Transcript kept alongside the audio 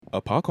A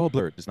Pod Called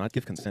Blurred does not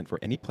give consent for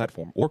any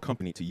platform or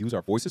company to use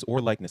our voices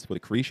or likeness for the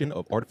creation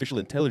of artificial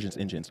intelligence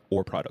engines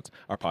or products.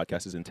 Our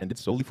podcast is intended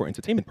solely for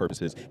entertainment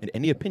purposes, and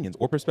any opinions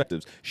or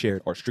perspectives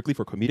shared are strictly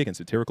for comedic and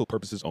satirical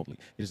purposes only.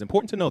 It is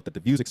important to note that the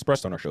views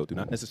expressed on our show do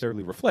not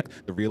necessarily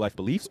reflect the real-life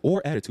beliefs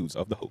or attitudes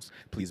of the host.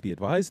 Please be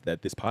advised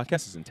that this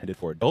podcast is intended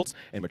for adults,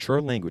 and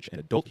mature language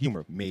and adult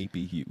humor may be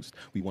used.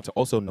 We want to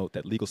also note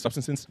that legal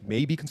substances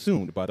may be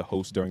consumed by the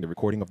host during the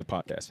recording of the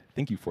podcast.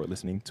 Thank you for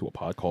listening to A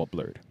Pod Called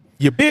Blurred.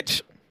 You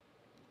bitch.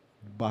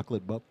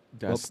 Baclet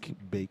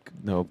bake.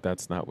 No,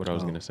 that's not what I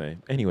was going to say.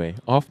 Anyway,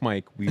 off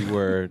mic, we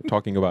were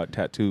talking about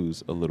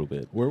tattoos a little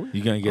bit. Were we?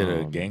 You going to get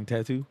a gang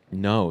tattoo?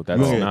 No, that's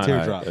not.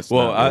 Teardrop.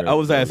 Well, I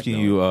was asking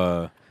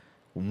you,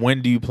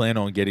 when do you plan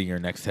on getting your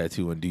next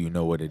tattoo, and do you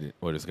know what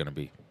it's going to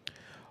be?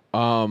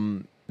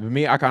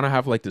 Me, I kind of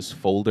have like this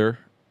folder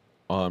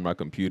on my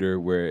computer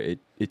where it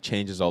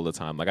changes all the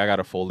time. Like I got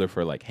a folder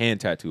for like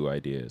hand tattoo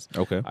ideas.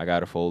 Okay. I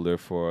got a folder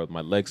for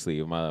my leg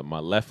sleeve, my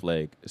left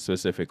leg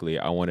specifically.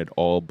 I wanted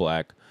all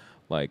black,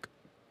 like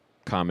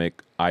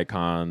comic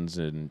icons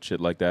and shit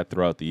like that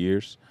throughout the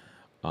years,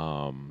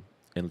 and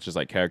just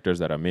like characters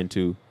that I'm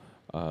into.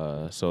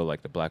 So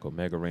like the Black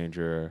Omega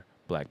Ranger,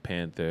 Black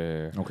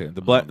Panther. Okay.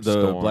 The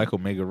Storm, Black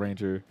Omega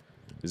Ranger.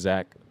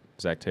 Zach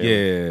Taylor.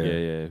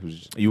 Yeah.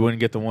 You wouldn't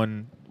get the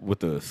one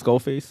with the skull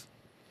face?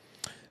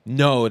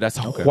 No, that's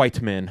a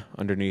white man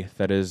underneath.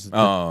 That is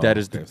the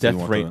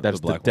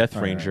Death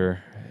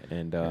Ranger,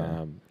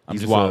 and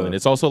he's wilding.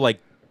 It's also like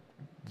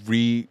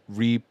reanimated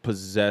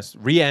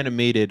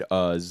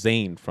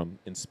Zane from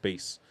In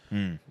Space.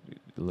 A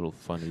little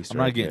fun Easter. I'm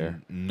not egg getting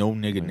there. no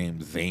nigga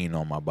named Zane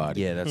on my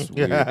body. Yeah, that's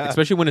weird.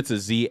 Especially when it's a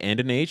Z and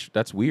an H.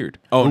 That's weird.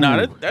 Oh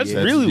no, that's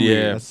really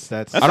weird.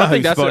 That's I don't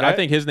think that's I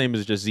think his name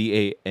is just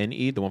Zane,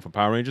 the one from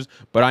Power Rangers.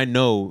 But I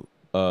know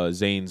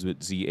Zane's with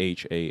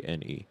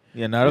Zhane.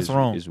 Yeah, no, that's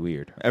wrong. Is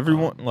weird.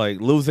 Everyone like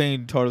Lil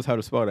Zane taught us how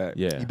to spell that.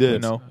 Yeah, he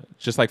did. You know,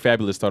 just like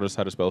Fabulous taught us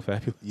how to spell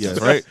fabulous. Yes.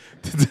 right.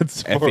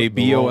 That's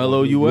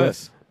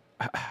FABOLOUS.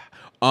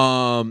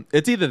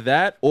 It's either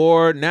that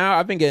or now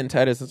I've been getting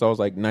tatted since I was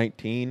like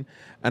 19,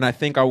 and I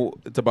think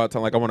it's about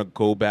time. Like I want to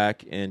go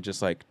back and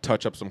just like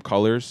touch up some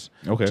colors,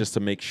 just to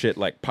make shit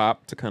like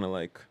pop, to kind of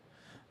like,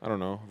 I don't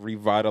know,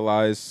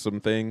 revitalize some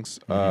things.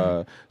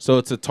 So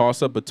it's a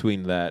toss up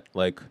between that,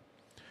 like.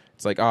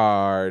 It's like,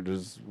 I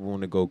just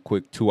want to go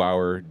quick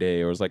 2-hour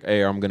day, or it's like,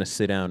 hey, I'm gonna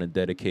sit down and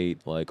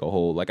dedicate like a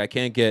whole. Like I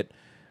can't get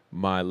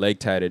my leg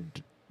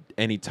tatted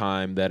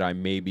anytime that I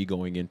may be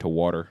going into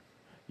water,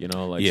 you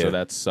know, like so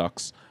that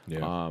sucks.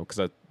 Yeah.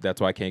 Because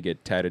that's why I can't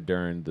get tatted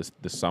during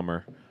the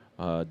summer.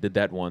 Did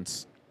that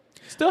once.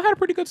 Still had a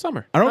pretty good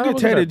summer. I don't get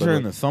tatted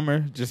during the summer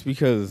just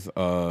because,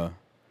 for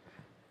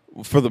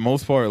the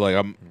most part,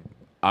 like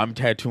I'm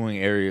tattooing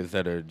areas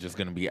that are just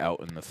gonna be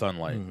out in the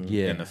sunlight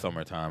in the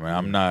summertime, and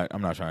I'm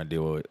not trying to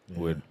deal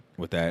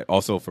with that.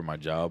 Also for my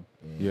job,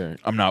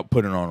 I'm not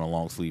putting on a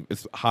long sleeve.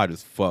 It's hot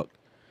as fuck.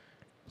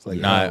 It's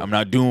like I'm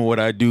not doing what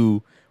I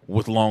do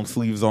with long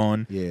sleeves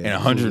on in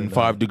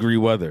 105 degree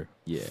weather.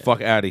 Yeah,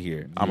 fuck out of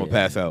here. I'm gonna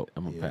pass out.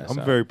 I'm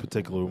very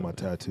particular with my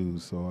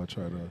tattoos, so I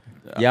try to.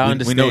 Yeah, I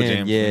understand. We know,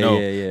 James.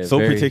 Yeah. So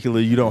very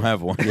particular, you don't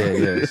have one.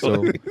 Yeah.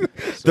 So,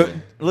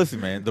 listen,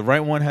 man, the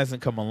right one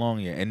hasn't come along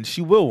yet, and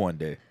she will one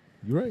day.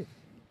 You're right.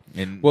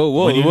 And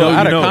whoa,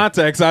 out of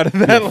context, out of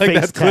that, like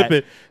that's clip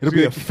it. It'll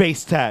be a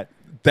face tat.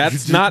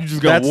 That's you not.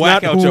 just That's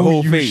whack not out your who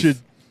whole you face. should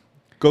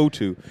go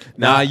to.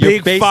 Nah, your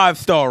big face,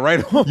 5-star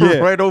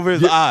right over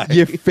his eye.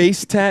 Your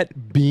face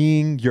tat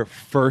being your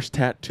first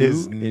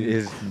tattoo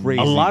is crazy.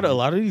 A lot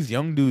of these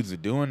young dudes are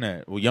doing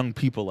that. Well, young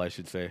people, I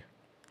should say.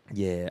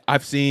 Yeah,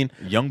 I've seen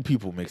young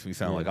people. Makes me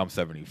sound like I'm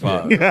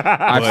 75.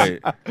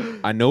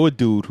 I know a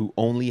dude who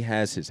only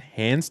has his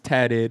hands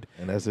tatted,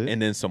 and that's it,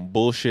 and then some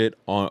bullshit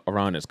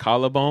around his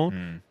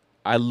collarbone.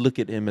 I look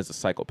at him as a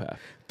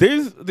psychopath.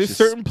 There's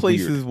certain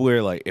places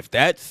where, like, if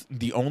that's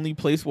the only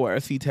place where I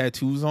see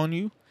tattoos on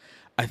you,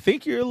 I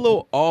think you're a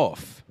little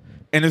off.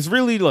 And it's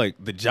really like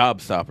the job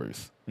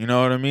stoppers. You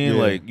know what I mean?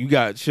 Yeah. Like, you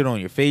got shit on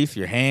your face,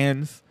 your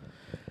hands.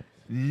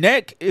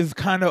 Neck is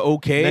kind of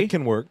okay. Neck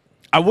can work.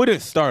 I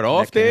wouldn't start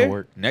off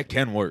there. Neck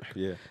can work.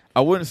 Yeah. I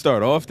wouldn't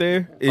start off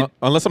there.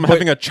 Unless I'm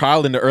having a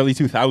child in the early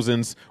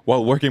 2000s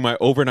while working my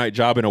overnight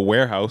job in a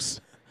warehouse.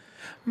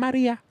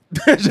 Maria.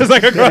 Just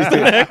like across the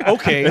neck.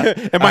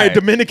 Okay. Am I a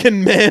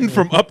Dominican man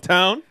from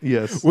uptown?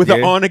 Yes. With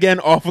an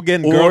on-again,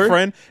 off-again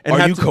girlfriend? And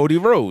are you Cody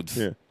Rhodes?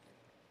 Yeah.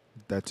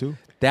 That too.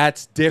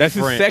 That's different.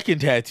 That's his second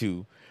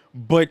tattoo.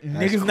 But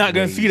niggas not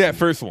going to see that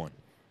first one.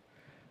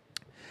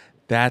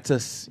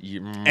 That's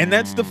and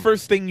that's the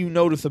first thing you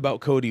notice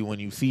about Cody when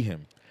you see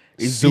him.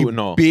 Is suit the and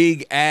all.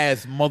 Big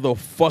ass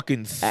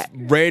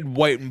motherfucking red,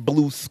 white, and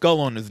blue skull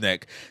on his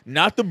neck.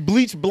 Not the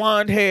bleach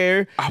blonde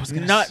hair.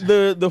 Not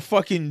the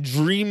fucking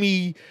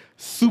dreamy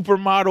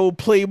supermodel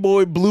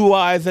Playboy blue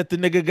eyes that the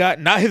nigga got.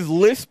 Not his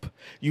lisp.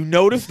 You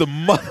notice the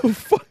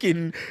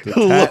motherfucking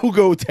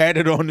logo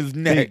tatted on his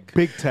neck.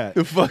 Big tat.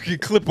 The fucking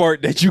clip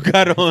art that you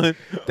got on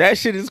That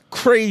shit is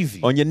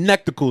crazy. on your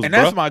nectacles, And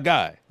bro. that's my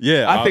guy.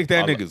 Yeah, I think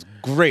that nigga's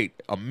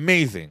great,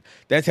 amazing.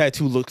 That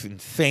tattoo looks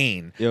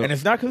insane. Yo. And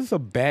it's not because it's a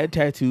bad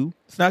tattoo.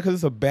 It's not because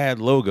it's a bad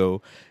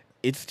logo.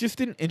 It's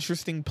just an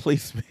interesting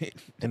placement.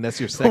 And that's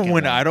your second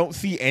when one. I don't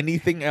see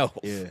anything else.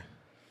 Yeah.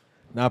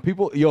 Now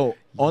people,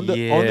 on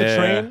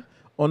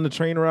the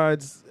train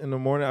rides in the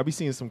morning, I be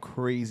seeing some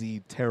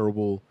crazy,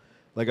 terrible.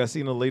 Like I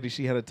seen a lady,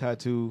 she had a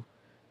tattoo,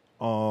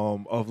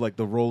 of like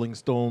the Rolling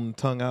Stone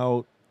tongue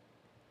out.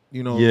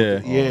 You know,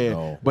 Yeah. yeah. Oh,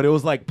 no. But it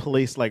was like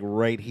placed like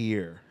right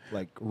here,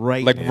 like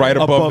right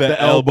above the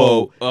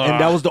elbow. and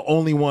that was the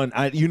only one.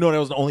 That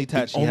was the only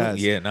tat she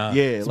has. Yeah, nah.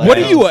 Yeah. What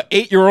are you, an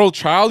 8-year-old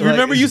child? Like-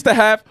 Remember, you used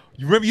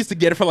to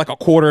get it for like a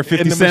quarter,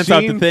 50 In the cents out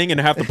the machine? thing, and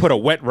have to put a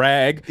wet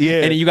rag. Yeah.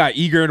 And then you got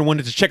eager and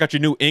wanted to check out your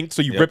new ink,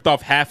 so you ripped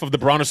off half of the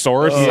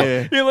brontosaurus.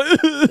 Yeah. You're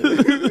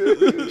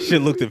like,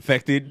 Shit looked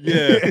infected.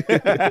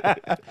 yeah.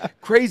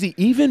 Crazy.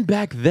 Even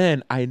back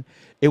then, I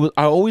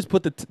always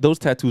put those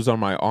tattoos on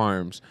my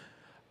arms.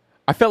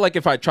 I felt like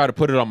if I tried to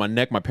put it on my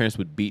neck, my parents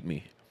would beat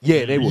me.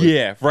 Yeah, they would.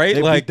 Yeah, right.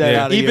 They Like beat that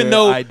out of even your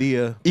though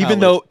idea. even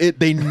though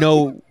they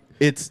know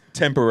it's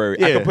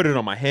temporary, I Yeah. could put it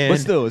on my hand.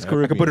 But still, it's I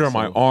could put it Caribbean, on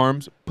my so-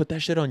 arms. Put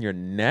that shit on your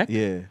neck.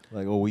 Yeah.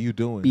 Like, what are you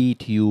doing?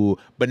 Beat you.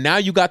 But now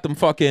you got them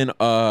fucking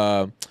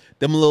them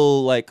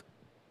little like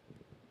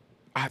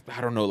I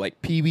don't know,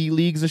 like PB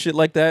leagues and shit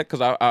like that,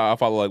 because I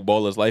follow like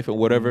Baller's Life and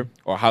whatever,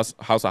 or House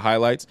of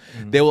Highlights.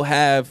 They will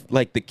have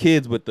like the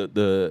kids with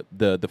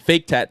the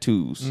fake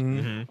tattoos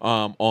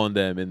on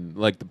them, and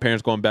like the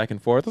parents going back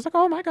and forth. It's like,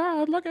 oh my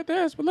god, look at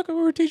this! But look at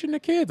what we're teaching the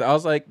kids. I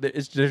was like, they're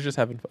just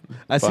having fun.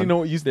 I seen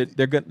Fun.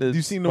 they're good. it's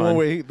You seen the fun. one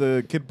where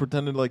the kid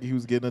pretended like he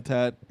was getting a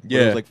tat? But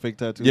Yeah. it was like fake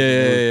tattoos.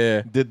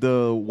 Yeah. Did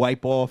the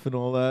wipe off and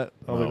all that?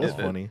 I was like, that's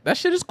Yeah. funny. That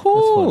shit is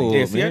cool. funny.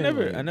 Yeah, see, I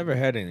man. never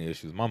had any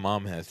issues. My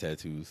mom has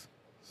tattoos.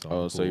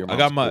 Oh, so your I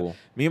got mom's cool.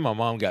 me and my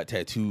mom got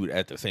tattooed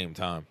at the same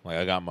time. Like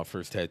I got my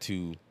first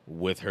tattoo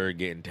with her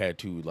getting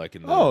tattooed, like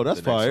in the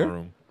That's the next fire.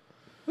 room.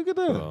 Look at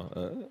that.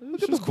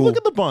 Look at Look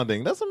at the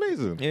bonding. That's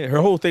amazing. Yeah, her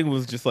whole thing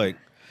was just like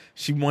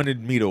she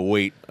wanted me to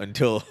wait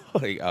until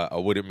like I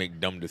wouldn't make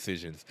dumb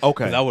decisions.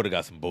 Okay. 'Cause I would have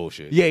got some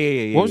bullshit.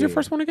 Yeah. What was your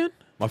first one again?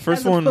 My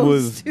first As one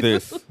was opposed to-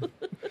 this.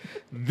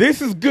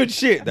 This is good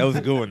shit. That was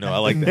a good one though. I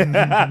like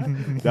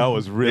that. That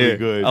was really Yeah,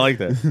 good. I like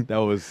that. That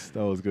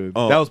was good.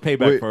 Oh, that was payback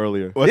wait. for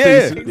earlier. Well,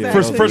 Yeah, for, yeah. for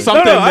Exactly.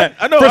 something No, that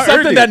I know, for I heard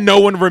something it. that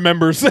no one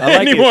remembers like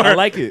it. anymore. I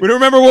like it. We don't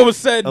remember what was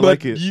said, I but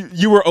like it.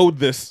 you were owed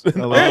this.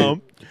 like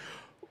it.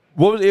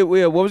 What was it?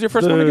 What was your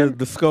first one again?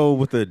 The skull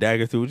with the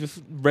dagger through,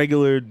 just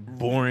regular,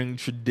 boring,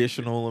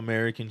 traditional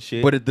American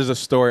shit. But there's a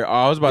story.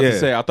 I was about to Yeah.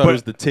 say. I thought But it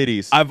was the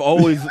titties. I've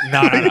always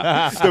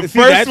nah. The See,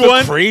 first that's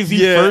one? a crazy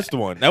Yeah. first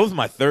one. That was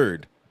my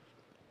third.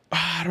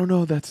 I don't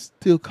know. That's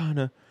still kind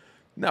of.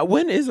 Now,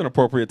 when is an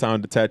appropriate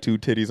time to tattoo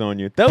titties on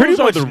you? Those Pretty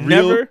are much the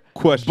real never,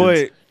 questions.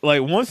 But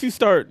like once you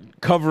start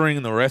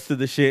covering the rest of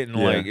the shit and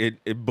Yeah. like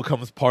it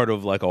becomes part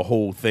of like a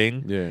whole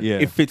thing. yeah. Yeah.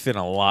 It fits in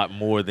a lot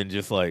more than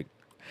just like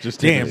Just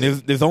damn.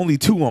 titties. There's only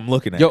two I'm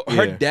looking at. Yo,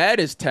 her Yeah. dad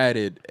is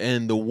tatted,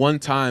 and the one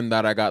time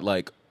that I got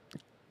like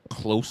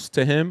close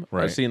to him, I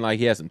Right. seen like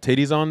he had some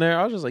titties on there.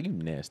 I was just like, you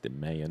nasty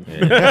man.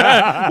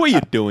 What are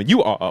you doing?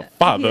 You are a He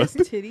father. has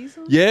titties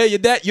on? Yeah, your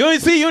dad. You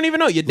don't even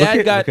know. Your dad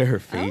look got. at her I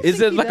face. don't Is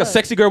think it he like a does.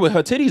 sexy girl with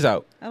her titties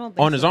out I don't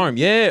think on his so. arm?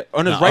 Yeah,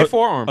 on his Nah, right are-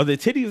 forearm. Are the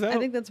titties out? I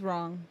think that's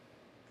wrong.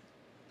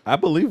 I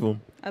believe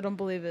him. I don't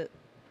believe it.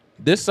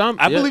 This some.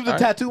 I yeah, believe the all right.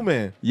 tattoo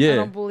man. I Yeah.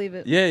 don't believe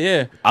it.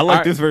 Yeah. I like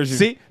All this version.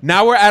 See,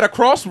 now we're at a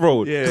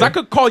crossroad. Yeah. Because I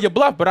could call your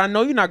bluff, but I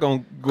know you're not going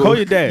to go. Call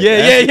your dad. Yeah,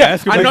 Ask- yeah.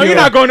 ask him I like know you you're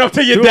are. not going up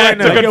to your Do it dad right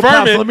now. to Yo, confirm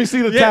Pops, it. let me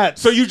see the Yeah,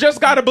 tats. So you just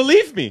got to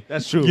believe me.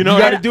 That's true. You know, You I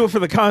got to gotta do it for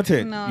the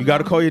content. No, You got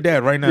to no. call your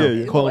dad right now.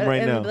 Yeah. Call him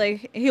right And, now.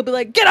 Like he'll be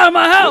like, "Get out of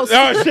my house!"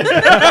 Oh, shit.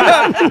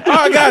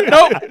 Oh,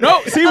 God.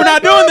 No. See, we're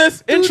not doing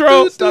this.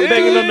 Intro. Stop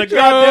banging on the Intro.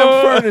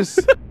 goddamn furnace.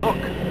 Look,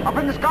 up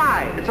in the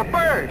sky. It's a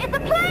bird. It's a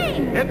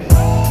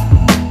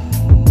plane!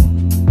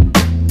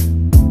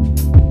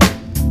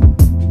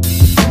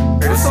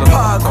 It's a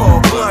pod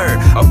called Blur,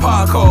 a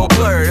pod called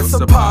Blur. It's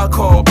a pod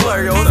called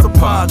Blur, yo, it's a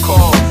pod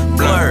called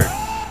Blur.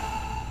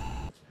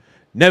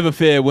 Never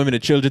fear, women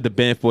and children. The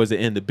band boys are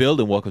in the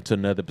building. Welcome to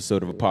another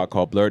episode of a pod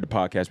called Blur, the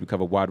podcast. We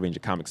cover a wide range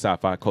of comic,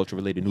 sci-fi,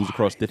 culture-related news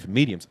across different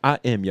mediums. I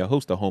am your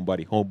host, the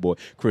homeboy,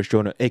 Chris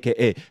Joyner,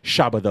 a.k.a.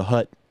 Shabba the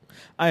Hutt.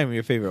 I am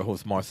your favorite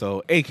host,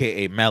 Marcell,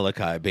 a.k.a.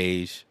 Malachi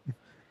Beige.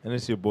 And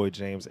it's your boy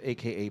James,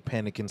 a.k.a.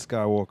 Panicking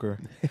Skywalker.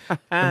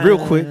 And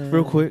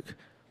real quick,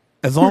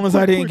 as long as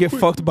I didn't get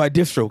fucked by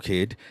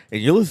DistroKid,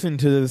 and you're listening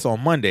to this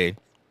on Monday,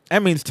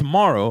 that means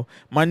tomorrow,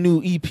 my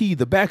new EP,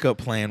 The Backup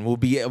Plan, will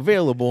be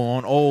available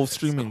on all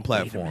streaming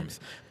platforms.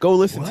 Go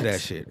listen to that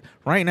shit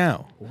right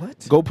now.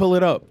 What? Go pull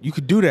it up. You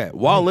could do that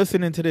while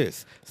listening to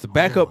this. It's The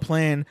Backup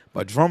Plan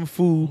by Drum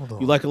Fu.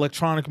 You like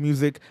electronic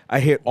music? I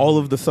hit all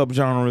of the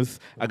subgenres.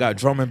 I got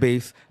drum and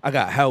bass. I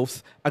got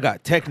house. I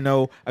got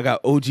techno. I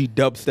got OG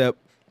dubstep.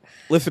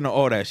 Listen to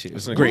all that shit.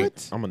 It's Great.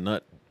 great. I'm a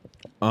nut.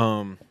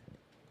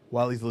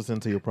 While he's listening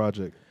to your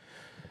project.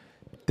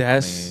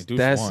 Man, do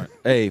That's smart.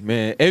 hey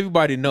man,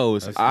 everybody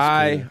knows That's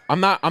I'm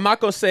not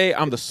gonna say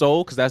I'm the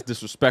soul because that's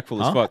disrespectful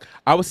as Huh? fuck.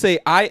 I would say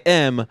I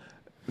am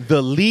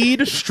the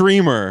lead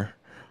streamer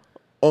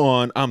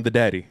on I'm the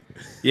Daddy.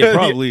 Yeah,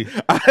 probably.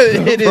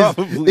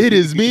 It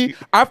is me.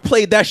 I've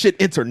played that shit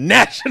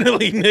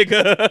internationally,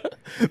 nigga.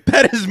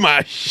 That is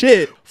my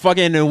shit.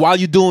 Fucking and while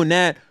you doing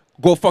that,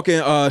 go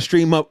fucking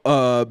stream up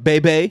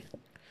Bebe.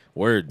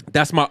 Word.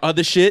 That's my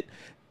other shit.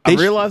 I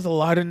They realize a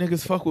lot of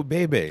niggas fuck with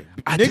Bebe.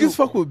 I Niggas do.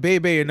 fuck with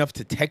Bebe enough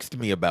to text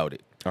me about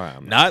it. All right,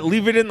 I'm Not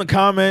leave it in the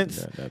comments.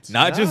 Yeah, that's-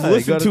 not just Nah, you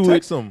listen gotta to it.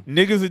 text 'em.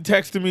 Niggas are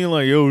texting me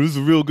like, "Yo, this is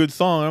a real good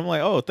song." I'm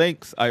like, "Oh,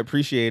 thanks. I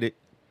appreciate it."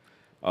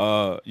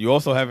 You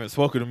also haven't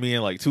spoken to me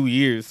in like 2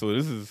 years, so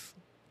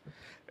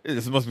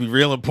this must be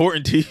real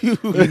important to you.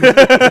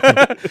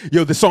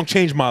 Yo, this song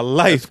changed my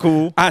life. That's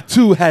cool. I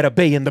too had a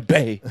bay in the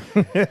bay,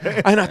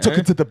 and I took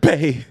it to the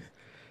bay,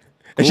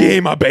 and she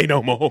ain't my bay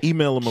no more.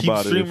 Email him Keep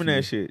about it. streaming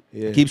that shit.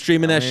 Yeah. Keep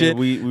streaming that Man, shit.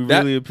 We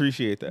That- really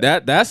appreciate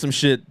that. That's some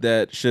shit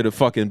that should have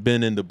fucking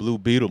been in the Blue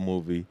Beetle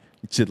movie.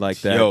 Shit like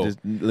that. Yo, Just-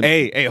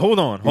 hey, hold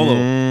on. Before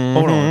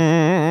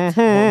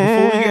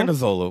we get into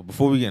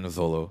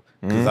Zolo,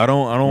 because I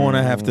don't want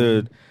to have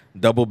to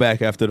double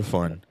back after the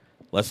fun.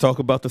 Let's talk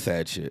about the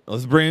sad shit.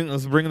 Let's bring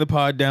the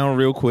pod down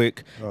real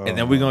quick, and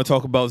then we're gonna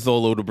talk about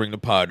Zolo to bring the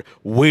pod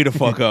way the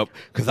fuck up,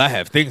 because I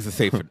have things to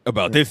say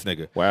about this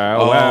nigga.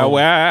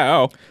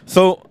 Wow.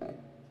 So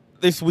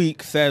this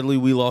week, sadly,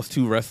 we lost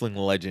 2 wrestling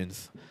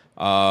legends.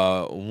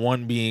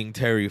 One being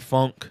Terry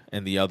Funk,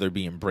 and the other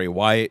being Bray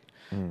Wyatt.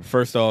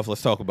 First off,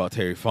 let's talk about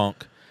Terry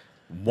Funk,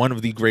 one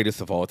of the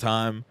greatest of all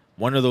time.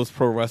 One of those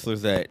pro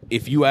wrestlers that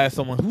if you ask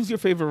someone, who's your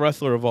favorite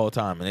wrestler of all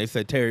time, and they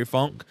said Terry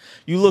Funk,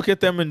 you look at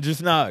them and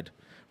just nod.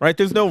 Right?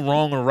 There's no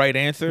wrong or right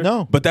answer.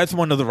 No. But that's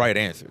one of the right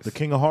answers. The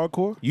king of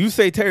hardcore? You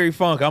say Terry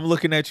Funk, I'm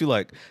looking at you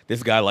like,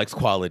 this guy likes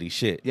quality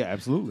shit. Yeah,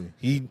 absolutely.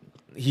 He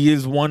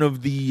is one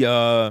of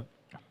the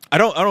I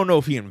don't know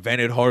if he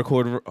invented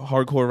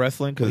hardcore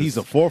wrestling, because He's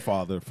a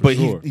forefather for but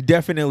sure. he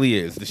definitely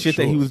is. The shit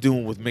that he Sure. was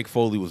doing with Mick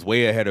Foley was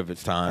way ahead of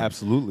its time.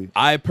 Absolutely.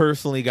 I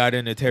personally got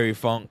into Terry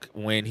Funk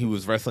when he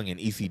was wrestling in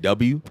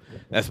ECW.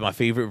 That's my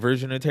favorite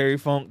version of Terry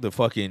Funk. The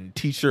fucking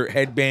t-shirt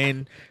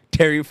headband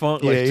Terry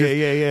Funk. Like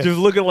Yeah. just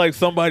looking like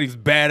somebody's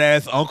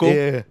badass uncle.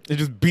 Yeah. And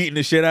just beating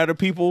the shit out of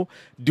people,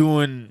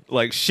 doing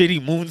like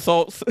shitty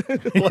moonsaults.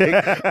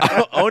 Like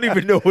I don't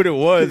even know what it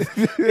was.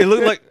 It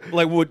looked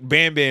like what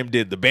Bam Bam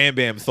did, the Bam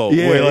Bam salt.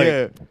 Yeah, where, like,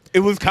 yeah. it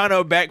was kind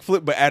of a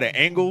backflip, but at an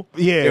angle.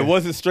 Yeah. It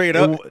wasn't straight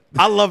up.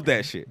 I love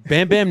that shit.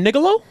 Bam Bam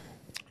Nigolo?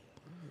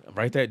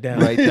 Write that down.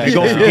 You're going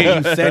to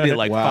forget you said it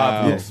like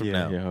 5 weeks from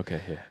now. Yeah,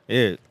 okay, yeah.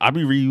 Yeah, I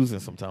be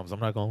reusing sometimes. I'm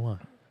not gonna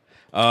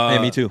lie.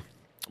 Me too.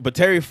 But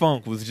Terry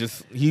Funk was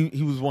just he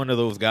was one of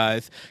those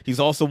guys. He's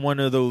also one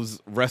of those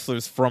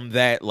wrestlers from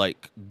that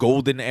like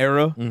golden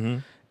era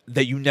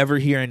that you never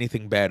hear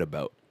anything bad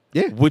about.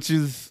 Yeah. Which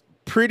is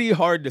pretty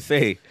hard to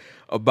say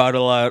about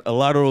a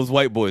lot of those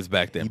white boys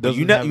back then. He But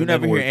you doesn't have you an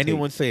never hear N-word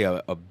anyone tape. say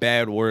a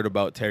bad word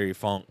about Terry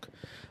Funk.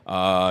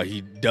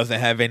 He doesn't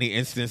have any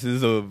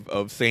instances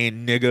of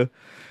saying nigga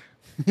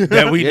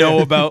that we know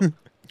about.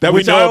 That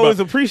we which know I about. always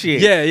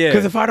appreciate. Yeah, yeah.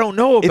 Because if I don't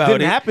know about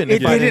didn't happen.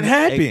 it If I didn't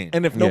happen.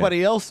 And if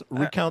nobody else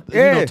told a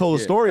yeah.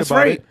 story That's about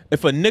right. it,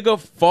 If a nigga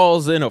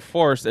falls in a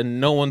forest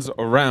and no one's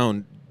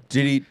around,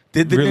 did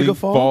the nigga really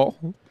fall?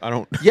 I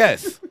don't.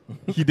 Yes,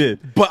 He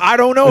did. but I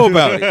don't know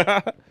about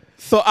it,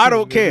 so I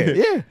don't care.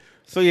 yeah.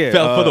 So yeah,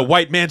 Fell for the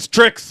white man's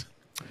tricks.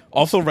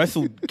 also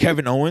wrestled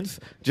Kevin Owens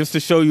just to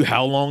show you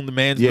how long the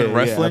man's been Yeah,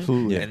 wrestling,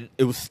 absolutely. and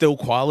it was still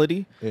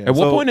quality. Yeah. At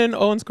what So- point in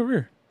Owen's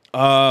career?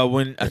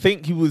 When I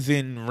think he was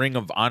in Ring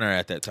of Honor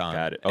at that time.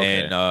 Got it.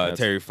 Okay. And That's-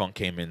 Terry Funk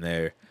came in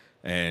there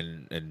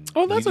and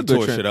Oh, that's he a good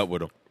tore trend. shit up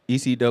with him.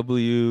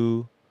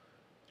 ECW,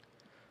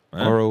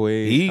 Huh? ROH.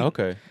 He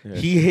okay. Yeah.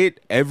 He hit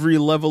every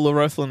level of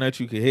wrestling that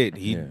you could hit.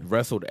 He Yeah.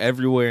 wrestled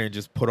everywhere and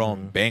just put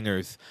on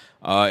bangers.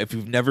 If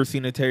you've never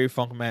seen a Terry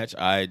Funk match,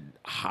 I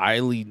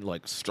highly,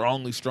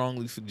 strongly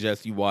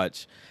suggest you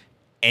watch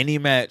any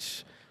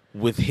match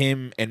with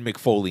him and Mick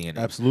Foley in it.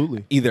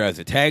 Absolutely. Either as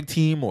a tag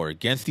team or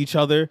against each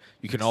other.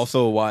 You can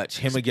also watch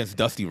him against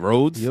Dusty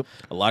Rhodes. Yep.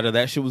 A lot of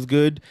that shit was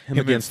good. Him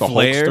against the and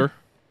Flair. Hulkster.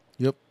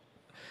 Yep.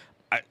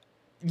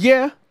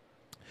 Yeah.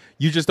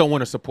 You just don't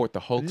want to support the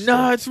Hulkster.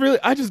 Nah, it's really,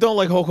 I just don't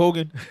like Hulk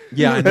Hogan.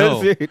 Yeah, I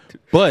know. That's it.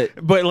 But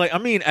But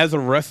as a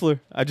wrestler,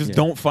 I just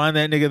don't find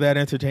that nigga that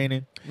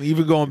entertaining.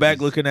 Even going back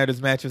looking at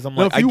his matches, I'm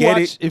like, I get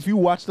it. If you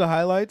watch the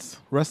highlights,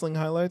 wrestling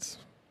highlights,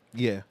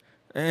 yeah,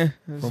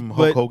 from Hulk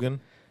but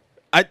Hogan.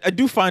 I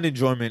do find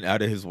enjoyment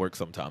out of his work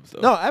sometimes,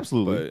 though. No, But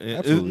absolutely,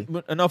 absolutely.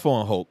 but enough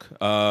on Hulk.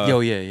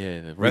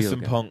 yeah. Rest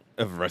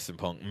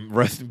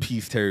in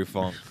peace, Terry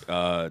Funk.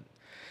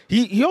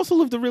 He also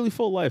lived a really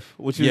full life,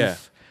 which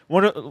is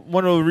one of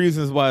the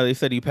reasons why they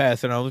said he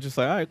passed. And I was just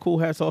like, all right, cool,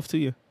 hats off to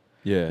you.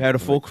 Yeah. You had a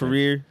full Makes sense.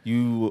 career.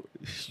 You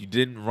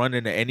didn't run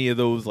into any of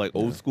those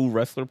old school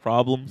wrestler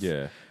problems.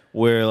 Yeah.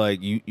 where like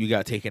you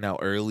got taken out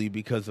early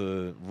because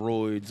of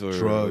roids or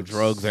drugs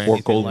or or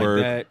anything Goldberg.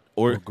 like that.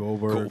 Or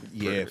Goldberg.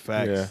 Yeah,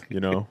 facts. Yeah, you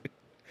know.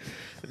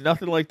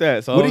 Nothing like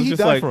that. So What I did was he just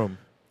die like, from?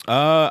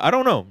 I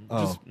don't know.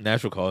 Oh. Just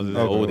natural causes,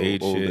 Okay. old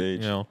age Old shit.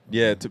 age. You know.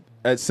 Yeah,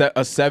 a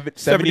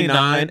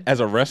 79 as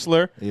a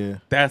wrestler. Yeah.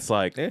 That's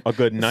like Yeah. a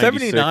good 96.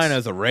 79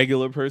 as a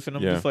regular person,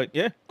 I'm Yeah. just like,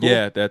 yeah, cool.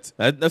 Yeah, that's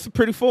That's a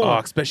pretty full.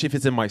 especially if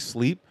it's in my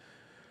sleep.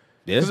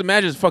 Yeah. Because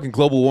imagine it's fucking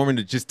global warming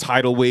to just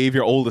tidal wave.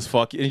 You're old as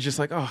fuck, and you're just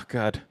like, oh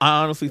god.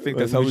 I honestly think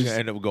that's how we we're just-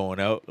 gonna end up going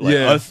out. Like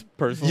Yeah. us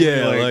personally.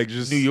 Yeah, like, like,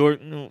 just- New York.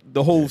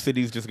 The whole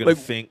city's just gonna Like,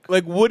 sink.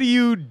 like, what do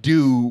you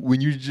do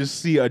when you just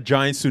see a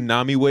giant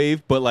tsunami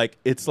wave, but like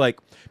it's like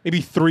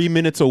maybe 3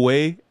 minutes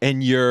away,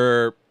 and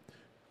you're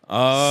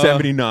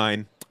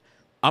 79?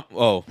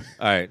 All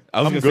right.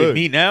 I was I'm gonna good. say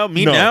me now.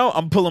 No. Now.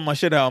 I'm pulling my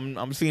shit out.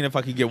 I'm seeing if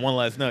I can get one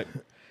last nut.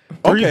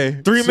 Okay,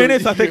 3 so-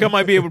 minutes. I think I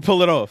might be able to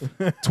pull it off.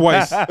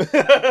 Twice. All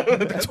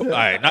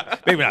right,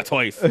 maybe not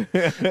twice.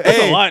 That's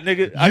a lot,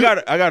 nigga. I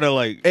gotta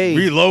like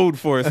reload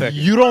for a second.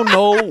 You don't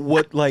know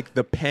what like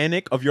the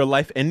panic of your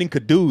life ending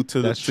could do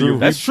to That's to true. your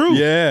That's true.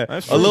 Yeah,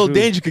 That's a little true.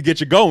 danger could get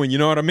you going. You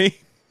know what I mean?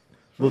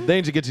 Little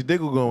danger, get your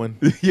diggle going.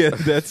 Yeah,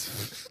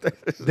 that's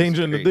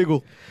Danger in the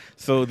diggle.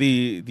 So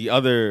the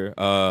other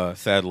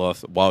sad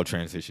loss, wild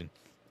transition.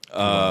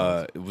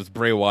 It was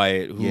Bray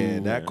Wyatt, who Yeah,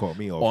 that caught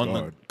me off on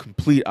guard. the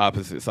complete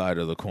opposite side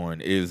of the coin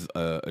is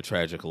a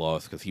tragic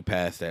loss because he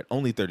passed at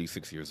only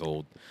 36 years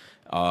old.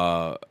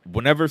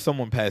 Whenever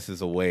someone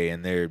passes away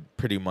and they're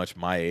pretty much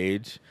my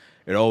age,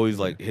 it always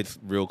like hits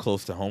real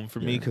close to home for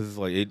me because it's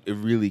like it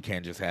really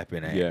can just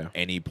happen at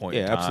any point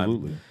in time.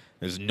 absolutely.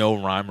 There's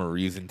no rhyme or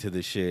reason to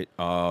this shit.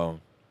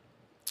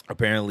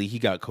 Apparently, he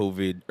got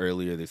COVID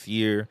earlier this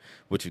year,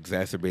 which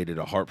exacerbated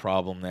a heart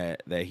problem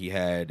that he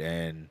had,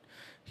 and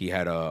he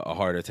had a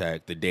heart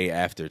attack the day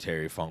after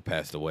Terry Funk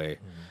passed away.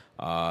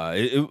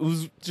 It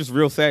was just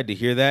real sad to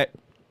hear that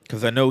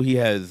because I know he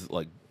has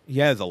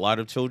a lot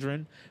of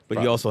children, but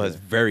he also has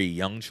very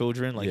young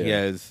children. Like he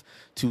has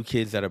 2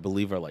 kids that I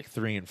believe are like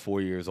 3 and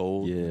 4 years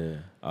old.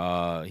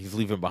 yeah. He's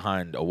leaving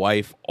behind a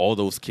wife, all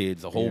those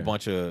kids, a whole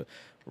bunch of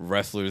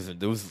wrestlers, and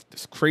there was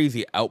this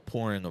crazy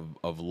outpouring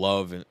of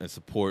love and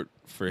support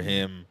for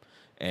him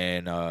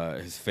and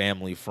his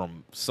family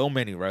from so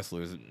many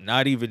wrestlers,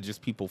 not even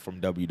just people from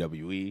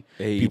WWE,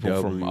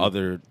 people from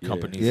other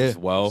companies as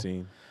well.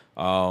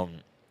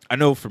 I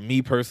know for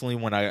me personally,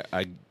 when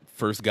I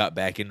first got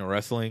back into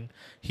wrestling,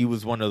 he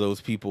was one of those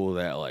people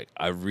that like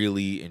I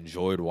really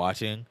enjoyed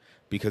watching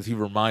because he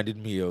reminded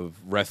me of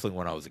wrestling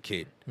when I was a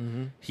kid.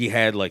 He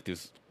had like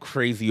this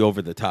crazy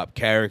over the top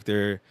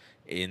character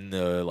in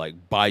the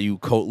like Bayou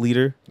Cult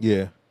Leader.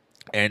 Yeah.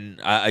 And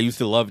I used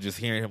to love just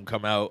hearing him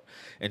come out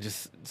and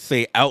just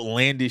say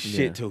outlandish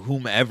shit to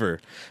whomever.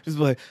 Just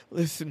be like,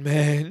 listen,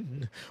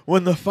 man,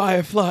 when the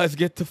fireflies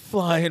get to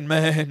flying,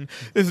 man,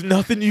 there's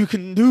nothing you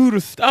can do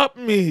to stop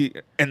me.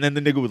 And then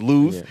the nigga would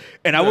lose,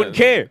 and I wouldn't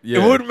care. It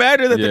wouldn't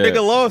matter that the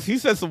nigga lost. He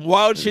said some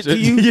wild shit to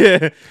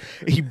you.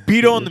 He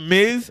beat on the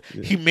Miz.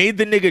 He made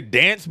the nigga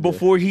dance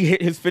before he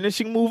hit his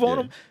finishing move on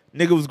him.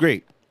 Nigga was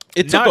great.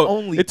 It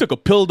took a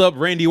pilled up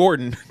Randy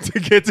Orton to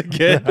get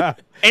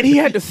and he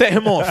had to set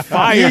him on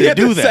fire he to had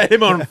do to that. set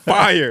him on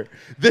fire.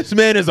 This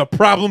man is a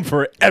problem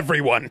for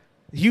everyone.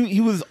 He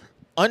was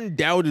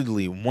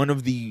undoubtedly one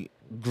of the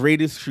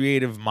greatest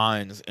creative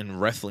minds in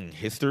wrestling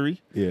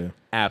history. Yeah.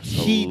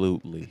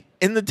 Absolutely.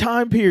 In the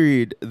time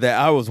period that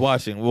I was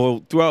watching,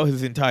 well, throughout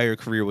his entire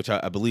career, which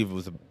I believe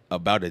was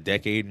about a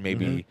decade,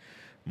 maybe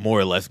more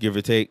or less, give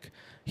or take,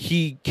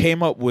 he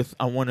came up with,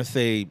 I want to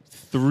say,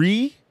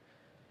 3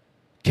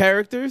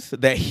 characters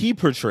that he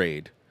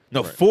portrayed.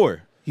 No,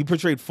 4. He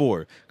portrayed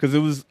 4 because it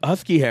was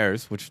Husky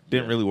Harris, which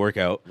didn't really work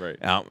out. Right.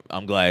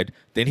 I'm glad.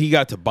 Then he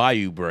got to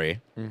Bayou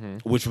Bray,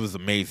 which was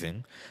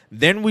amazing.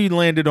 Then we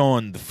landed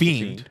on The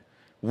Fiend,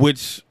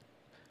 which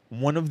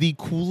one of the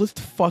coolest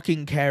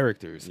fucking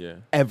characters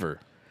ever.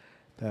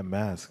 That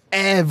mask.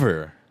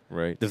 Ever.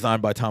 Right.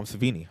 Designed by Tom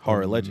Savini,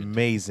 horror legend.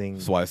 Amazing.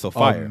 That's why it's so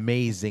fire.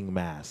 Amazing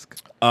mask.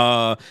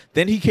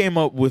 Then he came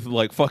up with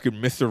like fucking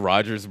Mr.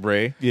 Rogers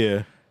Bray.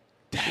 Yeah.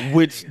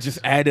 Which just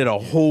added a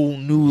whole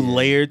new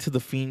layer to the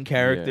Fiend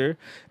character.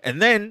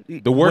 And then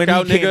The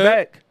workout when he came nigga.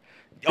 back,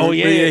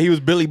 He was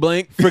Billy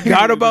Blank.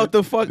 forgot about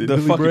the fucking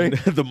Bray?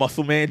 the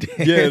muscle man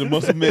dance. Yeah, the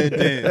muscle man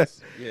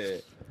dance.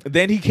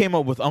 Then he came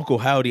up with Uncle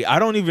Howdy. I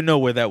don't even know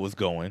where that was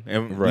going,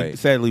 and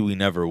sadly we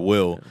never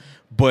will.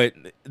 But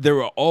there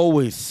were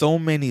always so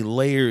many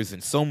layers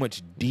and so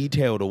much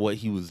detail to what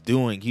he was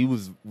doing. He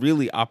was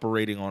really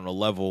operating on a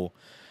level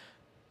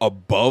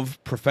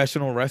above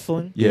professional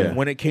wrestling. Yeah.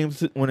 When it came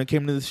to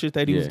the shit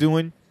that he was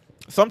doing,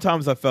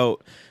 sometimes I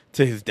felt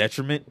to his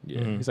detriment.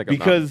 Yeah. He's like,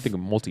 because I think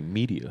of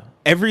multimedia.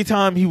 every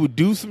time he would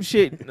do some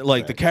shit,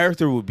 like the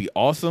character would be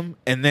awesome,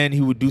 and then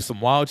he would do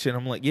some wild shit.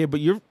 I'm like, yeah, but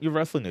you're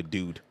wrestling a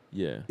dude.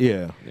 Yeah.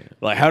 Yeah.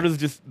 Like, how does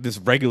just this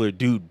regular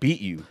dude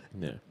beat you?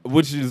 Yeah.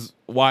 Which is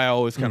why I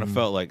always kind of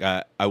felt like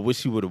I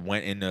wish he would have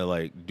went into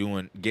like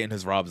getting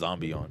his Rob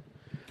Zombie on.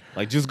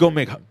 Like, just go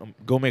make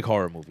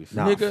horror movies.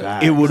 Nah, Nigga,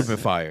 facts. It would have been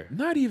fire.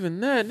 Not even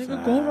that,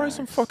 nigga. Go write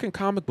some fucking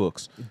comic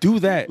books. Do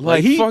that.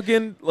 Like he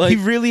fucking like he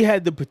really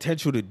had the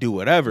potential to do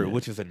whatever,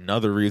 which is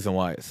another reason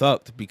why it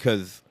sucked,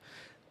 because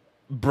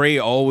Bray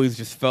always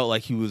just felt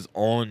like he was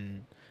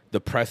on the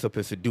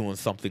precipice of doing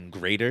something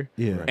greater.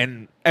 Yeah.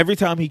 And every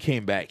time he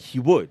came back, he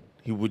would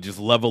just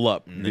level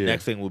up, and the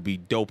next thing would be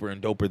doper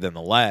and doper than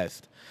the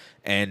last.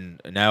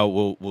 And now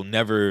we'll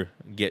never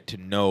get to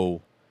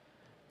know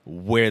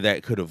where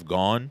that could have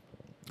gone.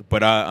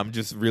 But I'm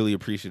just really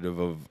appreciative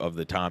of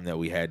the time that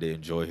we had to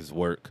enjoy his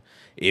work.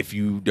 If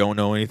you don't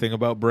know anything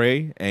about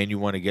Bray and you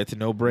want to get to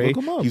know Bray, Look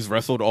him up. he's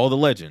wrestled all the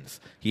legends.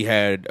 He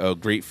had a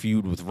great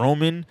feud with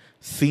Roman,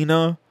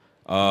 Cena,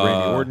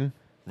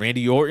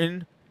 Randy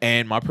Orton,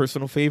 and my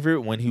personal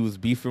favorite, when he was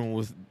beefing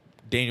with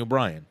Daniel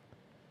Bryan.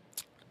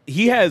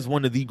 He has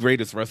one of the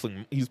greatest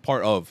wrestling. He's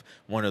part of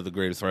one of the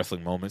greatest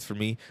wrestling moments for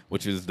me,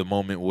 which is the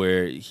moment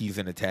where he's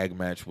in a tag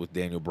match with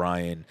Daniel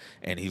Bryan,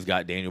 and he's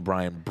got Daniel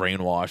Bryan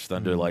brainwashed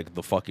under like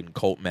the fucking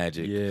cult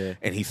magic,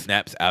 and he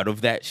snaps out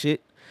of that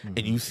shit.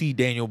 And you see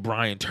Daniel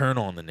Bryan turn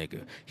on the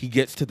nigga. He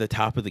gets to the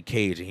top of the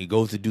cage and he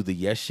goes to do the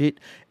yes shit.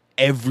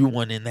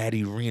 Everyone in that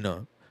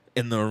arena,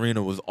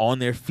 was on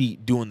their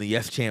feet doing the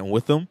yes chant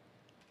with him.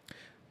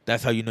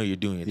 That's how you know you're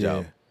doing your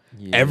job.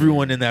 Yeah.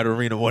 Everyone in that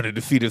arena wanted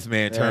to see this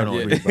man turn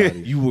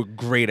on. You were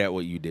great at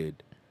what you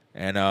did.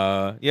 And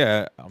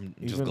I'm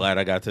just glad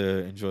I got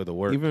to enjoy the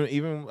work.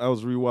 Even I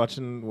was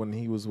rewatching when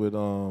he was with it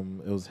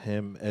was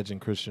him, Edge, and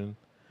Christian.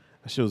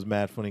 That shit was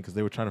mad funny because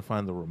they were trying to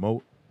find the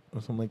remote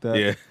or something like that.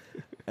 Yeah.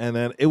 And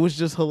then it was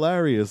just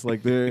hilarious.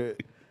 Like they're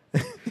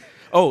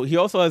Oh, he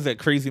also has that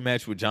crazy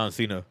match with John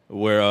Cena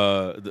where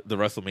the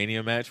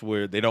WrestleMania match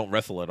where they don't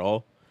wrestle at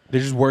all. They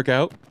just work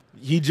out.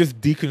 He just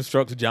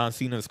deconstructs John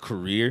Cena's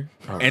career,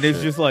 and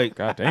it's just like,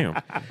 God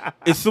damn.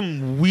 It's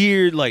some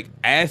weird like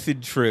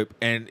acid trip,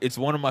 and it's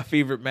one of my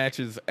favorite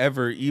matches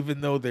ever.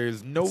 Even though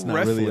there's no It's not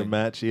wrestling really a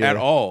match, at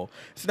all,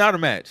 it's not a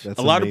match. That's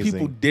a lot amazing. of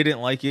people didn't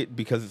like it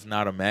because it's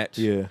not a match.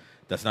 Yeah.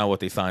 That's not what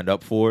they signed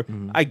up for.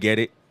 I get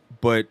it,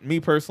 but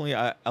me personally,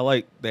 I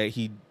like that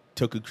he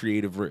took a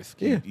creative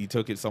risk. Yeah. He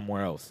took it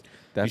somewhere else.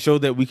 He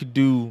showed that we could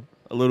do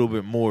a little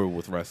bit more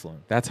with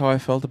wrestling. That's how I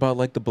felt about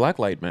like the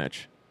Blacklight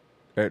match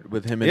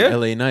with him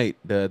and LA Knight,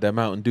 that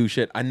Mountain Dew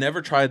shit. I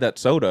never tried that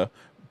soda,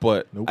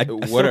 but I still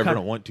whatever. kind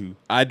of want to.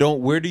 I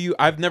don't. Where do you?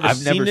 I've never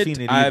seen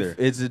it either.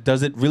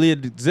 Does it really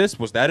exist?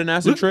 Was that an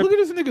acid trip? Look at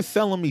this nigga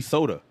selling me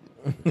soda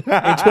in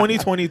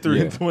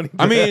 2023.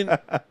 I mean,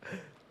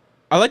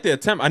 I like the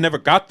attempt. I never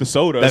got the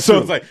soda, so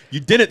it's like you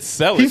didn't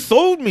sell it. He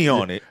sold me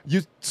on it.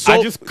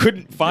 I just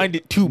couldn't find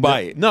it to buy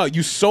it. No,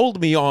 you sold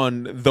me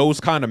on those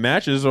kind of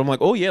matches. I'm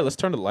like, oh yeah, let's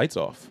turn the lights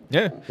off.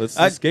 Yeah,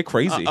 let's get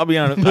crazy. I'll be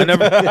honest. I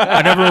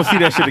never will see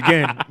that shit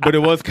again. But it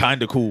was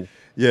kind of cool.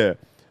 Yeah.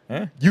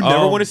 You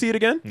never want to see it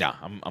again? Nah,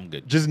 I'm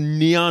good. Just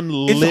neon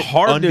lit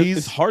undies.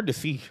 It's hard to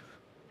see.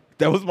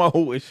 That was my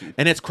whole issue.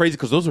 And it's crazy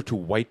because those are two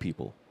white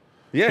people.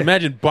 Yeah.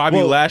 Imagine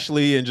Bobby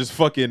Lashley and just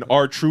fucking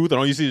R-Truth, and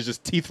all you see is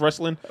just teeth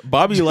wrestling.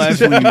 Bobby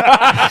Lashley.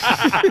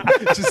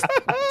 Just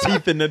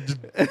teeth in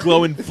the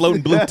glowing,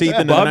 floating blue teeth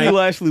in the Bobby night.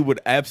 Lashley would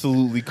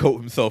absolutely coat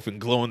himself in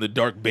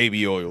glow-in-the-dark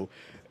baby oil.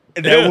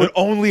 And that would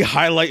only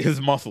highlight his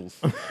muscles.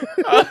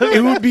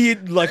 It would be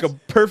like a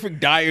perfect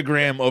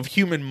diagram of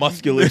human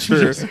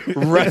musculature,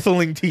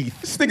 wrestling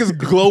teeth. This nigga's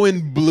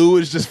glowing blue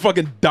is just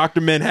fucking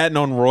Dr. Manhattan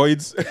on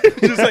roids.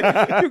 Just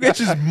like, you get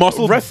just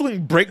muscle.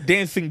 Wrestling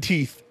breakdancing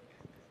teeth.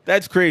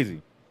 That's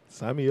crazy.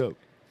 Sign me up.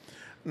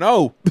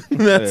 No.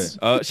 That's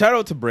shout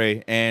out to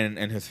Bray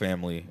and his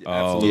family.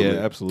 Absolutely.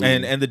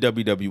 Absolutely. And the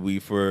WWE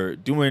for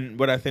doing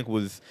what I think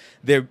was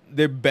their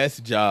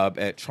best job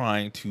at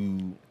trying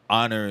to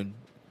honor and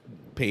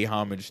pay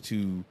homage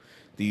to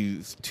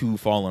these two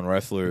fallen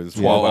wrestlers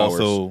while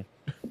also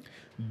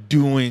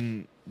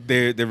doing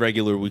their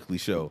regular weekly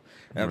show.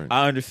 And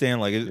I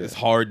understand like it's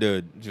hard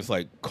to just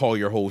like call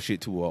your whole shit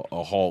to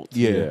a halt.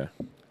 Yeah.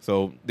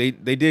 So they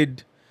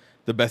did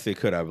the best they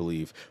could, I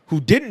believe.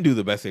 Who didn't do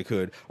the best they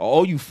could are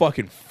all you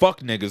fucking fuck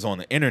niggas on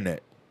the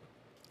internet.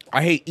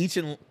 I hate each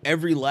and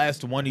every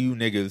last one of you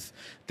niggas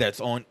that's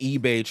on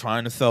eBay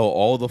trying to sell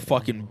all the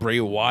fucking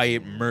Bray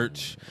Wyatt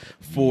merch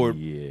for...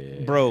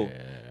 Bro,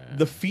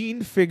 the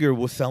Fiend figure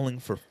was selling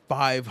for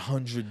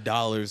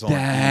 $500 on eBay.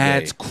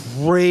 That's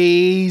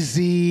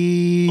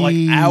crazy. Like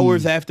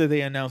hours after they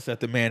announced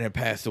that the man had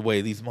passed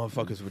away, these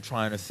motherfuckers were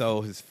trying to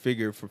sell his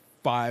figure for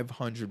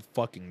 $500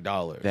 fucking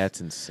dollars.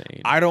 That's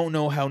insane. I don't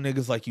know how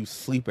niggas like you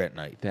sleep at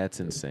night. That's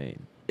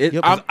insane.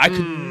 I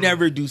could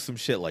never do some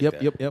shit like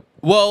that. Yep.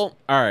 Well,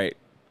 all right.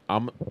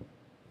 I'm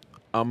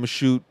gonna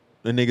shoot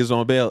the niggas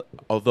on bail.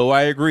 Although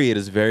I agree it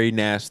is very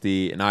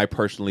nasty, and I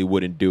personally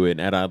wouldn't do it.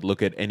 And I'd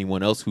look at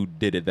anyone else who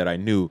did it that I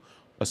knew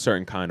a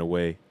certain kind of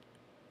way.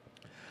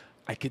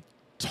 I could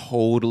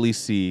totally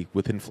see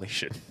with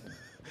inflation,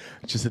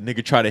 just a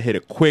nigga try to hit a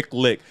quick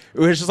lick.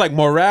 It's just like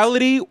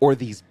morality or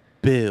these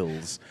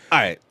bills. All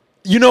right.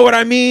 You know what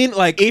I mean?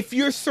 Like if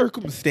your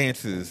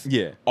circumstances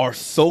are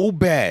so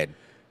bad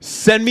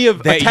Send me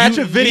attach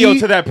a video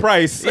to that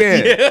price.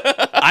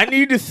 Yeah. I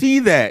need to see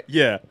that.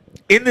 Yeah.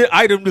 In the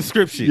item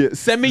description. Yeah.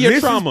 Send me your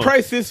trauma. This is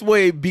priced this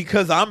way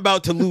because I'm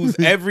about to lose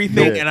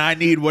everything and I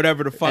need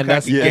whatever the fuck I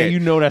can get. And you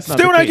know that's not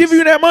Still the not case. giving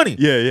you that money.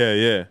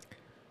 Yeah.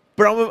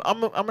 But I'm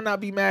gonna not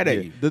be mad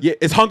at you. Yeah,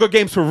 it's Hunger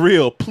Games for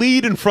real.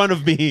 Plead in front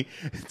of me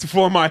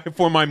for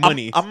my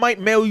money. I might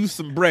mail you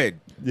some bread.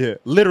 Yeah,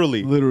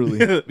 literally.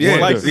 Yeah,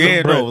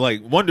 Wonder.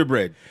 like Wonder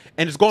Bread.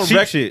 And it's going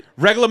Cheap shit.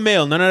 regular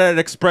mail, none of that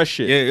express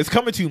shit. Yeah, it's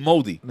coming to you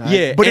moldy.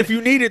 Yeah, But and- if you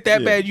need it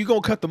that bad, you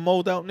gonna cut the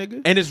mold out,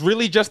 nigga. And it's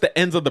really just the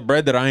ends of the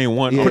bread that I ain't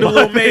want. Yeah. Put a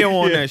little mayo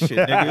on that shit,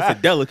 nigga. It's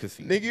a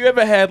delicacy. Nigga, you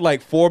ever had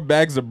like 4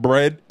 bags of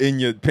bread in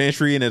your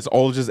pantry and it's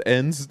all just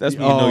ends? That's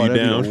when you know you're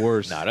that'd be down. the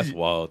worst. Nah, that's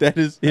wild. That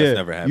is, That's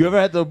never happened. You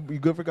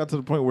ever got to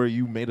the point where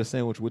you made a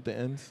sandwich with the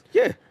ends?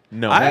 Yeah.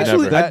 No, I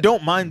actually never. I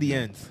don't mind the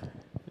ends.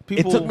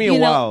 It took me a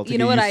while to You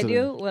know get what used I to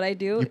do? them. What I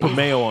do? You put is-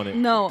 mayo on it.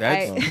 No,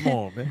 Come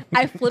on, man.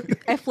 I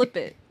flip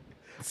it.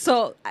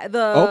 So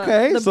the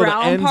Okay, the so the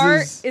brown ends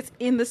part is- it's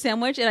in the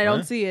sandwich and I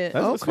don't see it.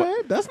 Okay,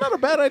 that's not a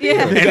bad idea.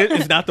 Yeah. And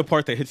it's not the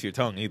part that hits your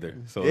tongue either.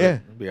 So Yeah.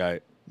 it'll be all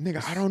right.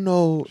 Nigga, I don't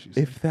know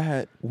if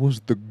that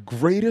was the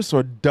greatest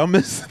or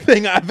dumbest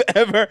thing I've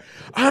ever.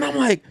 And I'm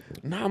like,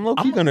 nah, I'm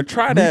low-key gonna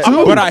try that. I'm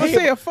But gonna I say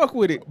hate, I fuck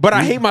with it. but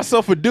I hate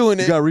myself for doing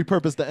You it. gotta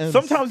repurpose the ends.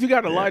 Sometimes you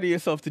gotta lie to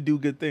yourself to do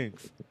good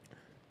things.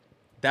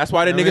 That's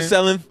why the know what I nigga mean?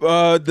 selling the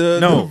fucking.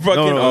 no,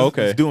 Oh, it's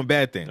okay. doing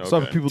bad things.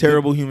 Some people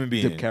Terrible dip- human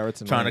being. dip carrots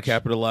in trying ranch. to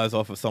capitalize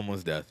off of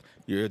someone's death.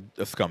 You're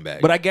a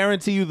scumbag. But I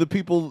guarantee you, the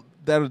people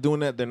that are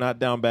doing that, they're not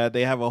down bad.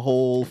 They have a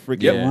whole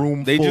freaking Yeah.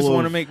 room. they full just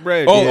want to of- make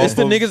bread. Oh, Yeah. it's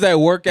the niggas that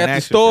work at An the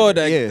action store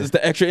figure. that Yeah. is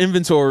the extra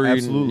inventory.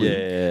 Absolutely.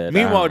 Yeah.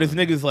 Meanwhile, nah. there's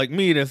niggas like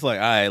me that's like,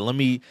 all right, let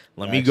me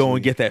go Actually-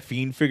 and get that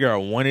Fiend figure I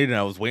wanted and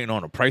I was waiting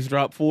on a price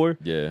drop for.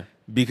 Yeah.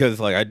 Because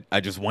like I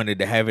just wanted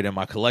to have it in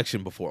my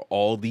collection before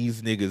all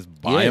these niggas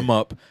buy Yeah. them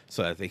up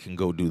so that they can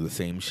go do the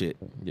same shit.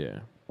 Yeah.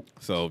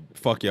 So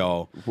fuck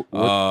y'all.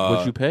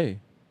 What'd you pay?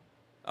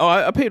 Oh,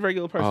 I paid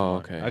regular price.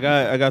 Oh, for mine.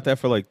 okay. I got that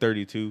for like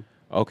 32.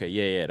 Okay,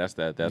 yeah, that's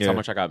that. That's Yeah. how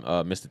much I got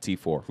Mr. T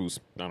for, who's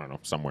I don't know,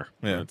 somewhere.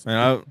 Yeah, It's-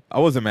 and I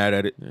wasn't mad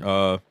at it.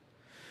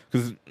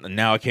 Because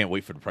now I can't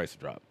wait for the price to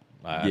drop.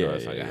 I know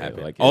that's not gonna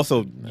happen. like,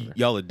 Also, never.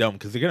 y'all are dumb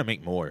because they're gonna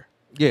make more.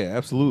 Yeah,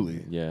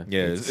 absolutely. Yeah.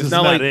 Yeah, It's it's just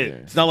not not like it.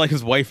 it's not like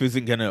his wife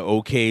isn't gonna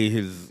okay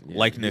his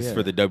likeness Yeah.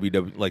 for the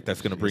WWE. Like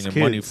that's gonna bring His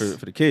him money kids.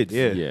 for the kids.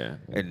 Yeah. Yeah.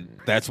 and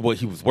that's what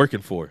he was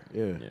working for.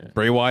 Yeah.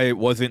 Bray Wyatt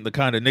wasn't the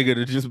kind of nigga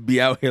to just be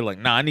out here like,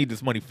 nah, I need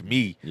this money for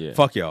me. Yeah.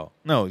 Fuck y'all.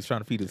 No, he's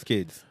trying to feed his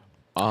kids.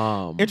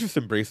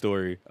 Interesting Bray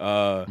story.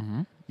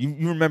 You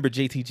remember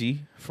JTG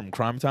from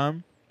Crime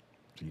Time?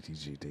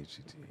 GTG.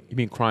 You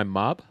mean Crime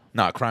Mob?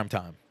 Nah, Crime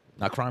Time.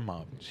 Not Crime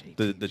Mob.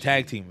 The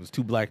tag team was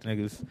 2 black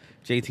niggas,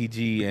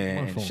 JTG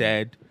and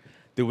Shad.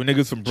 They were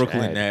niggas from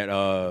Brooklyn Shad.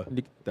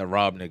 that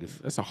robbed niggas.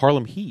 That's a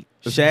Harlem Heat.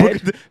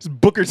 Shad? It's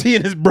Booker T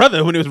and his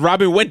brother when it was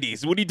robbing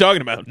Wendy's. What are you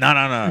talking about? No.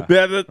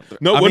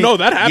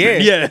 That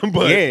happened.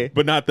 yeah,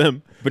 But not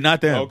them. But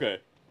not them. Okay.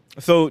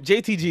 So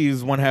JTG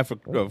is one half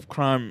of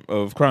Crime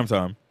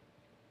Time,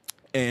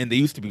 and they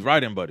used to be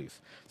riding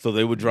buddies. So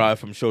they would drive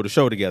from show to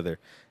show together.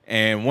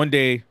 And one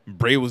day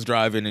Bray was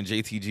driving and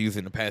JTG's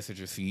in the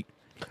passenger seat.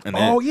 And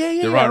Oh, they-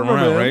 yeah, they're I riding remember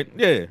around, them. right?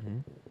 Yeah.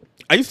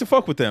 I used to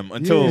fuck with them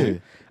until Yeah.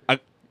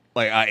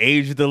 I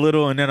aged a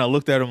little, and then I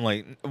looked at them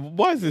like,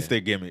 why is this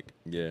their gimmick?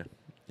 Yeah.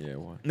 Yeah.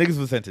 What? Niggas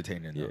was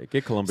entertaining. Yeah. Though.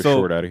 Get Columbus So-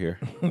 Short out of here.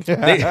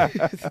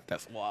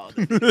 That's wild.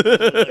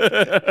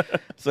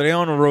 So they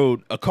on the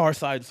road. A car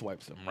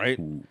sideswipes them, right?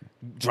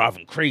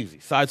 Driving crazy.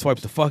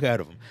 Sideswipes the fuck out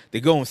of them. They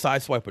go and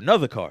sideswipe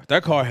another car.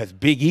 That car has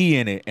Big E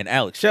in it and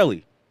Alex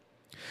Shelley.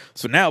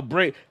 So now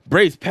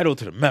Bray's pedal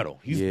to the metal.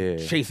 He's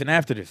chasing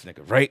after this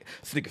nigga, right?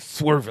 This nigga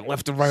swerving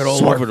left and right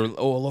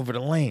all over the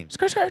lane.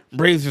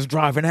 Bray's just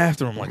driving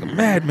after him like a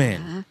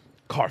madman.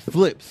 Car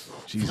flips.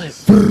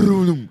 Jesus.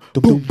 Boom,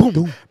 boom,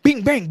 boom.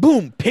 Bing, bang,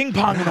 boom.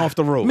 Ping-ponging off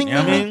the road. You know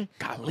what I mean?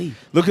 Golly.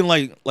 Looking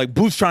like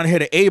Boots trying to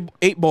hit an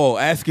eight ball,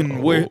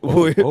 asking where's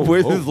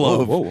his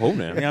love. Whoa,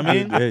 now. You know what I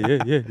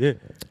mean? Yeah.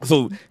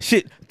 So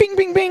shit, bing,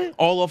 bing, bing,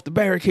 all off the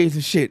barricades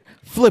and shit,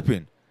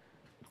 flipping.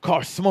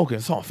 Car smoking,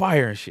 it's on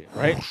fire and shit,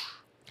 right?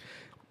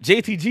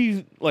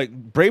 JTG, like,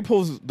 Bray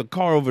pulls the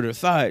car over to the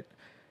side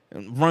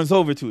and runs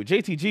over to it.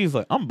 JTG's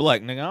like, I'm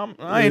black, nigga.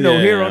 I ain't no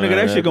hero, nigga.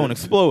 That shit gonna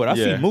explode. I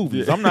seen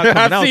movies. I'm not coming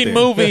out I've seen there.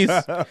 movies.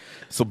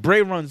 So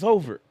Bray runs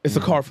over. It's a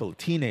car full of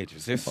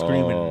teenagers. They're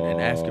screaming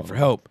and asking for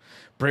help.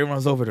 Bray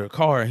runs over to the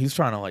car and he's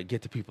trying to like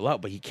get the people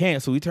out, but he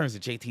can't. So he turns to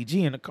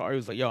JTG in the car. He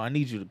was like, "Yo, I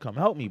need you to come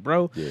help me,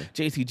 bro." Yeah.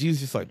 JTG's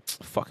just like,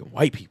 "Fucking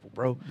white people,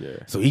 bro." Yeah.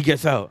 So he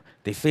gets out.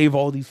 They save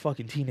all these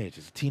fucking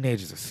teenagers. The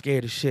teenagers are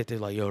scared as shit. They're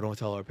like, "Yo, don't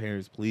tell our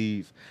parents,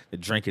 please." They're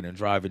drinking and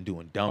driving,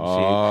 doing dumb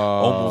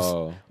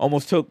shit.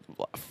 Almost took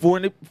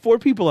four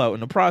people out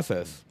in the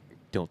process.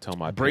 Don't tell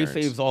my Bray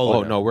parents. saves all of Oh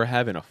them. no, we're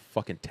having a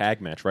fucking tag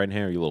match right in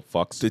here, you little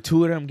fucks. The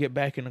two of them get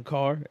back in the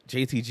car.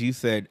 JTG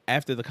said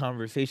after the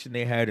conversation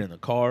they had in the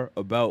car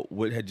about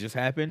what had just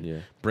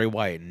happened, Bray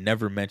Wyatt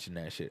never mentioned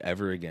that shit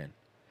ever again.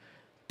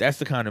 That's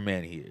the kind of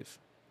man he is,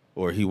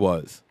 or he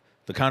was.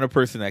 the kind of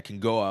person that can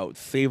go out,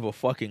 save a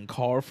fucking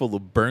car full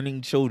of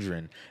burning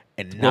children,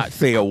 and not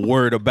say a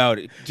word about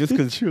it, just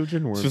because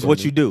children were it's just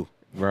what you do.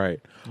 Right.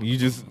 You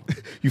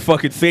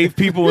fucking save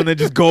people and then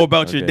just go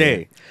about your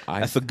day.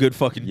 That's a good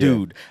fucking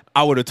dude.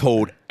 I would have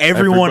told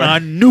everyone I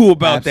knew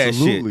about that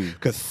shit.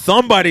 Because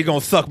somebody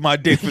gonna suck my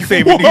dick for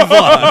saving these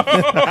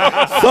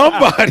lives.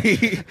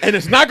 Somebody. And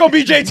it's not gonna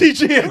be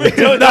JTG.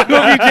 It's not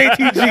gonna be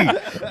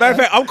JTG. Matter of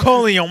fact, I'm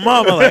calling your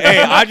mama like,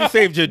 hey, I just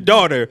saved your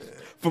daughter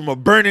from a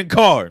burning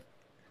car.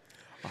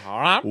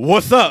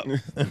 What's up?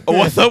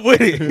 What's up with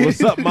it?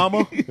 What's up,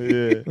 mama?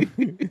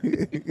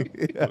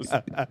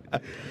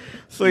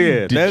 So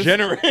yeah,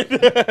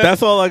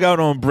 that's all I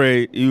got on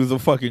Bray. He was a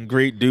fucking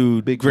great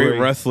dude, great Bray.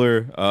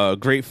 wrestler,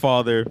 great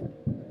father,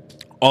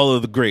 all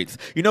of the greats.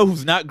 You know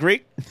who's not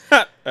great?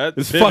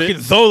 This fucking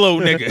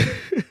Zolo nigga.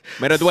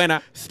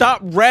 Meraduena. Stop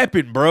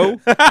rapping, bro.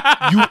 You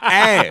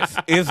ass.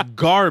 It's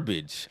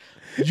garbage.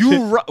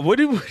 What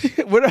did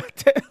I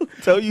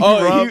tell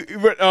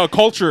you?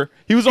 Culture.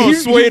 He was on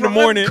Sway in the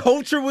morning.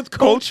 Culture with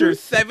culture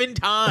 7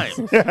 times.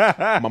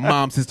 My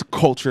mom says the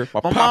culture.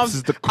 My pops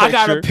is the culture. I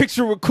got a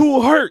picture with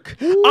Cool Herc.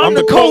 I'm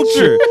the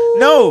culture.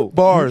 No.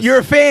 Bars. You're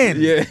a fan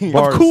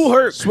of Cool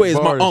Herc. Sway is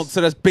my uncle,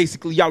 so that's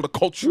basically y'all the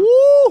culture.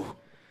 Woo.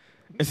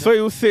 And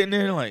Sway was sitting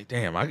there like,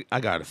 damn, I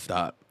gotta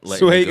stop. Like,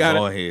 Sway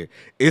here.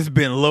 It's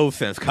been low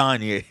since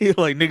Kanye.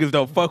 Like, niggas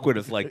don't fuck with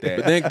us like that.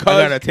 But then I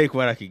gotta take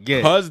what I can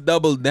get. Cuz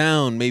doubled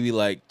down maybe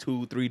like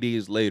 2-3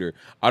 days later.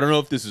 I don't know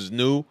if this is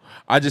new.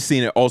 I just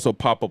seen it also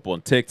pop up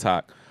on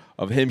TikTok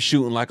of him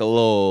shooting like a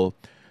little,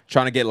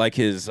 trying to get like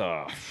his,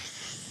 I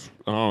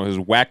don't know, his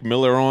Whack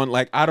Miller on.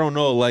 Like, I don't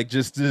know, like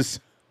just this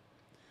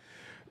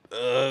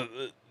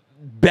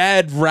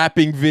bad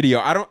rapping video.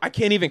 I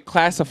can't even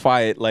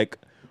classify it like,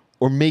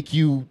 or make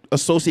you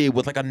associate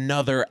with like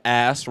another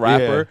ass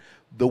rapper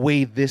the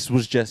way this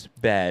was just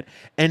bad.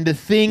 And the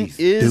thing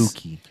is,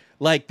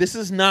 like, this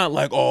is not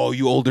like, oh,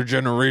 you older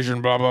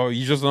generation, blah, blah.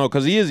 You just know,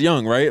 because he is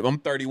young, right? I'm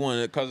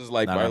 31, because it's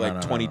like, probably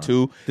like 22.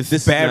 No. This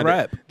is bad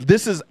rap.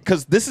 This is,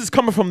 because this is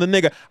coming from the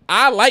nigga.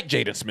 I like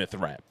Jaden Smith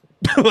rap.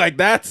 Like,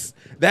 that.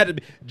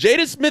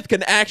 Jaden Smith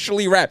can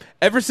actually rap.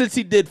 Ever since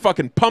he did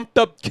fucking Pumped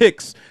Up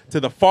Kicks to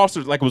the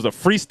Fosters, like it was a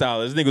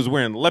freestyle. This nigga was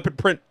wearing leopard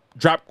print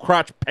drop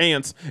crotch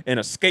pants in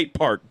a skate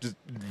park, just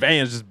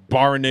vans just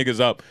barring niggas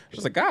up.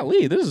 Just like,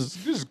 golly, this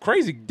is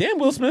crazy. Damn,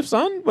 Will Smith,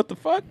 son, what the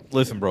fuck?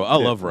 Listen, bro, I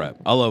love rap.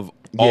 I love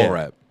all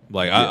rap.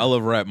 Like, I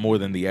love rap more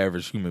than the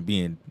average human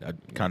being. I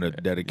kind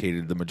of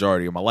dedicated the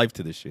majority of my life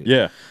to this shit.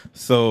 Yeah.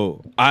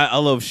 So I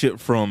love shit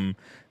from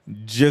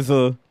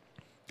Jizza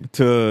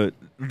to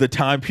the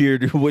time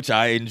period in which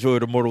I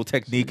enjoyed Immortal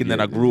Technique and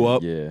then I grew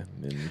up. Yeah.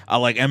 I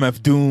like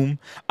MF Doom.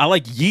 I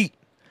like Yeet.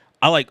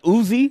 I like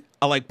Uzi.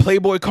 I like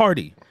Playboy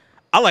Cardi.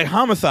 I like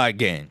Homicide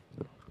Gang.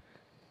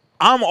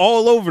 I'm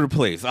all over the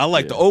place. I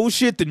like the old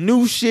shit, the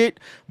new shit,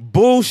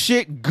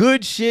 bullshit,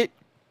 good shit.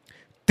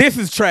 This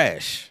is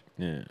trash.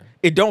 Yeah.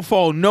 It don't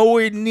fall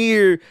nowhere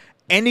near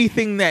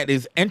anything that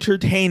is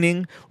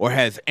entertaining or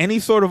has any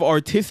sort of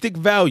artistic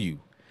value.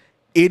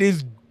 It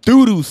is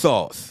doo-doo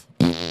sauce.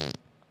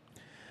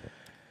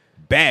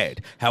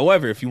 Bad.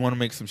 However, if you want to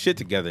make some shit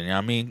together, you know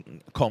what I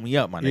mean? Call me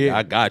up, my nigga. Yeah.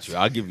 I got you.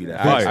 I'll give you that.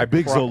 I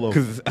big Zolo.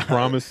 Because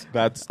Promise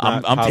that's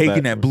I'm not how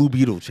taking that Blue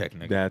Beetle check,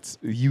 nigga. That's,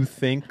 you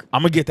think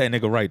I'm going to get that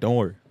nigga right. Don't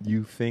worry.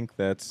 You think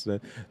that's the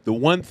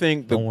one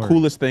thing, the Don't worry.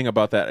 coolest thing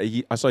about that?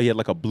 I saw he had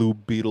like a Blue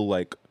Beetle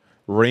like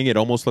ring. It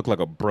almost looked like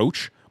a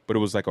brooch, but it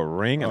was like a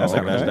ring, and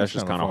that's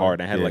just kind of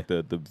hard. And it had like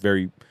the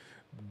very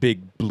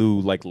big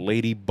blue like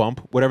lady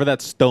bump, whatever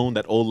that stone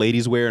that old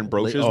ladies wear in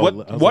brooches.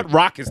 What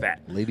rock is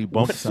that? Lady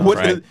bump.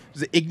 What is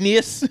it,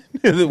 igneous?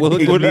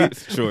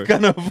 Sure.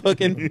 Kind of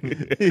fucking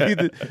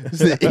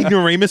is it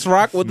ignoramus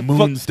rock? What the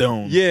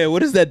Moonstone. fuck? Yeah,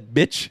 what is that,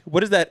 bitch?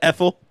 What is that,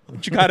 Ethel?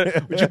 What you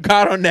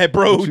got on that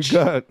brooch? What you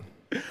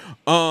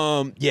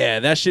got? Yeah,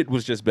 that shit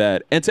was just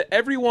bad. And to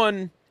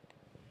everyone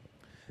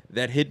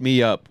that hit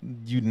me up,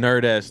 you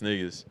nerd ass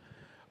niggas,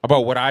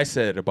 about what I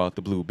said about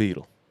the Blue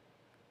Beetle.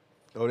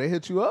 Oh, they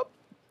hit you up?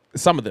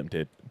 Some of them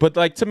did, but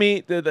like to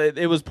me,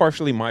 it was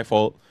partially my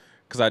fault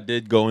because I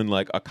did go in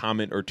like a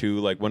comment or two,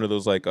 like one of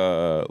those like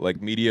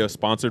media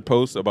sponsored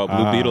posts about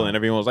Blue Beetle, and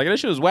everyone was like, "That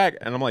shit was whack,"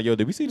 and I'm like, "Yo,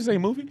 did we see the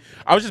same movie?"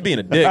 I was just being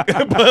a dick,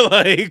 but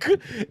like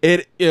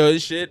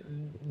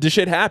the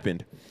shit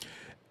happened,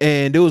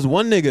 and there was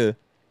one nigga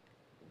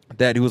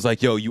that he was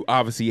like, "Yo, you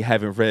obviously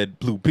haven't read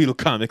Blue Beetle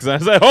comics." And I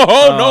was like,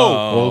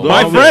 "Oh no,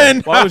 my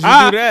friend, why would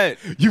you do that?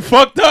 You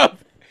fucked up."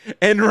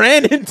 And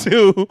ran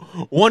into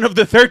one of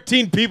the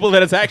 13 people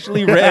that has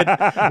actually read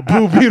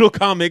Blue Beetle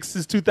comics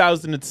since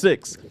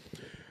 2006.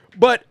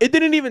 But it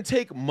didn't even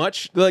take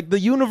much. Like, the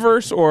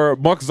universe or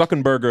Mark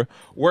Zuckerberg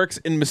works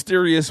in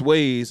mysterious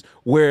ways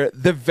where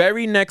the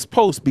very next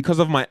post, because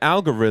of my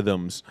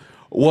algorithms,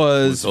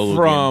 was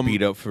from...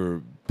 beat up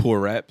for poor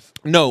raps?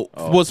 No,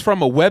 was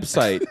from a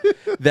website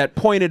that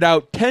pointed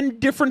out 10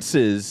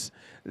 differences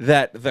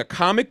that the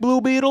comic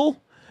Blue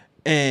Beetle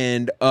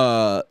and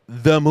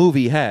the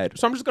movie had.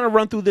 So I'm just going to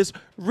run through this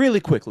really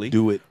quickly.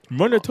 Do it.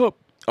 Run it up.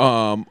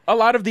 A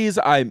lot of these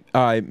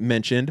I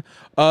mentioned.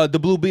 The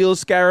Blue Beetle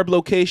Scarab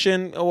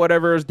location or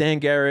whatever is Dan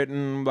Garrett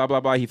and blah, blah,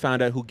 blah. He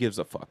found out who gives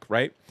a fuck,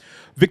 right?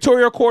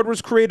 Victoria Accord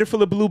was created for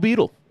the Blue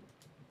Beetle.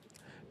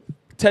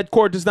 Ted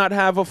Cord does not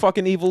have a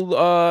fucking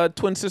evil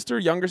twin sister,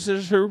 younger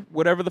sister,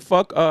 whatever the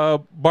fuck.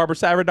 Barbara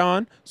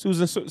Sarandon,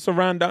 Susan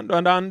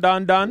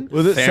Sarandon.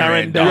 Was it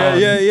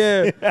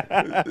Sarandon?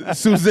 Yeah.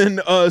 Susan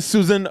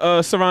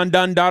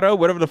Sarandon,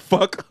 whatever the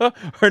fuck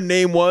her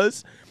name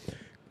was.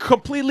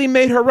 Completely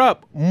made her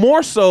up.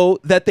 More so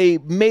that they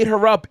made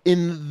her up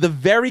in the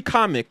very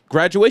comic,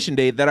 Graduation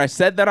Day, that I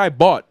said that I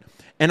bought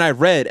and I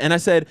read. And I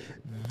said,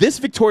 this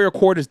Victoria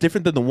Accord is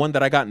different than the one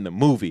that I got in the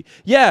movie.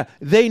 Yeah,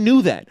 they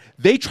knew that.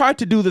 They tried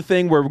to do the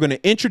thing where we're going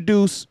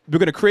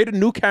to create a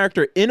new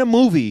character in a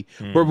movie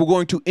where we're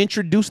going to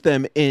introduce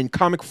them in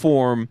comic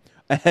form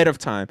ahead of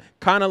time.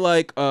 Kind of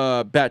like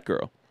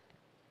Batgirl.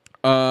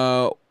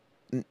 Another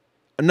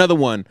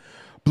one.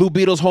 Blue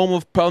Beetle's home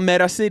of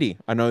Palmera City.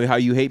 I know how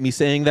you hate me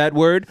saying that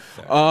word.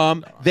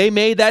 They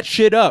made that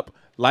shit up.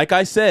 Like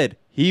I said,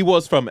 he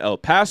was from El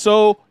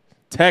Paso,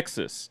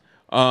 Texas.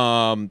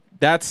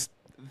 That's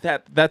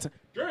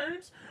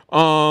James.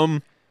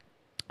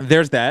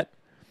 There's that.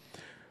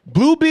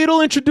 Blue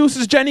Beetle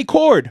introduces Jenny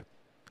Cord.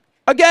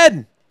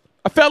 Again,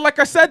 I felt like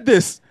I said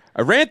this.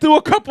 I ran through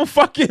a couple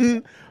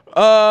fucking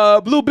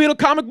Blue Beetle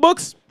comic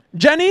books.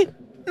 Jenny,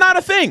 not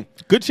a thing.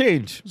 Good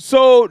change.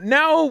 So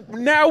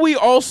now we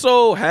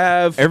also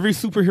have every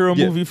superhero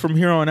movie from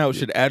here on out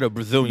should add a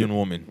Brazilian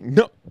woman.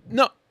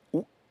 No.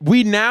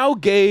 We now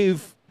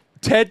gave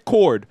Ted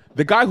Cord,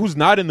 the guy who's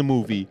not in the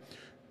movie,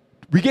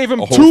 we gave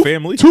him two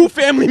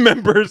family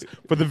members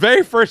for the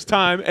very first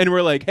time, and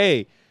we're like,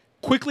 hey,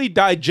 quickly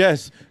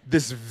digest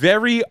this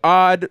very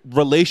odd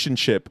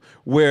relationship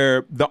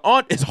where the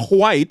aunt is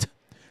white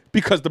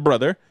because the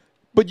brother,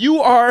 but you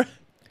are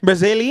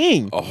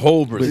Brazilian. A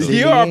whole Brazilian.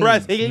 You are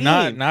Brazilian.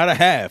 Not a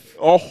half.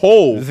 A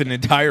whole. This is an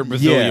entire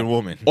Brazilian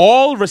woman.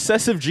 All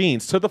recessive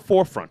genes to the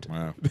forefront.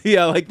 Wow.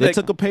 Yeah, they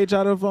took a page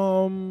out of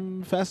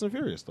Fast and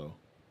Furious, though.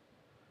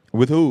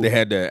 With who? They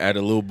had to add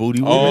a little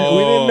booty. We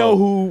didn't know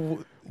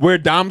who... Where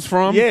Dom's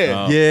from?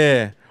 Yeah.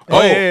 Yeah.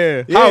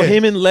 How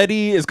him and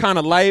Letty is kind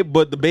of light,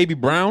 but the baby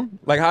brown?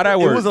 Like, how that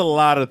work? It was a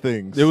lot of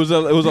things. It was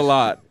a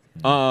lot.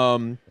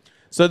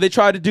 So they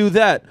tried to do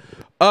that.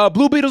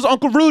 Blue Beetle's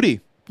Uncle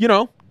Rudy,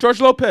 George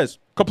Lopez,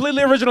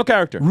 completely original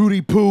character. Rudy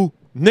Poo.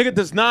 Nigga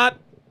does not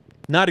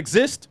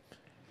exist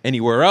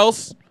anywhere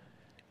else.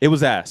 It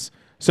was ass.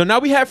 So now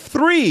we have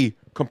 3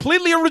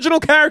 completely original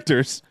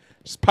characters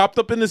just popped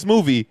up in this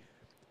movie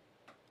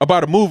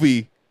about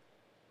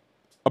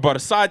a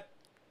side.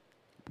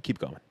 Keep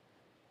going.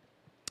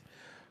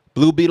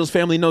 Blue Beetle's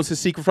family knows his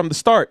secret from the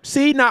start.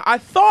 See, now I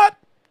thought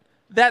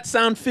that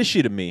sounded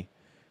fishy to me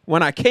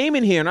when I came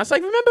in here, and I was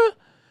like, remember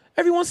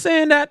everyone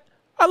saying that?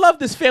 I love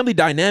this family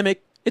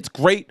dynamic. It's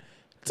great.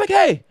 It's like,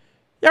 hey,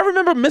 y'all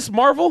remember Miss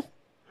Marvel?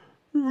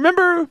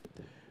 Remember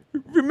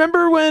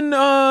when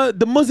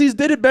the Muzzies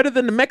did it better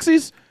than the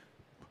Mexies?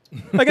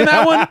 Like in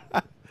that one?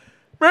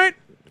 Right?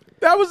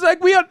 That was like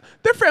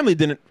their family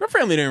didn't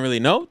really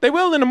know. They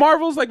will in the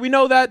Marvels, like we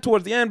know that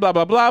towards the end, blah,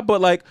 blah, blah.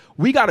 But like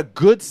we got a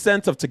good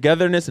sense of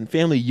togetherness and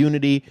family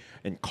unity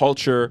and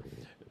culture.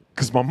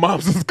 Because my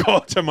mom's is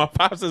culture, my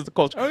pop's is the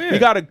culture. Oh, yeah. We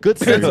got a good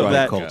sense of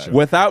that culture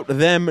without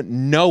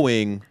them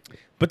knowing.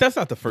 But that's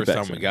not the first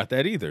time we got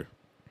that either.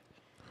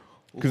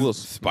 Because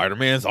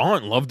Spider-Man's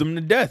aunt loved him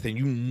to death, and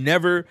you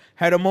never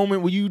had a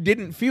moment where you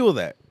didn't feel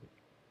that.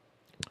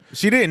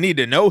 She didn't need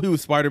to know he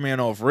was Spider-Man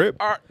off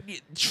rip.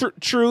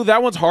 True,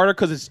 that one's harder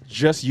because it's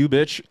just you,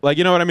 bitch. Like,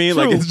 you know what I mean?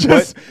 True, like, it's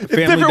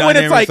different when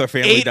it's like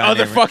 8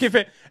 other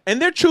fucking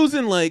and they're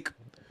choosing like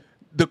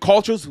the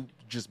cultures,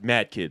 just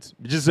mad kids,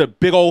 just a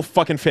big old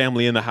fucking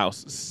family in the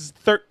house.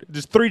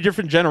 There's 3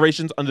 different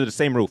generations under the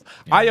same roof.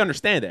 Yeah. I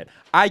understand that.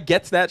 I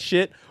get that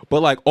shit,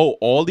 but like,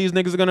 all these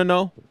niggas are gonna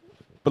know.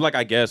 But like,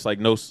 I guess like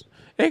no.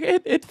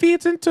 It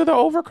feeds into the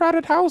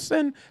overcrowded house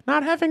and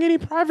not having any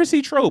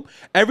privacy trope.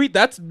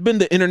 That's been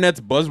the internet's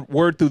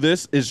buzzword through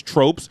this is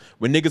tropes.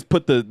 When niggas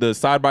put the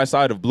side by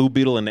side of Blue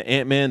Beetle and the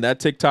Ant-Man, that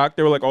TikTok,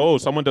 they were like, oh,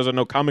 someone doesn't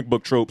know comic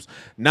book tropes.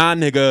 Nah,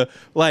 nigga.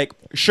 Like,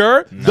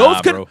 sure,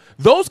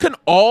 those can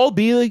all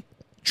be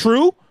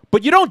true,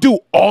 but you don't do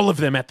all of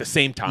them at the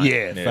same time.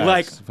 Yeah,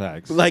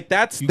 facts. Like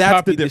that's the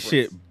difference.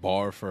 Shit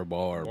bar for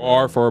bar.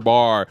 Bar for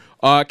bar.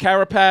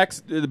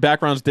 Carapax, the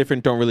background's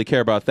different. Don't really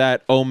care about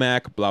that.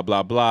 OMAC, blah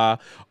blah blah.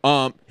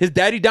 His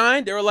daddy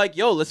dying. They were like,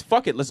 yo, let's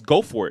fuck it. Let's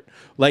go for it.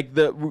 Like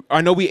I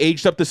know we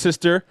aged up the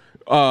sister.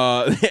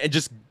 And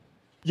just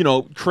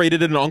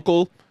created an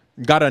uncle.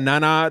 Got a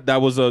nana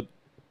that was a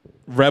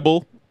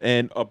rebel.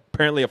 And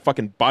apparently a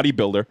fucking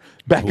bodybuilder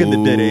back in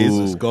the days.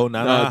 Let's go,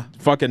 Nana.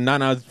 Fucking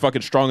Nana's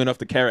fucking strong enough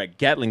to carry a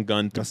Gatling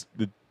gun to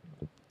the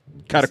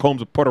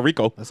catacombs of Puerto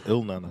Rico. That's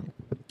ill, Nana.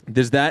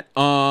 There's that.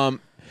 And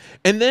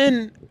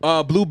then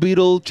Blue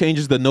Beetle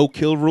changes the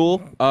no-kill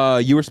rule.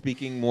 You were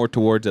speaking more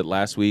towards it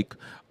last week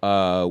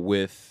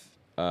with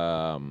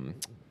that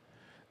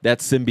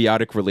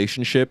symbiotic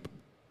relationship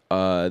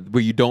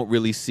where you don't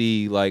really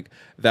see like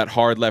that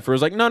hard left. Where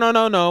it's like,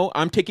 no,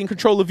 I'm taking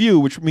control of you,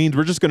 which means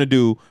we're just gonna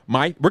do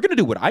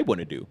what I want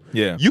to do.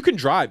 Yeah, you can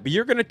drive, but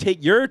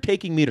you're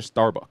taking me to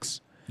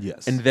Starbucks.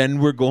 Yes, and then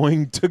we're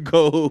going to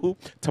go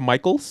to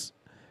Michael's.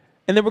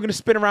 And then we're going to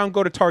spin around and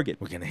go to Target.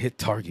 We're going to hit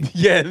Target.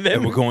 Yeah.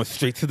 And we're going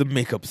straight to the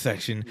makeup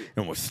section,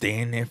 and we're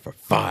staying there for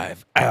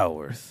 5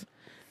 hours.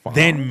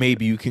 Then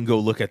maybe you can go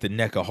look at the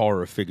NECA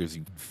horror figures,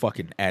 you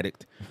fucking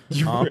addict.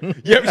 Yo,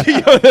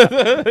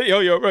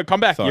 come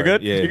back. Sorry. You're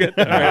good? Yeah. You're good?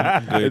 All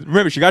right. Good.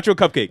 Remember, she got you a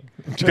cupcake.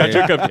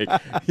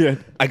 Yeah.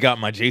 I got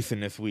my Jason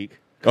this week.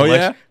 Oh,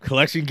 yeah?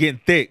 Collection getting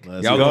thick.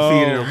 Let's Y'all go. gonna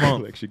see it in a month.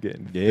 Collection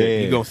getting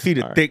You gonna see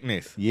the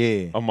thickness.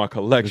 Yeah. of my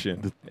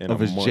collection. Of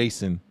his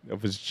Jason.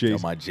 Of his Jason.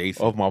 Of my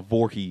Jason. Of my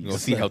Voorhees. You gonna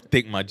see how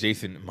thick my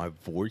Jason, my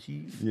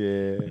Voorhees?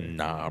 Yeah.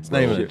 Nah, It's bro.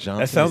 not even a Johnson,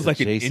 That sounds it's a like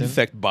an Jason.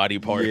 insect body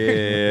part.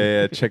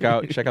 Yeah. Check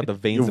out the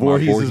veins Your of my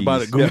Voorhees Voorhees. is by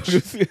the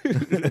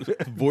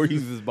gooch.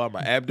 Voorhees is by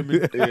my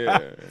abdomen. Yeah.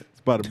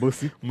 It's by the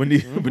pussy.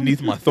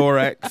 Beneath my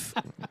thorax.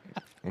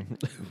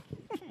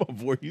 My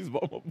Voorhees by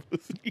my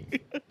pussy.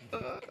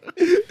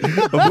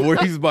 My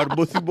Voorhees by the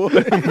pussy boy.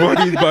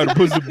 Voorhees by the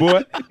pussy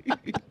boy.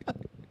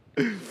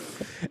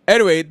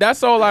 Anyway,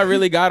 that's all I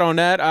really got on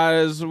that.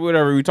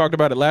 Whatever, we talked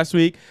about it last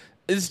week.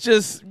 It's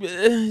just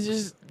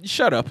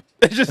shut up.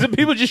 It's just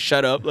people just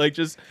shut up. Like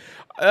just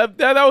that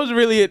was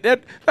really it.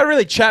 That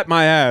really chapped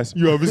my ass.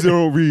 You obviously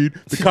don't read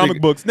the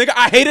comic books, nigga.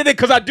 I hated it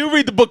because I do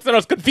read the books and I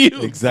was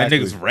confused. Exactly.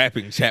 That nigga's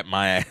rapping chapped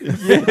my ass.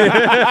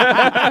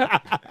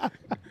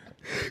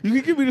 You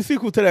can give me the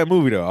sequel to that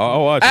movie though.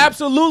 I'll watch it.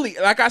 Absolutely.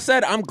 Like I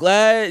said, I'm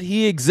glad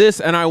he exists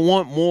and I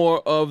want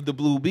more of the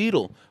Blue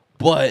Beetle,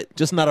 but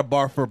Just not a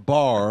bar for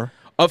bar.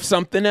 of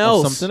something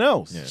else. Of something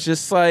else. It's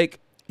just like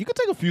You could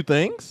take a few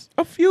things.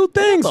 a few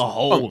things. The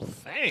whole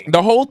thing.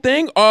 The whole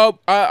thing.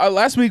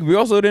 Last week we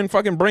also didn't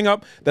fucking bring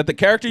up that the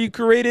character you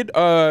created,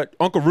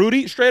 Uncle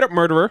Rudy, straight up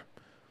murderer.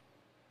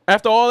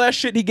 After all that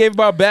shit he gave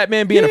about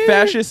Batman being a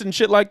fascist and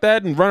shit like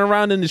that and running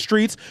around in the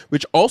streets,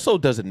 which also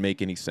doesn't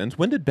make any sense.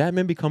 When did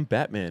Batman become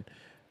Batman?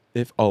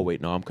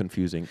 I'm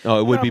confusing. Oh,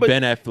 it would be but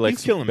Ben Affleck's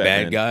He's killing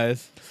Batman. bad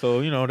guys, so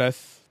you know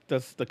that's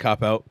the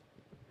cop out.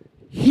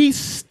 He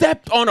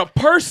stepped on a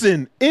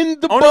person in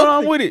the boat.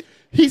 I'm with it.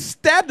 He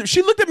stabbed him.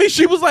 She looked at me.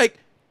 She was like,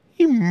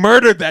 he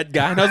murdered that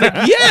guy. And I was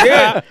like,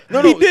 yeah.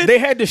 No, he did. they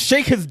had to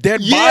shake his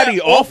dead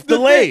body off the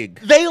leg.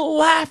 They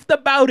laughed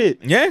about it.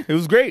 Yeah, it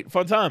was great.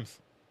 Fun times.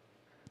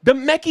 The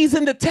Meckies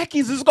and the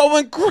Techies is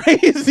going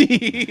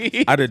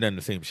crazy. I'd have done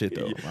the same shit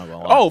though. Not gonna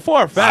lie. Oh, for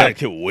a I'd fact.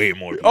 kill way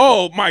more people.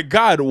 Oh my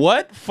God,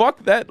 what?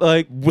 Fuck that.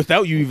 Like,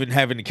 Without you even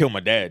having to kill my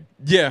dad.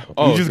 yeah.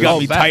 You just got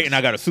me facts. tight and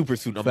I got a super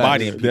suit. I'm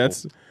bodying people.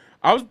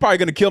 I was probably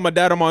gonna kill my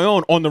dad on my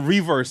own on the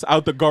reverse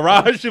out the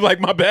garage.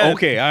 Like my bad.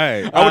 Okay, all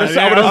right. I would have.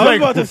 I was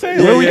about to say,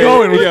 Where we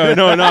going? Yeah,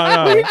 no.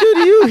 what do you do to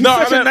you? He's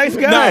such a nice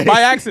guy. No,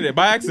 by accident.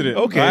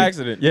 Okay. By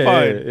accident. Yeah,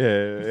 Fine.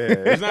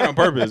 yeah. It's not on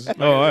purpose.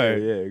 Oh, all right.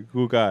 Yeah,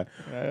 cool guy.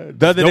 The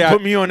other day, Don't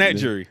put me on that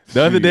jury.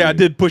 The other day, I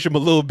did push him a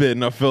little bit,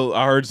 and I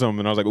heard something,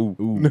 and I was like, "Ooh,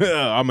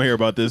 I'm gonna hear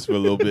about this for a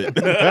little bit."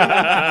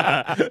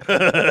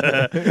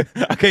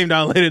 I came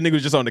down later, the nigga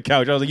was just on the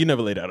couch. I was like, "You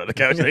never lay down on the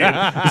couch.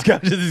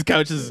 This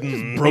couch is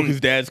Broke his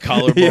dad's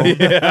collarbone.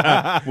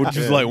 With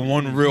just like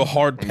one real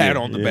hard pat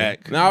on the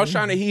back. Now I was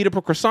trying to heat up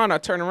a croissant. I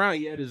turned around,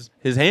 he had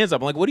his hands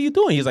up. I'm like, "What are you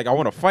doing?" He's like, "I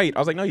want to fight." I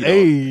was like, "No, you don't."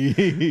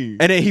 Hey.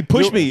 And then he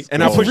pushed me,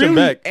 and I It's pushed him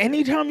really, back.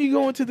 anytime you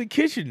go into the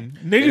kitchen,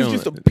 niggas know,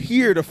 just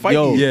appear to fight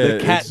Yo, you. Yeah, the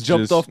cat it's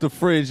jumped just- off the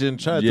fridge and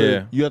tried Yeah.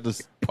 to. You had to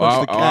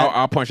punch the cat.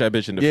 I'll punch that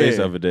bitch in the Yeah. face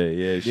the other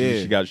day.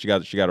 Yeah,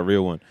 she got a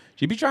real one.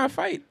 She be trying to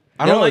fight.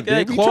 I don't like they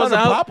that. be Claws trying to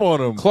out, pop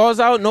on him. claws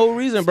out, no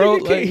reason, bro.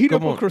 Nigga can't heat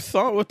up come a on.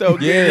 croissant without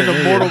getting in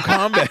a Mortal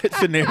Kombat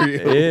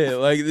scenario. Yeah,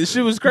 like this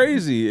shit was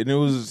crazy, and it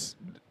was.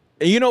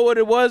 And you know what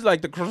it was?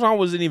 Like the croissant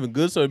wasn't even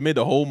good, so it made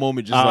the whole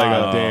moment just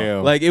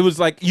damn. like it was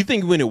like you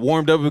think when it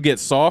warmed up it would get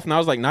soft, and I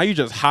was like, now you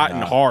just hot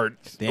and hard.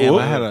 Damn,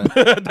 I had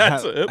a,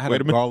 That's I it. had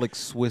Wait a a minute. garlic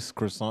Swiss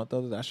croissant the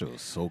other day. That shit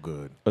was so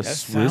good. A That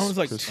Swiss sounds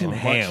like croissant. too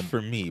ham. much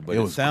for me, but It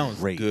it, was sounds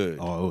great. good.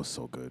 Oh, it was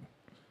so good.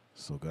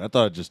 So good. I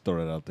thought I'd just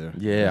throw that out there.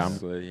 Yeah, I'm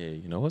glad. Yeah,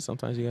 you know what?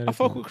 Sometimes you gotta. I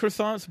fuck with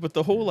croissants, but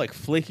the whole like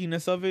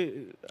flakiness of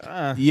it.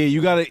 Yeah,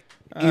 you got to eat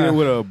it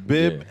with a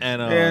bib and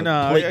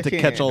a plate to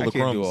catch all the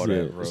crumbs. all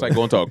Yeah, that, bro. it's like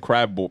going to a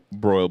crab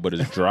broil, but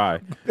it's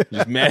dry.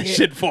 Just mad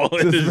shit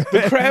falling.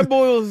 The crab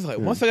boils is like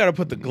once I gotta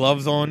put the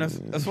gloves on,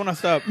 that's when I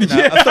stop. I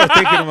start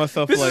thinking to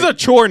myself, This like, is a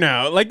chore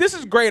now. Like this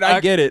is great. I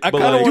get it. I but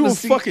kinda like, wanna do a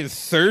see- fucking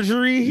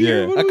surgery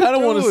here. Yeah. What I are we kind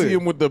of want to doing? see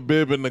him with the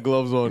bib and the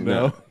gloves on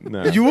now.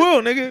 no. You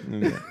will,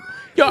 nigga.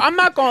 Yo, I'm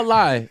not gonna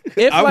lie.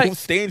 If I like will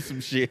stain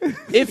some shit.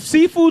 if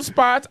seafood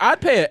spots,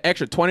 I'd pay an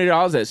extra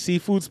 $20 at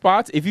seafood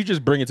spots if you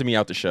just bring it to me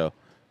out the show.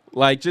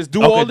 Like just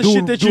do all the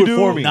shit that you it do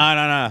for me.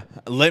 Nah.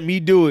 Let me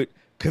do it,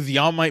 cause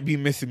y'all might be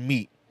missing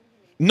meat.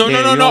 No. you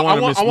don't I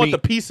wanna want miss the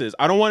meat. pieces.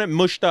 I don't want it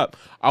mushed up.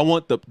 I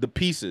want the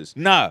pieces.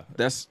 Nah,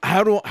 That's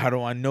how do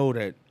I know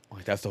that?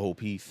 Like that's the whole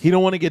piece. He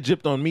don't want to get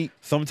gypped on meat.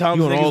 Sometimes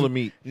You want niggas, all the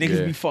meat. Niggas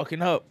Yeah. be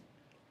fucking up.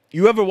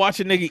 You ever watch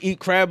a nigga eat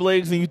crab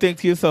legs and you think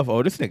to yourself,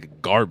 "Oh, this nigga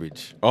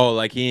garbage." Oh,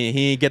 like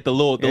he ain't get the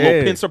little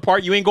pincer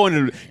part. You ain't going to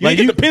you Like,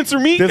 ain't get the pincer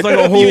meat. There's like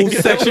a whole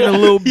section of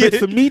little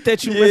bits of meat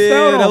that you missed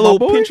out on. that my little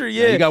boy. pincher.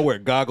 Yeah, You gotta wear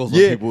goggles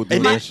Yeah. when people do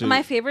And that shit.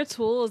 My favorite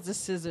tool is the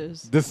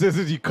scissors. The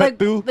scissors you cut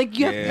through. Like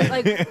you have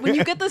like when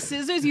you get the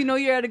scissors, you know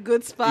you're at a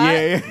good spot.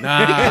 Yeah.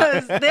 nah.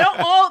 Because they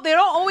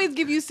don't always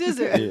give you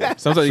scissors. Yeah.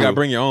 Sometimes you gotta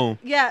bring your own.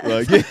 Yeah.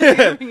 Like,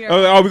 Yeah.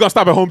 we gonna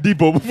stop at Home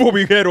Depot before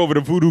we head over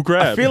to Voodoo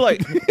Crab. I feel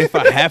like if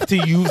I have to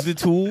use the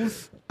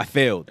tools, I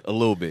failed a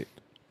little bit.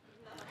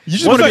 you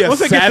just want to be a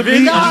once I get to savage. me-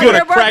 You No, just want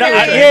to crack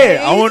it.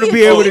 Yeah, I want to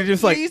be able to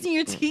just like You're using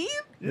your teeth.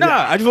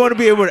 Nah, I just want to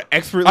be able to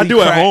expertly. I do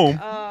crack. at home.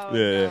 Oh,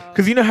 Yeah. no.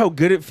 Cause you know how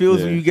good it feels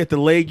when Yeah. you get the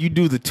leg, you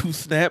do the 2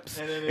 snaps,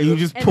 and you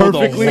just And pull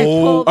then the you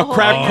whole. pull the a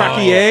crab whole-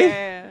 craquier?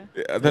 Yeah.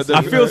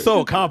 I feel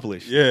so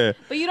accomplished. Yeah.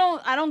 But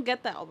I don't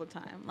get that all the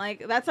time.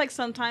 Like that's like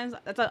sometimes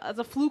that's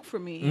a fluke for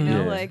me, you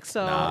know. Yeah. Like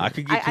so, Nah, I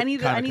could get I need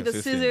kinda the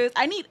consistent. scissors.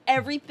 I need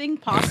everything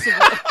possible.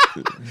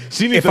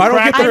 She needs If the I don't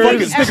get the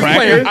crackers. fucking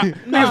everything. cracker,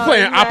 Niggas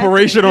playing exactly.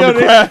 Operation on the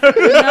crab. No,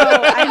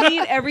 I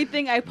need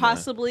everything I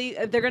possibly.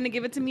 If they're gonna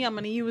give it to me, I'm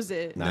gonna use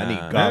it. Nah, I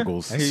need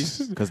goggles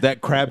because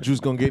that crab juice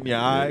gonna get in your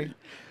eye.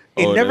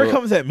 it Oh, never no.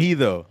 comes at me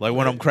though. Like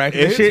when I'm cracking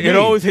It this hits shit, it me.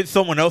 always hits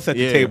someone else at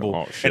Yeah. the table,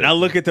 Oh, shit. and I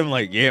look at them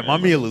like, "Yeah, my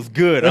meal is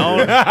good.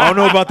 I don't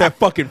know about that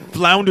fucking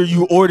flounder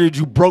you ordered,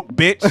 you broke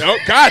bitch." Oh,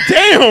 God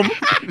damn.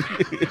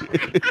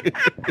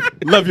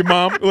 Love your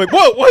mom. Like,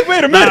 whoa,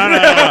 wait a minute.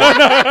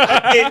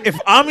 No. If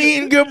I'm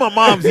eating good, my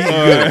mom's eating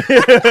good.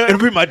 It'll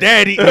be my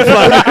dad eating.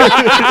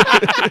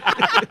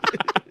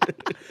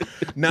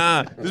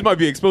 Nah, this might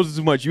be exposed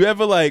too much. You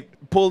ever like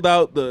pulled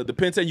out the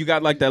pince and you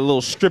got like that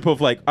little strip of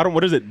like,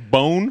 what is it,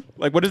 bone?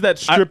 Like what is that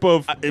strip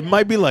of It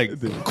might be like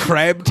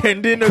crab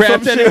tendon or crab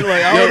some tendon? shit.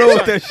 Like I don't Yo, know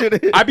what that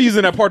shit is. I be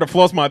using that part to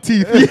floss my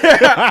teeth.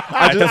 Yeah.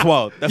 That's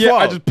wild. That's yeah,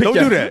 wild. I just pick don't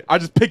your, do that. I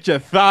just pick your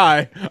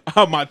thigh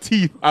out my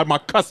teeth, out my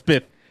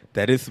cuspid.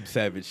 That is some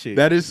savage shit.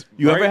 That is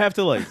You right? ever have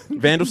to like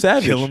Vandal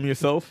Savage. kill him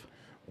yourself?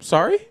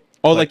 Sorry?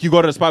 Oh, like you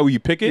go to the spot where you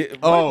pick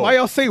it? Why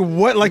y'all say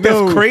what? Like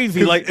No, that's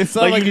crazy. 'cause Like it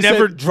sounded like like you you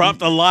never said-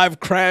 dropped a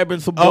live crab in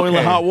some boiling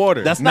Okay. hot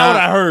water. That's not Nah.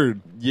 what I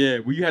heard. Yeah,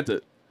 well you had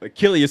to like,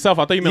 kill it yourself.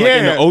 I thought you meant like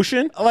in the Yeah.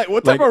 ocean. Like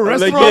what type Like- of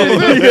like,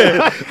 restaurant? yeah,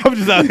 yeah. I'm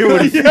just out here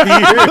with a spear.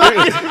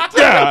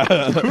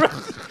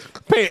 Yeah.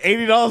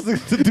 Paying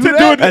 $80 to do To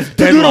that? That's do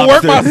dead the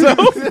work lobster.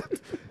 myself.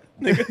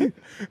 Nigga.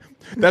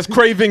 That's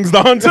Cravings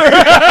the Hunter.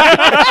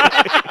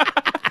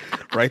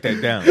 Write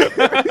that down.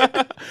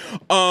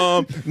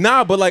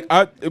 Nah, but like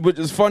which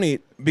is funny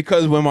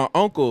because when my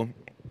uncle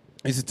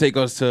used to take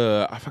us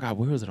to, I forgot,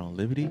 where was it, on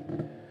Liberty?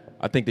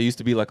 I think there used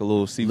to be like a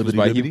little seafood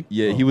spot. Liberty?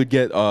 He would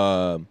get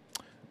the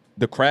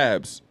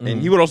crabs,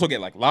 and he would also get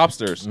like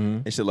lobsters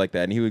and shit like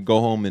that. And he would go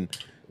home and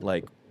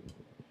like,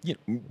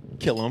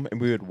 kill them, and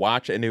we would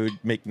watch, and they would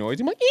make noise.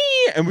 I'm like,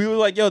 "Eh," and we were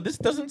like, "Yo, this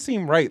doesn't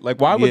seem right. Like,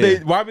 why would Yeah.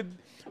 they? Why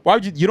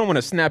would you? You don't want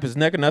to snap his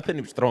neck or nothing.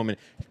 You just throw him in.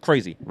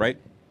 Crazy, right?"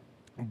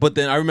 But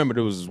then I remember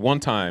there was one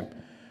time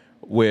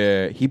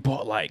where he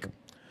bought like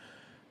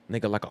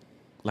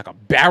a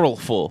barrel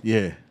full,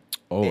 Yeah.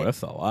 Oh,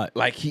 that's a lot.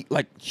 like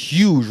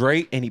huge,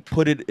 right? And he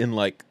put it in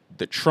like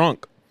the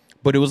trunk.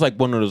 But it was like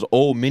one of those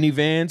old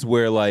minivans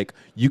where like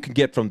you can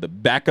get from the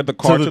back of the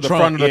car to the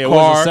trunk. front of the Yeah, car. it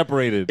wasn't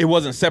separated. It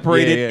wasn't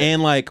separated. Yeah, yeah.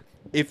 And like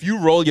if you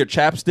roll your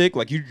chapstick,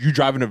 like you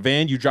drive in a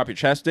van, you drop your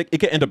chapstick, it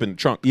can end up in the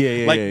trunk.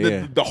 Yeah, Like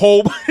yeah. the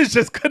whole is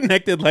just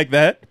connected like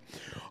that.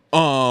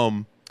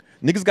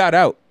 Niggas got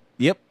out.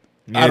 Yep.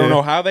 I don't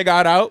know how they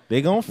got out.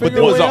 They gonna But figure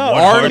there was it an out.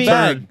 army.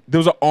 Hard There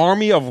was an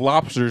army of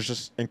lobsters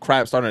just and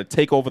crabs starting to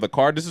take over the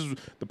car. This is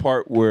the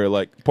part where,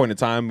 like, point in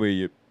time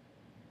where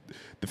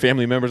the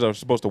family members are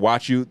supposed to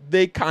watch you.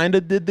 They kind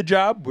of did the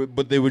job,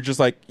 but they were just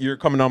like, "You're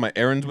coming on my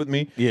errands with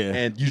me, Yeah.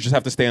 and you just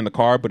have to stay in the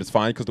car, but it's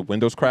fine because the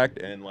window's cracked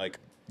and like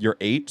you're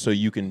 8, so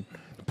you can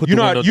Put you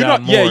the know window you know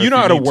down more you if know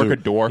how you to need work to. a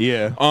door.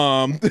 Yeah.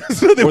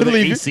 So they Or would the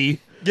leave you- AC.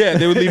 Yeah,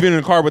 they would leave you in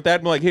the car with that.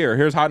 And be like,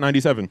 here's Hot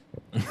 97.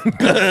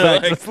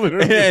 That's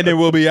literally- and then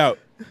we'll be out.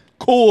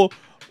 Cool.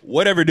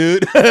 Whatever,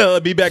 dude. I'll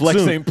be back Flex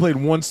soon. ain't played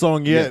one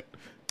song yet.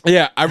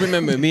 Yeah, I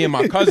remember me and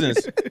my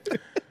cousins,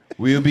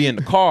 we would be in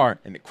the car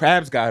and the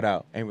crabs got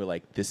out. And we're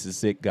like, this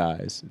is it,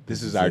 guys.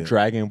 This is our it.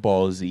 Dragon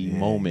Ball Z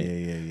moment.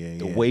 Yeah.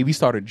 The way we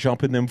started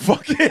jumping them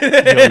fucking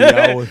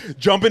yo.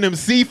 jumping them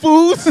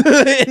seafoods.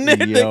 And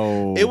then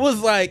Yo. it was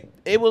like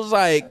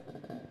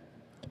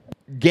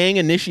gang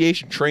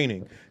initiation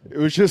training. It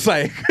was just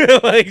like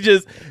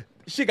just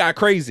shit got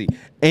crazy.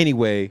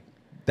 Anyway,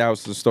 that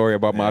was the story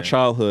about my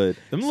childhood.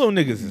 Them little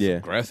niggas is Yeah.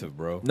 aggressive,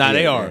 bro. Nah,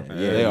 they are. Yeah,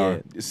 They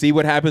are. See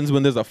what happens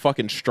when there's a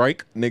fucking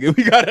strike, nigga.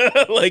 We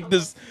gotta like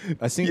this.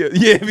 I seen.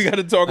 Yeah, we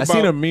gotta talk I about.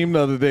 seen a meme the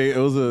other day. It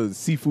was a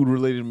seafood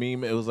related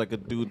meme. It was like a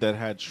dude that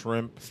had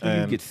shrimp. You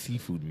And get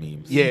seafood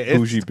memes. yeah, it's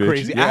Bougie bitch.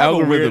 crazy. Your I have a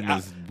algorithm weird-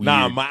 is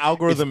Nah, weird. my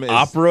algorithm It's is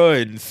opera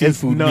and It's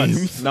seafood nuts.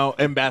 memes. No,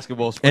 and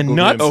basketball And sprinkled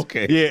nuts? in.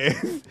 Okay. Yeah,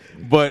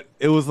 but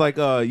it was like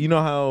you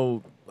know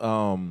how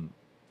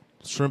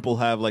shrimp will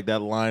have like that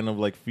line of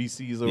like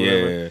feces or Yeah.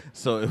 whatever.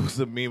 So it was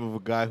a meme of a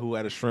guy who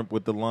had a shrimp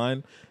with the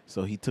line.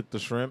 So he took the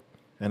shrimp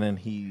and then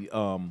he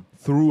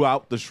threw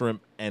out the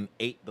shrimp and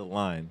ate the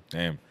line.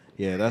 Damn.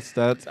 Yeah, that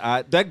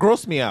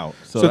grossed me out.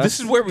 So this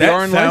is where we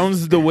are in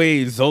sounds life? the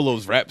way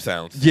Zolo's rap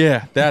sounds.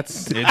 Yeah,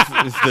 that's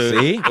It's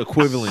the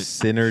equivalent.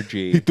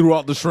 synergy. He threw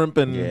out the shrimp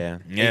and Yeah,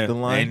 ate the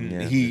line.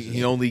 and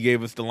he only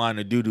gave us the line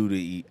of doo-doo to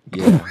eat.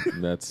 Yeah,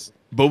 that's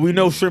But we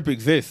know shrimp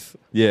exists,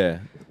 yeah.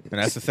 and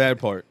that's the sad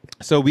part.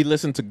 So we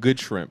listen to good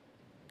shrimp.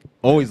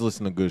 Always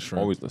listen to good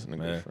shrimp. Always listen to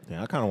good Yeah. shrimp.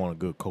 Yeah, I kind of want a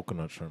good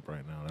coconut shrimp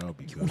right now. That would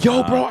be good.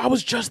 Yo, bro, I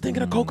was just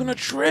thinking of coconut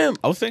shrimp.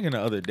 I was thinking the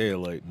other day,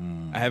 like,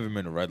 I haven't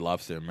been to Red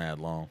Lobster in mad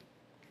long.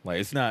 Like,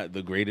 it's not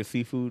the greatest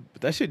seafood,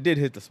 but that shit did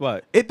hit the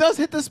spot. It does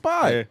hit the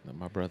spot. Yeah.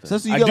 My brother. So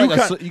you I get do like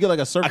kind- you get like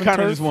a I surf and kind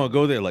of turf? just want to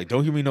go there. Like,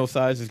 don't give me no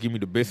sides, just give me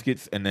the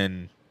biscuits and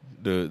then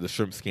the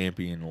shrimp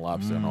scampi and the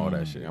lobster and all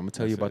that shit. I'm gonna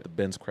tell you about the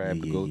Ben's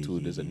crab to go to.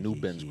 There's a new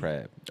Ben's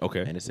crab.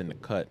 Okay. And it's in the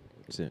cut.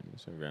 It's in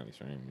Granny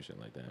Stream and shit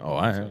like that. Oh,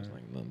 I So have. it's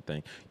like nothing thing.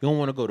 You don't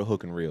want to go to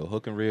Hook and Reel.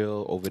 Hook and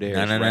Reel over there.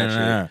 No, is no, no, ratchet.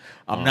 no.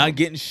 I'm not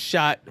getting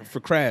shot for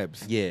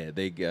crabs. Yeah,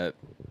 they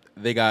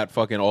got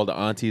fucking all the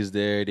aunties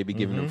there. They be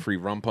giving them free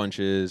rum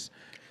punches.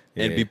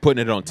 And Yeah. be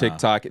putting it on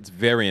TikTok. It's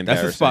very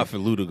embarrassing. That's a spot for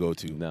Lou to go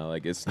to. No,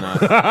 like it's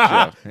not.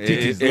 Yeah.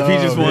 If he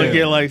just want to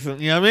get like some,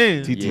 you know what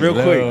I mean? Real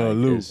quick.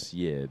 Lou.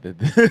 Yeah.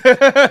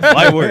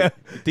 Light work.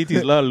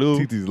 Titi's love Lou.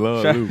 Titi's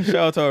love Shout, Lou. shout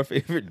out to our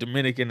favorite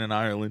Dominican in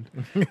Ireland.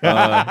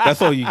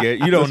 That's all you get.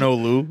 You don't know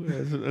Lou.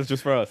 That's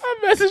just for us. I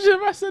messaged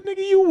him. I said,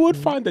 "Nigga, you would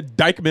find the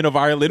Dykeman of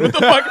Ireland. What the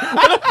fuck?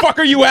 Where the fuck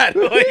are you at?"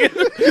 Like,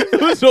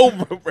 it was so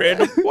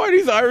random. Why are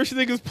these Irish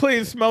niggas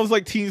playing Smells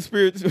Like Teen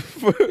Spirits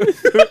for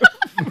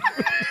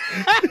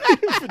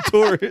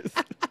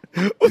tourists?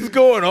 What's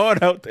going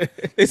on out there?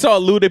 They saw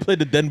Lou. They played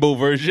the Denbo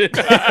version.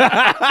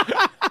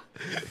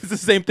 It's the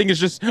same thing. It's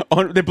just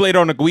they played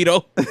on a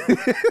Guido.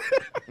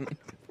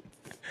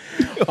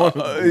 On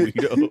a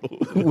Guido.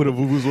 With a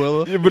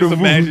vuvuzela. Yeah, but just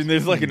imagine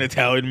there's like an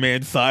Italian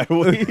man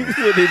sideways.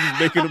 So they just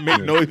making them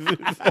make noises.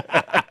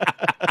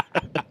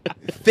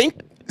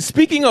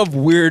 Speaking of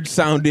weird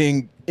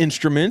sounding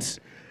instruments,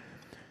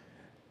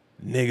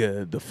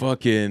 nigga,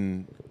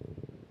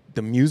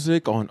 the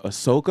music on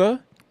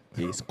Ahsoka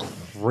is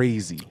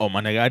crazy. Oh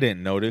my nigga, I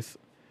didn't notice.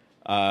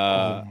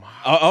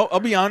 I'll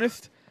be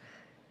honest.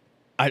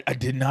 I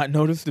did not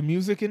notice the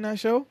music in that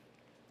show,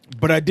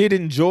 but I did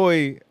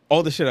enjoy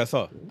all the shit I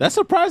saw. That's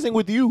surprising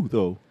with you,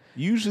 though.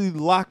 You usually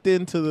locked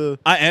into the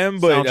I am,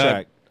 but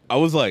soundtrack. I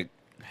was like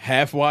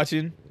half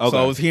watching, Okay. so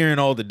I was hearing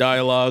all the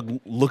dialogue,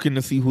 looking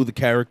to see who the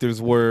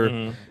characters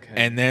were,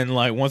 and then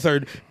like once I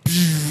heard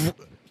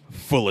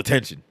full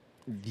attention.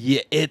 Yeah,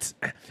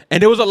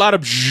 and there was a lot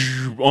of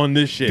on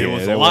this shit. There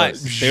was a lot.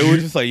 They were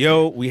just like,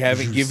 "Yo, we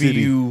haven't given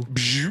you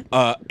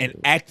an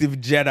active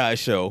Jedi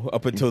show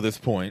up until this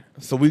point,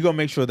 so we gonna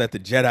make sure that the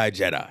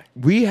Jedi."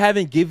 We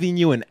haven't given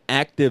you an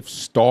active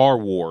Star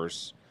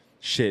Wars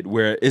shit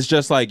where it's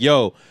just like,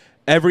 yo,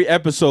 every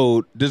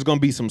episode there's gonna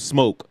be some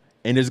smoke.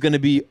 And there's going to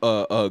be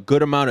a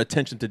good amount of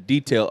attention to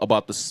detail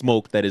about the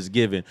smoke that is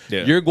given.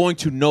 Yeah. You're going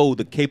to know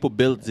the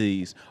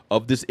capabilities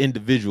of this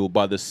individual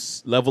by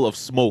the level of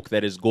smoke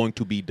that is going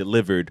to be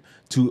delivered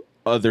to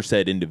other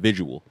said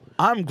individual.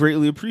 I'm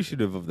greatly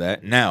appreciative of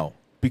that now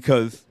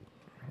because,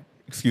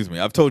 excuse me,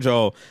 I've told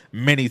y'all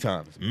many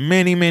times,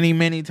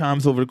 many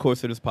times over the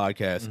course of this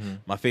podcast,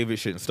 my favorite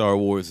shit in Star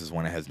Wars is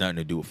when it has nothing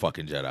to do with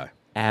fucking Jedi.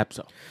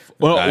 Absolutely.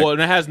 Well,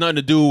 and it has nothing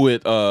to do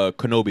with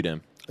Kenobi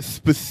then.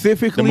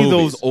 Specifically The movies.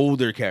 those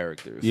older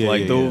characters, Yeah,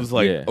 like yeah, those yeah.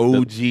 like Yeah.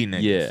 OG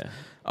niggas. Yeah.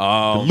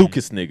 The The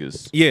Lucas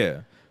niggas.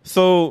 Yeah.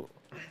 So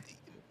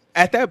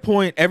at that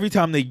point, every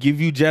time they give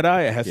you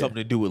Jedi, it has Yeah. something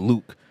to do with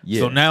Luke.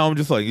 Yeah. So now I'm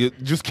just like,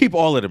 just keep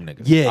all of them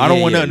niggas. Yeah, I don't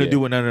yeah, want yeah, nothing yeah. to do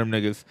with none of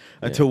them niggas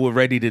until we're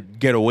ready to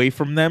get away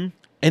from them.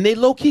 And they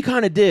low key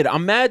kind of did.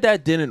 I'm mad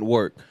that didn't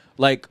work.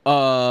 Like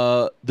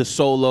the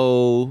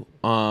Solo.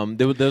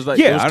 There was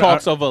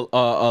talks of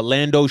a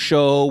Lando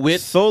show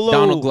with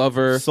Donald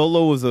Glover.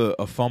 Solo was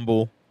a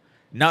fumble.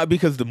 Not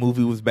because the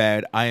movie was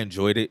bad. I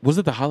enjoyed it. Was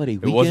it the holiday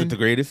weekend? It wasn't the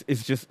greatest.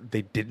 It's just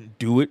they didn't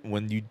do it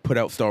when you put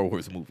out Star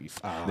Wars movies.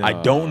 I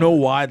don't know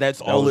why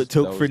that's all was- it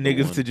took that for was the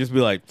niggas one. to just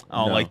be like, I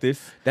don't No. like this.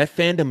 That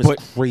fandom is But-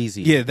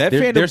 crazy. yeah, that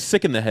they're, fandom- they're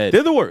sick in the head.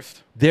 They're the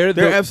worst. They're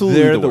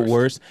absolutely the the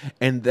worst.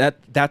 And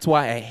that's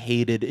why I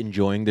hated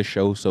enjoying the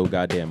show so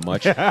goddamn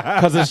much.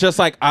 Because it's just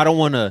like I don't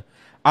want to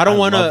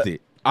loved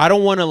it.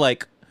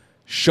 like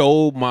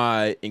show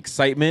my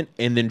excitement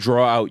and then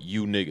draw out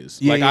you niggas.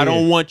 Yeah, like yeah, I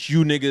don't yeah. want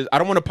you niggas. I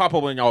don't want to pop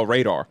up on y'all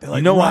radar.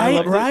 You know why I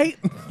loved right?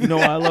 it? You know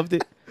why I loved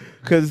it?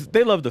 Because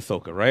they loved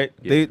Ahsoka, right?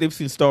 They've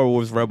seen Star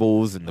Wars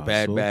Rebels and the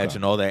Bad Ahsoka. Batch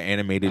and all that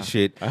animated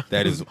shit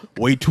that is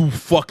way too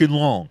fucking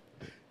long.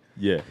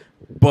 Yeah.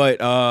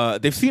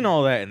 But they've seen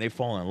all that and they've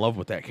fallen in love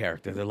with that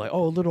character. They're like,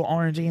 oh, a little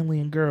orange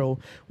alien girl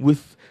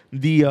with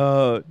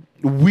the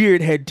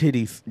weird head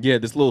titties. Yeah,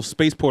 this little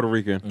space Puerto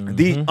Rican.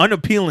 The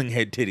unappealing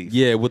head titties.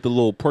 Yeah, with the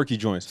little perky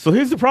joints. So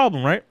here's the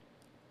problem, right?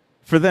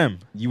 For them,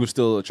 You were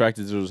still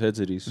attracted to those head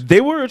titties. they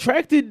were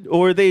attracted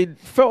or they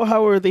felt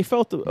however they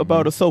felt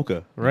about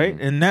Ahsoka, right?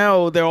 And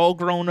now they're all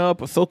grown up.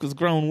 Ahsoka's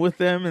grown with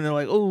them and they're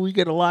like, oh, we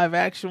get a live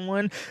action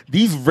one.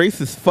 These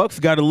racist fucks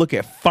got to look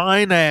at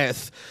fine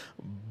ass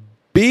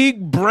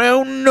big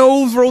brown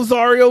nose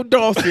Rosario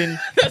Dawson,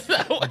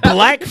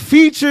 black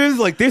features.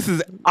 Like, this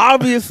is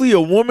obviously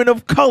a woman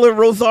of color,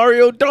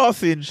 Rosario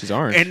Dawson. She's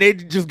orange. And they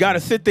just got to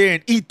sit there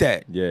and eat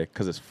that. Yeah,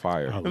 because it's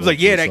fire. It was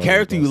like, yeah, that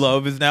character you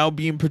love is now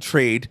being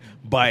portrayed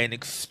by an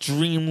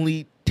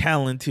extremely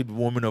talented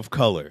woman of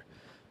color.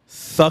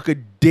 Suck a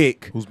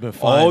dick. Who's been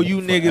all you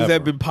niggas forever.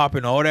 that been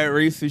popping all that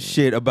racist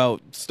shit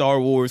about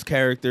Star Wars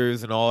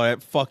characters and all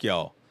that. Fuck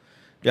y'all.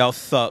 Y'all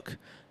suck.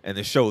 And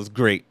the show is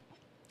great.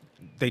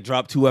 They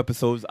dropped 2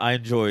 episodes. I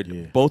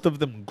enjoyed both of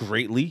them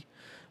greatly.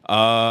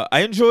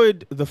 I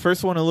enjoyed the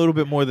first one a little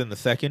bit more than the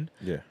second.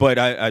 Yeah. But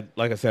I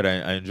like I said,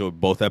 I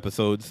enjoyed both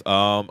episodes.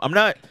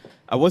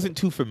 I wasn't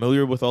too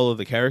familiar with all of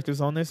the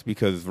characters on this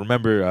because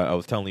remember I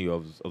was telling you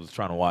I was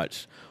trying to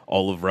watch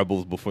all of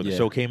Rebels before the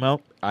show came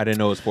out. I didn't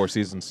know it was 4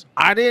 seasons.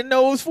 I didn't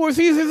know it was 4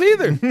 seasons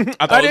either.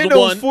 I didn't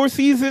know it was 4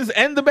 seasons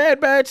and the Bad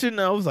Batch, and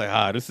I was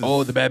like, this is.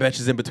 Oh, the Bad Batch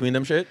is in between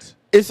them shits?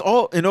 It's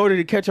all in order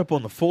to catch up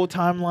on the full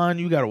timeline.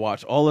 You got to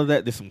watch all of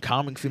that. There's some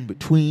comics in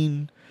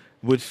between,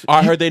 which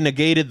I heard they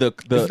negated the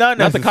It's not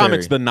the necessary.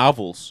 comics, the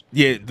novels.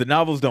 Yeah, the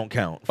novels don't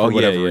count for Oh, yeah,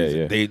 whatever yeah, reason.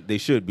 yeah. They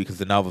should because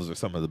the novels are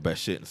some of the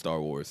best shit in Star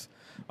Wars.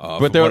 But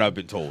from they're- what I've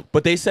been told.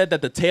 But they said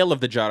that the Tale of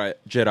the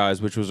Jedis,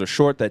 which was a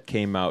short that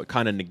came out,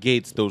 kind of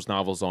negates those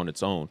novels on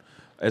its own.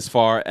 As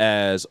far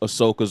as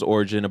Ahsoka's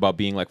origin about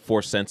being like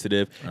force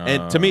sensitive,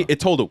 and to me,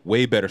 it told a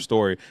way better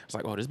story. It's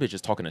like, oh, this bitch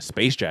is talking to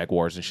space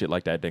jaguars and shit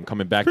like that. Then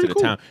coming back to the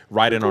town,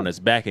 riding on his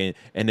back, and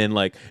then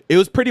like it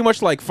was pretty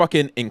much like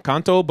fucking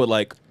Encanto, but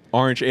like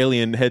orange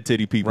alien head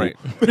titty people. Right.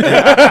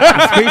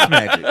 Space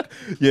magic.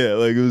 Yeah,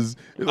 like it was.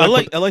 I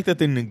like that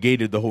they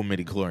negated the whole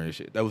midi-chlorian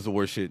shit. That was the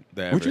worst shit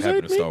that What'd ever you say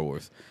happened to in me? Star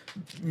Wars.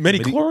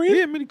 Midi-chlorian?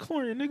 Yeah,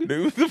 midi-chlorian,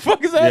 nigga. What the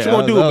fuck is that? What you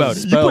gonna do that about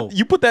was it? a spell.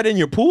 You put that in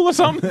your pool or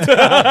something?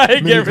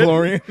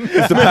 Midi-chlorian.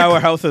 It's the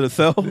powerhouse of the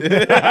cell.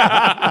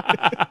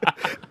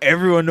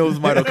 Everyone knows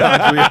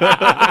mitochondria.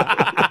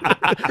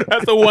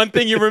 That's the one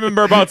thing you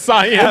remember about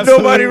science.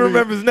 Nobody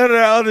remembers none of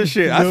that other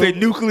shit. I say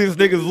nucleus,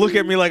 niggas look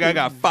at me like I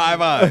got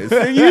 5 eyes.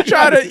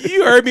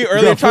 You heard me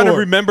earlier got trying to 4.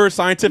 remember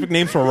scientific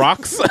names for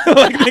rocks.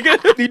 Like,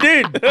 nigga, He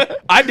did.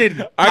 I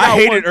didn't. I got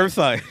hated one. earth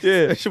science.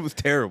 Yeah. That shit was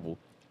terrible.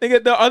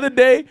 nigga, the other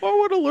day, I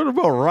want to learn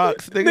about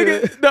rocks, nigga.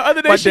 nigga, the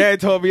other day, My dad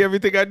told me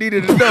everything I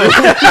needed to know.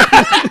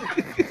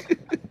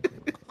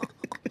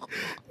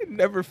 It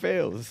never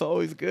fails. It's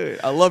always good.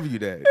 I love you,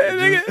 Dad.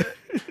 this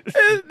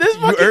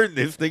You fucking, earned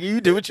this, nigga.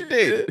 You did what you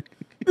did.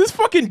 this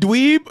fucking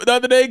dweeb the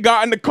other day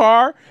got in the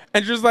car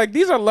and just like,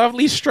 these are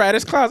lovely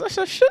stratus clouds. I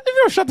said, shut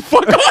the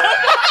fuck up.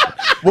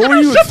 What were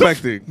you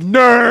expecting?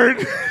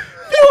 Nerd.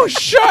 Yo,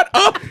 shut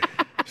up.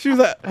 She was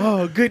like,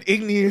 "Oh, good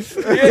igneous."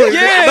 Yeah.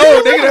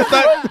 No, nigga, that's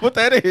not what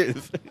that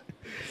is.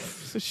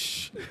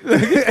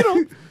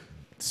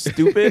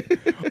 Stupid.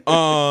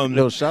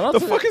 No, shout out The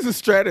to fuck is a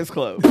Stratus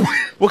Club?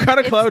 What kind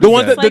of cloud? The is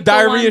one that? that the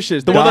diarrhea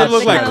shit. The one that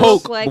looks they like kinda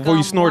Coke look before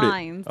you snort it.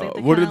 lines. They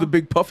What are kinda- the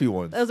big puffy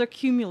ones? Those are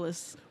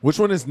cumulus. Which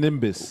one is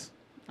Nimbus?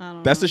 I don't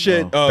know. That's the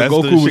shit That's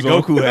Goku the was shit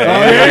on. Goku had.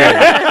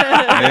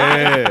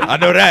 Yeah, I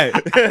know that.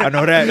 I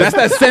know that. That's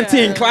that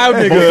sentient cloud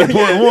most nigga.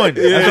 important one.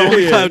 That's the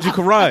only cloud you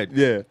can ride.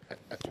 Yeah.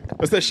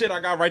 That's that shit I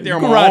got right there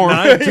on You my can arm.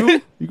 ride 9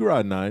 too. You can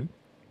ride 9.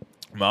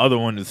 My other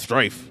one is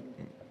Strife.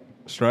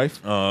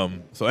 Strife.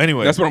 So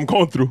anyway, That's what I'm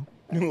going through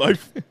in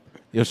life.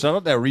 Yo, shout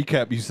out that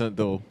recap you sent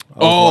though. I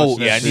was Oh,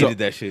 watching yeah, I that shit. needed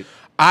that shit.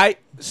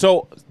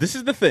 So this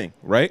is the thing,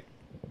 right?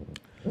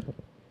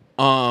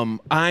 I'm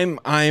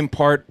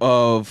part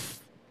of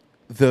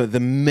the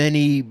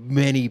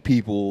many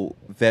people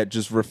that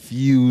just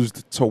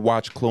refused to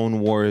watch Clone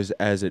Wars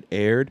as it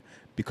aired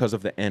because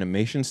of the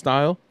animation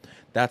style.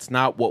 That's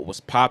not what was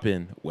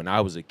popping when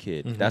I was a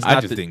kid. That's I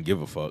not just didn't give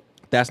a fuck.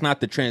 that's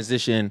not the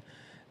transition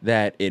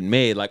that it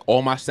made. Like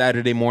all my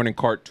Saturday morning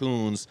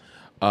cartoons,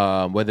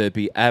 whether it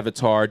be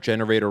Avatar,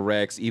 Generator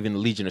Rex,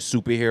 even Legion of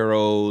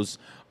Superheroes,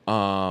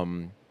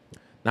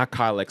 not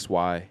Kyle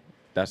XY.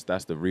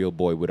 That's the real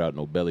boy without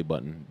no belly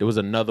button. There was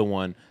another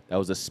one that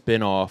was a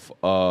spin-off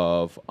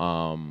of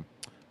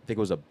I think it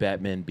was a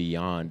Batman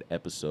Beyond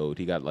episode.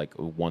 He got like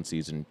a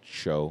 1-season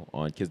show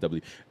on Kids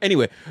W.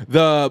 Anyway,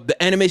 the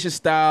animation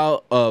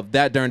style of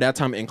that during that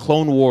time in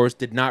Clone Wars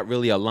did not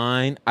really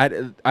align. I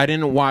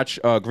didn't watch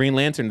Green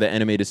Lantern, the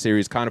animated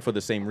series, kind of for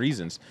the same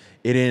reasons.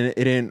 It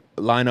didn't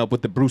line up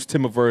with the Bruce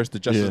Timmiverse, the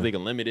Justice League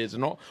Unlimited,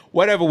 and all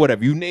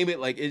whatever you name it.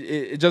 Like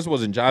it just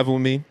wasn't jiving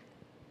with me.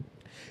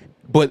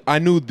 But I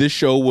knew this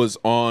show was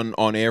on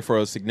air for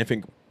a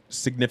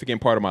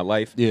significant part of my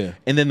life. Yeah.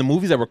 And then the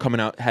movies that were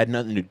coming out had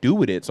nothing to do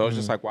with it. So I was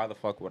just like, why the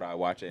fuck would I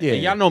watch it? Yeah.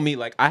 And y'all know me,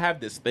 like I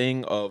have this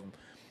thing of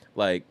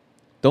like,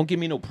 don't give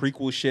me no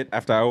prequel shit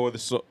after I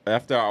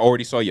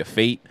already saw your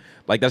fate.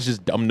 Like that's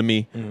just dumb to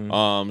me. So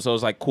I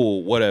was like,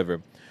 cool,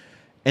 whatever.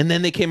 And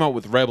then they came out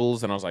with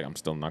Rebels, and I was like, I'm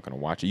still not gonna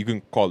watch it. You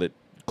can call it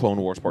Clone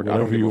Wars Part. I don't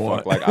Whatever give you a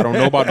fuck. want. Like I don't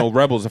know about no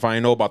Rebels if I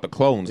ain't know about the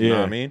clones. You know Yeah.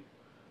 what I mean?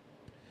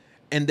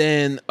 And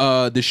then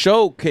the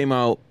show came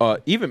out.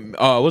 Even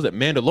was it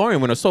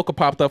Mandalorian when Ahsoka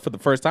popped up for the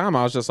first time?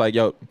 I was just like,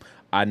 yo,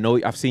 I know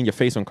I've seen your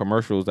face on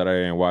commercials that I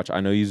didn't watch. I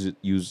know you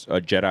use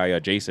a Jedi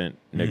adjacent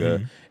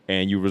nigga,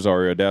 and you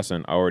Rosario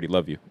Dawson, I already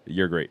love you.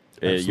 You're great.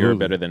 You're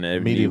better than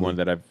anyone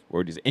that I've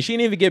already seen. And she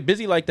didn't even get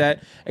busy like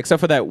that, except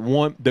for that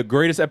one, the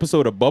greatest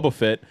episode of Boba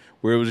Fett,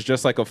 where it was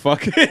just like a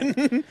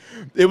fucking,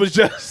 it was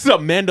just a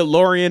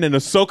Mandalorian and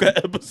Ahsoka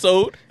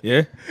episode.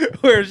 Yeah.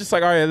 Where it's just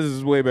like, all right, this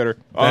is way better.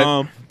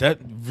 That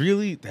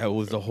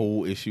was the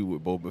whole issue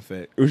with Boba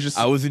Fett. It was just,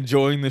 I was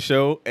enjoying the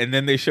show, and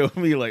then they showed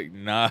me like,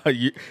 nah,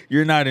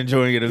 you're not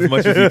enjoying it as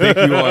much as you think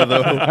you are,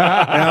 though. And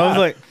I was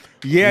like,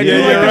 yeah, I do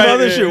like this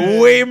other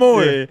shit way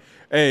more. Yeah.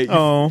 Hey,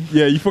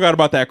 you forgot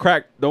about that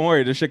crack. Don't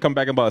worry, this shit come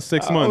back in about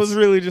 6 months. I was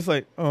really just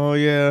like, oh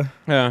yeah,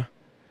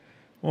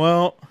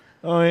 well,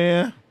 oh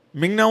yeah.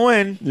 Ming Na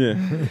Wen. Yeah.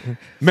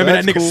 Remember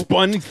that nigga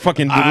spun?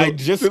 Fucking. I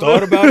just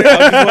thought about it.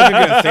 I just wasn't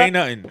gonna say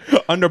nothing.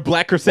 Under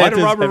Black Chrysanthemum.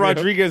 Why did Robert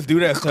Rodriguez do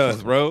that to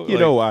us, bro? You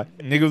know why?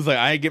 Nigga was like,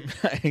 I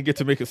ain't get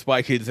to make a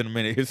Spy Kids in a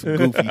minute. Here's some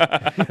Goofy.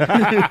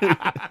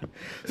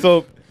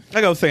 So,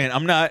 like I was saying,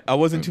 I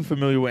wasn't too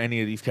familiar with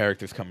any of these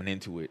characters coming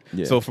into it.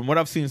 Yeah. So from what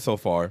I've seen so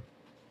far,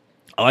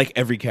 I like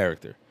every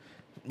character,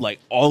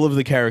 like all of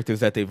the characters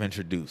that they've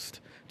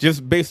introduced.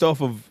 Just based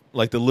off of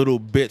like the little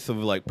bits of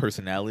like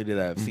personality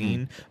that I've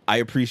seen, I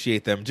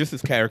appreciate them just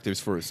as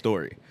characters for a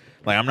story.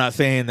 Like I'm not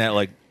saying that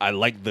like I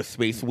like the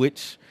Space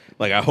Witch.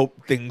 Like I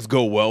hope things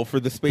go well for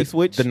the Space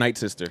Witch, the Night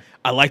Sister.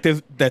 I like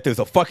that there's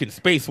a fucking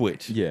Space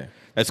Witch. Yeah,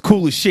 that's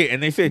cool as shit.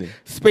 And they said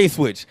Space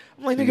Witch.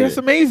 I'm like, nigga, that's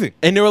amazing.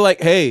 And they were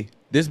like, hey,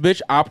 this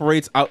bitch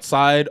operates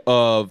outside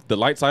of the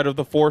light side of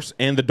the Force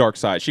and the dark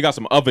side. She got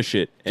some other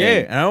shit.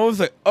 And I was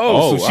like,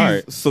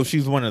 so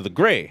she's one of the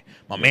gray.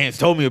 My man's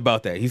told me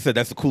about that. He said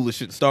that's the coolest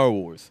shit in Star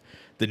Wars.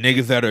 The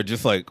niggas that are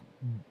just like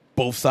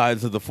both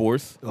sides of the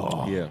Force.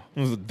 Oh yeah,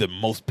 the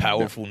most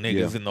powerful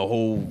niggas in the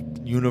whole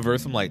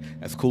universe. I'm like,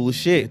 that's cool as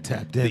shit.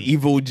 The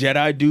evil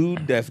Jedi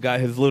dude that's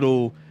got his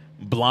little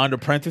blonde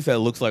apprentice that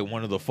looks like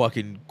one of the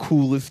fucking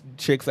coolest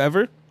chicks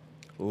ever.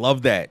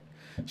 Love that.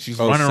 She's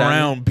running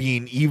around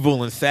being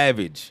evil and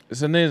savage.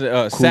 Her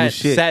name's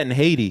Satin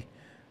Haiti.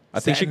 I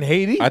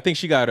think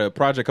she got a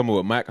project coming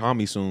with Mac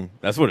Hami soon.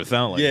 That's what it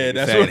sounds like. Yeah,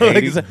 that's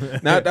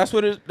what. Now that's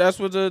what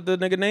the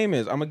nigga name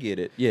is. I'm gonna get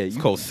it. Yeah, it's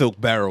called Silk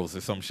Barrels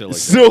or some shit like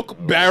that.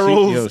 Silk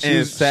Barrels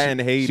and Satin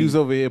Haiti. She was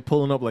over here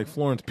pulling up like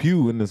Florence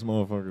Pugh in this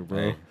motherfucker,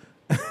 bro.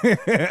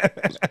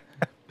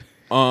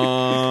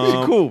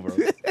 She cool, bro.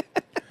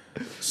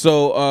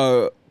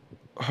 So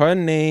her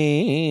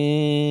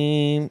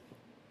name.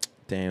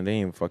 Damn, they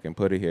ain't fucking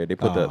put it here. They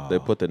put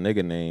the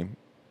nigga name,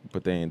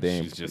 but they ain't.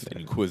 She's just an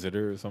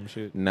Inquisitor or some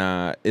shit.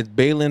 Nah, it's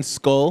Baylan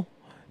Skull.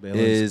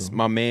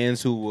 My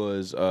man's who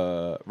was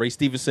Ray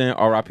Stevenson,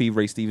 R.I.P.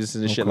 Ray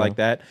Stevenson and shit like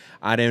that.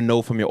 I didn't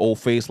know from your old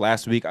face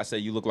last week. I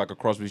said you look like a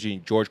cross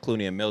between George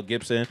Clooney and Mel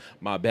Gibson.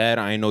 My bad.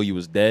 I didn't know you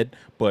was dead,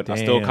 but I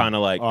still kind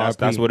of like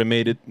that's what it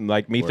made it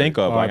like me think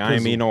of. Like I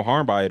ain't mean no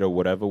harm by it or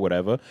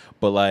whatever.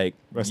 But like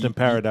rest in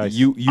paradise.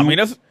 You I mean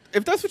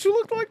if that's what you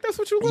look like, that's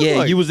what you look like.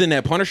 Yeah, you was in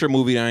that Punisher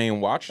movie that I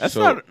ain't watched. That's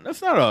not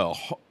a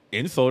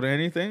insult or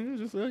anything.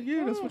 It's just like,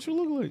 that's what you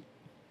look like.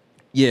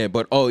 Yeah,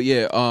 but if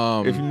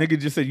a nigga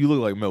just said you look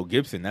like Mel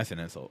Gibson, that's an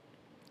insult.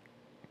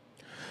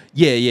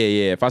 Yeah.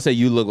 If I say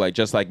you look like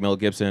just like Mel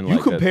Gibson, you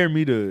compare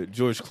me to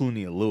George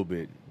Clooney a little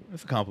bit.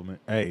 That's a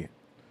compliment. Hey,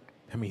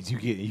 that means you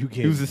get.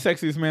 He was the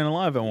sexiest man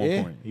alive at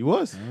one point. He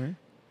was. Right.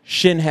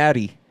 Shin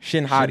Hati.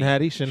 Yeah.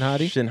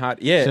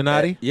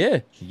 Yeah.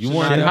 You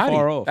weren't that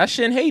far off. That's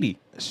Shin Hati.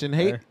 Shin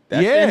Hati.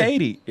 That's Shin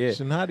Hati. Yeah.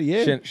 Shin Hati.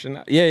 Yeah.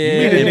 Yeah.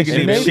 You meet a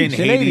nigga named Shin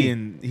Hati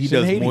and he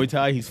does Muay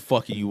Thai. He's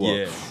fucking you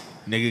up.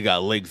 Nigga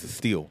got legs of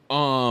steel.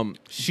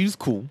 She's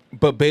cool,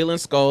 but Baylan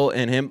Skull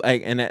and him,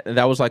 like, and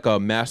that was like a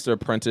master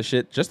apprentice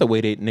shit. Just the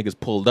way they niggas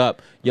pulled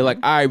up. You're like,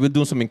 all right, we're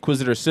doing some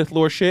Inquisitor Sith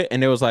Lord shit,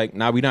 and they was like,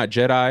 nah, we not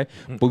Jedi,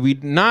 but we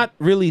not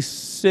really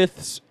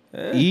Siths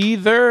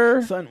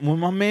either. Son,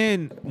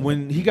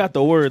 when he got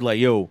the word like,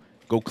 yo,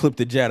 go clip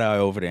the Jedi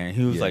over there, and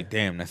he was like,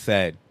 damn, that's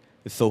sad.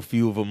 There's so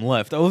few of them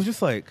left. I was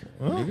just like,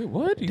 nigga,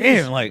 what?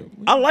 Damn, like,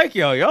 I like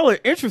y'all. Y'all are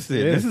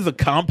interested. Yeah. This is a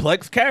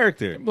complex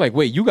character. I'm like,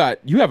 wait, you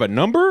have a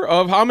number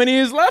of how many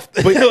is left?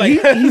 But like,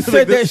 he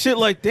said that shit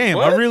like, damn,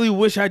 what? I really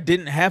wish I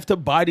didn't have to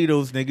body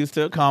those niggas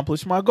to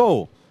accomplish my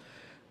goal.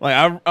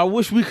 Like, I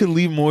wish we could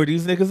leave more of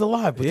these niggas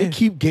alive, but they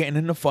keep getting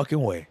in the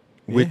fucking way.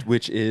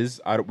 Which is,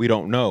 we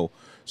don't know.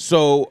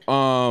 So,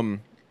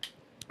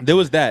 there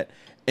was that.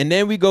 And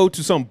then we go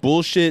to some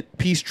bullshit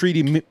peace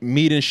treaty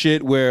meeting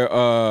shit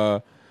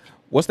where,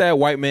 what's that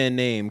white man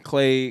name?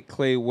 Clay,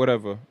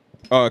 whatever.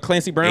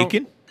 Clancy Brown?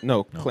 Aiken?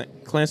 No.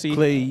 Clancy.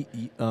 Clay,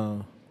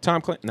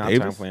 Tom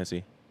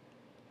Clancy.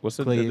 What's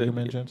the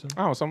Clay Jensen?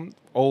 Oh, some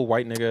old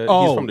white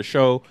nigga. He's from the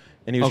show.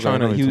 And he was trying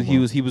to,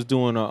 he was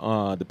doing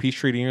the peace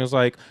treaty. And he was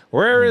like,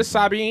 where is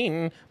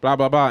Sabine? Blah,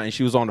 blah, blah. And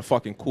she was on the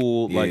fucking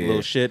cool,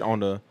 little shit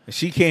on the. And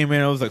she came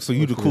in. I was like, so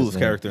you the coolest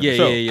character in the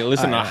show. Yeah.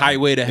 Listen to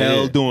Highway to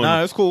Hell doing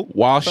that's cool.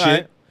 Wild shit.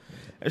 Right.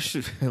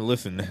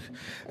 Listen,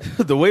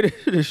 the way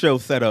the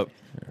show's set up,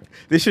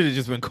 this should have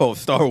just been called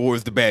Star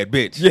Wars: The Bad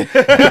Bitch.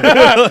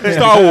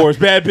 Star Wars,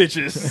 bad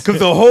bitches. Because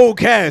the whole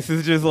cast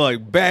is just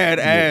like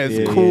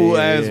badass, cool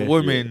ass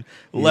women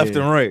left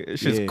and right.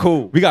 It's just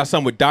cool. We got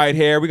some with dyed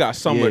hair. We got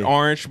some with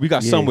orange. We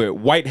got some with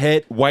white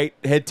head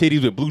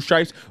titties with blue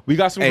stripes. We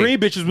got some green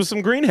bitches with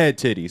some green head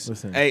titties.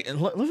 Listen. Hey,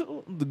 and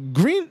listen, the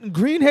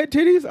green head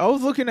titties. I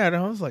was looking at it.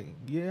 I was like,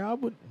 yeah, I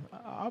would.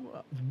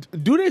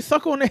 Do they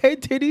suck on the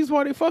head titties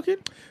while they fucking?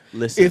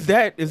 Listen, is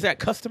that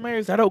customary?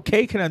 Is that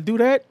okay? Can I do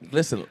that?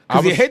 Listen,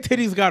 because your head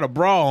titties got a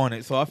bra on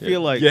it, so I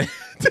feel like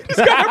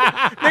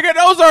nigga,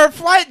 those are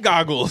flight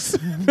goggles.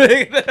 Nah,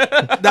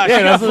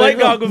 she got flight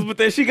goggles, but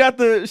then she got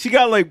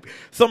like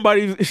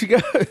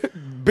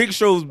Big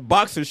Show's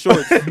boxer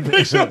shorts.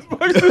 Big Show's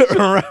boxer shorts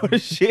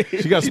around shit.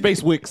 She got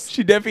space wicks.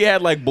 She definitely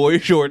had like boy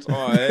shorts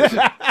on.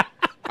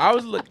 I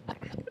was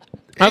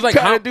like,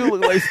 how do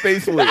look like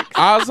space wicks?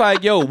 I was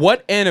like, yo,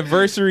 what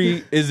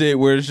anniversary is it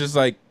where it's just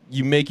like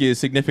you make your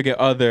significant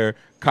other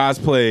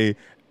cosplay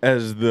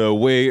as the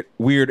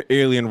weird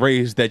alien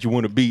race that you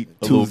want to beat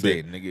a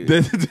Tuesday, little bit.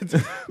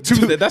 Nigga.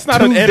 Tuesday. That's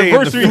not an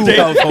anniversary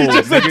day. He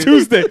just said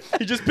Tuesday.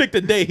 He just picked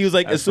a day. He was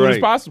like, as soon as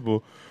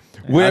possible.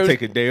 I'll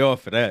take a day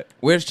off for that.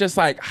 Where it's just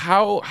like,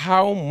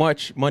 how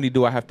much money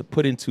do I have to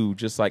put into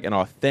just like an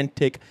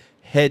authentic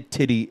head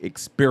titty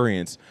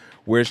experience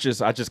where it's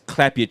just I just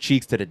clap your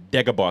cheeks to the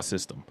Dagobah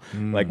system.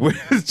 Like where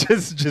it's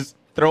just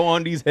throw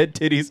on these head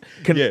titties.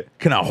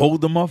 Can I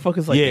hold the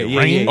motherfuckers like they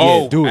rain?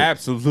 Oh, do it.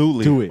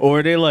 Absolutely. Do it. Or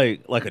are they like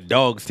a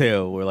dog's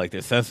tail where like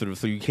they're sensitive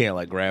so you can't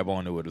like grab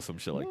onto it or some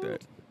shit like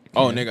that?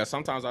 Oh, nigga,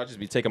 sometimes I'll just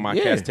be taking my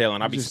cat's tail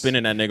and I'll be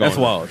spinning that nigga That's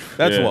on. wild.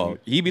 That's wild.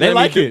 He be They letting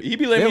like me it. He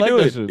be letting They me do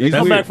like it. that shit. He's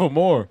Come weird. back for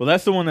more. Well,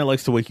 that's the one that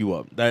likes to wake you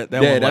up. That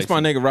Yeah, one that's likes my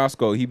it. nigga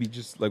Roscoe. He be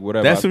just like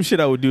whatever. That's some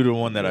shit I would do to the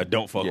one that I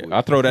don't fuck Yeah, with.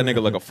 I throw that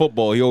nigga like a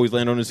football. He always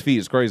land on his feet.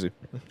 It's crazy.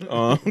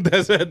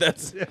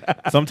 That's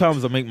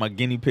Sometimes I make my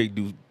guinea pig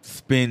do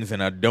spins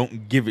and I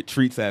don't give it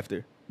treats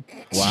after.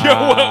 Wow. Yo,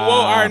 whoa,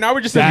 all right, now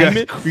we're just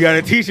You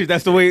gotta teach it.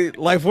 That's the way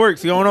life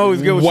works. You don't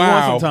always get what you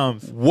want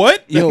sometimes.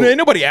 What? Yo, Ain't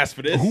nobody asked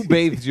for this. Who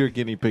bathes your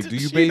guinea pig? Do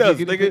you She bathe does,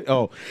 your guinea nigga. pig?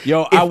 Oh,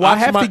 yo, If I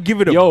have to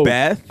give it a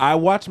bath? I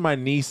watched my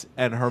niece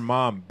and her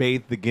mom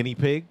bathe the guinea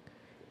pig.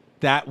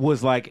 That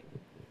was like,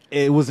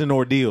 it was an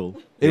ordeal.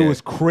 It was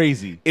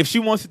crazy. If she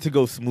wants it to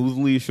go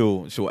smoothly,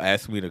 she'll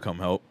ask me to come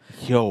help.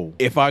 Yo,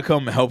 If I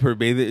come help her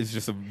bathe it, it's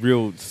just a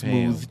real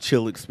smooth,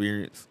 chill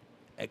experience.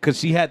 because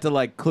she had to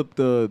like clip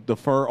the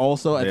fur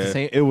also at the Yeah.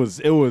 same. It was.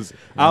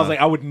 I was like,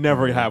 I would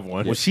never have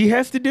one. When she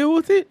has to deal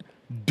with it,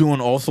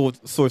 doing all sorts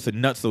of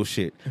nutso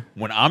shit.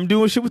 When I'm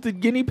doing shit with the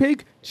guinea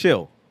pig,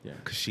 chill. Yeah.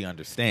 Because she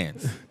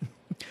understands.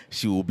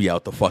 She will be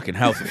out the fucking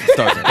house if she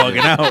starts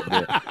bugging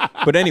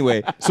out. But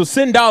anyway, so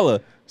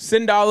Sindala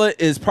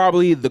is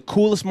probably the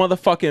coolest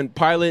motherfucking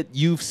pilot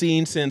you've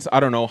seen since, I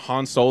don't know,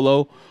 Han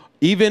Solo.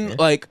 Even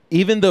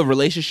the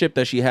relationship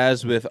that she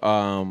has with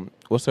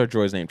what's her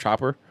droid's name?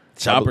 Chopper?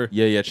 Chopper.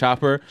 Yeah,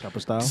 Chopper. Chopper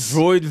style.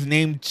 Droid's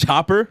named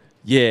Chopper.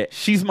 Yeah.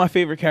 She's my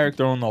favorite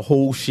character on the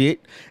whole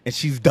shit, and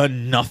she's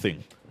done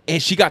nothing.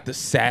 And she got the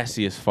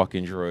sassiest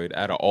fucking droid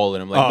out of all of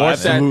them. Like, Oh, more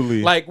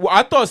absolutely. Like,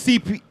 I thought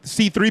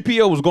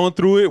C-3PO was going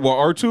through it with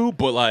R2,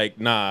 but like,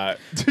 nah.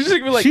 She's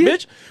like,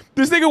 bitch,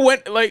 this nigga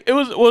went, like,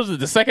 what was it,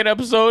 the second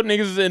episode?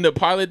 Niggas in the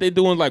pilot, they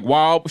doing like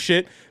wild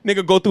shit.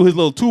 Nigga go through his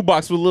little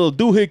toolbox with a little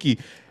doohickey.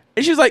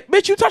 And she's like,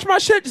 bitch, you touched my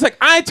shit. She's like,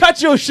 I ain't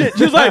touch your shit.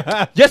 She was like,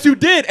 yes, you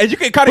did. And you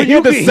can kind of hear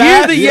the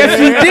sad. Yes,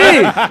 you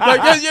did. Like,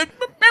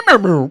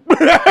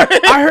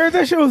 I heard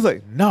that shit. I was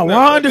like, no,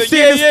 I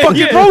understand this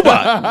fucking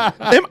robot.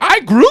 Am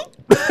I Groot?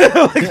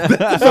 What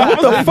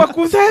the fuck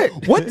was that?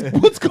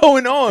 What's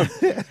going on?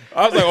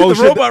 I was like, oh, The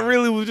shit. robot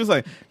really was just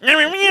like, and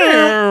I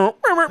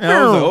was like,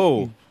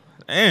 oh,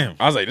 damn.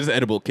 I was like, this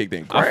edible kicked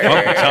in. I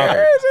fuck with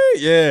Chopper.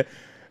 Yeah.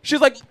 She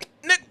was like,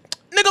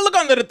 nigga, look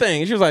under the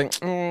thing. And she was like,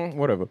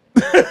 whatever.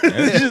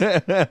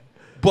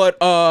 But,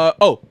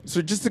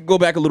 so just to go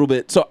back a little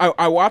bit. So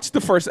I watched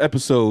the first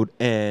episode,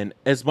 and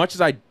as much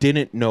as I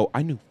didn't know,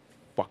 I knew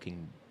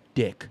fucking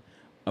dick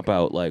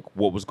about, like,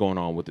 what was going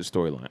on with the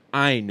storyline.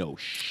 I know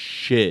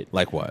shit.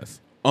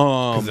 Likewise.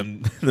 Because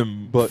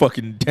them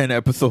fucking 10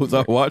 episodes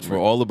I watched were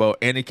all about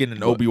Anakin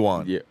and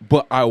Obi-Wan. Yeah.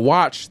 But I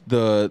watched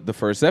the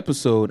first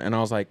episode, and I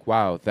was like,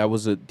 wow, that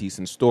was a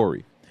decent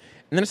story.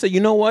 And then I said,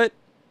 you know what?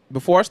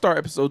 Before I start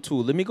episode 2,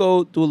 let me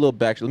go do a little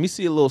back. Let me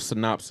see a little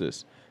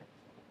synopsis.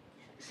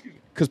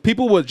 Because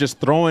people were just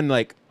throwing,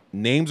 like,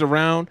 names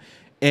around,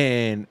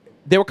 and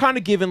they were kind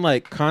of giving,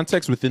 like,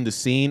 context within the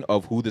scene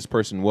of who this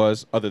person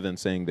was, other than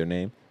saying their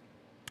name.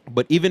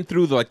 But even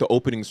through, the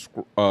opening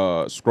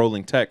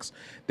scrolling text,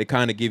 they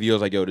kind of give you, I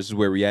was like, yo, this is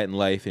where we at in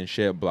life and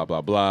shit, blah,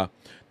 blah, blah.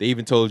 They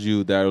even told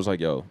you that I was like,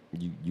 yo,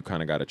 you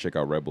kind of got to check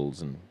out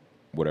Rebels and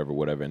whatever.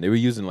 And they were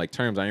using, like,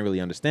 terms I didn't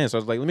really understand. So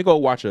I was like, let me go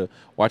watch a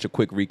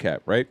quick recap,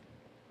 right?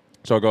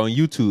 So I go on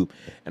YouTube,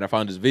 and I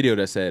found this video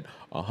that said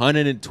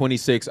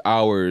 126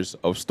 hours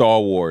of Star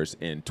Wars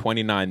in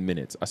 29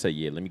 minutes. I said,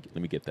 yeah, let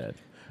me get that.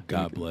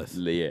 God bless.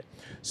 Yeah.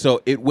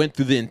 So it went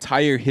through the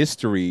entire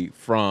history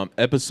from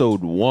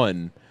episode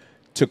 1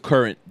 to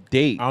current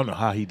date. I don't know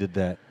how he did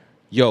that.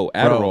 Yo,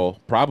 Adderall,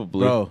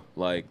 probably. Bro.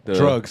 Like the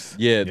drugs.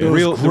 Yeah, It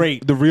was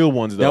great. The real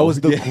ones, though. That was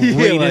the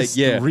greatest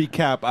Yeah.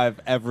 recap I've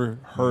ever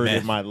heard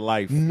in my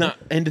life. Nah,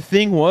 and the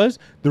thing was,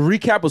 the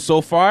recap was so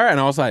fire, and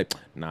I was like,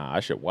 nah, I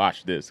should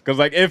watch this. Because,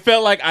 like, it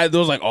felt like I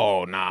was like,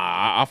 oh,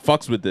 nah, I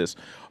fucks with this.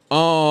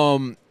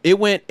 It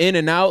went in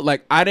and out.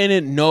 Like, I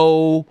didn't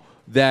know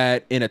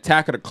that in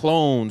Attack of the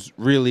Clones,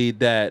 really,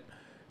 that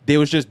they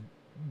was just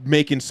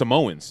making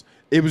Samoans.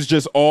 It was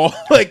just all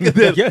like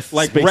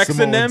like Space Rex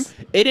and them. Samoans.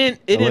 It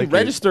didn't like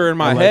register in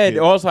my I like head. it.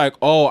 I was like,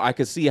 oh, I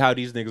could see how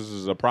these niggas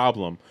is a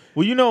problem.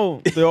 Well, you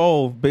know, they're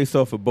all based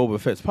off of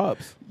Boba Fett's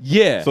pops.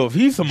 Yeah. So if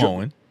he's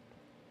Samoan,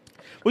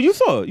 well, you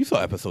saw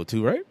episode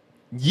 2, right?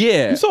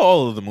 Yeah. You saw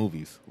all of the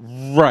movies.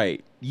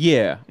 Right.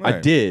 Yeah, I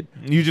Right. did.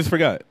 You just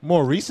forgot.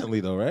 More recently,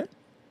 though, right?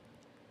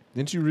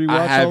 Didn't you rewatch?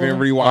 I haven't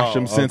rewatched Oh,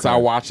 them since okay. I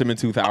watched them in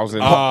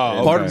 2000.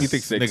 Part of me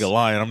thinks this nigga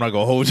lying. I'm not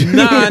gonna hold you.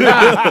 Nah.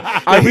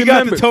 I He got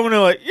remember. the tone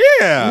of like,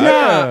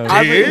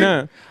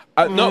 yeah.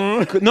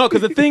 No,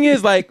 because the thing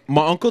is, like,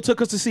 my uncle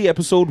took us to see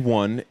episode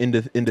 1 in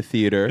the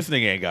theater. This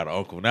nigga ain't got an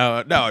uncle.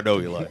 Now I know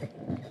you lying.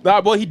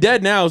 Nah, well, he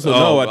dead now, so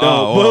no, I don't.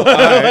 All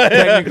right,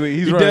 technically,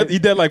 he's he right. dead. He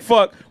dead like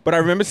fuck. But I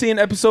remember seeing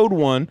episode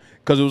 1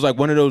 because it was like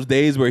one of those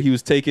days where he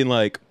was taking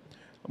like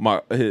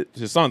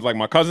his sons, like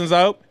my cousins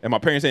out, and my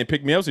parents ain't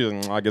pick me up. So he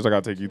was like, I guess I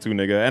gotta take you too,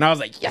 nigga. And I was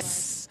like,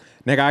 yes,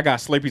 nigga. I got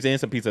Slurpees and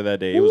some pizza that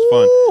day. It was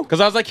fun because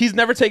I was like, he's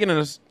never taken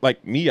us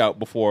like me out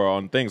before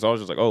on things. So I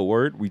was just like, oh,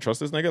 word, we trust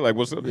this nigga. Like,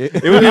 what's up? It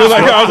was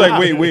like I was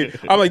like, wait.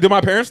 I'm like, do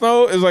my parents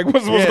know? It's like,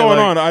 what's going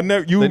like,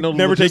 on? You they know the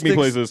never take me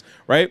logistics. places,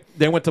 right?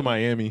 They went to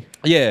Miami.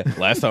 Yeah.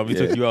 Last time we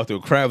took you out, there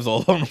were crabs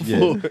all on the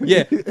floor.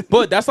 Yeah,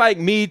 but that's like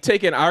me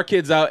taking our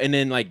kids out and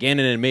then like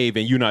Gannon and Maeve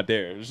and you not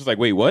there. It's just like,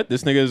 wait, what?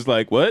 This nigga's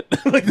like, what?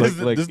 like, this is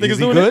nigga's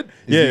he doing good? it?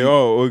 Yeah.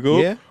 We go.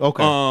 Yeah.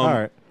 Okay. All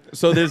right.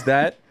 So there's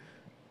that,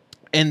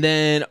 and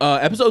then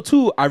episode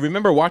 2, I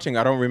remember watching.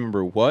 I don't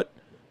remember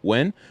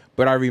when,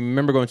 but I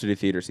remember going to the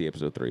theater to see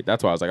episode 3.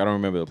 That's why I was like, I don't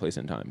remember the place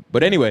and time.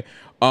 But anyway,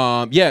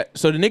 yeah.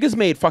 So the niggas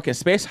made fucking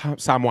space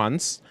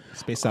Samoans,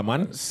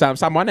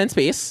 someone in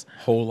space.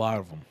 Whole lot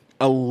of them.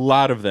 A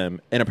lot of them,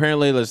 and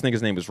apparently this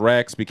nigga's name was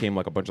Rex. Became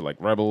like a bunch of like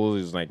rebels.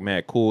 He was like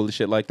mad cool and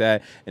shit like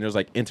that. And there was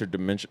like not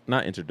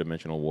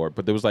interdimensional war,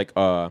 but there was like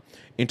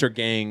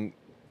intergang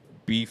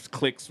beef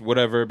cliques,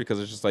 whatever. Because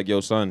it's just like, yo,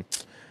 son,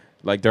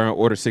 like during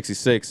Order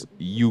 66,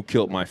 you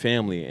killed my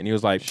family. And he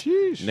was like,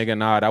 Sheesh. nigga,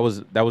 nah, that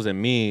wasn't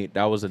me.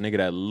 That was a nigga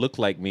that looked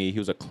like me. He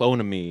was a clone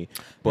of me.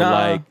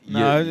 But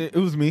it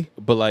was me.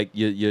 But like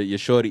your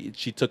shorty,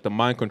 she took the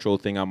mind control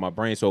thing out of my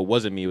brain, so it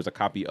wasn't me. It was a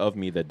copy of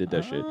me that did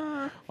that shit.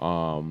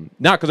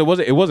 Because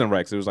it wasn't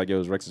Rex. It was like it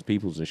was Rex's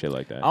peoples and shit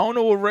like that. I don't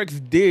know what Rex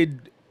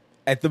did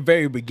at the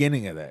very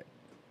beginning of that,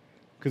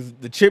 because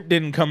the chip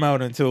didn't come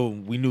out until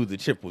we knew the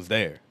chip was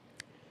there.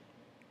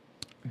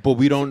 But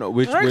we don't know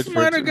which. Rex which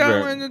might have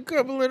got Rex- like a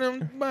couple of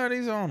them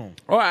bodies on him.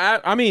 Oh,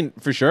 I mean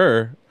for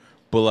sure,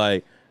 but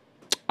like.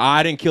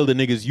 I didn't kill the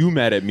niggas you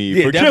mad at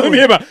me for killing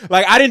me about.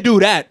 Like, I didn't do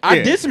that. I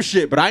did some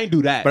shit, but I ain't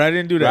do that. But I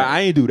didn't do that. Right? I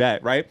ain't do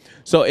that, right?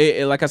 So,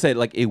 it like I said,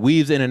 like, it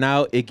weaves in and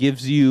out. It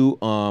gives you...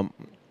 I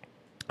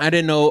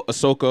didn't know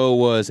Ahsoka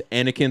was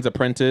Anakin's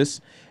apprentice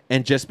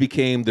and just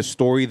became the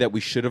story that we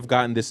should have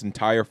gotten this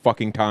entire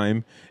fucking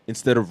time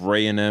instead of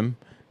Rey and them.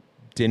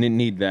 Didn't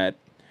need that.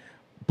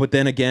 But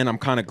then again, I'm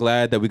kind of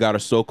glad that we got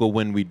Ahsoka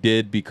when we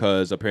did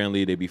because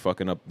apparently they be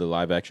fucking up the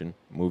live-action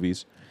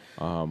movies.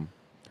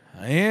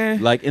 Yeah.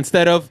 Like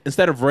instead of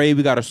Rey,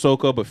 we got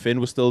Ahsoka, but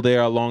Finn was still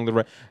there along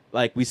the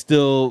like we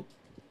still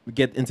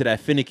get into that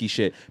finicky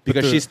shit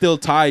because she's still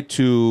tied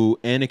to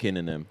Anakin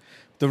and them.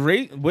 The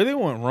Rey, where they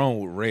went wrong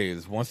with Rey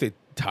is once they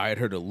tied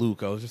her to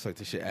Luke, I was just like,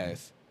 this shit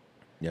ass.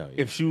 Yeah.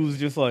 If she was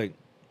just like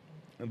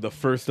the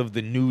first of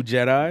the new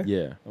Jedi, yeah,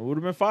 it would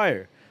have been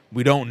fire.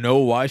 We don't know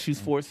why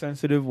she's force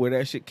sensitive, where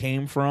that shit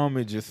came from.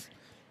 It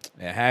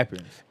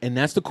happens. And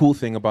that's the cool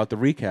thing about the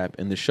recap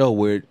in the show,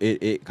 where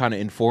it kind of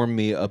informed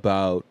me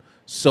about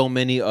so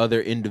many other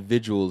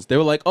individuals. They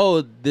were like,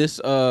 oh, this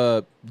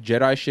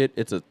Jedi shit,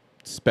 it's a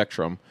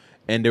spectrum.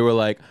 And they were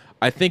like,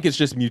 I think it's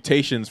just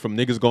mutations from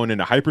niggas going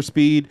into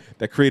hyperspeed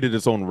that created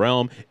its own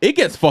realm. It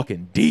gets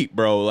fucking deep,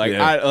 bro. Like,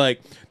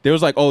 there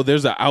was like, oh,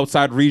 there's an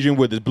outside region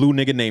where this blue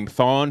nigga named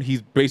Thawne,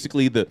 he's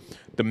basically the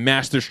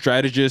master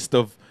strategist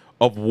of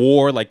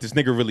war. Like, this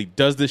nigga really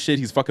does this shit.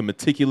 He's fucking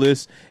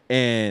meticulous.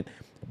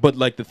 But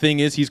like, the thing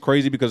is, he's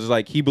crazy because it's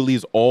like, he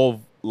believes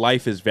all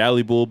life is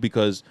valuable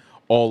because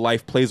all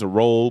life plays a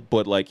role,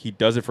 but like he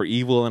does it for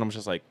evil, and I'm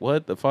just like,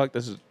 what the fuck?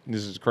 This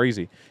is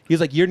crazy. He's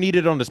like, you're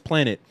needed on this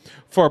planet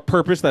for a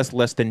purpose that's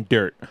less than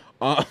dirt.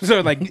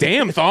 So like,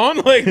 damn,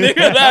 Thawne, like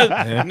nigga,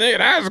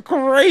 that's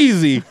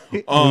crazy.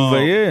 Like,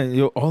 yeah,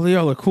 yo, all of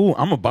y'all are cool.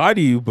 I'm gonna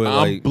body you, but I'm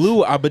like,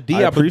 blue, Abadi,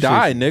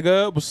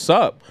 nigga. What's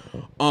up?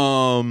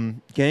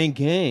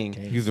 Gang.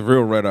 He's a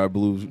real red eye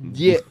blue.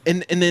 Yeah,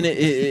 and then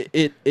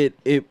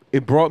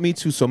it brought me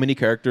to so many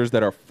characters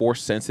that are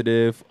force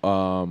sensitive.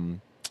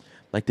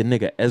 Like the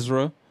nigga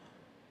Ezra,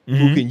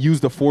 who can use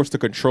the force to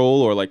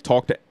control or like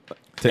talk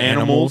to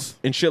animals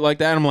and shit like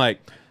that. I'm like,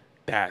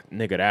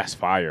 that's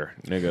fire,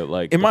 nigga.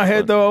 Like in my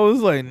head though, I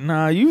was like,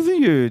 nah,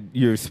 using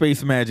your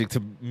space magic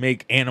to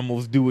make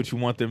animals do what you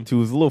want them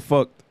to is a little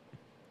fucked.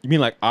 You mean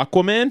like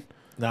Aquaman?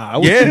 Nah, I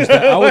would choose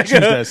that. I would choose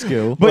that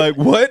skill. But like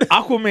what?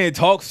 Aquaman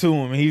talks to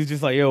him, and he's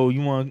just like, "Yo,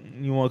 you want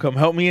to come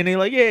help me?" And they're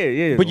like,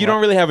 "Yeah." But you don't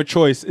really have a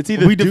choice. It's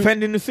either we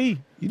defending the sea.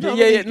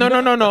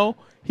 No.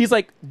 He's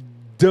like,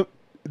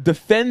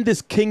 defend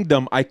this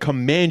kingdom. I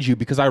command you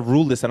because I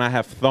rule this and I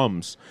have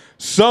thumbs.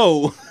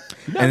 So,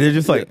 and they're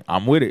just like,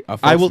 "I'm with it.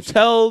 I will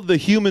tell the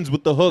humans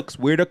with the hooks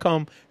where to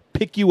come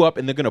pick you up,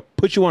 and they're gonna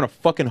put you on a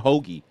fucking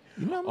hoagie."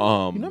 You know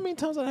how many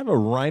times I have a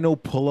rhino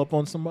pull up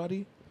on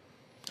somebody?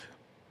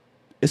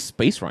 It's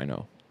Space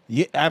Rhino.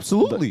 Yeah,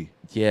 absolutely.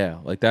 Yeah,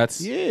 like that's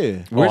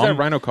Yeah. Where's that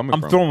rhino coming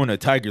from? I'm throwing a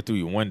tiger through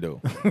your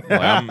window. Like,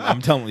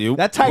 I'm telling you,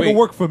 That tiger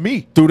worked for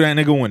me. through that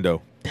nigga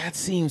window. That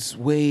seems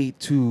way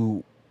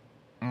too.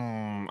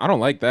 I don't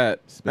like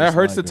that. Space That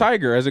hurts the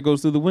tiger. tiger as it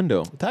goes through the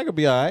window. The tiger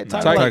be all right.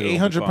 Tiger tiger like will be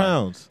 800 fine.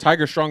 pounds.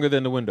 Tiger's stronger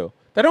than the window.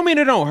 That don't mean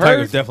it don't hurt.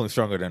 Tiger's definitely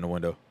stronger than the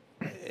window.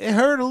 It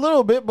hurt a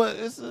little bit, but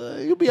it's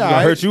you'll be It's all gonna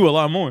right. hurt you a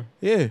lot more.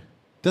 Yeah.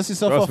 Dust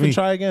yourself Trust off me. and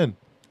try again.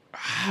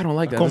 I don't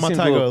like that. Call That my seems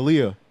a tiger little-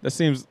 Aaliyah. That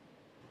seems.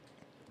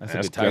 That's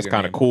That's, a good tiger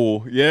kind of name.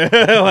 cool. Yeah,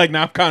 like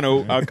now I'm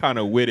kind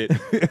of with it.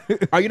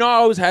 You know, I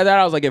always had that.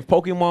 I was like, if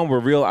Pokemon were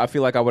real, I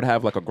feel like I would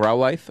have like a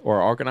Growlithe or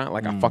an Arcanine.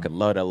 Like I fucking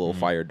love that little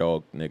fire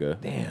dog,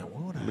 nigga. Damn,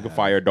 what would I Like a have?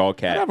 fire dog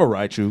I'd cat. have a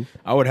Raichu.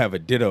 I would have a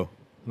Ditto.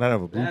 Not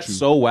have a blue That's chew.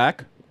 so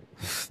whack.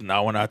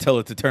 Not when I tell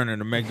it to turn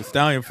into Mega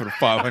Stallion for the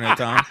 500th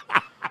time.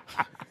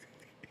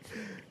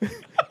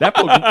 That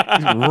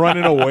Pokemon,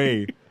 running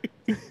away.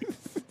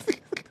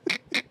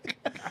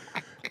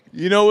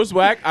 you know what's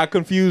whack? I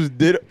confused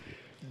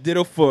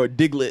Ditto for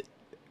Diglett.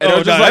 And I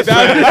was no, just like,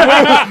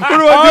 that's what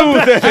do I do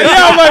with that?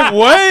 Yeah, I'm like,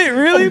 what?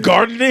 Really?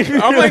 Gardening.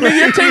 I'm like, nigga,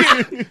 you're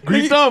taking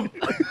green thumb.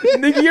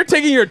 Nigga, you're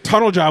taking your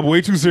tunnel job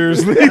way too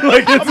seriously.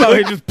 Like, I'm out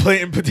here just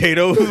planting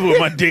potatoes with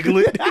my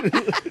Diglett.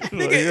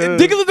 nigga,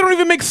 Diglett don't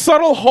even make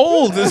subtle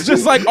holes. It's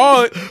just like,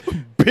 oh,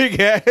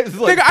 Big ass,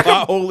 like,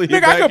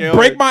 nigga, I could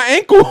break my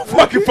ankle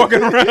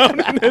fucking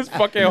around in this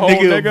fucking hole, nigga,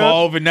 nigga.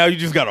 evolve, and now you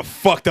just got a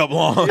fucked up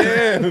lawn.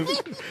 Yeah,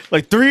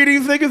 Like 3 of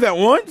these niggas at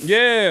once?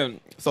 yeah,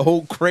 It's a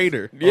whole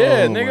crater.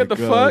 yeah, Oh nigga. my The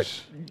gosh.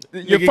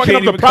 fuck? You're Nigga fucking up can't the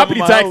even come property to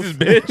my taxes, house.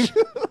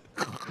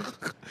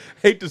 bitch.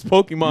 Hate this You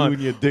Pokemon.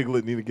 and your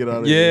Diglett need to get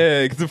out of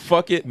here. Yeah, cause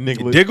fuck it.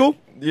 Niglet. Diggle?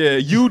 Yeah,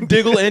 you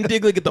Diggle and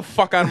Diglett, get the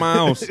fuck out of my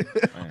house.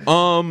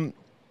 What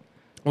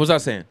was I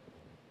saying?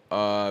 We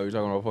were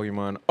talking about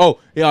Pokemon. Oh,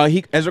 yeah,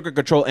 Ezra could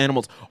control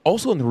animals.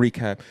 Also in the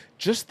recap,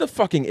 just the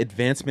fucking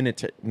advancement in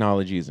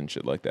technologies and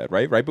shit like that,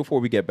 right? Right before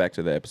we get back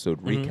to the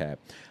episode recap,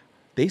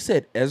 they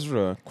said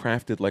Ezra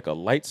crafted like a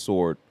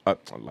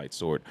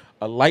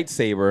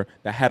lightsaber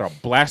that had a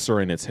blaster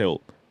in its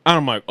hilt. And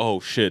I'm like, oh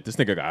shit, this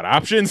nigga got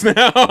options now.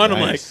 And I'm like,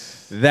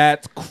 Nice.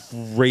 that's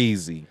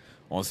crazy.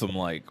 On some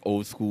like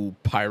old school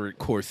pirate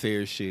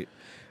corsair shit.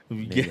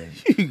 You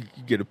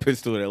get a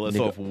pistol that lets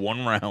Nigga. off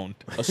 1 round.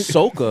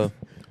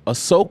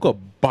 Ahsoka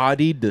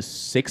bodied the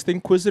 6th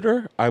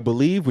Inquisitor, I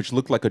believe, which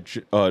looked like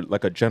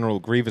a General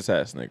Grievous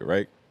ass nigga,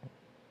 right?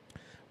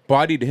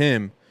 Bodied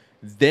him,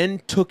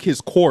 then took his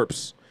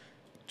corpse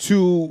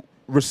to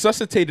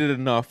resuscitate it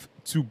enough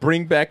to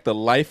bring back the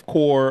life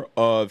core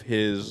of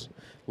his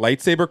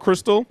lightsaber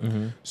crystal,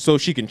 so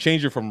she can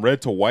change it from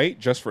red to white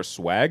just for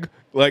swag.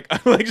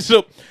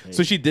 So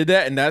she did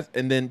that,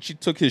 and then she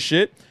took his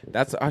shit.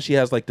 That's how she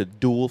has like the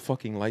dual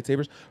fucking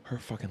lightsabers. Her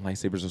fucking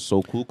lightsabers are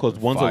so cool because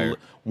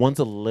one's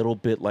a little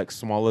bit like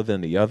smaller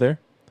than the other.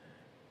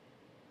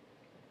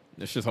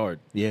 This shit's hard.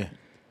 Yeah.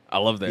 I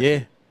love that. Yeah.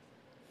 shit.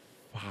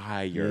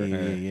 Fire.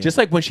 Yeah. Just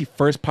like when she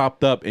first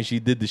popped up and she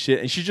did the shit,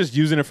 and she's just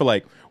using it for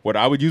like what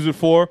I would use it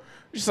for.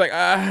 She's like,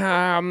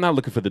 I'm not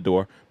looking for the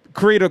door.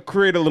 Create a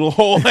little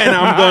hole, and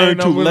I'm going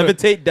to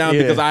levitate down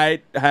because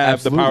I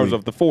have the powers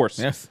of the Force.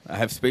 Yes, I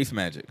have space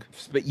magic.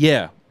 But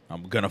yeah,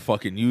 I'm gonna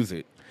fucking use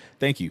it.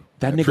 Thank you.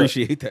 that I nigga,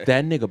 appreciate that.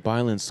 That nigga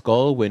Byron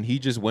Skull, when he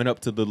just went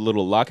up to the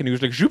little lock and he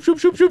was like, shoop, shoop,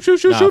 shoop, shoop, shoop,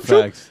 shoop, shoop,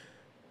 shoop. Facts.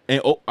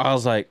 And I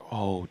was like,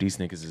 oh, these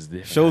niggas is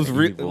different. Shows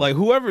Evil. like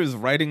whoever is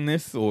writing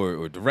this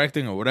or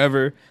directing or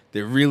whatever,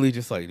 they're really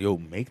just like, yo,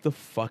 make the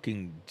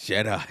fucking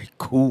Jedi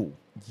cool.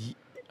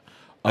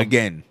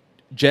 Again,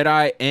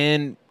 Jedi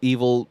and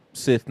evil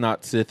Sith,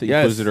 not Sith,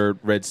 Yes. Inquisitor,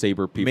 Red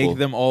Saber people. make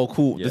them all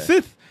cool. Yeah.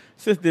 The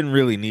Sith didn't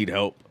really need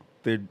help.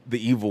 They're the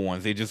evil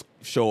ones. They just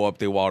show up,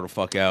 they wild the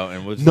fuck out,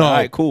 and was No, all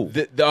right, cool.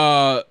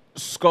 The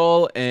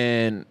Skull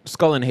and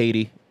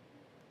Haiti,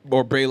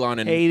 or Balon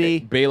and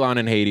Haiti. Balon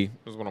and Haiti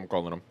is what I'm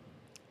calling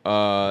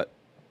them.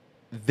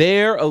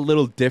 They're a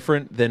little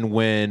different than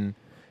when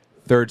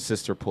Third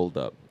Sister pulled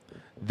up.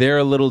 They're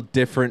a little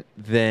different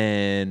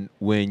than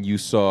when you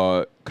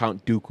saw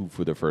Count Dooku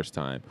for the first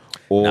time.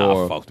 Or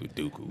Nah, I fucked with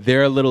Dooku.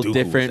 they're a little Dooku was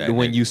different that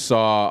when nigga. you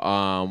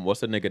saw what's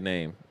the nigga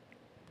name?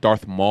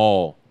 Darth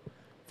Maul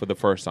for the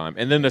first time.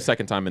 And then the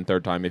second time and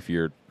third time if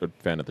you're a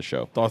fan of the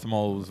show. Darth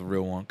Maul was a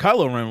real one.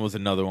 Kylo Ren was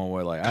another one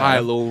where like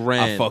Kylo Ren.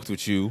 I fucked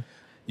with you.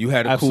 You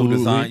had a Absolutely. cool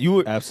design. You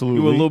were a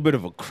Absolutely. little bit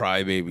of a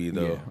crybaby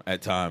though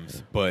at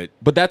times, but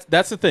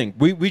that's the thing.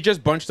 We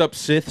just bunched up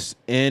Siths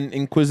and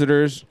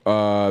Inquisitors.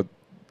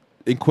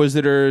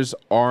 Inquisitors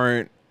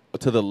aren't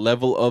to the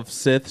level of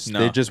Siths. No.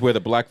 They just wear the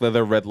black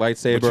leather, red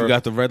lightsaber. But you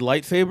got the red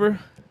lightsaber.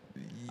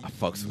 I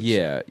fucks with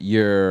you.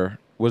 You're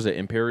was it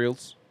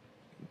Imperials?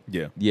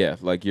 Yeah. Yeah,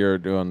 like you're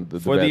doing the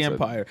For bad the side.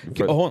 Empire.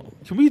 For- Hold on.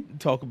 Can we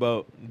talk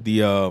about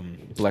the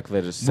black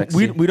leather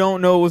sexy. we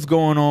don't know what's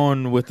going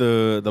on with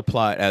the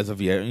plot as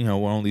of yet. You know,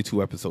 we're only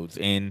 2 episodes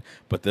in,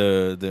 but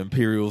the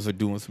Imperials are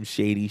doing some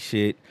shady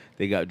shit.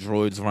 They got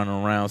droids running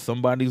around.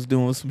 Somebody's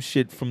doing some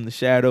shit from the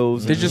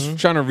shadows. They're just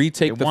trying to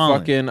retake They're the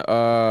wilding.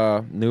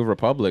 fucking New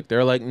Republic.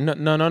 They're like,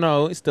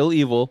 no, it's still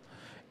evil.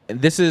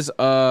 And this is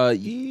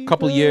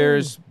couple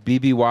years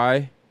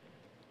BBY,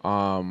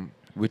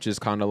 which is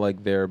kind of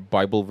like their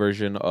Bible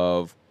version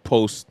of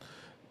post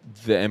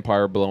the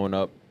Empire blowing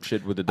up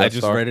shit with the Death I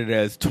just Star. read it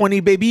as 20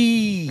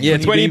 baby. Yeah,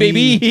 20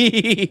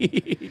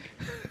 baby.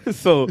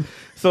 So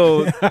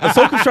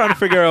Ahsoka's trying to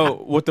figure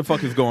out what the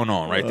fuck is going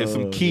on, right? There's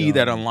some key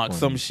that unlocks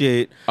some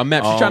shit. A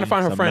map. She's trying to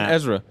find her a friend map.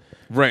 Ezra.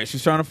 Right,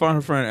 she's trying to find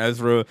her friend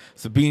Ezra.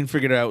 Sabine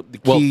figured out the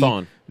Well, key.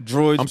 Thawne.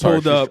 Droids I'm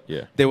sorry, pulled she's- up.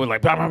 yeah. They were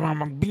like, blah, blah, blah,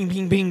 blah, bing,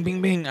 bing, bing,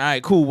 bing, bing. All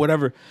right, cool,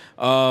 whatever.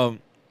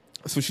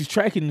 So she's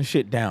tracking the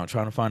shit down,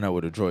 trying to find out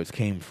where the droids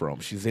came from.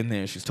 She's in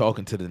there. She's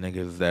talking to the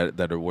niggas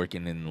that are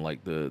working in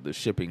like the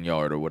shipping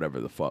yard or whatever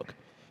the fuck.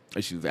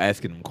 And she's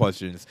asking them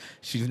questions.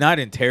 She's not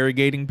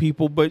interrogating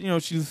people, but you know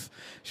she's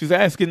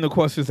asking the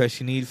questions that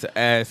she needs to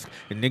ask.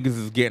 And niggas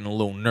is getting a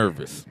little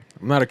nervous.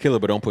 I'm not a killer,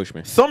 but don't push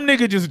me. Some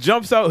nigga just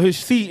jumps out his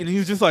seat and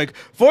he's just like,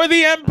 "For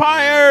the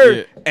Empire!"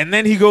 Yeah. And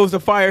then he goes to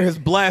fire his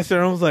blaster.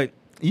 And I was like,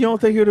 "You don't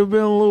think it would have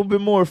been a little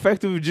bit more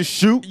effective to just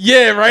shoot?"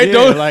 Yeah, right. Yeah,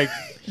 Don't like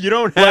you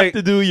don't have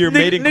to do your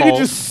mating nigga call.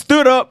 just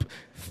stood up,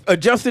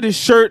 adjusted his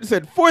shirt,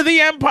 said, "For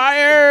the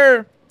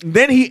Empire."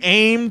 Then he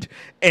aimed,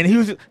 and he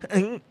was just,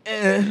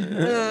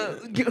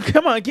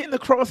 come on, get in the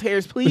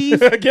crosshairs, please.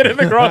 Get in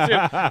the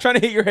crosshair. Trying to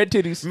hit your head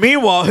titties.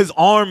 Meanwhile, his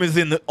arm is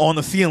on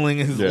the ceiling,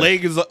 and his Yeah.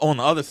 leg is on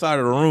the other side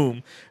of the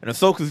room, and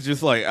Ahsoka's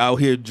just like out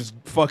here just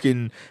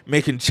fucking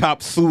making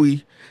chop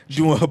suey,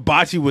 doing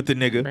hibachi with the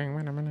nigga.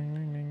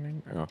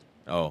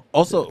 Oh,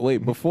 also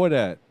wait before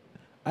that.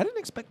 I didn't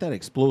expect that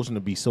explosion to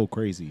be so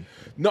crazy.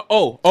 No.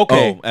 Oh,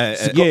 okay.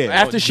 yeah.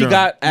 After she Germ.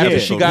 got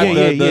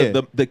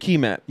Yeah. the key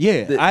map.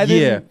 Yeah, The- I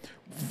didn't-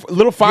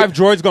 Little 5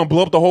 droids gonna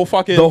blow up the whole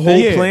fucking the whole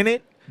thing.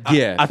 planet.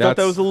 Yeah, I thought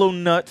that was a little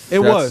nuts. It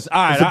was.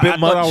 All right, it's a bit I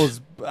much.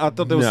 I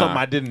thought there was Nah. something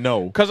I didn't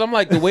know. Because I'm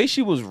like the way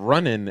she was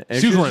running, and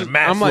She was just- running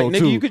mad I'm like, slow, nigga,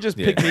 too. you could just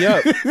pick me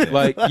up.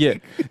 Like, yeah,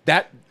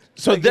 that.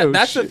 So Like, yo,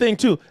 that's the shit. thing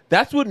too.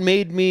 That's what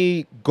made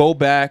me go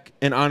back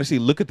and honestly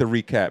look at the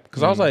recap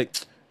because I was like,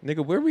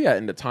 nigga, where we at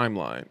in the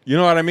timeline? You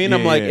know what I mean?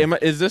 I'm like, Yeah.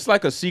 is this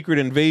like a secret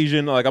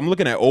invasion? Like, I'm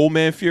looking at Old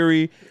Man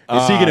Fury,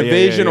 Ah, Secret yeah,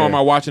 Invasion, yeah, or am yeah.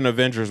 I watching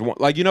Avengers 1?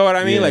 Like, you know what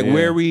I mean? Yeah, like, yeah.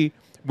 where we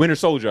Winter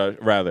Soldier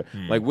rather?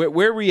 Like,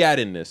 where we at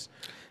in this?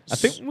 I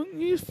think when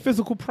you use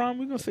physical prime,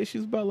 we're gonna say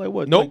she's about like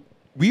what? Nope. Like,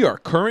 We are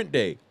current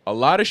day. A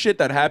lot of shit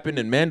that happened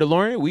in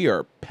Mandalorian, we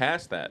are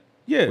past that.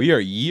 Yeah. We are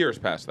years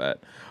past that.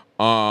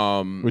 well,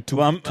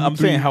 I'm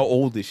saying, how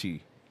old is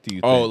she? Do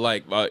you think? Oh,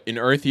 like in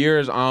Earth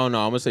years, I don't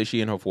know. I'm gonna say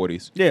she in her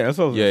 40s. yeah, that's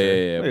what I was Yeah, gonna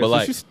say. yeah, yeah. But so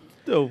like- she's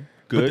still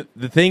But good.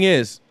 the thing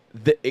is,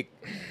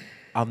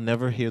 I'll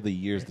never hear the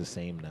years the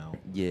same now.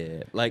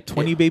 yeah, like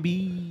 20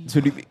 baby.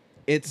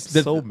 It's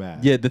So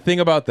mad. Yeah, the thing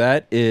about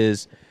that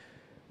is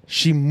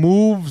she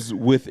moves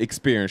with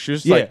experience. She's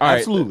just Yeah, like, all right,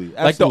 absolutely, Like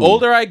the absolutely.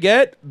 older I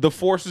get, the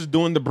Force is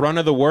doing the brunt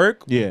of the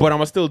work. Yeah. But I'm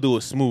gonna still do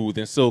it smooth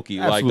and silky.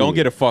 Like, don't Absolutely.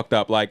 get it fucked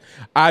up. Like,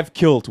 I've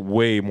killed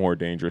way more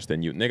dangerous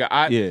than you, nigga.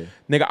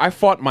 I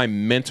fought my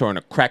mentor and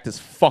I cracked his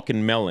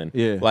fucking melon.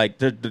 Yeah. Like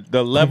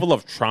the level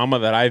of trauma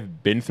that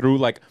I've been through.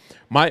 Like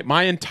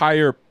my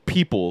entire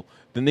people,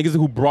 the niggas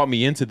who brought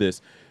me into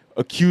this,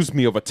 accused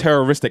me of a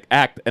terroristic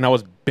act and I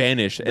was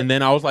banished. And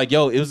then I was like,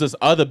 yo, it was this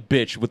other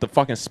bitch with the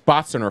fucking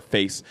spots on her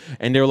face.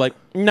 And they were like,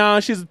 nah,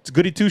 she's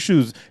goody two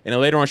shoes. And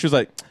then later on she was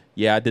like,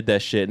 yeah, I did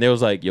that shit. And they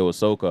was like, yo,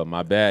 Ahsoka,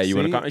 my bad. You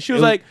want to See? come? And she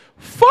was like,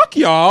 fuck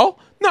y'all.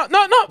 No,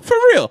 for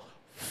real.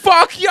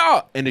 Fuck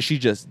y'all. And then she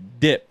just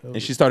dipped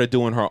and she started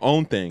doing her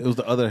own thing. It was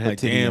the other head.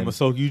 Like, damn,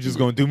 Ahsoka, you just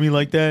gonna do me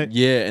like that?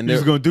 Yeah, and you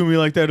just they're- gonna do me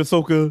like that,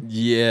 Ahsoka?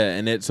 Yeah,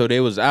 and so they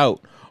was out.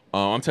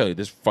 I'm telling you,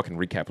 this fucking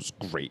recap was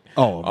great.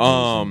 Oh,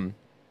 amazing.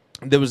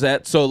 There was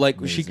that. So like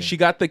Amazing. she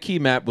got the key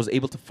map, was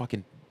able to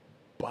fucking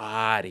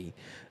body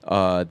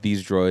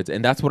these droids,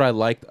 and that's what I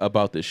liked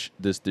about this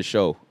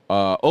show.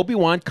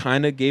 Obi-Wan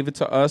kind of gave it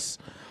to us.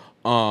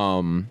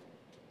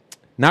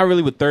 Not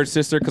really with Third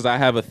Sister, because I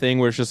have a thing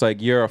where it's just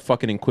like you're a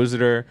fucking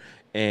Inquisitor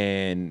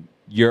and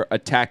you're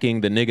attacking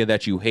the nigga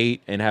that you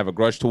hate and have a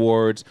grudge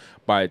towards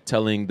by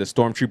telling the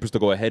stormtroopers to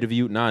go ahead of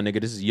you. Nah,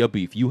 nigga, this is your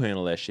beef. You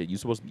handle that shit.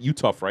 You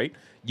tough, right?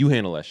 You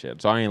handle that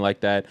shit. So I ain't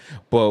like that.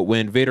 But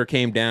when Vader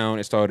came down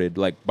and started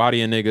like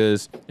bodying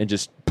niggas and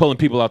just pulling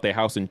people out their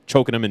house and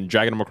choking them and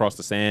dragging them across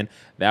the sand,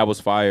 that was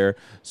fire.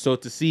 So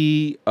to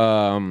see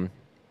Ahsoka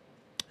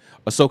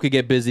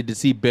get busy, to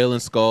see Bail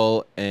and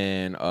Skull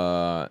and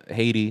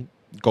Haiti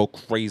go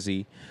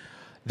crazy,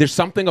 there's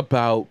something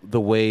about the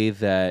way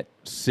that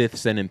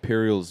Siths and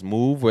Imperials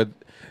move where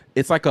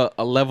it's like a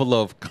level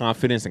of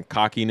confidence and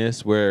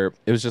cockiness where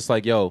it was just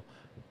like, yo,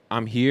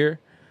 I'm here.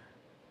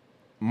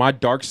 My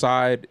dark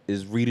side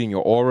is reading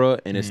your aura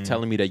and it's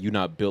telling me that you're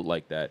not built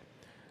like that.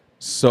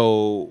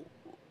 So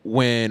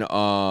when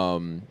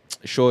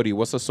Shorty,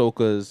 what's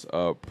Ahsoka's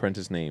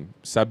apprentice name?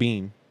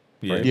 Sabine.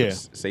 Right? Yeah.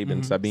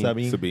 Sabine.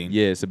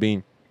 Sabine.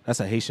 Sabine. That's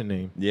a Haitian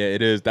name. Yeah,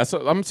 it is. That's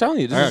what I'm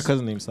telling you. I got a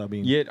cousin named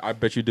Sabine. Yeah, I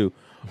bet you do.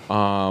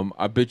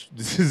 I bet you,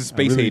 this is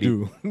Space really Haiti.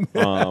 do.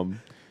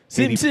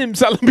 Sim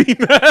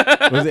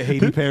Salamine. Was it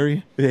Haiti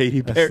Perry?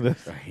 Haiti Perry.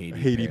 That's-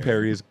 Haiti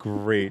Perry is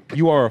great.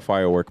 You are a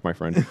firework, my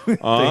friend.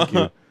 Thank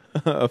you.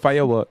 A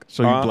firework.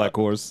 Show you Black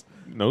Horse.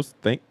 No,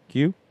 thank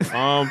you.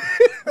 Or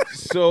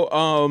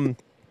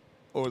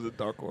was it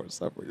Dark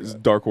Horse? I forgot. It's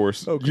Dark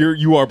Horse. Okay.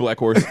 You are Black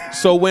Horse.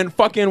 So when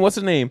fucking what's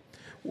his name?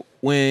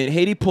 When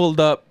Haiti pulled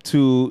up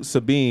to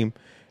Sabine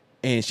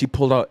and she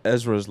pulled out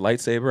Ezra's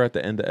lightsaber at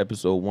the end of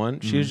episode 1,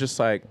 she was just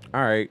like,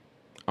 "All right,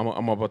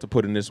 I'm about to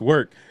put in this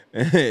work."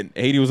 And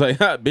Haiti was like,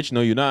 "Bitch,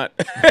 no, you're not."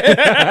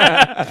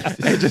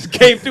 And just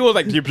came through. Was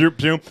like, pew, pew,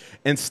 pew,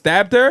 and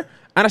stabbed her.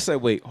 And I said,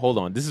 "Wait, hold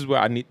on. This is where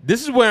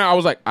I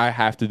was like, I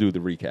have to do the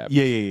recap.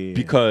 Yeah.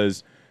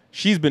 Because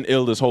she's been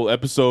ill this whole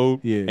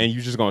episode, and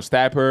you just gonna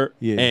stab her.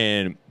 Yeah.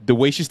 And the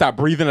way she stopped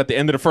breathing at the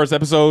end of the first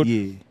episode,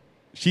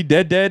 she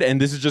dead, and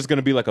this is just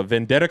gonna be like a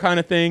vendetta kind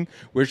of thing,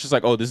 where it's just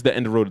like, oh, this is the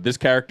end of the road of this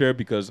character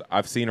because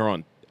I've seen her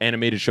on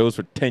animated shows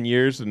for 10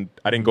 years, and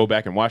I didn't go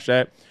back and watch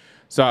that.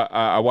 So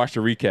I watched a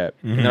recap,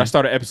 and then I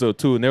started episode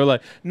 2, and they were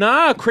like,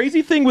 nah,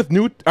 crazy thing with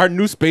our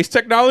new space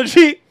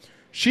technology,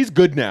 she's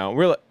good now.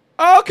 We're like,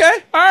 oh, okay,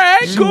 all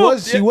right, cool.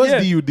 She was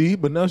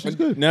DUD, but now she's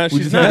good. Now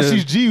she's now not.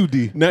 she's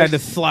GUD. Had to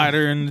slide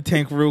her in the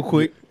tank real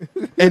quick.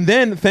 And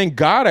then, thank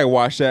God I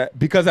watched that,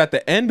 because at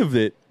the end of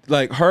it,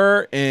 like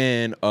her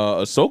and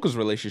Ahsoka's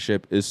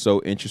relationship is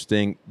so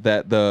interesting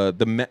that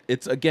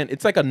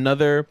it's like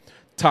another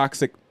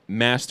toxic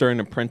master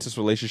and apprentice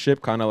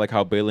relationship, kind of like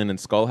how Balin and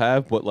Skull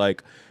have, but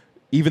like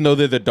even though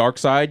they're the dark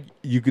side,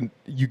 you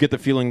get the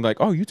feeling like,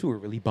 oh, you two are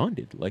really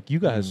bonded. Like you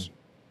guys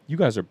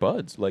are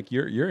buds. Like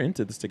you're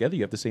into this together.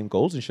 You have the same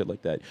goals and shit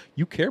like that.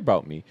 You care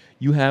about me.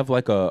 You have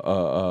like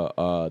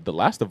a The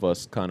Last of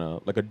Us kind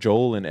of like a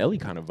Joel and Ellie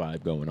kind of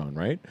vibe going on,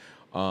 right?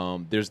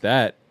 There's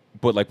that.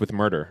 But like with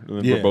murder,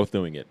 we're both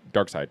doing it.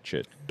 Dark side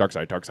shit. Dark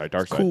side.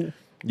 Cool.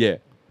 Yeah.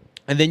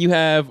 And then you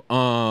have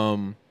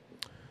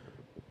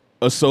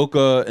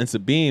Ahsoka and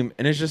Sabine,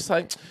 and it's just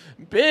like,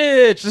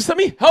 bitch, just let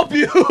me help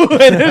you.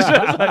 And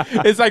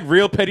it's like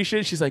real petty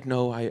shit. She's like,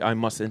 no, I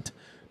mustn't,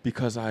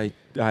 because I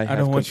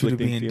don't want you to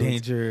be in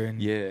feelings. danger,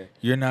 and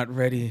you're not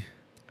ready.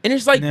 And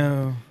it's like,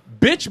 no,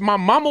 bitch, my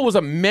mama was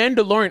a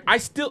Mandalorian.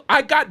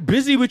 I got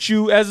busy with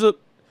you as a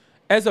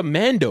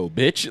Mando,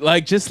 bitch.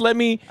 Like, just let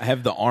me. I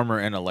have the armor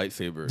and a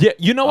lightsaber. Yeah,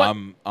 you know what?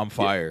 I'm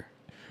fire.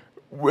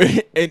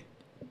 And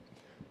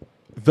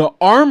the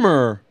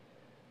armor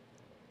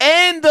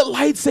and the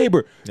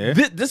lightsaber. Yeah.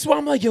 This is why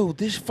I'm like, yo,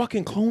 this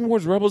fucking Clone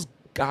Wars Rebels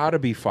gotta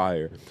be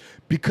fire,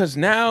 because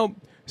now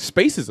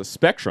space is a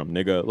spectrum,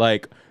 nigga.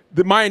 Like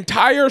my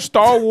entire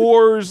Star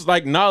Wars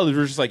like knowledge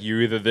was just like,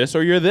 you're either this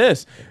or you're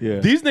this. Yeah.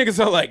 These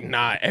niggas are like,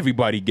 nah,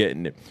 everybody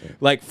getting it.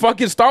 Like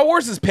fucking Star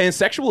Wars is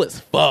pansexual as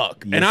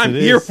fuck, Yes, and I'm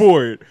it here is.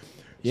 for it.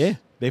 Yeah.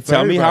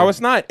 Tell me how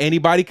it's not.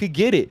 Anybody could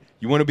get it.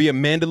 You want to be a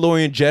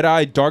Mandalorian,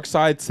 Jedi, Dark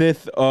Side,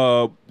 Sith,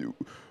 Wookiee,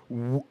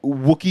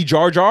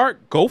 Jar Jar?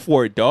 Go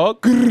for it,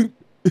 dog.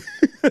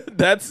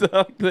 That's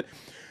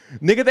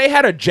nigga. They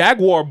had a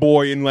Jaguar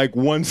boy in like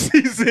one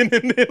season,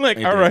 and they're like,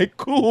 all right,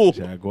 cool.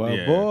 Jaguar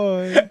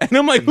boy. And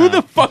I'm like, who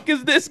the fuck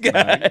is this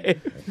guy?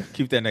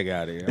 Keep that nigga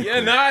out of here.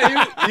 Yeah,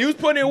 nah, he was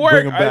putting in work.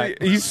 Bring him back.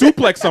 He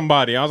suplexed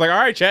somebody. I was like, all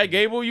right, Chad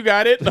Gable, you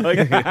got it. Like,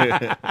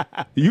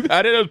 you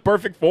got it. It was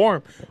perfect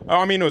form.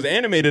 I mean, it was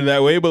animated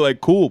that way, but like,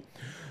 cool.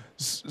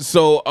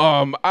 So,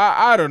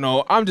 I don't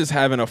know. I'm just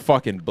having a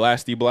fucking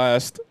blasty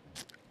blast.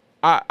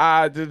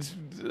 I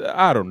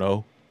don't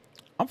know.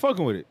 I'm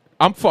fucking with it.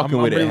 I'm fucking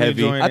with really it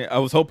heavy. enjoying it. I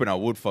was hoping I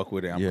would fuck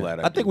with it. I'm glad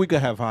I think did. we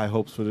could have high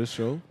hopes for this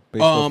show.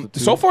 Based off the two.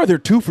 So far they're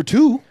 2 for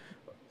 2.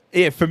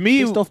 Yeah, for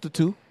me, Based off the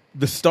 2.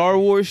 the Star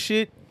Wars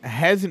shit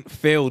hasn't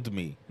failed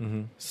me.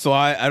 So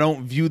I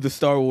don't view the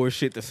Star Wars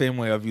shit the same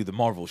way I view the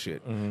Marvel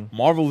shit.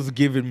 Marvel's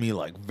giving me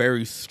like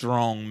very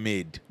strong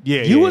mid.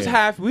 Yeah, We was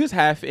half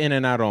in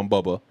and out on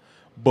Bubba,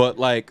 but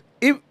like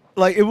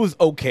it was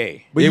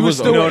okay. But you was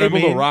were still you know what I able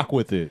to mean? rock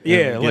with it.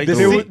 Yeah, and like get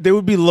there, the- there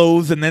would be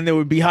lows and then there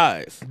would be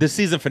highs. the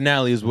season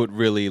finale is what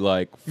really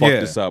like fucked Yeah.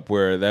 us up,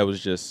 where that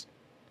was just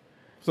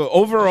So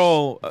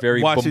overall,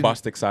 very watching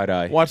bombastic side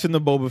eye.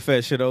 the Boba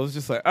Fett shit, I was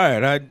just like, all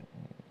right,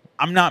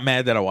 I'm not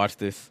mad that I watched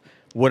this.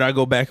 Would I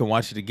go back and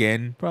watch it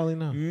again? Probably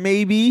not.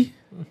 Maybe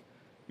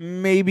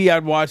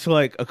I'd watch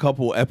like a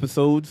couple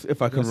episodes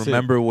if I could That's it.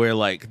 remember where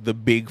like the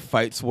big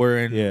fights were,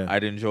 and Yeah.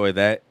 I'd enjoy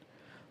that.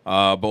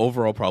 But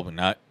overall, probably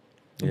not.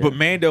 Yeah. But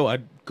Mando,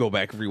 I'd go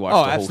back and rewatch Oh,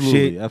 the whole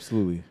absolutely, shit.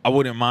 absolutely. I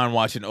wouldn't mind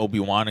watching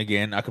Obi-Wan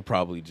again. I could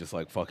probably just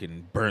like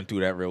fucking burn through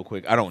that real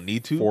quick. I don't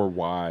need to. For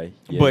why?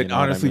 Yeah, but you know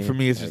what I honestly, mean? for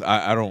me, it's just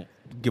I don't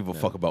give a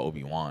fuck about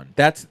Obi-Wan.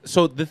 That's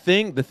so the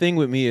thing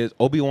with me is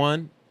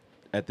Obi-Wan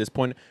at this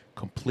point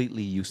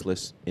completely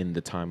useless in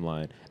the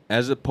timeline,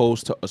 as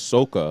opposed to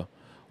Ahsoka,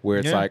 where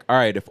it's like, all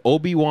right, if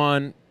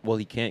Obi-Wan, well,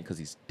 he can't because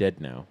he's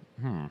dead now.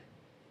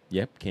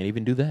 Yep, can't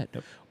even do that.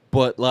 Yep.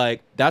 But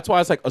like, that's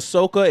why it's like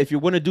Ahsoka, if you're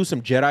going to do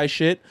some Jedi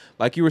shit,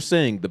 like you were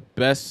saying, the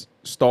best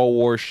Star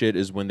Wars shit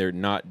is when they're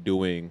not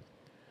doing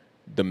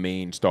the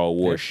main Star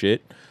Wars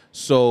shit.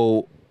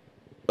 So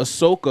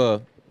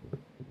Ahsoka,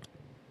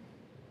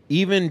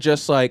 even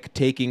just like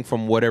taking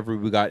from whatever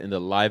we got in the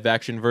live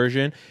action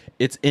version,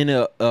 it's in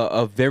a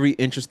very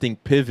interesting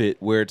pivot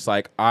where it's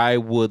like, I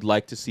would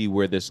like to see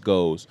where this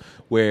goes.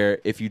 Where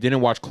if you didn't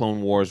watch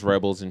Clone Wars,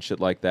 Rebels, and shit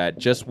like that,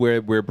 just where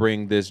we're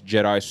bringing this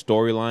Jedi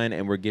storyline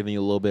and we're giving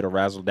you a little bit of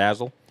razzle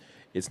dazzle.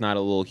 It's not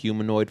a little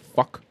humanoid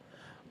fuck.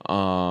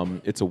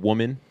 It's a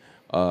woman.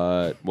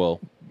 Well,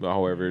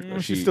 however,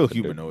 she's still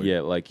humanoid. Yeah,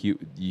 like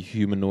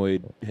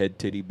humanoid head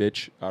titty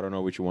bitch. I don't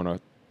know what you want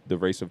to, the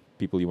race of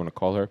people you want to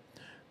call her.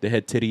 The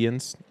head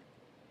tittyans.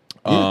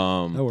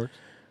 That works.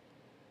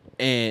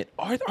 And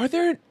are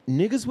there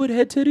niggas with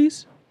head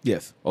titties?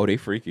 Yes. Oh, they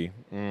freaky.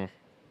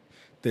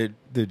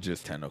 They're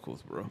just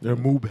tentacles, bro. They're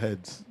moob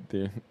heads.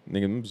 They're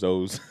nigga them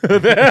Zoes.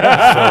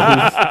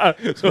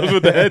 Zoes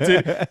with the head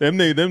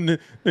titty. Them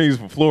niggas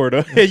from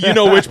Florida. You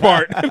know which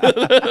part.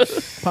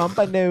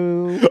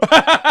 Pompano.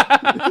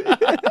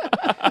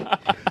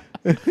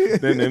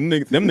 them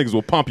niggas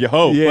will pump your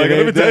hoe. Yeah, like,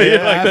 let me tell you,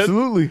 like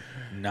absolutely.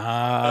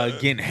 Nah,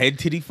 getting head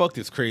titty fucked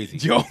is crazy.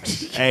 Yo,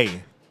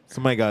 Hey,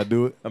 somebody gotta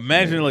do it.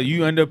 Imagine like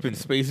you end up in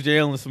space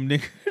jail and some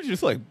nigga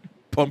just like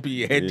pumping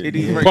your head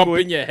titties right pumping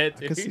quick. your head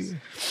I can see.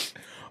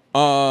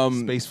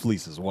 titties. Space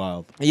fleece is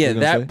wild. Yeah, You know what I'm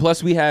that saying?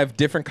 plus we have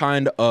different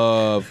kind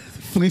of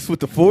Fleece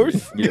with the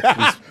force. yeah,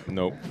 fleece.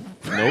 Nope.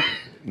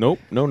 No.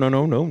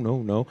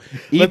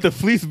 Let the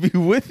fleece be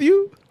with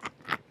you.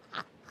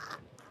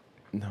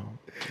 No.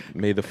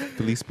 May the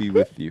fleece be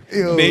with you.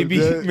 Yo, Maybe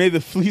that- may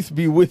the fleece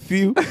be with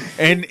you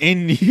and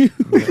in you.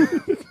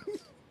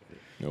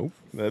 Nope,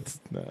 that's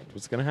not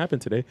what's gonna happen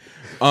today.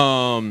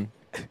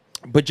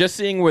 But just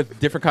seeing with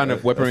different kind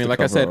of weaponry, the like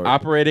I cover said, art.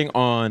 operating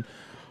on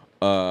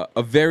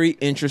a very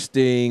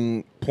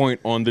interesting point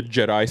on the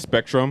Jedi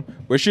spectrum,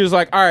 where she was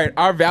like, "All right,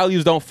 our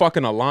values don't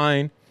fucking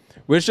align."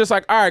 Where it's just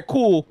like, "All right,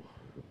 cool."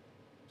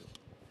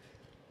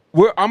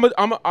 I'm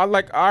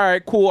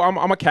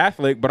a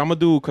Catholic, but I'm gonna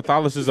do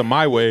Catholicism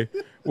my way.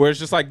 Where it's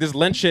just like this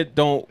Lent shit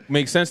don't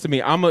make sense to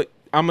me. I'm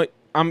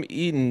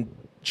eating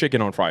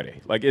chicken on Friday.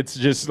 Like it's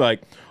just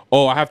like,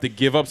 oh, I have to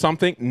give up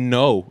something.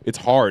 No, it's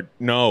hard.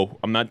 No,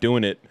 I'm not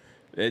doing it.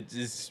 It's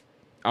just,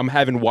 I'm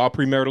having wild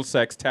premarital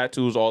sex,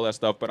 tattoos, all that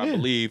stuff. But I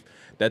believe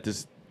that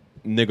this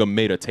nigga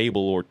made a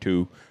table or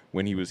two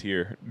when he was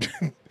here.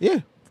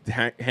 Yeah.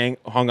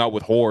 Hung out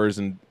with whores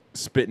and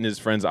spit in his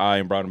friend's eye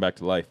and brought him back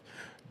to life.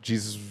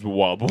 Jesus was a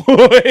wild boy.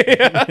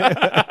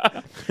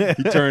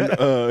 he turned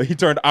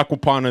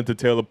Aquapana into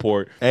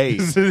teleport. Hey.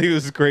 He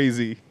was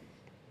crazy.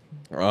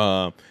 He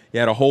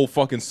had a whole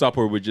fucking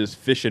supper with just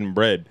fish and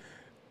bread.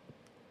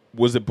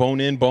 Was it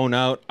bone in, bone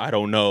out? I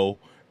don't know.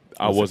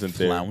 I wasn't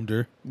there.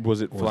 Flounder.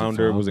 Was it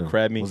flounder? Was it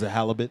crab meat? Was it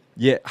halibut?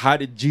 Yeah. How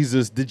did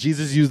Jesus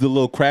use the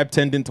little crab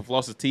tendon to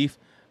floss his teeth?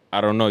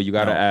 I don't know. You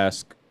got to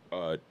ask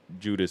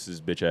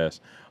Judas's bitch ass,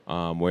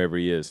 wherever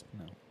he is.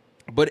 No.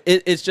 But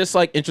it's just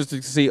like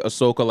interesting to see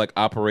Ahsoka like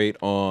operate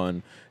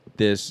on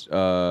this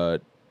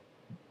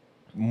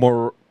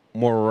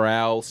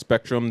morale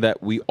spectrum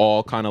that we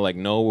all kind of like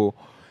know,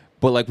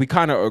 but like we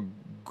kind of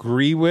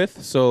agree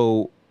with.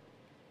 So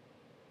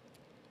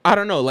I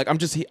don't know. Like I'm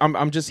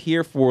just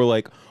here for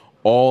like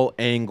all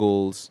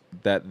angles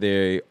that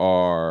they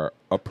are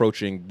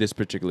approaching this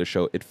particular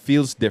show. It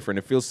feels different.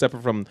 It feels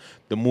separate from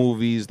the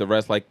movies, the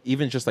rest, like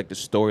even just like the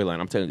storyline.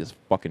 I'm telling you, this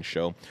fucking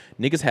show.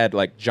 Niggas had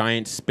like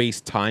giant space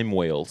time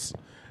whales.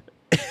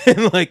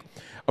 And like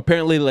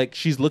apparently like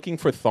she's looking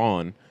for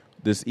Thawne,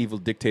 this evil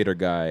dictator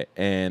guy,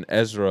 and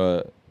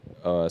Ezra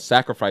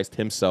sacrificed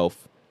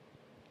himself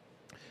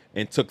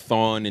and took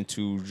Thawne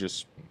into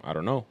just, I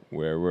don't know,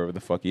 wherever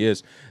the fuck he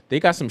is. They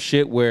got some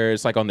shit where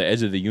it's like on the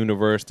edge of the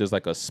universe. There's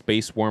like a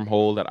space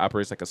wormhole that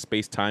operates like a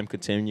space-time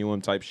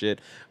continuum type shit.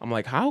 I'm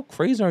like, how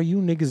crazy are you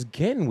niggas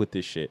getting with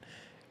this shit?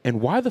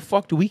 And why the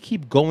fuck do we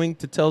keep going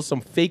to tell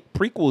some fake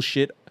prequel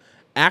shit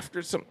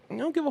after some... I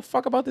don't give a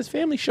fuck about this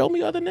family. Show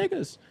me other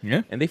niggas.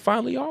 Yeah. And they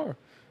finally are.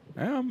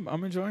 Yeah,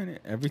 I'm enjoying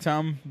it. Every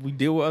time we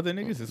deal with other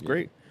niggas, it's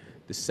great.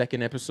 The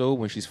second episode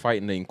when she's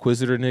fighting the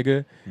Inquisitor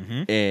nigga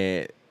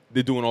and...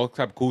 they're doing all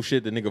type of cool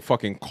shit. The nigga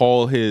fucking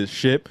call his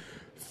ship,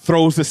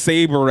 throws the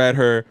saber at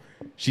her.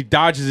 She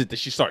dodges it. Then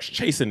she starts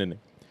chasing the nigga.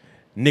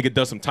 Nigga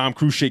does some Tom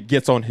Cruise shit,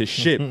 gets on his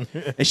ship,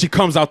 and she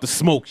comes out the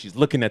smoke. She's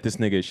looking at this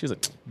nigga. She's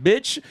like,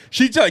 bitch.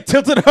 She just like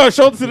tilted her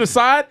shoulder to the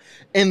side,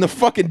 and the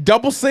fucking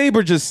double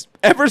saber just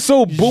ever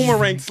so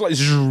boomerang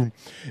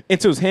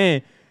into his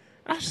hand.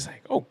 I was just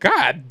like, oh,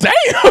 god damn.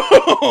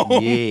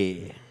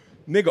 Yeah.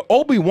 Nigga,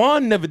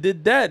 Obi-Wan never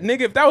did that.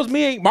 Nigga, if that was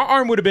me, my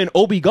arm would have been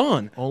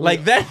Obi-Gone.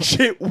 Like, that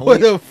shit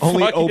would have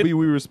Only fucking... Obi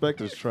we respect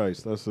is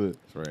Trice. That's it.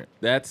 That's right.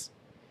 That's...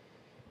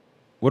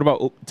 What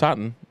about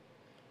Totten?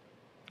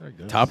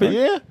 Toppin?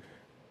 Yeah.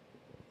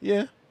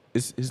 Yeah.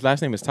 His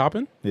last name is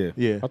Toppin? Yeah.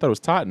 Yeah. I thought it was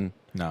Totten.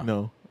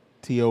 No.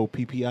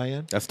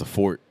 Toppin? That's the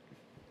fort.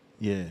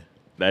 Yeah.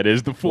 That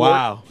is the fort.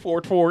 Wow.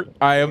 Fort.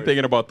 I am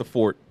thinking about the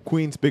fort.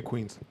 Queens, big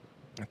Queens.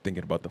 I'm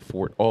thinking about the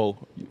fort. Oh,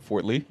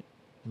 Fort Lee?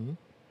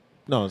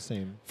 No,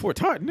 same. Fort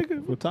Totten,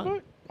 nigga. Fort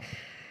Totten.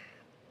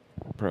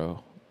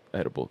 Bro,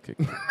 edible kick.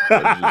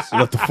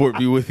 Let the fort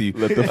be with you.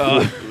 Let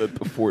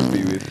the fort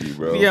be with you,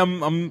 bro. Yeah,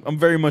 I'm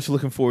very much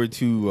looking forward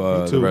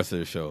to the rest of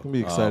the show. It'll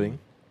be exciting.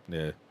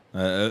 Yeah,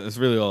 that's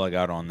really all I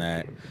got on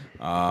that.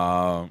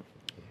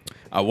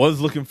 I was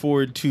looking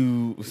forward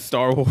to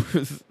Star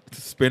Wars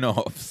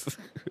spin-offs.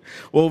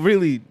 Well,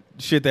 really,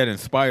 shit that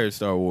inspired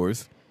Star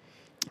Wars.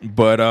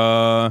 But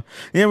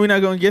yeah, we're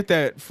not gonna get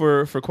that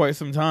for quite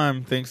some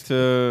time, thanks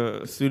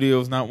to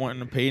studios not wanting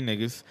to pay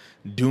niggas.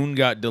 Dune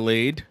got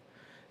delayed.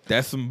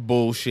 That's some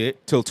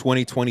bullshit. Till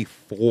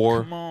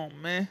 2024. Come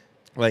on, man.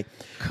 Like,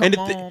 Come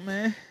on,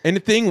 man. And the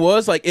thing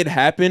was, like, it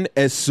happened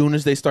as soon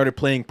as they started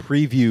playing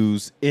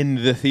previews in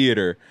the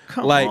theater.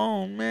 Come like,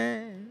 on,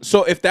 man.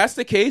 So if that's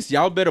the case,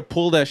 y'all better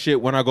pull that shit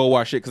when I go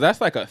watch it, because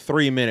that's like a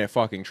 3-minute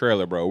fucking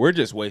trailer, bro. We're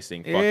just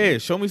wasting Yeah,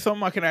 show me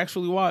something I can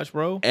actually watch,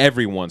 bro.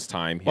 everyone's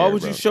time here. Why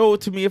would bro. you show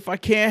it to me if I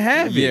can't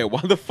have it? Yeah,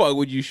 why the fuck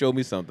would you show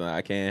me something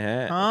I can't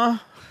have? Huh?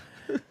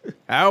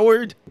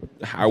 Howard?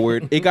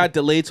 It got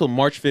delayed till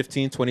March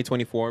 15,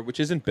 2024, which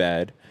isn't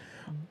bad.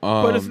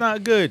 But it's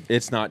not good.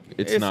 It's not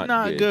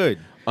not good.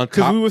 On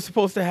Because top, we were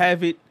supposed to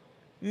have it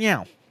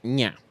now.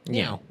 yeah.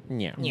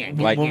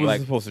 Like, when was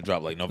it supposed to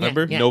drop? Like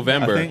November?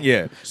 November. I think,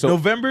 yeah. So-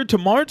 November to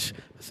March,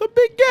 that's a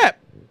big gap.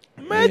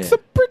 Man, it's a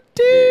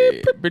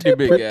pretty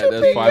big. Yeah,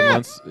 that's big 5 gap.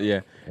 months.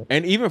 Yeah,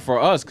 and even for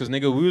us, because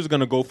nigga, we was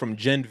gonna go from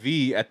Gen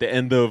V at the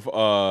end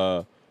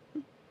of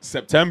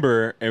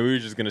September, and we were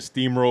just gonna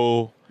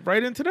steamroll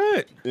Right into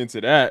that.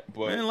 into that.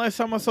 But Man, last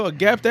time I saw a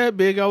gap that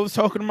big, I was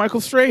talking to Michael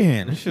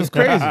Strahan. It's just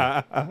crazy.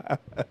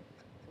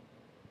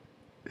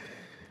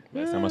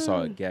 last time I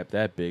saw a gap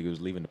that big, it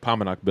was leaving the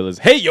Pominock Billas.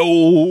 Hey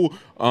yo,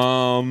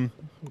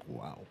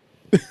 Wow.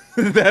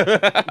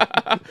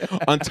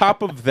 on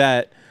top of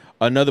that,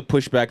 another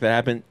pushback that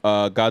happened: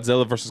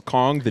 Godzilla versus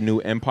Kong, the new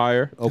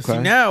Empire. Okay. See,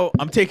 now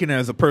I'm taking it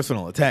as a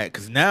personal attack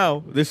because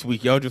now this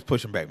week y'all just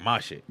pushing back my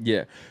shit.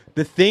 Yeah.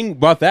 The thing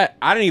about that,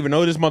 I didn't even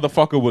know this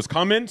motherfucker was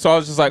coming, so I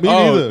was just like, Me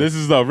 "Oh, neither. this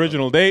is the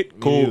original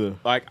date. Cool." neither.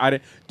 Like, I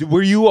didn't.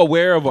 Were you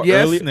aware of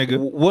Yes, early? nigga.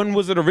 When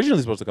was it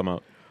originally supposed to come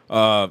out?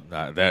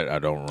 That I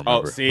don't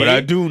remember. see? But I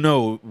do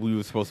know we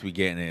were supposed to be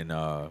getting it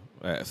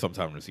in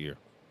sometime this year.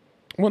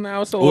 Well,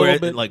 now it's a Or little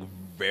at, bit. like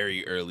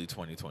very early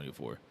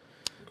 2024.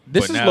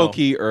 This but is now- low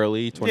key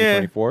early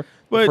 2024.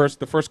 but-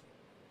 the first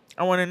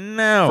I want to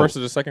know. or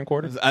the second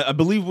quarter. I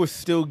believe we're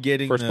still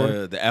getting First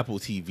quarter? the Apple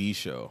TV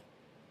show.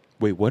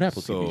 Wait, what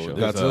Apple So TV show?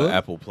 there's Godzilla? a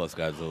Apple plus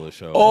Godzilla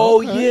show.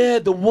 Oh yeah,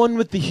 the one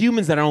with the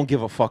humans that I don't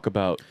give a fuck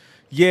about.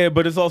 Yeah,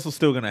 but it's also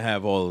still going to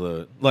have all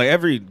the... Like,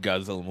 every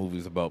Godzilla movie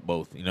is about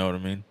both. You know what I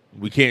mean?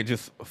 We can't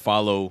just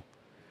follow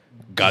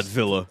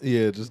Godzilla.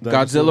 Yeah, just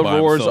Godzilla by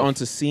roars himself.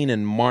 onto scene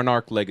in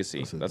Monarch Legacy.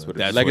 That's it. That's what it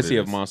That's is. what Legacy it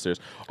of is. Monsters.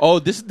 Oh,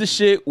 this is the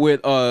shit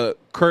with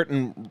Kurt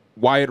and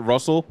Wyatt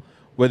Russell,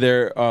 where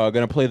they're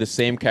gonna play the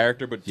same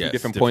character but two Yes,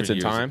 different points in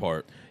years time.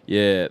 apart.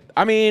 Yeah,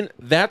 I mean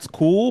that's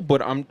cool,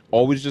 but I'm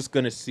always just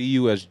gonna see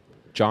you as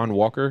John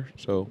Walker.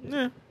 So Yeah,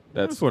 That's-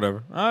 that's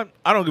whatever. I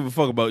don't give a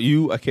fuck about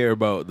you. I care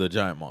about the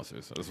giant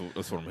monsters.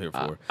 That's what I'm here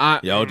for.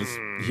 Y'all just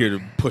here to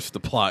push the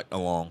plot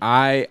along.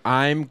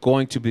 I'm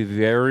going to be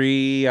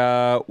very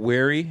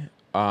wary.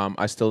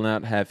 I still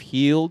not have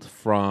healed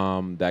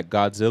from that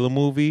Godzilla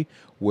movie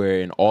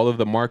where in all of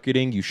the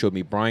marketing you showed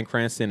me Bryan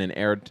Cranston and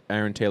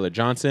Aaron Taylor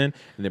Johnson,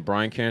 and then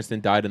Bryan Cranston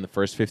died in the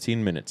first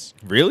 15 minutes.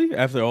 Really?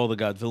 After all the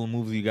Godzilla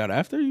movies you got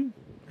after, you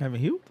haven't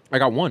healed? I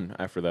got one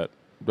after that.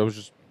 That was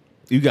just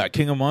You got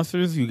King of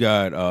Monsters. You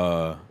got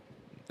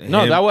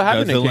No, that what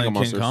happened in Godzilla King of and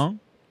Monsters. Kong.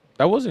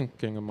 that wasn't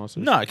King of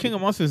Monsters. Nah, King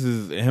of Monsters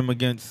is him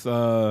against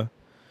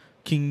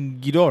King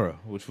Ghidorah,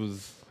 which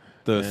was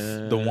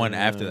the one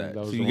after that. That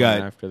was So the you one got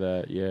after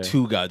that. Yeah.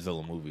 two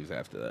Godzilla movies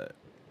after that.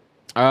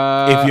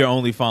 If If you're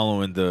only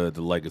following the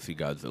legacy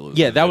Godzilla,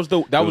 Yeah, that was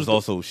the- that There was the-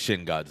 also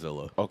Shin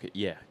Godzilla. okay,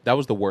 yeah, that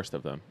was the worst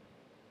of them.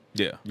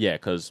 Yeah, Yeah,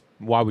 because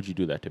why would you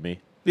do that to me?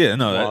 yeah,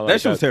 no, Well, that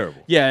like shit was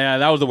terrible. Yeah,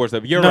 that was the worst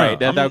of it. You're No, right.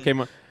 That I'm-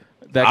 came.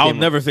 I'll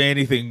never say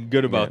anything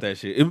good about Yeah. that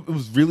shit. It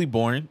was really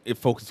boring. It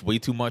focused way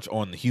too much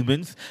on the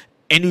humans,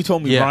 and you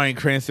told me Yeah. Bryan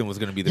Cranston was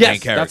going to be the main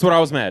Yes, character. that's what I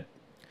was mad.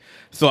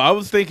 So I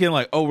was thinking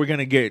like, oh, we're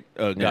gonna get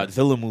a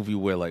Godzilla movie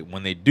where like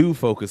when they do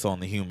focus on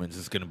the humans,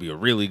 it's gonna be a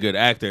really good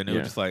actor, and they were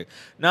Yeah. just like,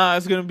 nah,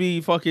 it's gonna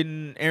be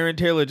fucking Aaron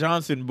Taylor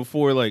Johnson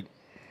before like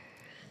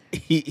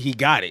he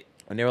got it,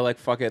 And they were like,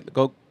 "Fuck it,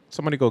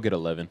 somebody go get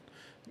 11."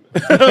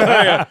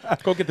 Yeah,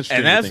 go get the.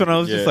 and that's when I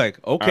was just like,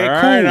 okay,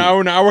 All cool.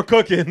 right, now we're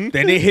cooking.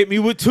 Then they hit me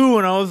with two,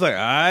 and I was like, all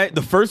right.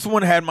 The first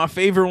one had my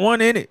favorite one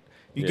in it.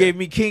 You Yeah. gave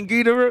me King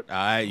Ghidorah. All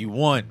right, you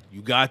won.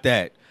 You got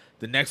that.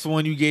 The next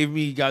one you gave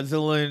me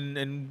Godzilla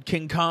and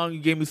King Kong. You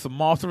gave me some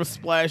Mothra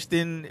splashed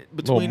in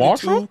between the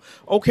two.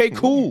 Okay,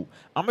 cool.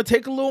 I'm gonna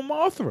take a little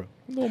Mothra.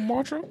 Little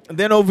Mothra. And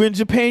then over in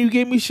Japan, you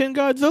gave me Shin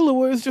Godzilla,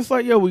 where it's just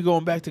like, yo, we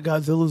going back to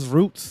Godzilla's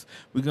roots.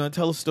 We're gonna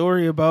tell a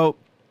story about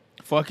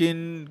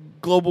fucking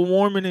global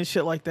warming and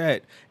shit like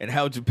that, and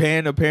how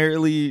Japan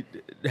apparently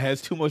has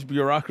too much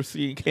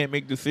bureaucracy and can't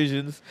make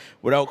decisions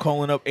without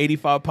calling up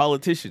 85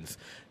 politicians.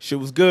 Shit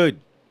was good.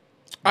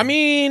 I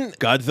mean,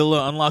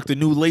 Godzilla unlocked a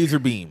new laser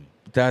beam.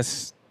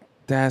 That's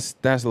a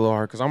little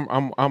hard because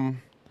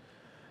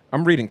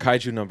I'm reading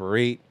Kaiju number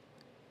 8,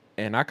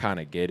 and I kind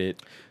of get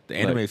it. The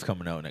anime's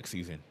coming out next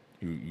season.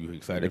 You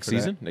excited next for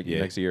season? That?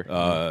 Next year.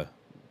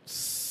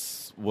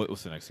 What's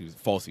the next season?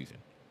 Fall season.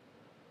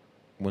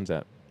 When's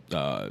that?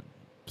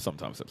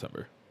 Sometime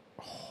September.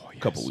 Oh,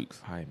 yes. Couple weeks.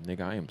 Hi,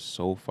 nigga, I am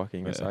so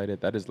fucking excited.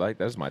 That is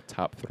my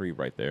top 3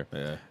 right there.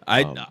 Yeah.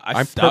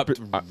 I stopped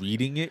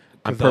reading it.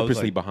 I'm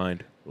purposely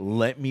behind.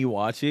 Let me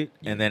watch it,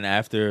 and then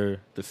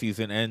after the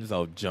season ends,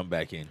 I'll jump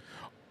back in.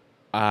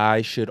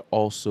 I should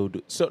also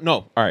do so.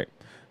 No, all right.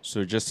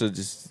 So just to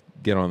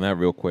get on that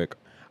real quick,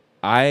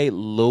 I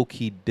low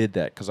key did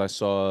that because I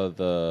saw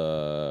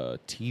the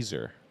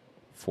teaser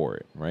for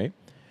it, right?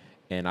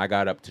 And I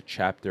got up to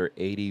chapter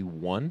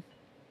 81,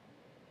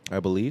 I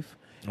believe.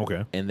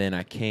 Okay. And then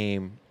I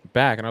came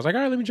back and I was like,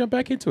 all right, let me jump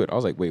back into it. I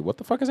was like, wait, what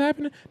the fuck is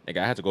happening? Like,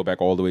 I had to go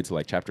back all the way to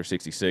like chapter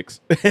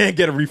 66 and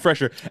get a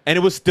refresher. And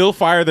it was still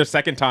fire the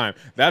second time.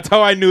 That's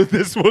how I knew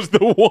this was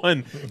the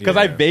one. Because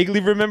I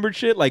vaguely remembered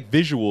shit, like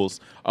visuals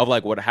of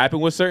like what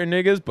happened with certain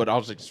niggas, but I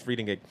was like just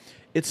reading it.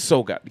 It's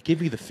so good.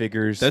 Give me the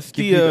figures. That's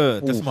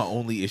that's my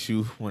only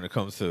issue when it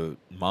comes to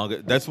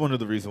manga. That's one of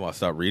the reasons why I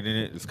stopped reading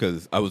it, is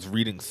because I was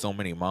reading so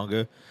many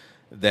manga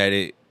that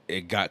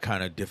it got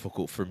kind of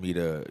difficult for me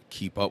to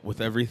keep up with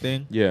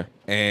everything. Yeah.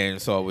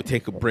 And so I would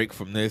take a break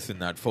from this and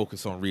not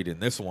focus on reading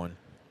this one.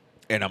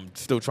 And I'm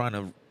still trying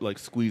to like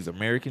squeeze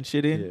American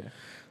shit in. Yeah.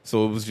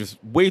 So it was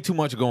just way too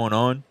much going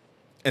on.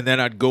 And then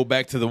I'd go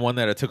back to the one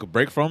that I took a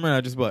break from, and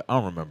I'd just be like, I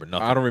don't remember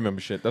nothing. I don't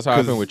remember shit. That's how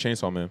I been with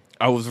Chainsaw Man.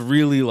 I was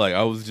really like,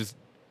 I was just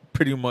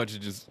pretty much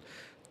just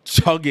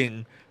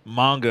chugging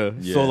manga.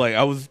 Yeah. So like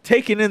I was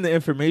taking in the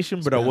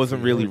information, but I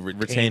wasn't really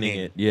retaining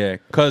it. Yeah.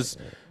 Because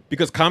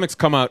comics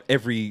come out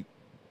every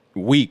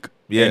week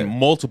and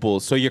multiple,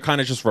 so you're kind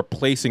of just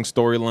replacing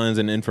storylines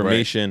and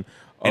information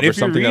over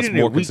something that's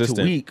more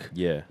consistent. Week,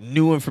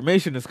 new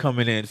information is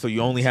coming in, so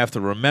you only have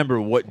to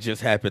remember what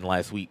just happened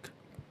last week.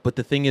 But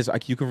the thing is,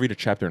 like, you can read a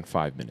chapter in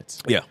 5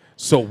 minutes. Yeah.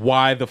 So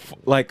why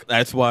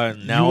that's why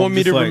now you want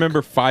me to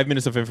remember 5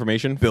 minutes of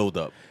information? Build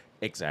up.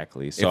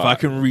 Exactly. So if I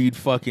can read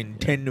fucking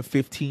 10 to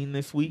 15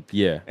 this week,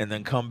 and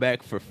then come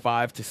back for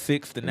 5 to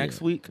 6 the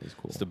next week,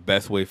 it's the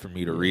best way for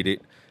me to read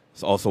it.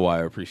 It's also why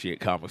I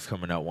appreciate comics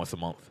coming out once a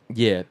month.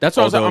 Yeah, that's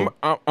what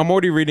I'm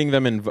already reading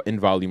them in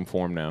volume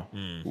form now,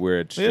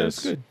 where it's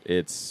just good.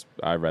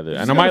 I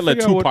might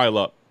let 2 pile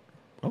up.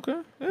 Okay.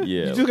 Yeah.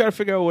 You just gotta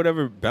figure out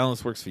whatever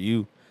balance works for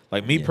you.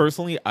 Like me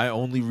personally, I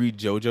only read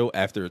JoJo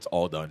after it's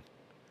all done.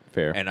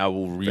 Fair. And I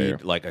will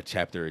read like a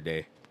chapter a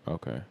day.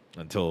 Okay.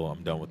 Until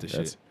I'm done with the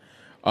shit.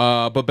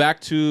 But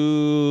back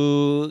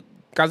to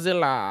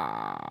Godzilla.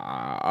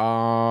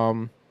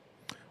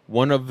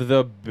 One of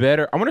the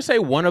better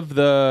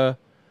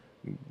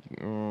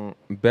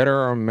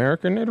better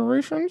American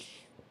iterations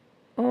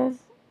of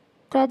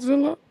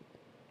Godzilla.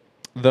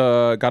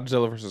 The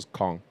Godzilla versus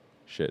Kong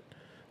shit.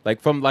 Like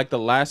from like the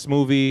last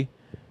movie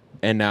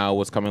and now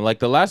what's coming. Like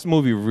the last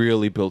movie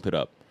really built it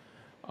up.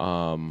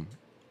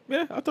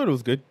 Yeah, I thought it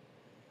was good.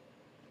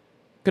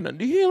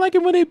 Do you like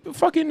it when they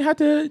fucking had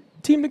to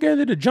team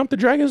together to jump the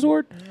Dragon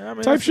Sword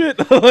type shit?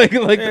 like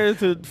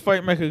to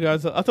fight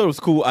Mechagodzilla. I thought it was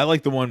cool. I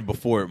like the one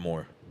before it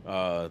more.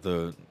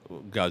 The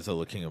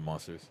Godzilla King of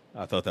Monsters.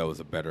 I thought that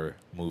was a better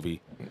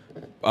movie.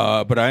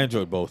 But I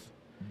enjoyed both.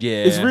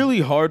 Yeah. It's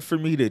really hard for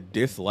me to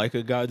dislike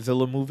a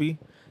Godzilla movie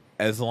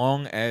as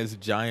long as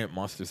giant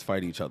monsters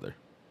fight each other.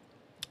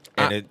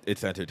 And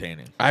it's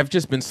entertaining. I've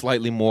just been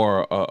slightly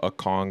more a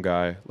Kong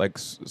guy. Like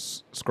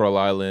Skull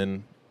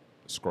Island.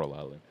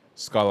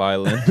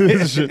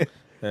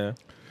 Yeah.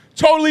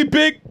 Totally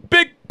big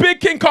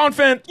King Kong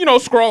fan. You know,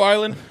 Skull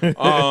Island.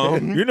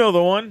 You know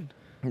the one.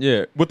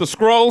 Yeah, with the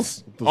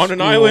Skrulls on an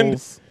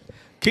island.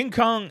 King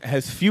Kong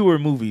has fewer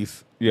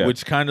movies,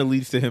 which kind of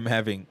leads to him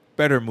having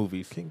better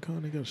movies. King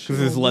Kong, because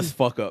there's less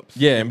fuck ups.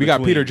 Yeah, and we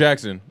got Peter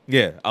Jackson.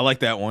 Yeah, I like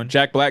that one.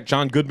 Jack Black,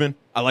 John Goodman.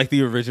 I like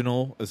the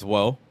original as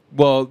well.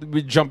 Well,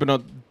 we jumping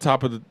on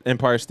top of the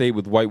Empire State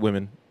with white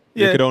women.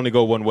 Yeah. It could only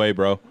go one way,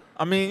 bro.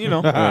 I mean, you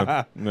know,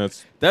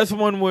 that's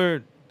one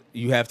where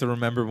you have to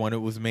remember when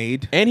it was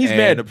made, and he's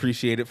mad,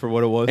 appreciate it for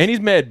what it was, and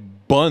he's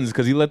mad buns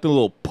because he let the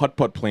little putt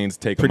planes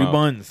take pretty him out.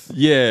 Buns.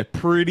 Yeah,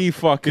 pretty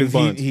fucking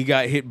buns. He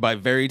got hit by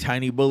very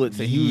tiny bullets,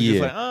 and he was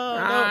just like,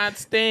 oh no, it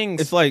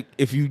stings. It's like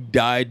if you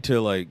died to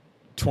like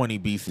 20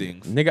 bee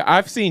stings. Nigga,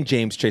 I've seen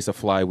James chase a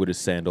fly with his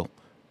sandal.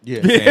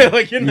 Yeah,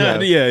 like you're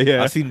not.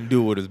 Yeah. I seen him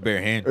do it with his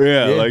bare hand.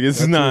 Yeah, like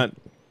it's not.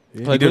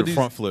 He did a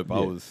front flip.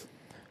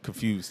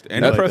 confused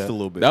and That- impressed a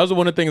little bit. That was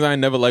one of the things I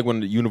never liked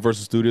when the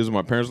Universal Studios.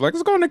 My parents were like,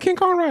 "Let's go on the King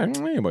Kong ride."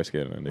 Ain't nobody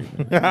scared of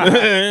that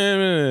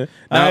nigga.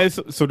 Now-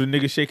 so the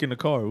nigga shaking the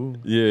car. Ooh.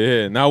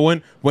 yeah. Now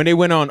when they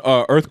went on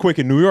Earthquake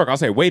in New York, I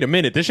was like, "Wait a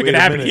minute, this shit Wait could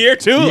a happen minute. here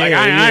too." Yeah, Like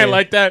I yeah. ain't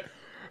like that.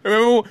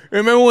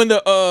 Remember when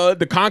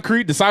the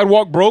concrete, the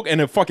sidewalk broke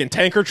and a fucking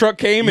tanker truck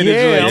came and Yeah,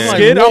 it I'm just like,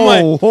 skid? I'm whoa,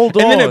 like, hold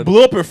and then on. it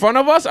blew up in front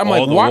of us. I'm All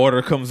like, the why?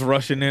 water comes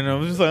rushing in. I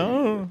was just like,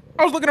 oh.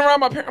 I was looking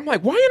around my parents. I'm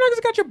like, why you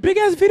niggas got your big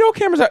ass video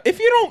cameras out? If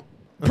you don't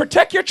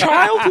protect your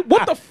child,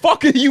 what the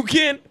fuck are you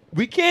can't?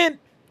 We can't.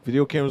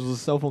 Video cameras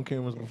was cell phone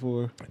cameras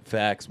before.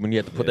 Facts. When you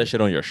have to put that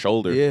shit on your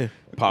shoulder. Yeah.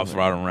 Pops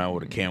riding around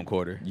with a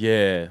camcorder.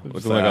 Yeah. Looking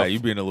Looking like, like you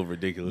being a little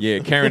ridiculous. yeah,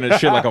 carrying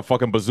that shit like a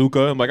fucking bazooka.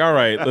 I'm like, all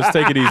right, let's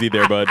take it easy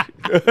there, bud.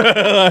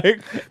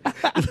 Like,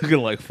 Looking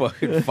like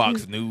fucking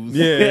Fox News.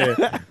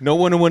 yeah. No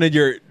one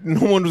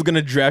was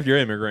gonna draft your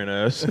immigrant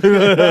ass.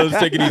 Let's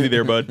take it easy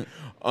there, bud.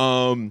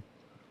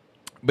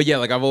 But yeah,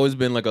 like I've always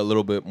been like a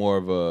little bit more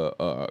of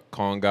a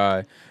Kong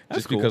guy,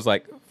 just cool. because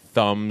like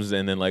thumbs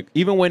and then like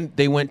even when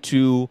they went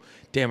to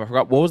I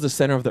forgot what was the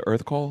center of the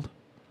Earth called,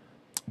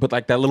 but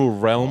like that little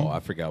realm. Oh,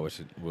 I forgot what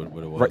it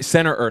was. Right,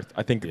 center Earth.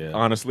 I think. Yeah.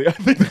 Honestly, I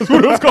think that's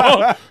what it was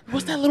called.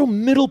 What's that little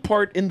middle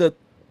part in the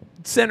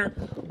center?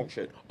 Oh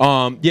shit.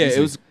 Yeah, it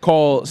was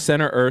called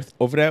Center Earth.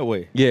 Over that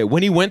way. Yeah,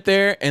 when he went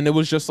there, and it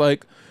was just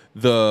like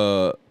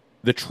the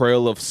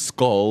trail of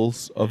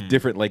skulls of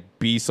different like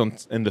beasts,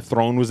 and the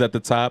throne was at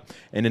the top,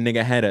 and the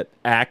nigga had an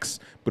axe,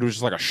 but it was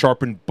just like a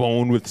sharpened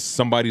bone with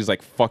somebody's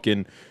like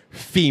fucking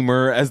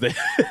femur as the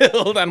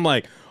hilt. I'm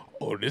like,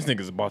 oh, this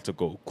nigga's about to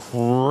go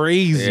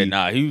crazy. Yeah,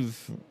 nah, he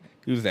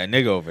was that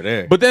nigga over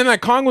there. But then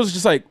like Kong was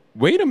just like,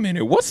 wait a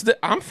minute,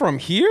 I'm from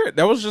here?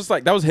 That was just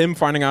like, that was him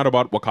finding out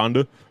about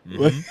Wakanda.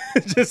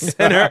 Just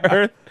center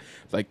Earth.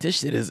 It's like, this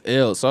shit is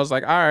ill. So I was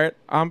like, all right,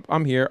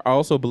 I'm here. I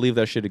also believe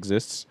that shit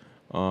exists.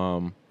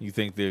 You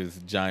think there's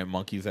giant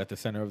monkeys at the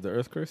center of the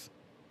Earth, Chris?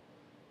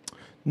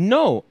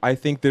 No, I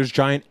think there's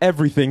giant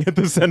everything at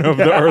the center of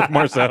the Earth,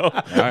 Marcel.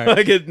 right.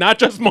 Like it's not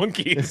just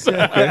monkeys.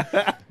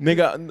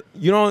 Nigga,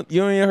 you don't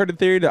even heard the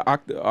theory that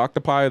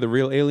octopi are the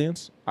real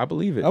aliens? I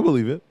believe it. I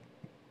believe it.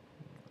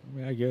 I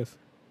mean, I guess.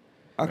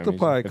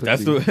 Octopi. If could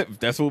that's be. if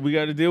that's what we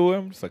got to deal with,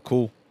 I'm just like,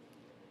 cool.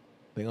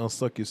 They gonna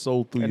suck your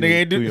soul through, And your, they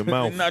ain't through your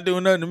mouth. not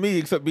doing nothing to me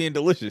except being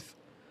delicious.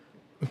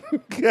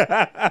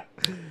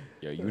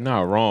 Yeah, you're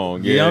not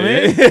wrong. You know what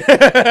I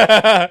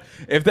mean?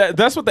 If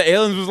that's what the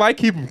aliens was like,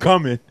 keep them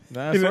coming.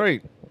 That's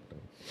right.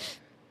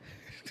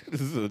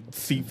 This is a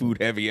seafood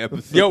heavy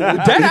episode. Yo,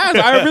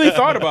 I really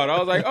thought about it. I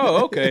was like,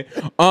 oh, okay.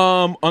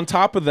 On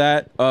top of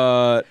that,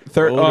 third.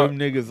 Roll them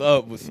niggas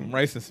up with some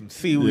rice and some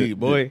seaweed,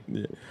 boy.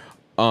 Yeah.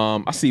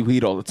 I see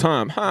weed all the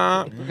time,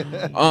 huh?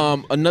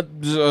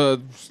 Another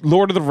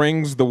Lord of the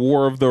Rings, The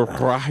War of the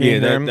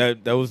Rahim. Yeah,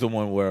 that was the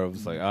one where I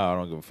was like, I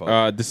don't give a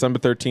fuck. December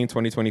 13th,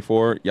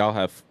 2024. Y'all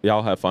have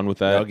fun with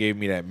that. Y'all gave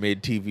me that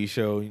mid TV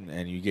show,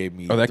 and you gave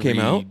me that came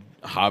 3 out?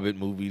 Hobbit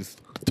movies.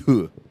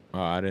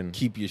 I didn't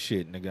Keep your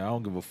shit, nigga. I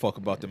don't give a fuck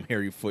about them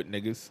hairy foot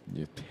niggas.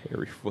 Yeah,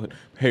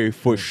 hairy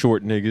foot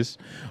short niggas.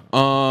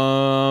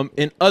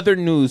 In other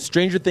news,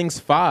 Stranger Things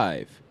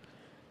 5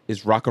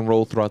 is rock and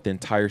roll throughout the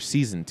entire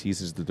season,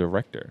 teases the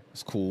director.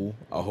 It's cool.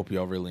 I hope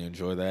y'all really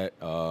enjoy that.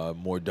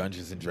 More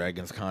Dungeons and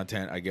Dragons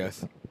content, I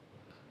guess.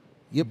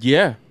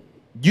 Yeah.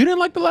 You didn't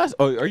like the last?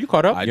 Oh, are you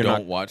caught up? I You're don't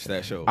not. watch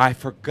that show. I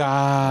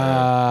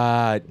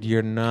forgot.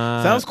 You're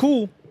not. Sounds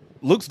cool.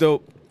 Looks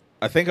dope.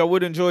 I think I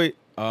would enjoy it.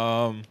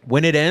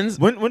 When it ends,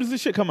 When does this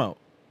shit come out?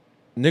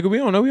 nigga, we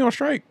don't know. We on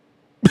strike.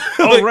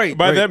 Oh, right.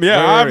 By right, them, yeah.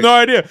 right, I have right. no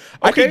idea.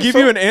 I Okay, could give so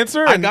you an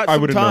answer. I and got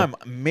some wouldn't know. time.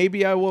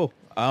 Maybe I will.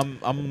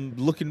 I'm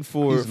looking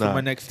for He's not.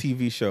 my next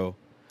TV show.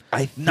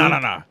 I No.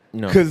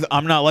 No. Because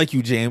I'm not like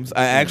you, James.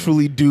 I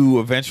actually do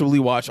eventually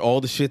watch all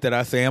the shit that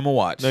I say I'm gonna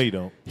watch. No, you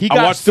don't. He I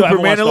got watched Still haven't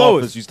Superman watched and The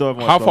Lois. Office. You still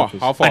haven't watched How The far? Office.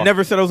 How far? I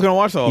never said I was gonna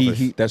watch The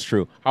Office. That's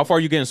true. How far are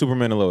you getting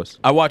Superman and Lois?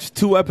 I watched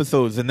 2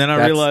 episodes and then I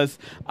That's- realized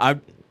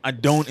I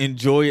don't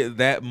enjoy it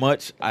that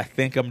much. I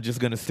think I'm just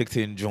gonna stick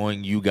to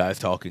enjoying you guys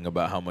talking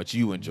about how much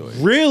you enjoy it.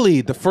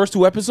 Really? The first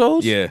 2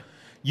 episodes? Yeah.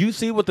 You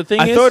see what the thing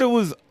I is? thought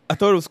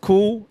it was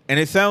cool, and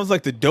it sounds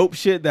like the dope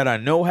shit that I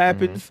know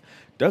happens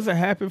doesn't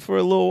happen for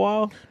a little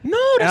while. No,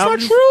 And that's I'm not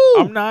just- true.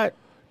 I'm not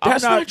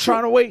not trying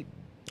true. to wait.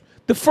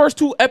 The first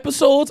 2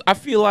 episodes, I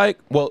feel like,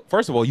 well,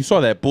 first of all, you saw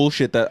that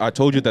bullshit that I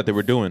told you that they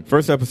were doing.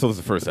 First episode is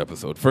the first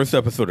episode. First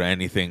episode of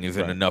anything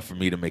isn't enough for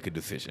me to make a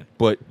decision.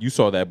 But you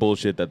saw that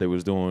bullshit that they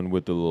was doing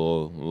with the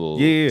little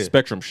Yeah.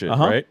 Spectrum shit,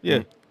 Uh-huh. right?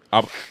 Yeah.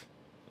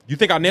 You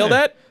think I nailed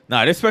that?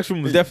 Nah, this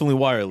Spectrum was definitely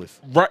wireless.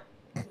 Right.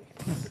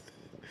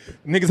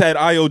 Niggas had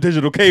IO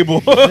digital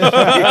cable.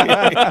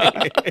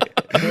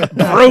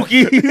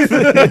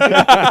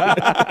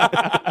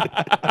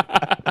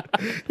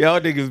 Y'all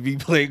niggas be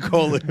playing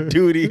Call of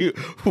Duty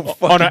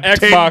On an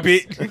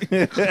Xbox.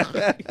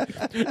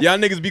 10-bit. Y'all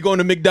niggas be going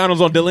to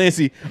McDonald's on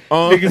Delancey.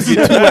 Niggas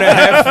get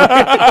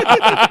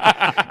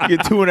 2.5.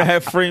 get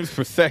 2.5 frames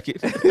per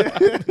second.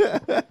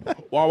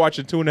 While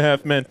watching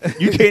 2.5 Men.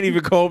 You can't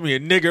even call me a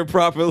nigger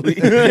properly.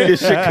 Your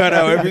shit cut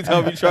out every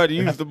time you try to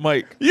use the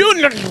mic. I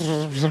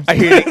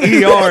hear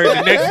the ER in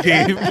the next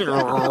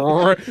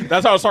game.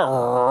 That's how it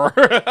starts.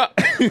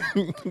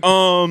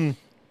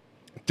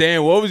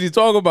 Damn, what was he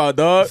talking about,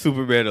 dog?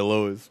 Superman and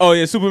Lois. Oh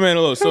yeah, Superman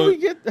and Lois. So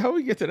How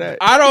we get to that?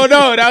 I don't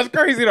know. That was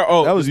crazy. Though.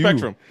 Oh, That was the you.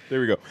 Spectrum. There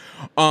we go.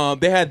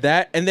 They had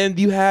that, and then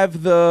you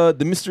have the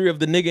mystery of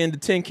the nigga in the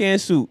tin can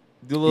suit,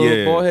 the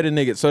little bald headed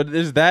nigga. So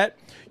there's that.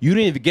 You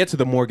didn't even get to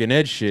the Morgan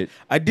Edge shit.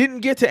 I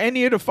didn't get to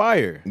any of the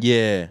fire.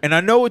 Yeah, And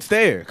I know it's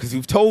there because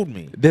you've told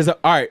me. there's a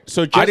all right.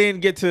 So just, I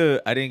didn't get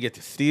to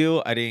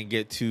Steel. I didn't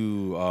get to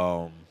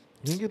You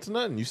didn't get to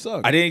nothing. You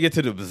suck. I didn't get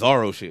to the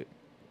Bizarro shit.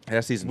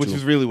 That's season Which 2.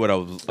 is really what I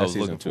was That's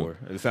looking season 2.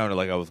 for. It sounded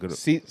like I was gonna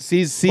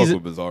season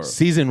fuck with Bizarro.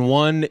 season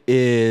 1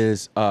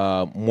 is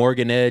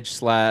Morgan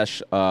Edge /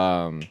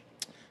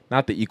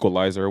 not the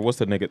Equalizer. What's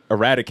the nigga?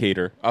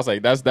 Eradicator. I was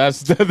like, that's right.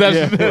 That's Denzel.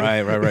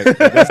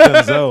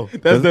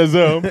 that's the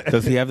zone.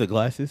 Does he have the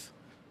glasses?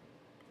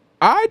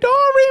 I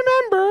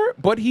don't remember,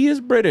 but he is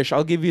British.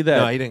 I'll give you that.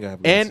 No, he didn't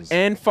have glasses.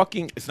 and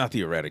fucking It's not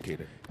the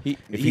Eradicator. he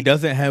If he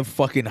doesn't have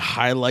fucking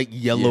highlight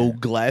yellow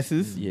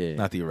glasses,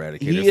 not the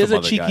Eradicator. He It's is some a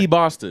other cheeky guy.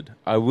 bastard.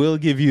 I will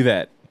give you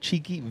that.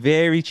 Cheeky,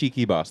 very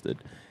cheeky bastard.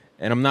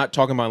 And I'm not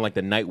talking about like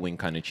the Nightwing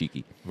kind of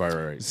cheeky.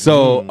 Right.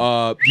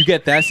 So you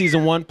get that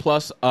season 1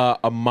 plus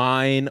a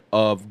mine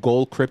of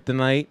gold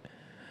kryptonite.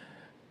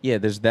 Yeah,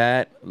 there's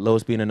that.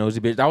 Lois being a nosy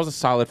bitch. That was a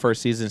solid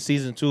first season.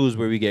 Season 2 is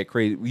where we get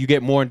crazy. You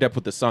get more in depth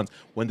with the Suns.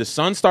 When the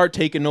Suns start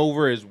taking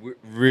over is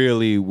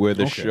really where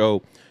the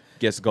show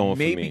gets going for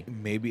me.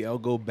 Maybe I'll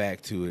go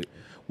back to it.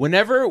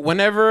 Whenever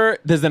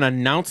there's an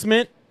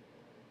announcement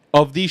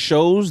of these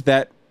shows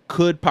that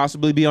could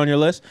possibly be on your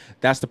list,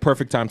 that's the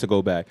perfect time to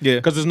go back. Yeah.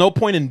 Because there's no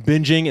point in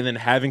binging and then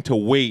having to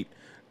wait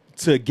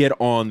to get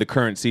on the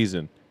current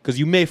season. Because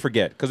you may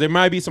forget. Because there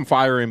might be some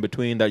fire in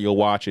between that you'll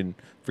watch and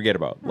forget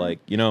about. Like,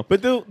 you know.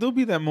 But there'll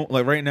be that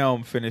like right now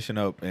I'm finishing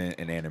up an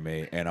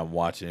anime and I'm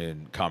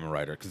watching Kamen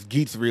Rider because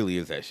Geats really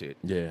is that shit.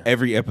 Yeah.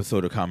 Every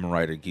episode of Kamen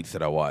Rider Geats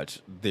that I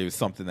watch, there's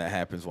something that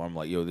happens where I'm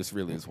like, yo, this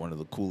really is one of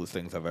the coolest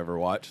things I've ever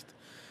watched,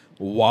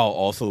 while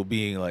also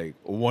being like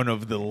one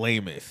of the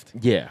lamest.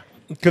 Yeah.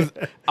 Because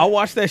I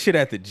watched that shit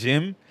at the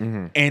gym,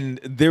 and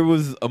there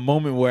was a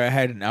moment where I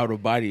had an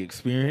out-of-body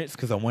experience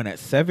because I went at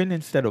 7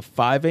 instead of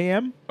 5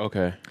 a.m.,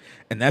 Okay.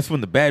 and that's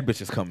when the bad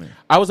bitches come in.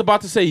 I was about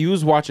to say you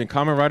was watching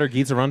Kamen Rider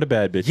Geats around the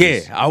bad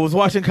bitches. Yeah, I was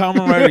watching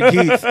Kamen Rider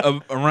Geats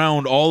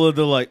around all of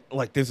the, like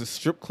there's a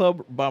strip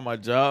club by my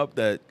job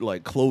that,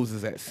 like,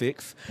 closes at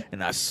 6,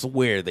 and I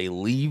swear they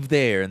leave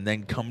there and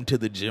then come to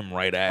the gym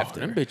right after.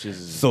 Them bitches.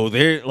 So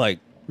they're, like,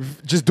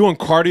 just doing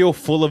cardio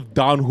full of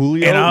Don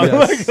Julio. and I'm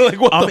like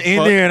what I'm the in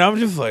fuck? there and I'm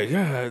just like,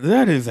 yeah,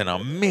 that is an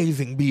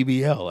amazing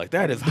BBL. Like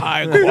that is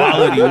high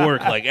quality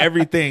work. Like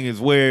everything is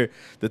where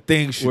the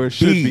thing should, Where it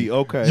should be.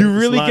 Okay. You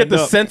really It's get the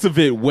lined up. sense of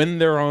it when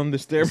they're on the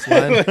stair.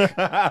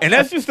 And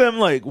that's just them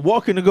like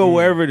walking to go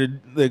wherever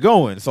they're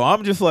going. So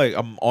I'm just like,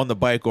 I'm on the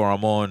bike or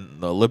I'm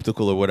on the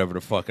elliptical or whatever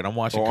the fuck, and I'm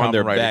watching Or on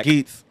their Kamen Rider back.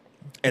 Geats.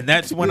 And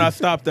that's when I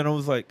stopped and I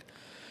was like,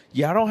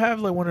 yeah, I don't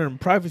have like one of them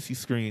privacy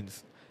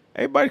screens.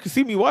 Everybody can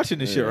see me watching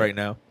this shit right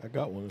now. I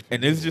got one.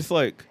 And it's just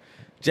like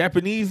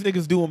Japanese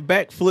niggas doing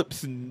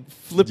backflips and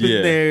flipping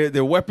Yeah.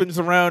 their weapons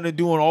around and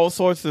doing all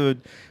sorts of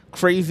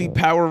crazy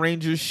Power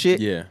Rangers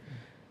shit. Yeah.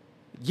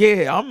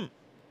 Yeah,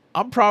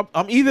 I'm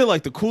either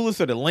like the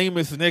coolest or the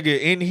lamest nigga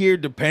in here,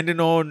 depending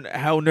on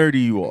how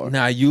nerdy you are.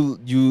 Nah,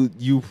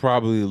 you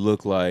probably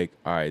look like,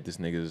 all right, this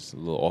nigga's a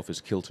little off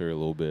his kilter a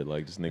little bit.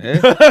 Like this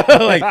nigga,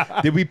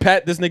 like did we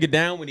pat this nigga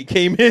down when he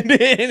came in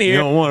here? You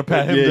don't want to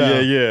pat him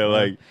down. Yeah.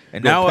 Like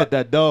And Go now pet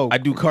that dog. I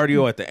do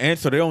cardio at the end,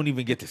 so they don't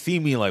even get to see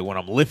me like when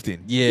I'm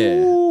lifting.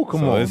 yeah. Ooh,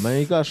 come So on, it's- man.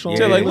 You got shown.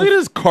 Yeah, like look at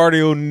this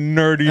cardio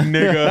nerdy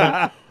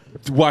nigga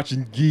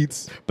watching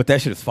Geats. But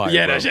that shit is fire.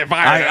 Yeah, bro. that shit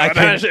fire. I That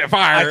can't, shit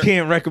fire. I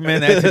can't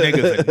recommend that to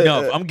niggas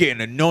enough. I'm getting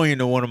annoying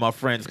to one of my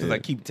friends because I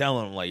keep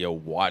telling them like, yo,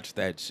 watch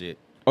that shit.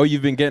 Oh,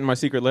 you've been getting my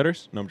secret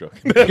letters? No, I'm joking.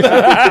 Mailing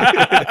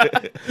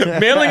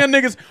a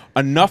niggas,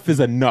 enough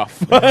is enough.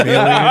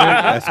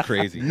 That's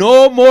crazy.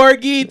 No more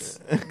Geats.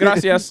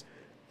 Gracias.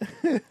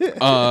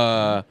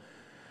 But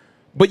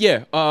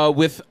yeah,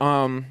 with what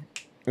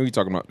are you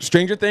talking about?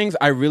 Stranger Things,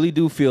 I really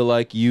do feel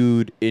like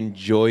you'd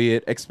enjoy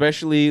it,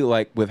 especially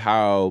like with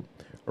how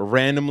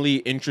randomly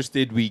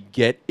interested we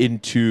get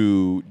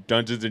into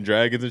Dungeons and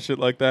Dragons and shit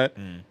like that.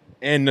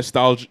 And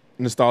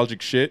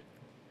nostalgic shit.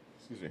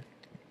 Excuse me.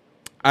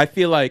 I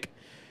feel like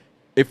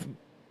if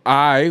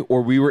I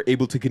or we were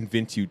able to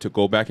convince you to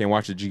go back and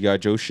watch the G.I.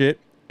 Joe shit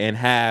and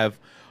have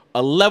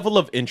a level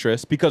of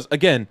interest, because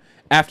again,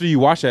 after you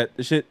watch that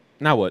shit,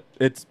 now what?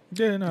 It's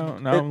I'm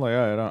like,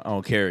 all right, I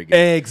don't care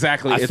again.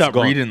 exactly. I it's stopped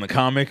gone. reading the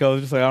comic. I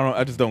was just like,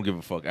 I just don't give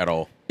a fuck at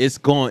all. It's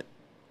going.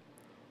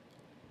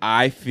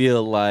 I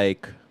feel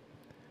like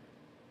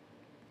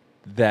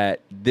that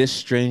this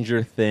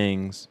Stranger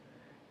Things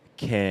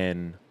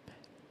can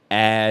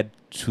add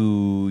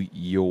to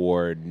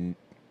your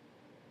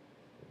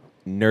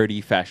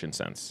nerdy fashion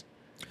sense.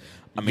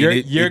 I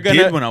mean, you're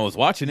gonna did when I was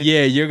watching it.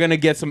 Yeah, you're gonna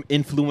get some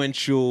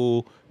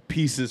influential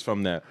pieces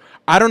from that.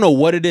 I don't know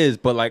what it is,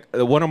 but like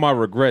one of my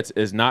regrets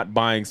is not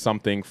buying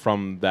something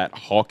from that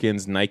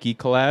Hawkins Nike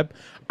collab.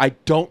 I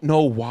don't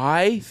know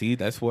why. See,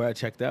 that's where I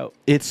checked out.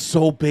 It's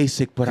so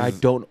basic, but I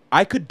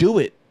could do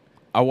it.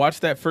 I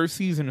watched that first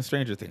season of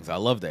Stranger Things. I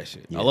love that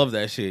shit. Yeah. I love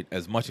that shit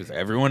as much as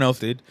everyone else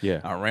did. Yeah.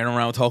 I ran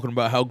around talking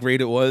about how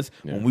great it was.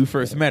 Yeah. When we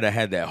first met, I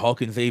had that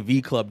Hawkins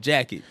AV Club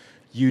jacket.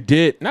 You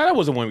did? No, that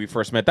wasn't when we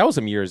first met. That was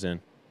some years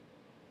in.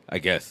 I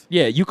guess.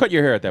 Yeah, you cut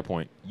your hair at that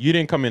point. You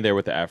didn't come in there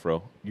with the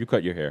afro. You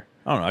cut your hair.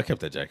 I don't know. I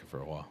kept that jacket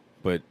for a while.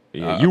 But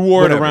you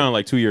wore it around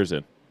like 2 years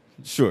in.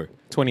 Sure.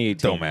 2018.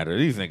 Don't matter.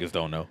 These niggas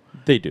don't know.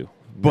 They do.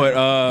 But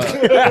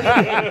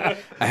I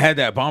had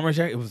that bomber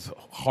jacket. It was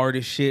hard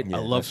as shit. Yeah, I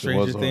love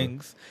Stranger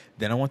Things.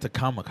 Then I went to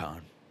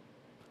Comic-Con.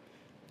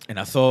 And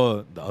I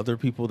saw the other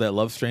people that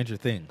love Stranger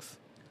Things.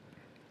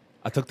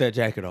 I took that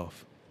jacket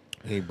off.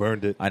 He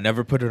burned it. I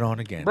never put it on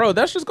again. Bro,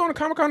 that's just going to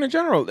Comic-Con in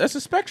general. That's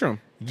a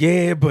spectrum.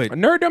 Yeah, but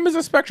nerddom is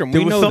a spectrum.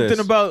 There was something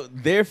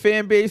about their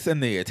fan base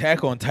and the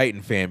Attack on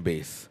Titan fan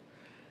base.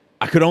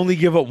 I could only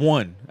give up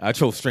one. I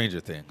chose Stranger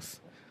Things.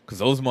 Because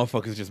those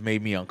motherfuckers just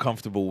made me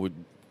uncomfortable with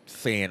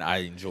saying I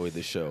enjoy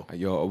the show.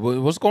 Yo,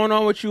 what's going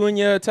on with you and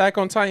your Attack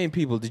on Titan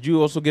people? Did you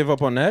also give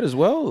up on that as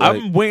well? Like,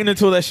 I'm waiting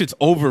until that shit's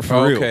over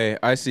for real. Okay,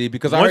 I see.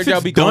 Because once I heard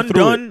y'all be going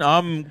through it.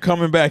 I'm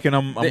coming back and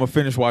I'm gonna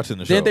finish watching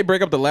the show. Didn't they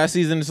break up the last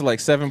season into like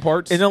 7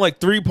 parts? And then like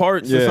 3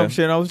 parts or some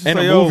shit. I was just and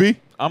like, a movie.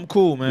 I'm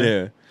cool, man.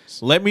 Yeah.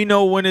 Let me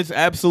know when it's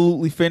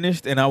absolutely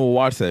finished, and I will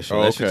watch that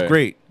show. That shit's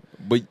great.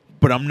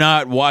 But I'm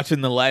not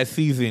watching the last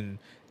season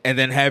and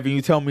then having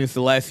you tell me it's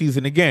the last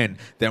season again,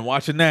 then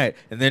watching that,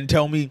 and then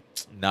tell me,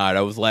 nah,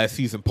 that was last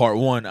season, part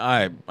 1.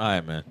 All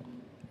right, man.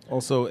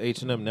 Also,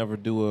 H&M never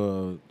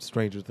do a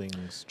Stranger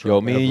Things.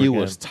 Yo, me and you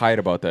was tight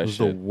about that shit.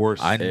 It was the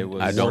worst. I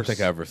don't think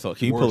I ever saw.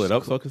 Can you pull it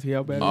up so I can see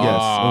how bad it is? Yes, it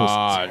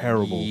was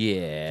terrible.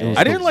 Yeah.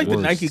 I didn't like the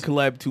Nike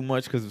collab too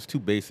much because it was too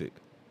basic.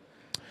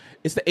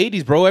 It's the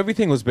 80s, bro.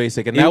 Everything was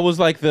basic. And that was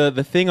like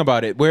the thing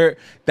about it, where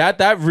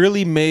that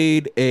really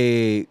made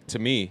to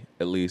me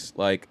at least,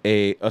 like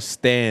a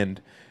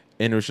stand.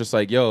 And it was just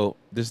like, yo,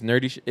 this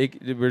nerdy shit,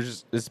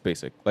 it's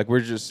basic. Like,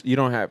 you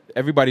don't have,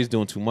 everybody's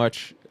doing too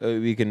much.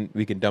 We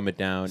can dumb it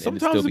down.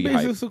 Sometimes and it still the be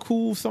basics hype. are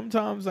cool.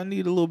 Sometimes I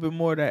need a little bit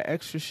more of that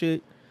extra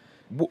shit.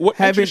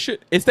 What extra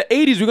shit? It's the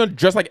 80s. We're going to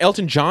dress like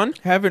Elton John?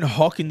 Having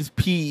Hawkins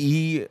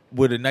PE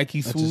with a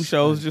Nike swoosh,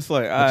 I was just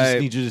like, I just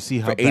need you to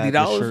see how bad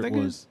the shirt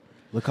was.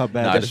 Look how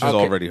bad this was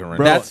already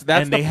horrendous. Bro,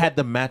 and they had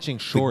the matching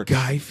shorts. The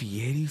Guy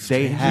Fieri.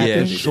 They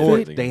had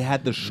They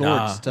had the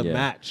shorts to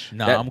match.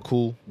 I'm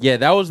cool. Yeah,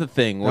 that was the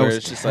thing where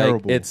it's just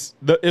terrible. like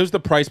it was the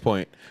price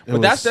point.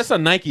 But that's a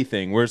Nike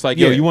thing where it's like,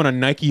 yo, you want a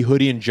Nike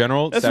hoodie in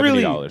general? That's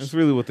 $70. That's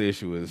really what the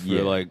issue is.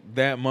 For like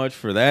that much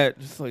for that,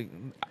 just like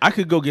I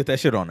could go get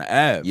that shit on the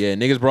app. Yeah,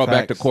 niggas brought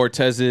back the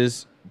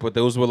Cortezes, but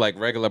those were like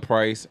regular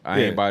price. I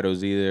ain't buy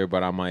those either,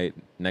 but I might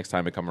next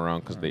time it come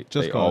around because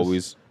they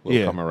always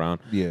will come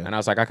around. Yeah, and I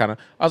was like,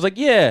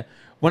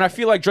 when I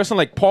feel like dressing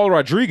like Paul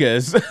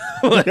Rodriguez,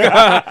 like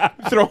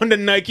throwing the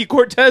Nike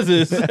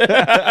Cortezes.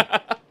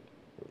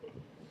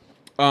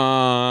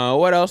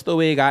 What else do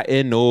we got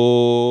in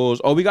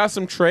those? Oh, we got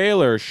some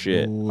trailer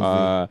shit.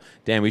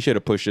 Damn, we should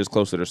have pushed this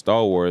closer to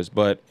Star Wars.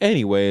 But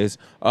anyways,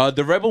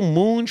 the Rebel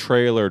Moon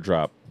trailer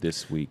dropped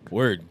this week.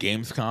 Word,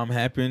 Gamescom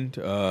happened.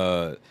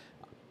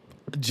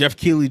 Jeff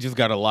Keighley just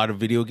got a lot of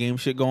video game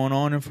shit going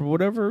on, and for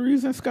whatever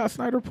reason, Scott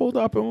Snyder pulled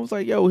up and was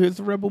like, "Yo, here's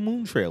the Rebel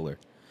Moon trailer."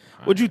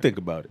 What'd you think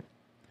about it?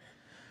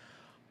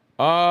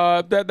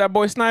 That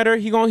boy Snyder,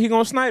 he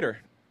gonna Snyder.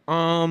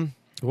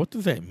 What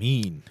does that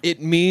mean?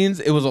 It means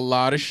it was a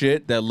lot of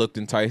shit that looked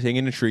enticing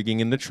and intriguing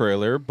in the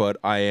trailer, but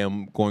I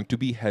am going to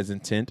be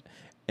hesitant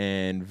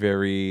and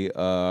very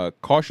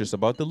cautious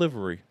about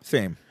delivery.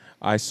 Same.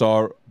 I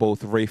saw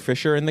both Ray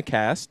Fisher in the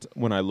cast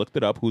when I looked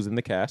it up, who's in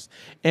the cast,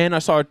 and I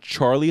saw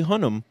Charlie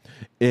Hunnam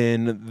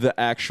in the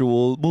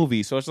actual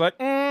movie. So it's like,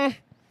 I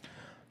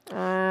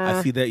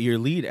see that your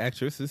lead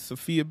actress is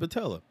Sophia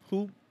Boutella,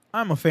 who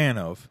I'm a fan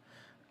of.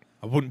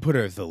 I wouldn't put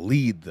her as the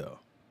lead, though.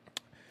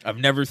 I've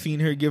never seen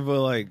her give a,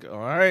 like, all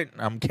right,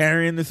 I'm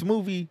carrying this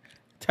movie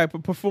type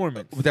of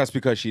performance. But that's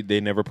because they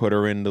never put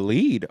her in the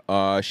lead.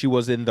 She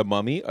was in The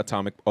Mummy,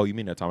 Atomic. Oh, you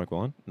mean Atomic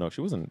Blonde? No,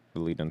 she wasn't the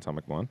lead in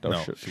Atomic Blonde. That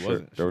was she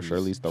wasn't. That was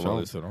Charlize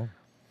Theron.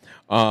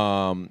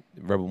 Theron.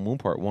 Rebel Moon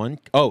Part 1.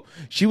 Oh,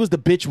 she was the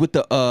bitch with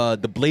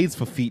the blades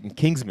for feet in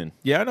Kingsman.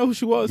 Yeah, I know who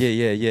she was.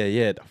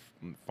 Yeah.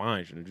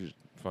 Fine. She just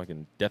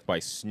fucking Death by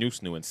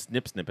Snoo and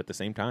Snip at the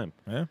same time.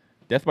 Yeah.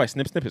 Death by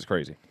Snip is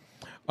crazy.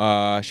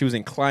 She was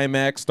in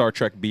Climax, Star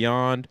Trek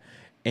Beyond,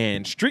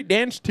 and Street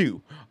Dance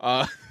 2.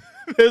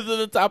 Those are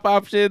the top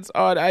options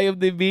on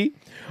IMDb.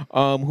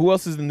 Who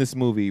else is in this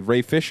movie?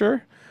 Ray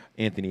Fisher,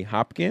 Anthony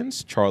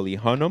Hopkins, Charlie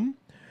Hunnam,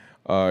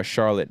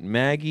 Charlotte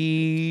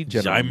Maggie,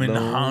 Jaimin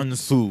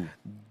Hansu,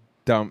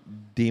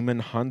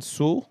 Demon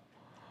Hansu.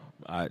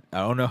 I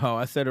don't know how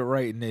I said it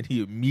right, and then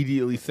he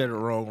immediately said it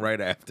wrong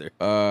right after.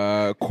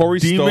 Corey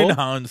Stoll. Demon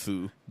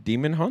Hansu.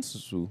 Demon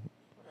Hansu.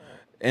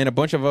 and a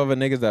bunch of other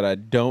niggas that I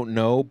don't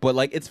know. But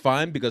like, it's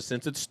fine because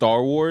since it's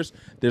Star Wars,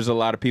 there's a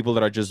lot of people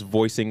that are just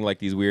voicing like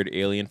these weird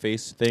alien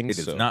face things.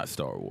 It is not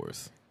Star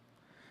Wars.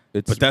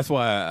 It's, but that's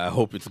why I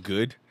hope it's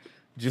good,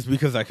 just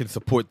because I can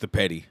support the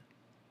petty.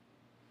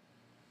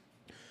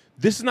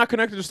 This is not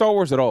connected to Star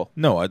Wars at all.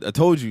 No, I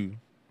told you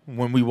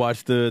when we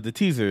watched the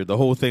teaser, the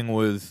whole thing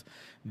was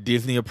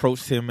Disney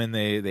approached him and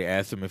they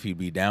asked him if he'd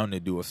be down to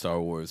do a Star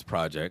Wars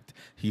project.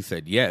 He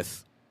said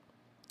yes.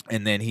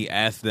 And then he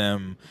asked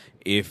them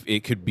if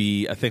it could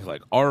be, I think,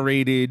 like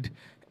R-rated,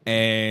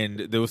 and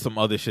there was some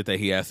other shit that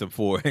he asked him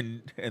for.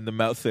 And the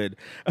mouse said,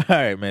 all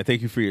right, man,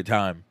 thank you for your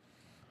time.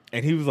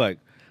 And he was like,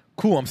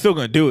 cool, I'm still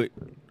going to do it.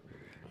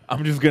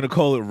 I'm just going to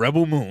call it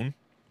Rebel Moon.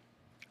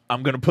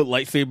 I'm going to put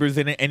lightsabers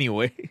in it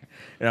anyway.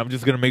 And I'm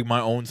just going to make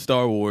my own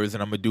Star Wars,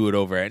 and I'm going to do it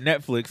over at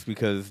Netflix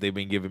because they've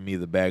been giving me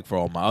the bag for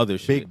all my other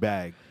shit. Big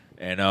bag.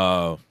 And,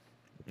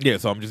 yeah,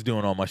 so I'm just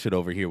doing all my shit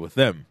over here with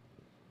them.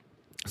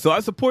 So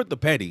I support the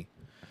petty.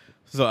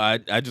 So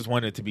I just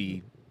want it to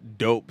be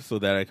dope so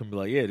that I can be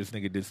like, yeah, this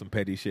nigga did some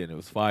petty shit and it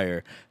was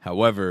fire.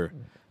 However,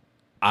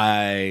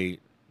 y'all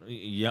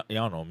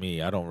know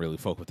me. I don't really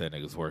fuck with that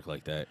nigga's work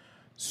like that.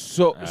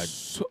 So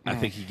I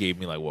think he gave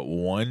me like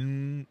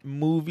one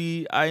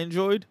movie I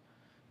enjoyed,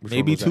 Which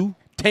maybe two.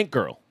 Tank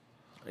Girl,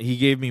 He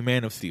gave me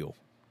Man of Steel,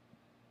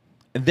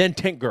 and then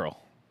Tank Girl.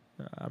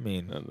 I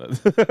mean,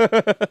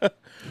 Like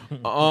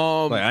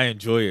I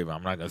enjoy it, but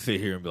I'm not gonna sit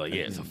here and be like,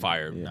 yeah, it's a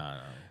fire. Yeah. Nah.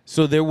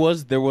 So there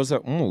was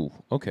a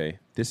okay.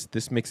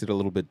 This makes it a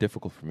little bit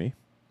difficult for me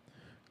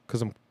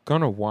because I'm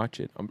gonna watch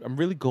it. I'm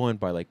really going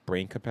by like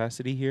brain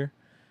capacity here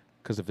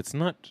because if it's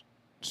not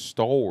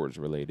Star Wars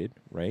related,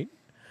 right?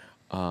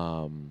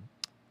 I'm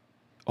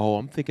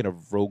thinking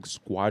of Rogue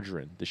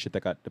Squadron, the shit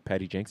that got the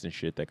Patty Jenkins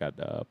shit that got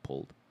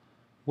pulled,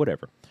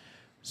 whatever.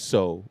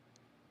 So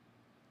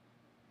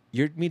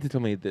you mean to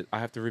tell me that I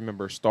have to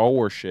remember Star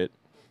Wars shit,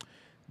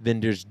 then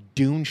there's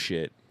Dune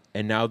shit,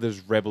 and now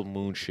there's Rebel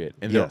Moon shit,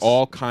 and they're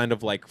all kind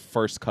of like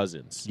first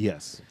cousins.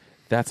 Yes.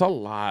 That's a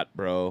lot,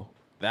 bro.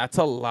 That's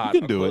a lot.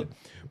 You can do it.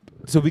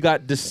 So we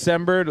got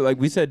December, like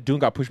we said, Dune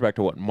got pushed back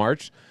to what,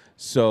 March?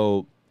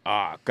 So,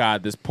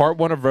 God, there's part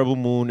 1 of Rebel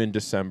Moon in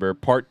December.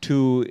 Part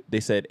 2, they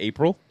said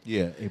April.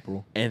 Yeah,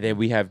 April. And then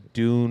we have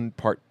Dune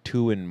part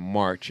 2 in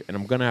March, and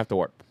I'm going to have to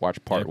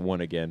watch part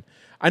 1 again.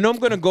 I know I'm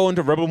going to go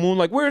into Rebel Moon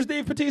like, where's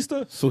Dave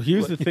Bautista? So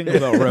here's the thing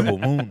about Rebel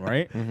Moon,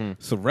 right? Mm-hmm.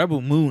 So Rebel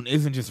Moon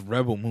isn't just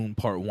Rebel Moon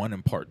Part 1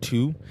 and Part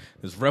 2.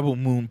 There's Rebel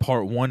Moon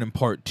Part 1 and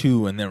Part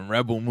 2, and then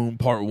Rebel Moon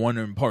Part 1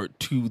 and Part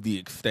 2, the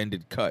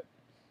extended cut.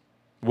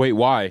 Wait,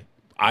 why?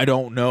 I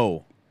don't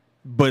know.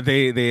 But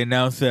they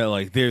announced that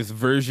like there's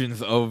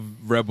versions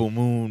of Rebel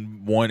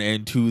Moon 1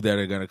 and 2 that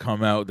are going to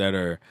come out that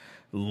are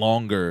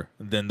longer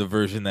than the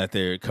version that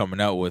they're coming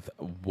out with.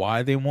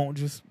 Why they won't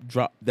just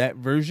drop that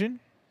version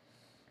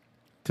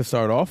to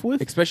start off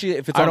with? Especially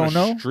if it's on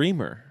a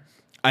streamer.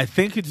 I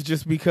think it's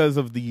just because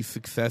of the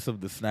success of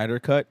the Snyder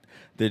Cut.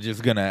 They're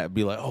just going to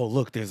be like, oh,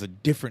 look, there's a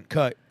different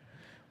cut.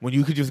 When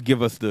you could just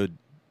give us the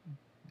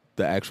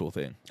actual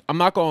thing. I'm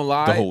not gonna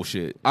lie. The whole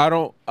shit. I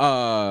don't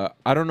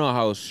know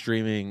how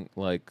streaming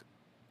like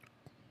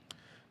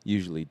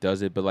usually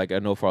does it, but like I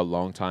know for a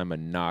long time a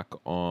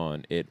knock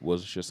on it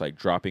was just like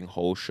dropping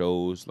whole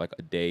shows like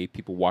a day,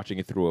 people watching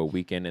it through a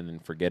weekend and then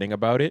forgetting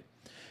about it.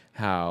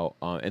 How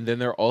and then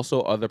there are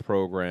also other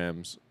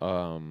programs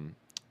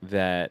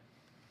that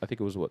I think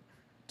it was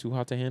Too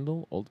Hot to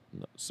Handle.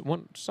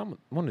 One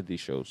of these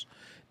shows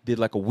did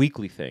like a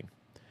weekly thing.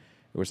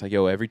 It was like,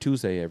 yo, every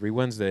Tuesday, every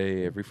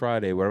Wednesday, every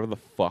Friday, whatever the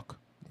fuck,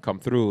 come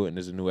through and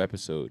there's a new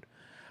episode.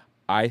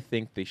 I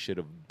think they should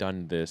have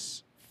done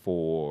this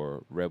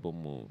for Rebel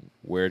Moon,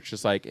 where it's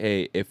just like,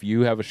 hey, if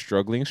you have a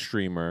struggling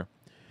streamer,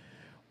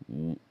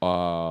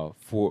 for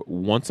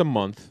once a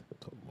month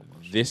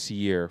this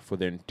year, for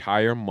the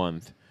entire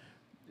month,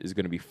 is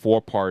going to be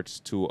 4 parts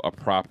to a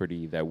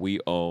property that we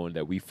own,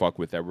 that we fuck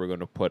with, that we're going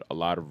to put a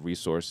lot of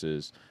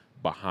resources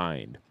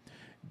behind.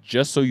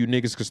 Just so you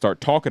niggas can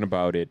start talking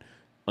about it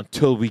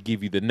until we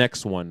give you the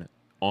next one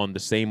on the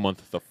same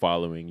month the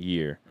following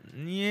year.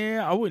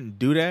 Yeah, I wouldn't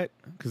do that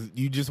because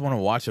you just want to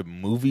watch a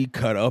movie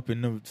cut up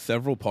into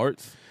several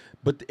parts.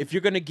 But if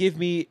you're going to give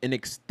me an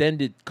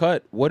extended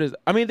cut,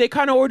 they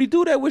kind of already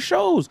do that with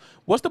shows.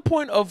 What's the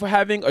point of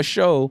having a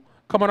show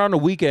come out on a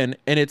weekend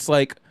and it's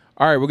like,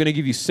 all right, we're going to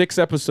give you 6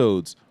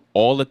 episodes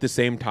all at the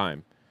same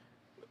time.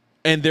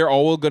 And they're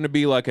all going to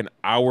be like an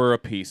hour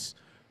apiece.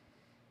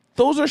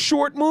 Those are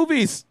short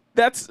movies.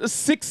 That's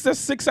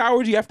 6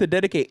 hours you have to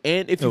dedicate.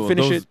 And if you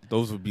finish it...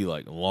 Those would be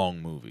like long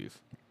movies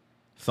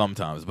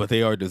sometimes, but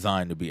they are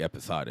designed to be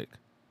episodic.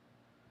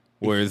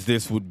 Whereas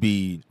this would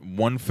be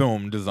one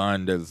film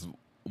designed as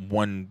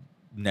one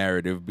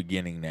narrative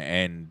beginning to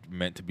end,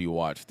 meant to be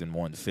watched in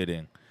one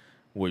sitting,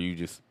 where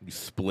you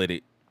split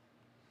it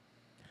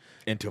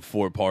into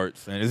 4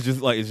 parts. And it's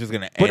just going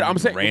to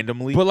end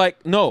randomly. But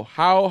like, no,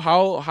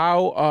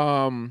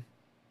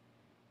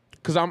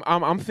 because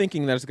I'm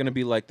thinking that it's going to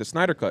be like the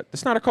Snyder Cut. The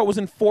Snyder Cut was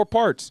in 4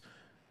 parts.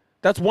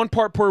 That's one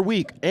part per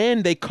week,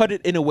 and they cut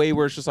it in a way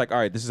where it's just like, all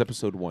right, this is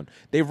episode 1.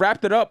 They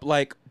wrapped it up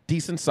like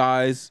decent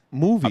size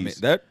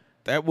movies. I mean,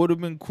 that would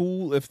have been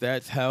cool if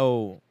that's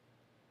how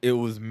it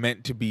was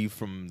meant to be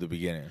from the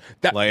beginning.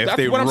 Like if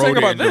they wrote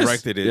it and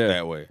directed it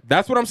that way.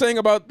 That's what I'm saying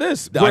about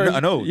this. I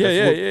know.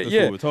 Yeah, that's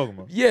what we're talking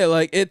about. Yeah,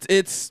 like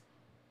it's.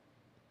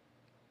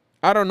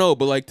 I don't know,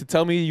 but like to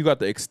tell me you got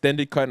the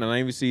extended cut and I didn't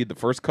even see the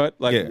first cut,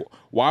 like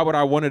why would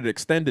I want it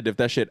extended if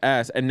that shit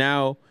ass? And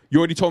now you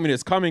already told me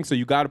it's coming, so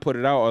you got to put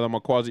it out, or I'm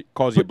gonna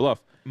cause you a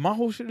bluff. My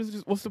whole shit is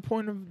just, what's the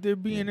point of there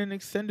being an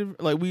extended?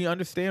 Like we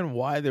understand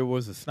why there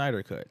was a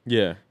Snyder cut.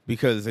 Yeah,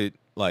 because it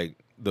like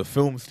the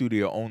film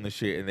studio owned the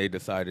shit and they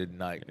decided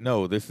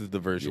no, this is the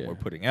version we're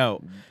putting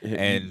out.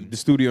 And the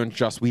studio and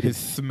Joss Whedon, his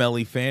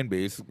smelly fan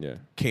base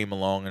came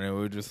along and they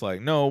were just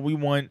like, no, we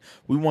want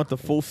the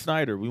full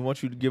Snyder. We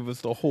want you to give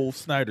us the whole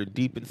Snyder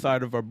deep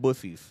inside of our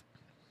bussies.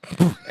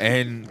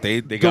 And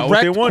they got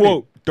what they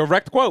wanted.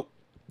 Direct quote.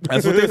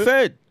 That's what they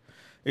said.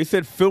 They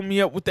said, fill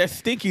me up with that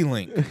stinky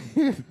link.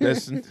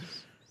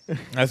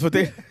 That's what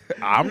they.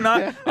 I'm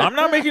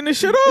not making this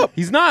shit up.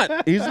 He's not.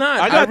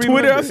 I got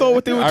Twitter. I saw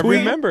what they were tweeting. I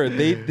remember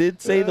they did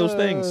say those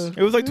things.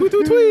 It was like tweet.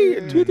 That's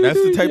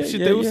the type of shit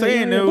they were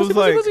saying. It was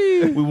like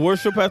we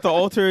worship at the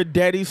altar of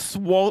Daddy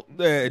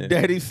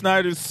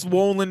Snyder's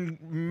swollen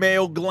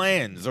male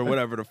glands or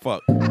whatever the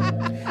fuck.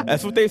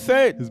 That's what they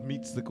said. His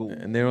meatsicle.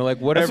 And they were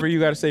like, whatever you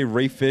got to say,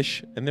 Ray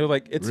Fish. And they were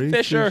like, it's Ray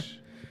Fisher. Fish.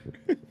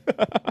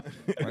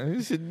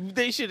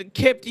 They should have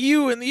kept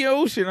you in the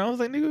ocean. I was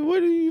like, nigga,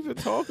 what are you even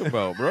talking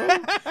about, bro?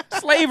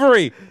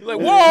 Slavery. Like,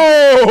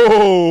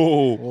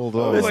 whoa. Hold I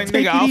on. was like,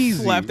 nigga,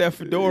 I'll slap that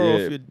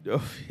fedora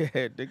off your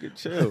head, nigga.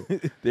 Chill.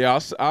 Yeah,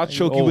 I'll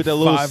choke you with that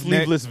little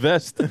sleeveless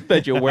vest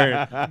that you're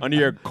wearing under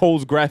your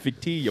Cole's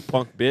graphic tee, you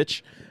punk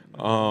bitch.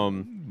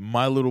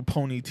 My Little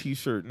Pony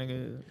T-shirt,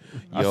 nigga.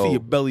 I see your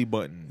belly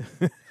button.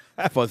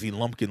 Fuzzy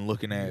lumpkin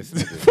looking ass.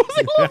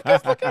 Fuzzy lumpkin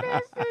looking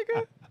ass,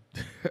 nigga.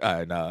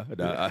 Nah,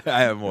 I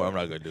have more. I'm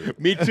not gonna do it.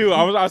 Me too.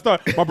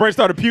 My brain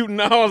started puking.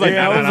 I was like,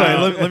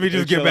 let me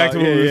just get back to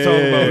what we were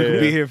talking about. We could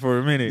be here for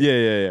a minute.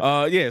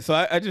 Yeah. So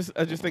I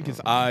just think it's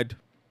odd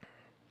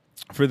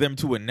for them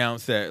to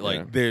announce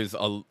that there's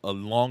a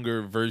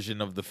longer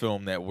version of the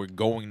film that we're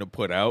going to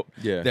put out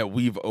that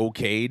we've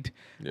okayed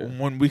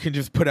when we can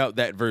just put out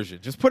that version.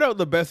 Just put out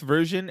the best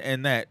version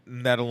and that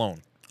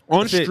alone.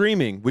 On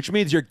streaming, which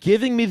means you're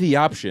giving me the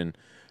option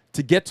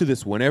to get to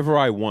this whenever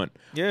I want.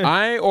 Yeah.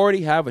 I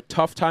already have a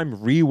tough time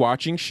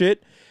rewatching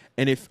shit,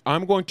 and if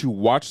I'm going to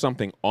watch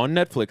something on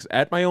Netflix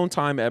at my own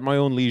time, at my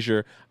own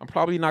leisure, I'm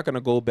probably not going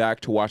to go back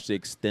to watch the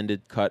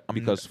extended cut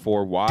because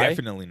for why?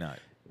 Definitely not.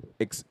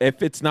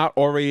 If it's not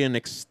already an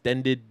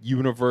extended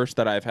universe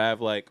that I've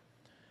have like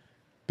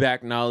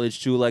back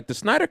knowledge to, like the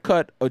Snyder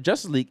cut of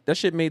Justice League, that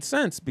shit made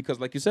sense because,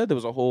 like you said, there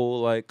was a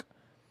whole like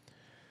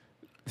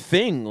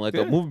thing, like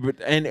a movie,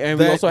 and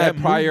we also had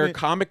prior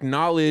comic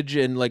knowledge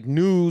and like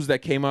news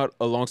that came out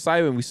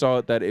alongside, and we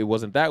saw that it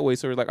wasn't that way.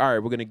 So we're like, all right,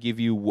 we're gonna give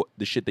you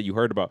the shit that you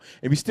heard about,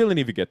 and we still didn't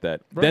even get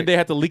that. Right. Then they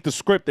had to leak the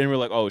script, and we're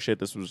like, oh shit,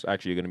 this was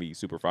actually gonna be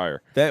super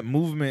fire. That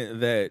movement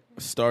that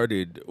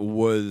started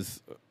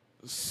was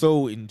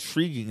so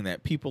intriguing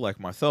that people like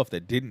myself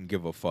that didn't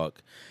give a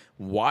fuck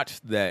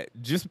watched that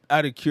just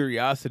out of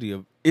curiosity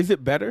of, is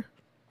it better?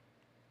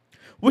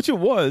 Which it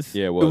was.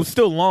 Yeah, it was. It was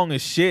still long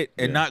as shit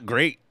and not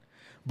great.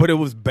 But it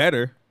was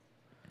better,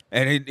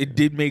 and it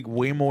did make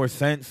way more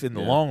sense in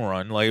the long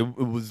run. Like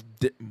it was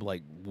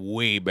like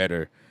way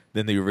better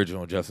than the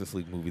original Justice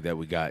League movie that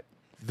we got.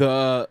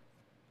 But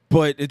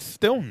it's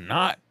still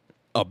not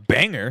a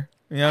banger.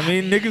 You know what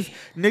I mean?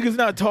 Niggas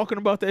not talking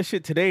about that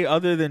shit today,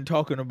 other than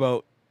talking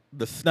about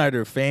the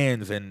Snyder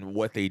fans and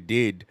what they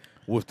did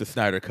with the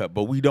Snyder cut.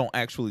 But we don't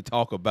actually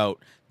talk about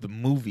the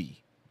movie.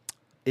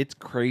 It's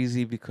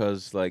crazy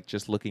because, like,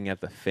 just looking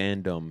at the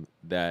fandom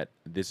that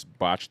this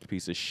botched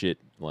piece of shit,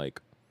 like,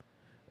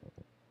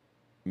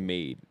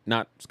 made.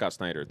 Not Scott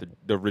Snyder,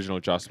 the original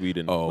Joss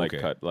Whedon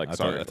cut. Like,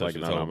 sorry, I'm not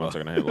talking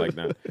to him like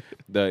that.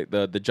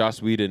 The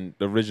Joss Whedon,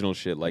 the original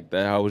shit, like,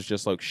 that I was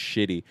just, like,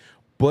 shitty.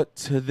 But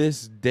to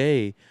this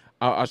day,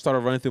 I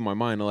started running through my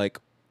mind, like,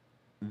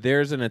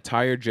 there's an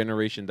entire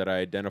generation that I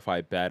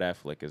identify Bad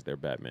Affleck as their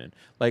Batman.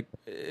 Like,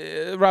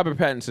 Robert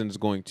Pattinson is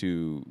going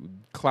to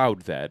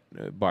cloud that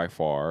by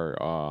far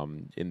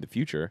in the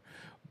future.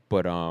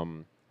 But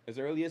as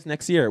early as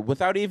next year,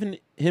 without even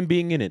him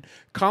being in it,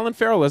 Colin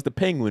Farrell as the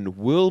Penguin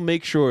will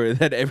make sure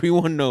that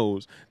everyone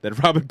knows that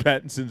Robert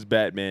Pattinson's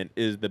Batman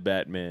is the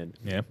Batman.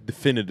 Yeah.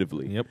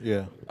 Definitively. Yep.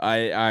 Yeah.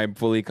 I'm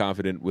fully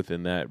confident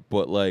within that.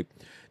 But, like,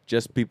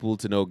 just people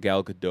to know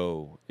Gal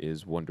Gadot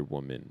is Wonder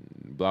Woman,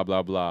 blah,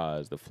 blah, blah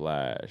is The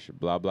Flash,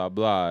 blah, blah,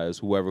 blah is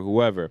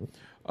whoever.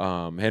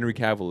 Henry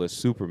Cavill is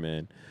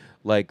Superman.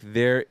 Like,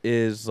 there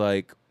is,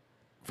 like,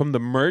 from the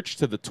merch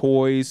to the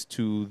toys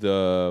to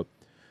the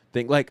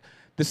thing, like,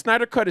 the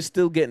Snyder Cut is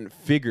still getting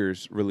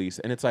figures released.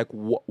 And it's like,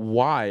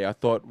 why? I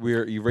thought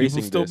we're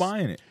erasing People still this.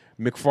 buying it.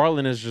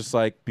 McFarlane is just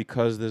like,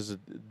 because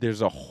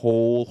there's a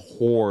whole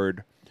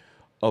horde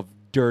of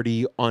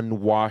dirty,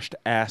 unwashed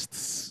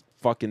ass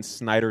fucking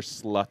Snyder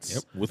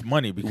sluts with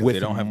money because with they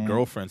don't have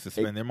girlfriends to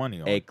spend their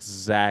money on.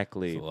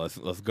 Exactly. So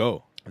let's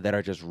go. That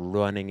are just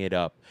running it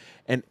up.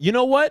 And you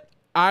know what?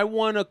 I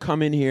want to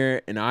come in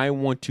here and I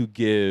want to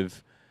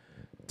give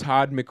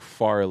Todd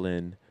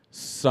McFarlane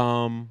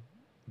some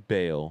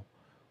bail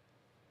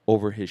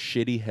over his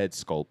shitty head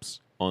sculpts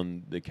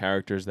on the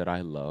characters that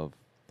I love.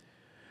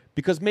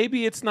 Because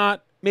maybe it's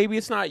not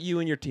you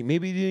and your team.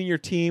 Maybe you and your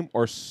team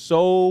are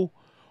so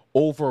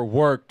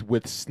overworked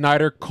with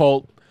Snyder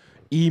Cult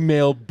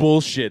email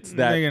bullshits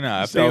that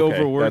if they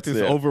overworked, it's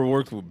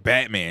overworked with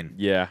Batman.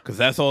 Yeah. Because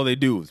that's all they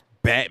do is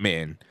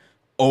Batman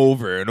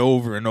over and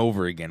over and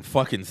over again.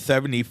 Fucking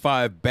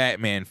 75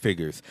 Batman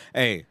figures.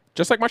 Hey.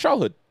 Just like my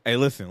childhood. Hey,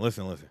 listen.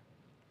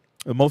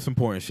 The most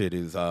important shit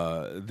is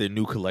the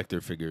new collector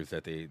figures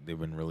that they've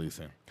been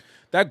releasing.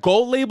 That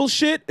gold label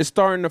shit is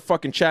starting to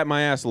fucking chat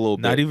my ass a little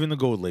bit. Not even the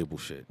gold label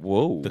shit.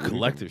 Whoa. The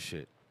collector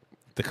shit.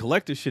 The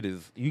collector shit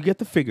is, you get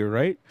the figure,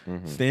 right?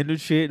 Mm-hmm. Standard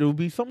shit, it'll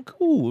be something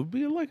cool. It'll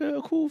be like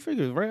a cool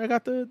figure, right? I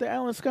got the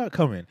Alan Scott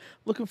coming.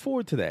 Looking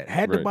forward to that.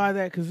 Had to buy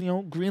that because,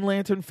 Green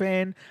Lantern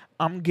fan.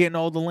 I'm getting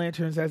all the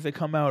lanterns as they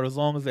come out as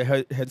long as the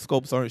head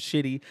sculpts aren't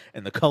shitty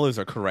and the colors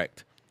are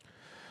correct.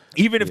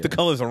 Even if the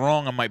colors are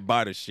wrong, I might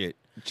buy the shit.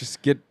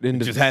 Just get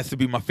into it. Just has to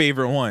be my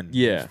favorite one.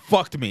 Yeah. It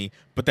fucked me,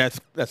 but that's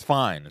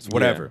fine. It's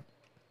whatever.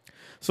 Yeah.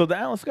 So the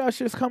Alan Scott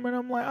shit's coming.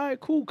 I'm like, all right,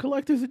 cool.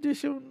 Collector's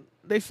edition.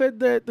 They said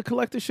that the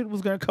collector shit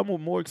was going to come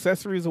with more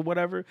accessories or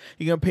whatever.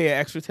 You're going to pay an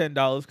extra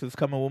 $10 because it's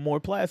coming with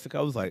more plastic.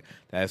 I was like,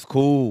 that's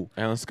cool.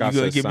 Alan Scott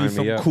You're going to give me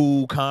some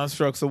cool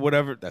constructs or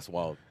whatever. That's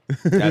wild.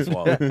 That's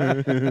wild.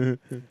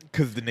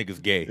 Because the nigga's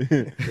gay.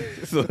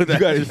 So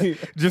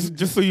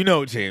just so you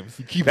know, James.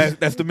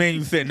 That's the man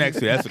you sit next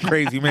to. That's a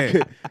crazy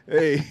man.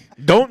 Hey.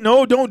 Don't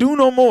do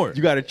no more.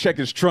 You got to check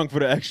his trunk for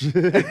the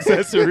extra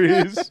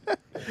accessories.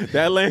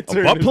 That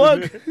lantern. A butt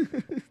plug?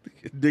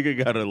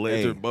 Nigga got a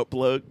lantern butt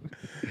plug.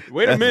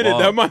 Wait a minute,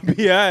 that might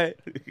be all right.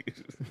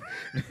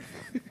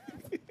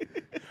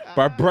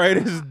 By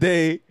brightest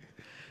day,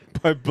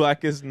 by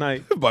blackest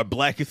night, by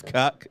blackest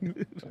cock.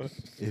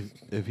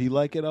 If he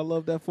like it, I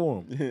love that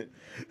for him.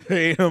 There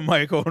ain't a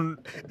mic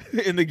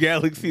in the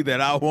galaxy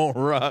that I won't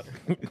rock.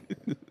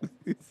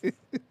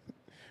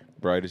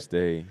 Brightest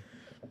day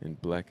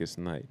and blackest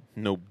night.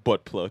 No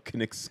butt plug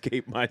can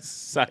escape my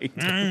sight.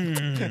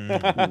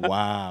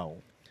 Wow.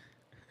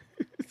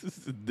 This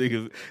is a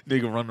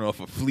nigga running off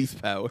of fleece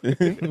power. That's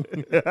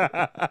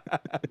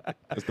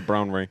the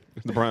brown ring.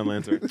 The brown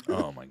lantern.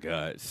 Oh my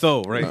god.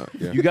 So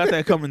you got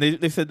that coming.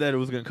 They said that it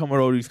was gonna come with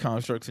all these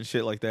constructs and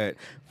shit like that.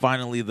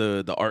 Finally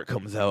the art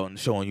comes out and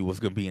showing you what's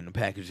gonna be in the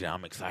package.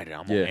 I'm excited.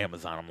 I'm on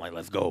Amazon. I'm like,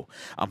 let's go.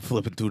 I'm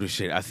flipping through the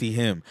shit. I see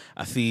him.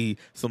 I see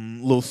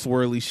some little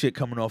swirly shit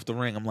coming off the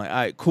ring. I'm like, all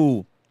right,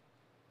 cool.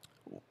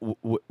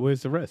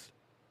 Where's the rest?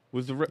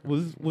 Was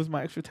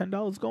my extra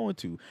 $10 going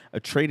to? A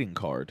trading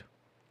card.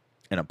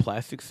 And a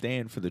plastic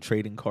stand for the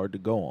trading card to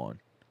go on.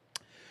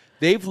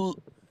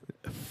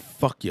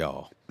 Fuck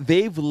y'all.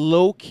 They've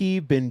low-key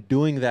been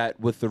doing that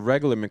with the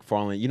regular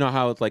McFarlane. You know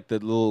how it's like the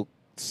little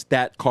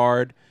stat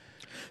card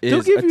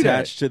is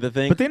attached to the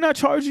thing? But they're not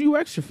charging you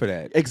extra for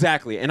that.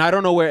 Exactly. And I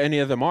don't know where any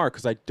of them are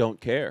because I don't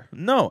care.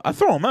 No, I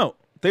throw them out.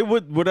 They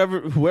would,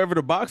 whoever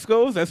the box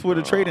goes, that's where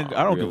the trading.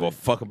 I don't give a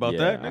fuck about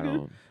that,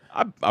 nigga.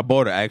 I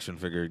bought an action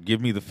figure.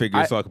 Give me the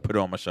figure so I can put it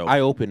on my shelf.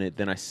 I open it,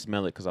 then I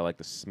smell it because I like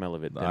the smell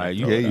of it.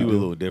 You a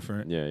little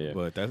different. Yeah.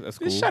 But that's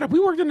cool. Shut up. We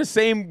worked in the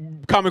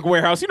same comic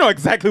warehouse. You know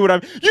exactly what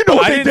I'm. You know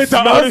what they did to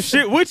us. The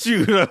shit with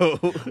you though.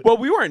 Well,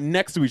 we weren't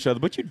next to each other,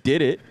 but you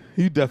did it.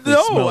 You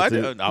definitely smelled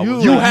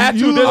it. You had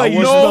to. There's like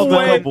no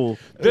way.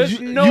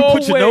 There's no way. You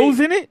put your nose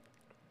in it?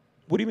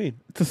 What do you mean?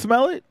 To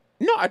smell it?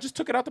 No, I just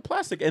took it out the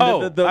plastic and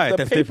the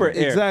paper different.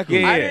 air.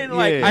 Exactly. I didn't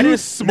I didn't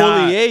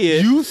sommelier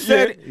it.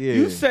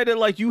 You said it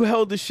like you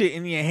held the shit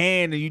in your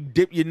hand and you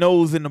dip your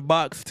nose in the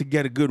box to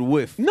get a good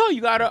whiff. No,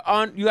 you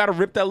gotta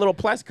rip that little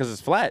plastic because it's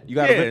flat. You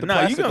gotta rip the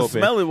plastic you gonna open.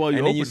 smell it while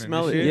you open it. And then you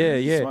smell it.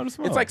 Yeah.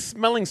 It's like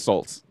smelling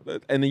salts,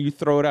 and then you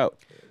throw it out.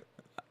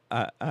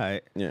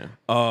 Yeah.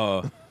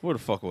 Where the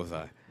fuck was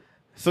I?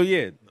 So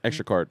yeah,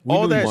 extra card.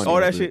 All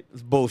that shit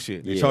is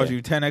bullshit. They charge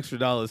you $10 extra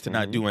to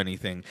not do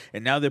anything,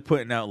 and now they're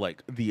putting out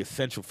like the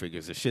essential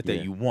figures, the shit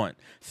that you want.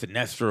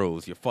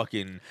 Sinestros, your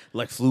fucking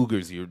Lex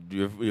Lugers,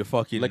 your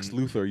fucking Lex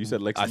Luthor. You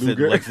said Lex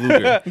Luger. I said Lex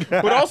Luger,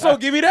 but also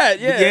give me that.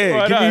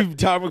 Give me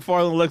Todd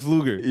McFarlane, Lex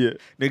Luger. Yeah,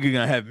 nigga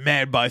gonna have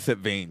mad bicep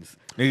veins.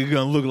 Nigga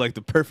gonna look like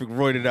the perfect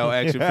roided out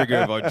action figure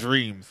of our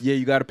dreams. Yeah,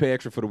 you gotta pay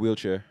extra for the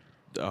wheelchair.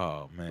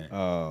 Oh man.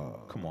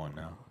 Come on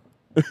now.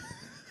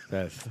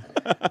 That's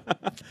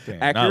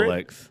accurate. Not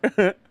Lex.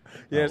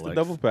 It's the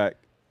double pack.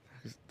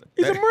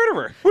 He's a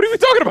murderer. What are we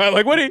talking about?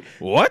 Like,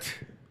 what?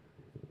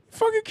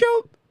 Fucking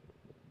killed?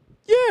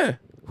 Yeah.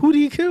 Who did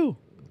he kill?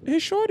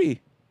 His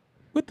shorty.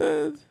 With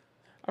the...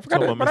 I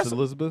forgot about Miss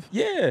Elizabeth?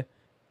 Yeah.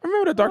 I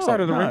remember the Dark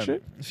Side of the Ring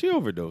shit. She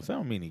overdosed. I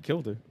don't mean he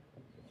killed her.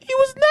 He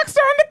was next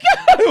on the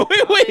kill.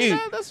 Wait.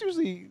 Yeah, that's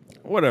usually...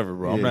 Whatever,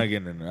 bro. I'm not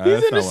getting into that.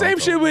 He's in the same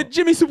shit with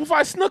Jimmy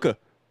Superfly Snooker.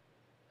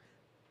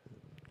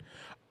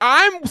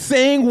 I'm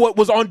saying what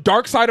was on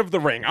Dark Side of the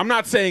Ring. I'm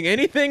not saying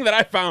anything that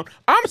I found.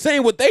 I'm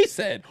saying what they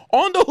said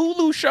on the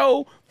Hulu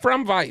show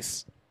from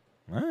Vice.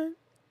 All right.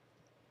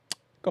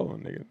 Go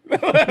on, nigga.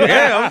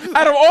 Yeah,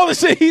 Out of all the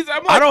shit,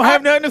 I'm like, I don't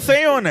have nothing to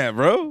say on that,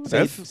 bro.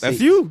 That's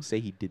you. Say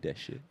he did that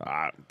shit.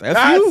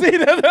 That's you. See,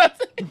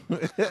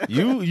 that's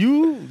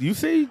You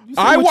say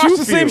I what watch you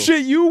the feel. same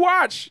shit you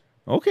watch.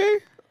 Okay.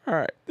 All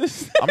right.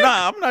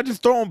 I'm not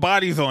just throwing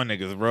bodies on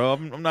niggas, bro.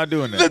 I'm not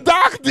doing The that.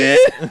 doc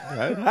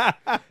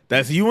did.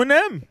 That's you and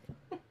them.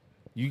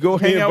 You go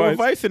hang and out with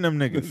Vice. Vice and them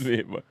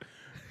niggas.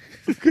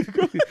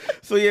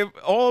 So yeah,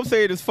 all I'm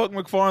saying is fuck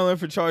McFarlane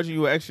for charging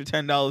you an extra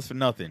 $10 for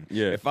nothing.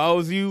 Yeah. If I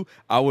was you,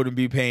 I wouldn't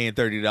be paying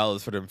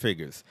 $30 for them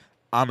figures.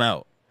 I'm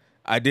out.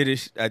 I did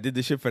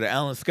the shit for the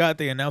Alan Scott.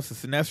 They announced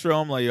the Sinestro.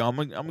 I'm like, yo, I'm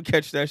gonna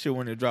catch that shit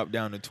when it dropped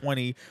down to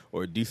 20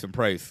 or a decent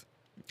price.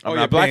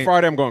 Black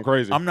Friday, I'm going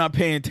crazy. I'm not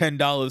paying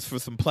 $10 for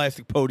some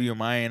plastic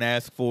podium I ain't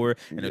asked for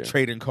and a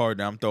trading card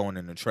that I'm throwing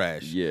in the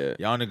trash. Yeah.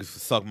 Y'all niggas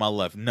suck my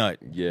left nut.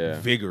 Yeah.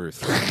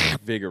 Vigorous.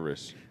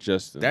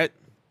 Justin.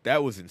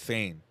 That was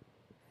insane.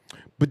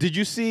 But did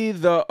you see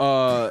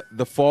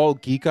the fall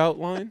geek out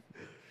line?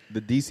 The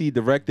DC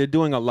Direct, they're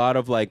doing a lot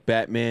of like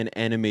Batman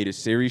animated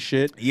series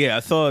shit. Yeah, I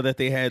saw that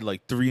they had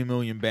like 3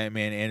 million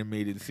Batman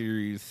animated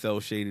series cell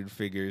shaded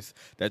figures.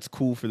 That's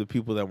cool for the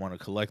people that want to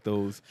collect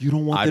those. You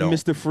don't want the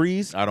Mr.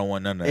 Freeze? I don't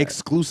want none of that.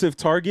 Exclusive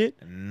Target?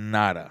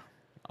 Nada.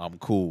 I'm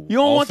cool. You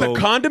don't want the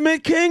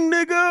Condiment King,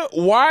 nigga?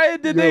 Why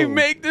did they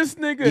make this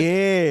nigga?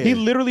 Yeah. He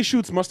literally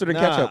shoots mustard and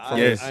ketchup. From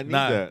Yes, I need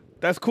nah, that.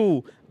 That's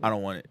cool. I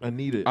don't want it. I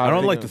need it. I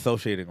don't like think the cell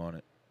shading on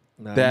it.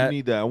 Nah, that- you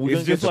need that.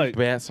 It's just like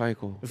bad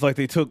cycle. It's like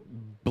they took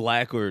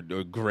black or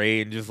gray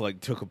and just like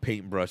took a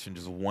paintbrush and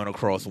just went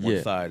across one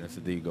Yeah. side and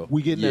said, "There you go."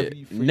 we getting Yeah, that for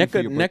you for your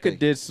NECA birthday.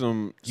 did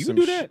some. You some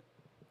can do that.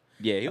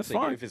 Yeah, he'll That's take it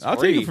fine. if it's I'll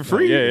free. take it for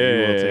free.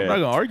 Yeah. I'm not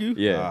gonna argue.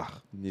 Yeah.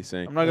 He's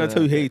saying. I'm not gonna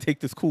tell you, "Hey, take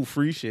this cool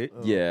free shit."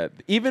 Yeah,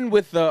 even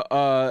with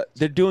the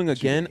they're doing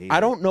again. I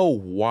don't know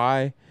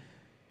why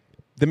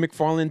the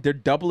McFarlane they're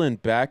doubling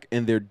back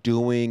and they're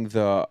doing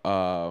the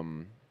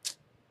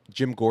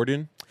Jim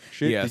Gordon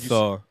shit. Yeah, Did you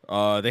so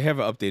they have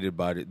an updated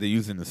body. They're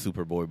using the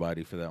Superboy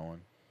body for that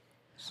one.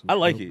 I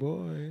like it,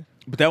 Boy.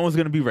 but that one's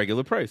gonna be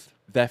regular priced.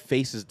 that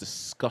face is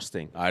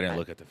disgusting. I didn't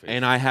look at the face.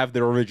 And I have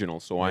the original,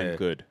 so Yeah. I'm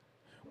good.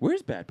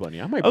 Where's Bad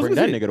Bunny? I might I was bring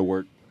that gonna say- nigga to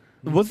work.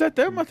 Was that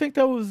them? I think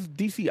that was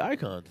DC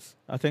Icons.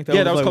 I think that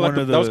Yeah, was that was like one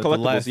collectible. of the, That was the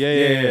collectibles. last.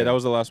 Yeah, that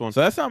was the last one. So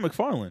that's not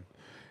McFarlane.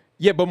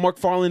 Yeah, but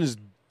McFarlane is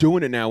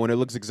doing it now, and it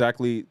looks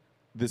exactly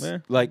this. Yeah.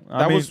 Like I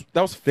that mean, was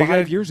They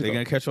 5 years ago. They're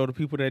gonna catch all the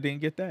people that didn't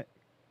get that,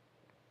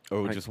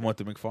 or I- just want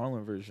the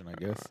McFarlane version. I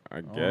guess.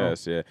 I don't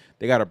guess, yeah.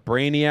 They got a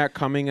Brainiac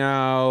coming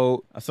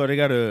out. I saw they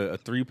got a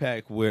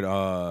 3-pack with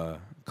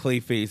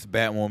Clayface,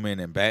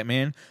 Batwoman, and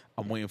Batman.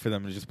 I'm waiting for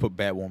them to just put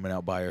Batwoman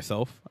out by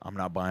herself. I'm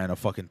not buying a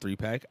fucking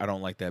 3-pack. I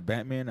don't like that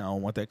Batman. I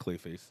don't want that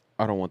Clayface.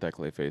 I don't want that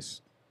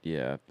Clayface.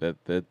 Yeah,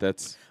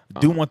 that's.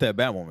 Do want that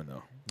Batwoman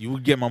though. You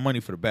would get my money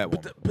for the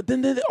Batwoman. But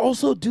then they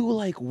also do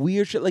like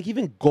weird shit, like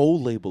even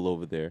Gold Label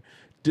over there,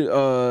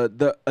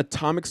 the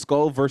Atomic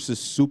Skull versus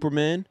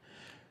Superman.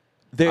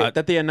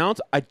 That they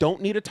announced. I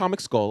don't need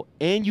Atomic Skull,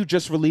 and you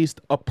just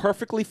released a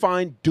perfectly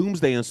fine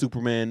Doomsday and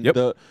Superman.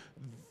 Yep.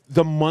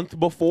 The month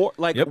before.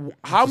 Like, Yep.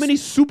 how many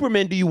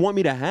Supermen do you want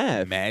me to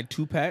have? Mad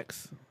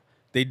 2-packs.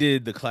 They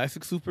did the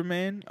classic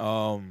Superman.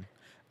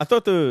 I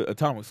thought the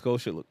Atomic Skull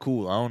shit looked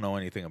cool. I don't know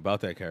anything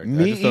about that character.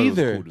 Me I just thought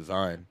either. It was a cool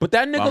design. But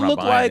that I'm nigga not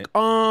looked buying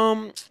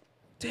like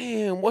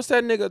damn, what's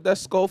that nigga? That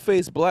skull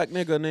face black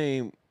nigga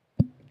name?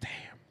 Damn,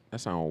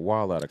 that sounds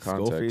wild out of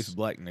context. Skull-faced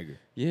black nigga.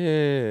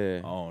 Yeah,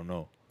 I don't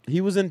know.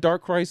 he was in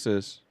Dark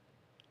Crisis.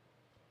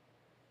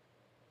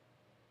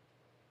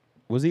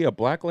 Was he a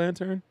Black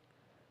Lantern?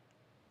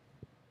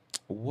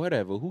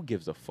 Whatever. Who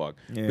gives a fuck?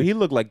 Yeah. But he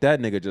looked like that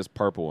nigga just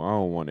purple. I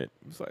don't want it.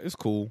 It's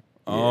cool.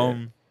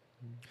 Yeah.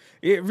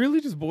 It really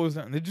just boils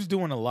down. They're just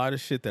doing a lot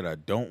of shit that I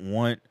don't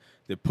want.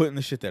 They're putting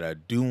the shit that I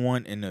do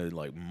want in the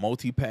like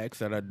multi-packs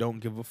that I don't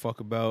give a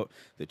fuck about.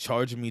 They're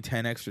charging me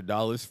 $10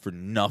 extra for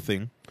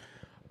nothing.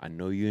 I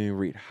know you didn't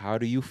read. How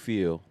do you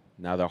feel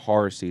now the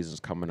horror season's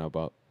coming up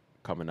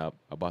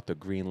about the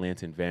Green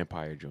Lantern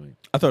vampire joint?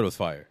 I thought it was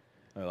fire.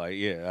 I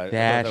thought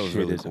that was shit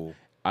really is cool.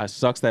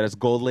 Sucks that it's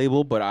Gold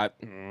Label, but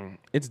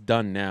it's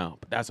done now.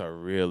 But that's a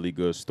really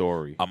good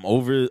story. I'm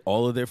over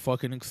all of their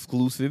fucking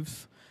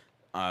exclusives.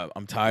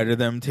 I'm tired of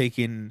them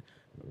taking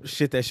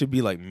shit that should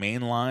be like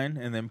mainline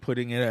and then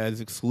putting it as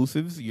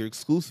exclusives. Your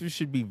exclusives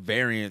should be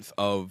variants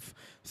of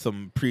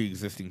some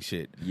pre-existing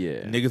shit.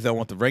 Yeah. Niggas that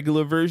want the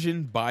regular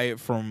version, buy it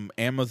from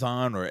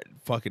Amazon or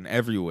fucking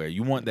everywhere.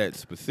 You want that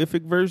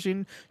specific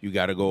version, you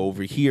got to go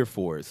over here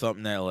for it.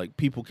 Something that like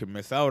people can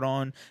miss out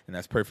on, and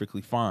that's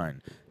perfectly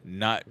fine.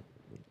 Not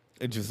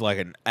just like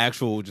an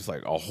actual, just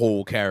like a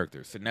whole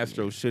character.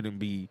 Sinestro shouldn't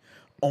be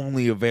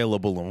only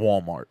available in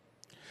Walmart.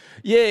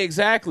 Yeah,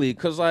 exactly.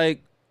 Because,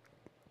 like,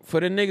 for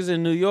the niggas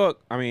in New York,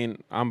 I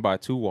mean, I'm by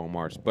 2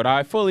 Walmarts, but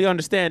I fully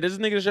understand. This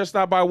niggas just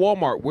not by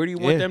Walmart. Where do you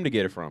want them to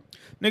get it from?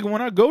 Nigga,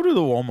 when I go to the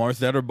Walmarts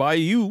that are by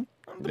you,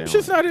 them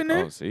shit's not in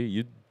there. Oh,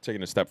 see,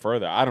 taking a step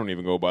further. I don't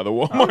even go by the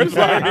Walmarts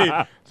by me.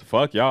 So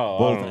fuck y'all.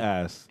 Both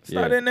ass. It's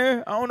not in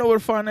there. I don't know where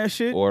to find that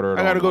shit. Order it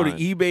I gotta online. go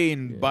to eBay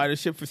and buy the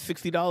shit for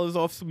 $60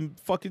 off some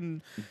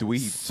fucking Dweeb.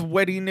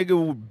 sweaty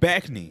nigga with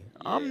back knee.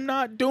 I'm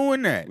not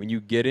doing that. When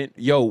you get it,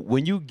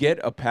 when you get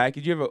a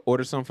package, you ever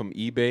order something from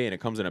eBay and it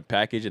comes in a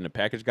package and the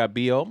package got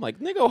BO? I'm like,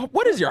 nigga,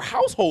 what is your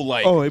household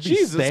like? Oh, it be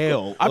Jesus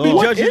stale. I be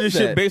What judging is this that?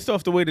 shit based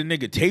off the way the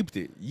nigga taped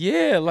it.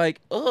 Yeah, like,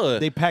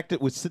 They packed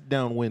it with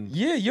sit-down wind.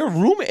 Yeah, your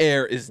room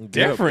air is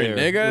different,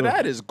 air. nigga. Ugh.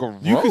 That is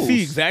gross. You can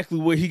see exactly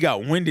where he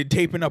got winded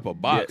taping up a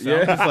box.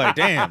 Yeah. I'm just like,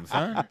 damn,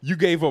 son. You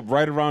gave up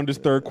right around this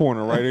third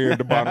corner, right here at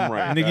the bottom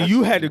right. Nigga,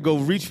 you had to go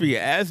reach for your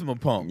asthma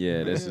pump.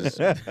 Yeah, this is.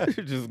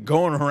 Just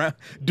going around,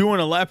 doing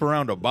a lap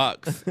around a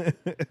box.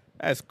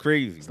 That's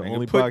crazy. the nigga.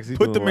 only put box he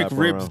put the doing a lap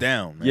McRibs around.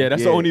 down, man. Yeah,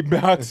 that's the Yeah. only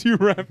box you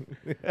rep.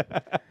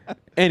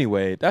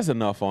 Anyway, that's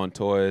enough on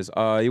toys.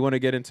 You want to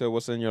get into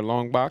what's in your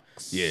long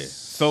box? Yeah.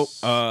 So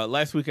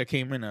last week I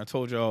came in and I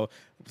told y'all,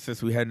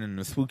 since we heading into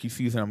the spooky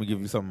season, I'm gonna give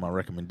you some of my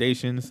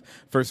recommendations.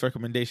 First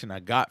recommendation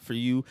I got for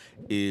you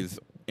is,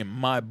 in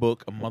my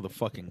book, a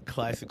motherfucking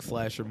classic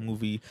slasher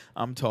movie.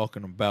 I'm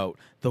talking about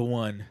the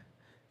one,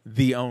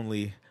 the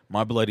only,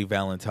 My Bloody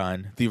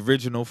Valentine, the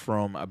original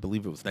from, I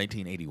believe it was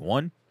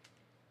 1981.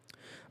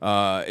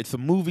 It's a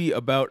movie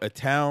about a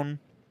town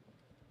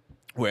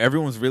where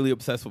everyone's really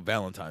obsessed with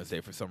Valentine's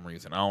Day for some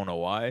reason. I don't know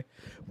why,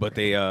 but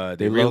they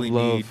really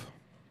need.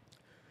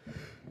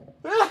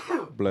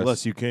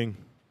 Bless you, King.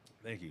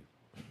 Thank you.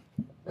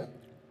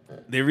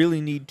 They really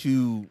need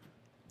to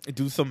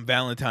do some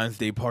Valentine's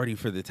Day party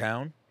for the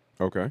town.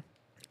 Okay.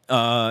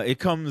 It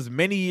comes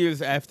many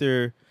years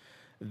after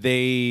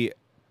they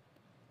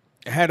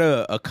had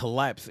a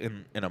collapse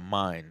in a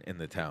mine in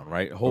the town,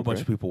 right? A whole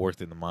bunch of people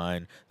worked in the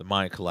mine. The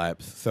mine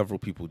collapsed. Several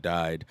people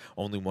died.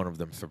 Only one of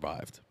them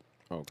survived.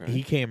 Okay.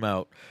 He came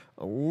out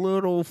a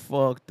little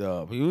fucked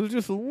up. He was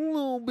just a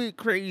little bit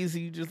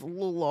crazy, just a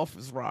little off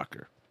his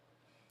rocker.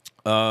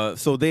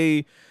 So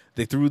they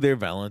threw their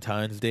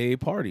Valentine's Day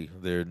party,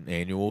 their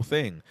annual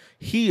thing.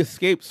 He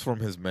escapes from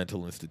his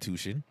mental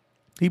institution.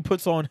 He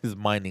puts on his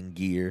mining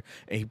gear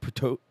and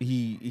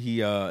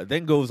he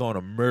then goes on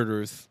a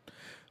murderous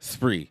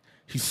spree.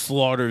 He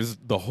slaughters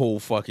the whole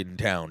fucking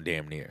town,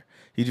 damn near.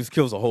 He just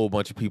kills a whole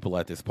bunch of people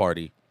at this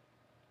party,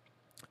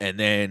 and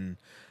then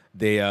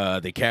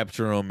they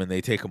capture him and they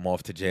take him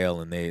off to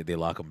jail and they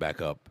lock him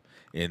back up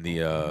in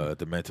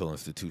the mental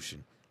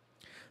institution.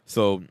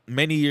 So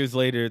many years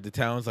later, the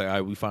town's like, all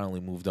right, we finally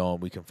moved on.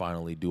 We can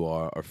finally do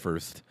our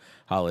first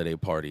holiday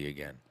party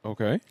again.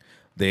 Okay.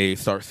 They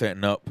start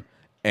setting up,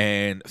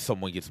 and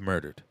someone gets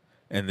murdered.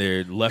 And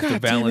they're left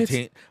God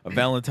a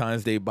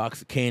Valentine's Day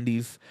box of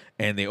candies,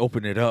 and they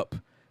open it up,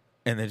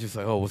 and they're just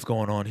like, oh, what's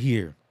going on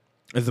here?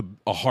 There's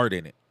a heart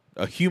in it,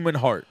 a human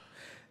heart.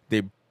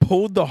 They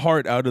pulled the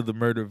heart out of the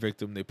murder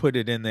victim. They put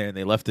it in there, and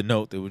they left a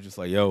note. They were just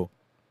like, yo,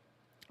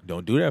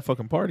 don't do that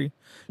fucking party.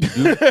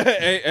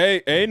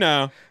 Hey,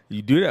 now.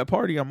 You do that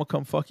party, I'm going to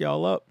come fuck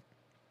y'all up.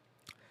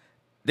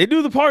 They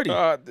do the party.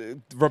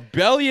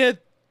 Rebellion,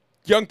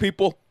 young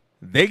people.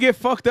 They get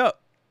fucked up.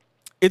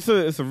 It's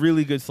a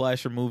really good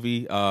slasher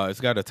movie.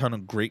 It's got a ton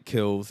of great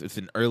kills. It's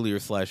an earlier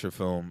slasher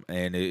film,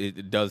 and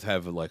it does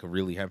have a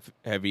really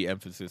heavy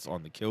emphasis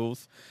on the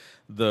kills.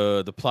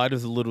 The plot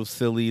is a little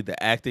silly.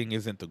 The acting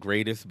isn't the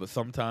greatest, but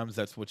sometimes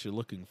that's what you're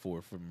looking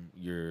for from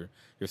your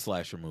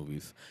slasher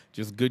movies.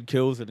 Just good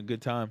kills and a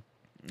good time,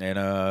 and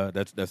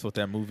that's what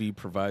that movie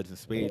provides in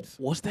spades.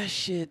 What's that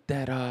shit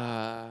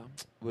that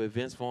with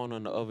Vince Vaughn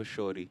on the other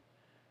shorty?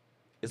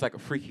 It's like a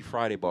Freaky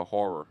Friday but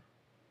horror.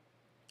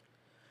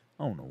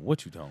 I don't know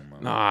what you talking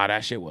about. Nah,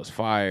 that shit was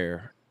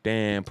fire.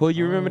 Damn,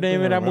 you remember the think name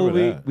of I that remember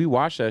movie? that. We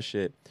watched that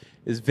shit.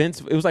 It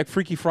was like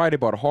Freaky Friday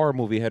but a horror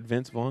movie. It had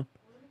Vince Vaughn.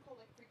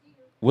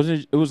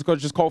 Wasn't it was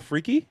just called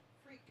Freaky?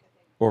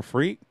 Or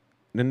Freak?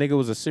 The nigga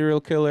was a serial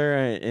killer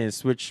and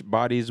switched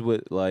bodies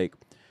with like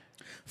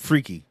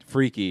Freaky.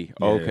 Freaky.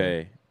 Yeah.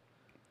 Okay.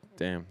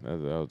 Damn, that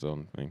was the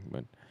only thing.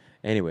 But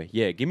anyway,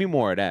 yeah, give me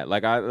more of that.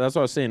 Like that's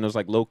what I was saying. It was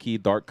like low key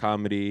dark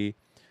comedy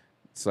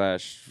 /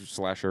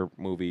 slasher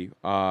movie.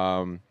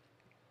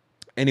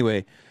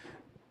 Anyway,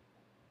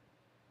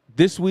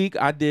 this week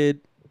I did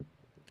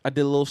a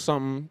little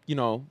something,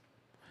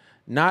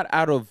 not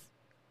out of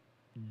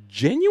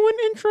genuine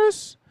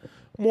interest,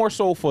 more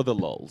so for the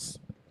lulz.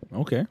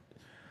 Okay.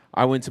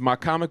 I went to my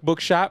comic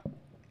book shop.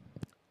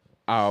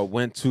 I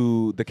went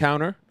to the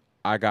counter.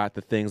 I got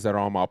the things that are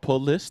on my pull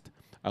list.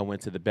 I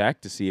went to the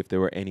back to see if there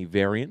were any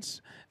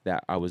variants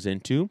that I was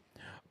into.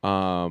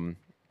 Funny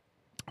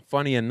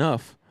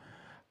enough,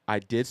 I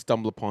did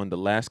stumble upon the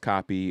last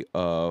copy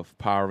of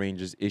Power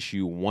Rangers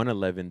issue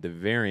 111, the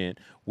variant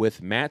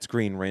with Matt's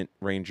Green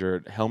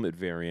Ranger helmet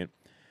variant.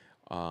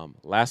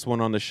 Last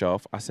one on the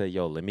shelf. I said,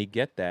 yo, let me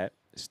get that.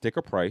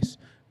 Sticker price.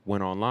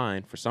 Went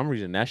online. For some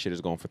reason, that shit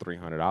is going for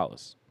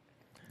 $300.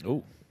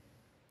 Oh.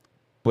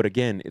 But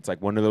again, it's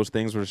like one of those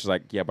things where it's just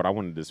like, yeah, but I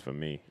wanted this for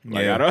me.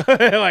 Like, Yeah. I don't,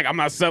 like I'm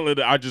not selling it.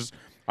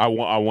 I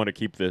want to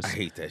keep this. I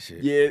hate that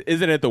shit. Yeah,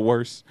 isn't it the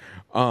worst?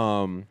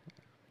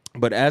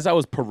 But as I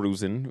was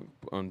perusing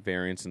on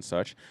variants and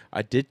such,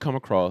 I did come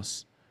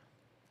across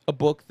a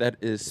book that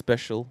is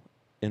special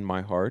in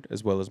my heart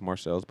as well as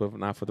Marcell's, but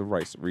not for the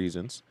right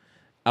reasons.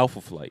 Alpha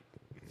Flight.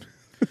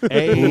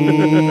 Hey.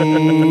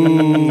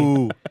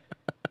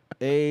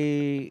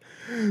 Hey.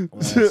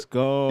 Let's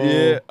go.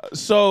 Yeah.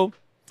 So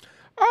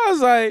I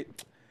was like,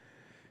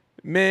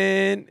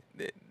 man,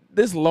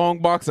 this long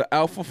box of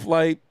Alpha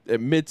Flight at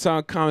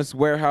Midtown Comics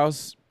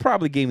Warehouse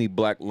probably gave me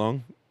black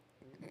lung.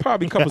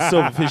 Probably a couple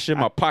silverfish in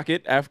my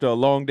pocket after a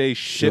long day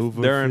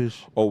shift during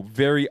a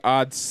very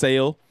odd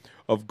sale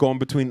of going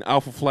between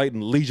Alpha Flight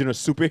and Legion of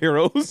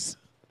Superheroes.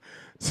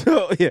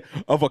 So, yeah,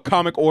 of a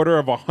comic order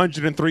of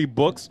 103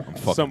 books. I'm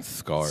fucking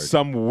scarred.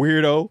 Some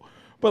weirdo.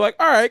 But like,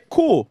 all right,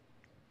 cool.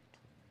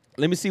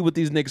 Let me see what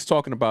these niggas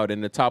talking about.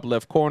 In the top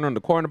left corner, in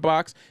the corner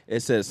box,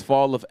 it says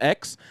Fall of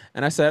X.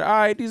 And I said, all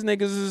right, these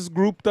niggas is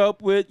grouped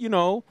up with, you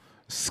know,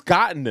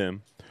 Scott and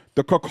them,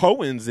 the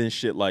Krakoans and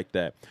shit like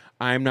that.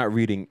 I'm not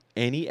reading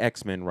any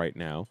X-Men right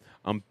now.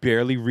 I'm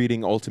barely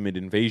reading Ultimate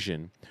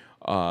Invasion.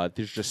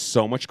 There's just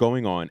so much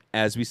going on.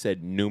 As we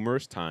said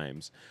numerous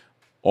times,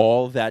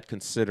 all that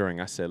considering,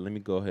 I said, let me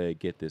go ahead and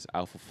get this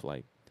Alpha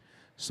Flight.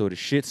 So the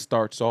shit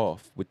starts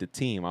off with the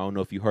team. I don't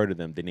know if you heard of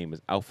them. Their name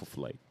is Alpha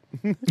Flight.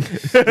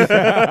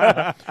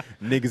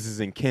 Niggas is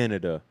in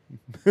Canada.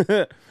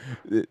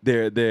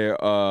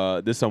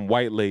 There's some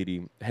white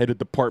lady, head of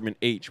Department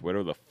H,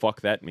 whatever the fuck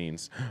that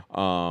means.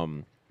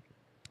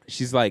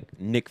 She's like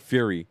Nick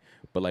Fury,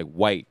 but like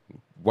white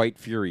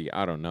Fury.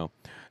 I don't know.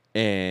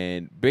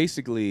 And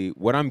basically,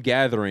 what I'm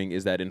gathering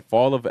is that in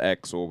Fall of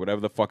X, or whatever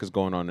the fuck is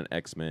going on in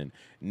X-Men,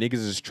 niggas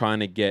is trying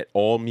to get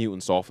all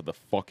mutants off of the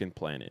fucking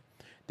planet.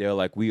 They're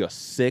like, we are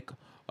sick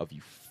of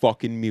you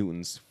fucking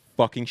mutants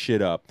fucking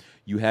shit up.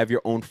 You have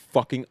your own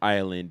fucking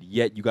island,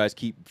 yet you guys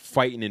keep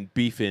fighting and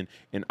beefing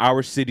in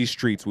our city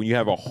streets when you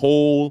have a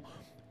whole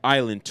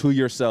island to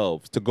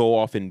yourselves to go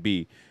off and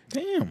be.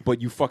 Damn.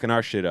 But you fucking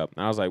our shit up.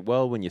 And I was like,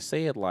 well, when you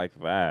say it like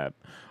that.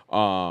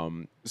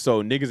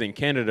 So niggas in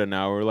Canada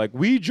now are like,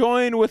 we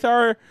join with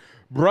our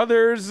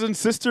brothers and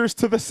sisters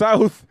to the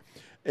south,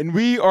 and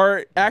we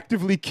are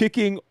actively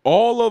kicking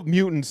all of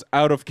mutants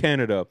out of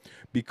Canada,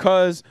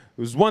 because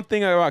there's one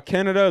thing about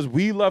Canada is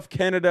we love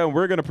Canada, and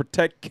we're going to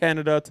protect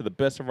Canada to the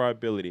best of our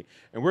ability.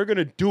 And we're going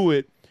to do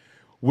it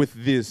with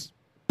this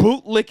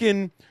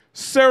bootlicking,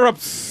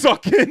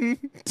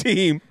 syrup-sucking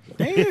team.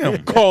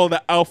 Damn. Called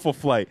the Alpha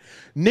Flight.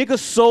 Niggas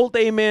sold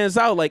they mans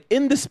out. Like,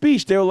 in the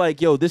speech, they were like,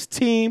 yo, this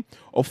team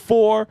of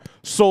 4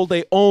 sold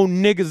their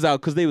own niggas out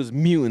because they was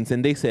mutants,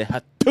 and they said,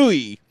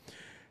 Hatui.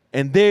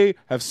 And they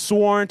have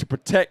sworn to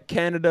protect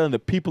Canada and the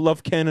people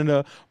of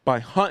Canada by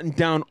hunting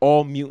down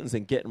all mutants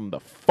and getting them the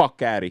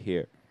fuck out of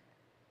here.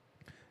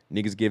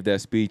 Niggas give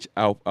that speech.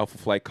 Alpha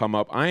Flight come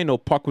up. I ain't know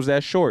Puck was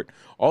that short.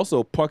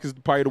 Also, Puck is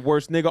probably the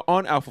worst nigga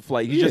on Alpha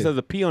Flight. He just has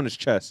a P on his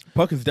chest.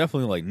 Puck is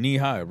definitely like knee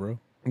high, bro.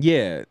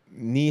 Yeah,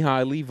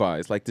 knee-high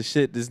Levi's. Like, the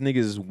shit, this nigga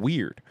is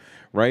weird,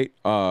 right?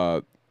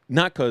 Not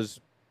because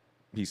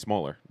he's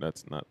smaller.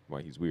 That's not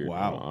why he's weird.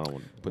 Wow. I don't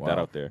want to put that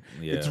out there.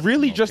 Yeah. It's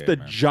really just a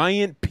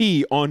giant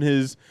P on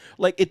his,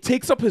 like, it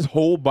takes up his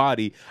whole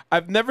body.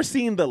 I've never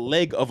seen the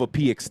leg of a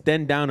P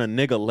extend down a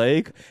nigga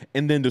leg,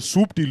 and then the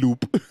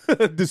swoop-de-loop,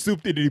 the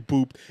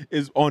swoop-de-de-poop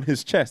is on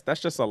his chest.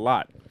 That's just a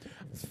lot.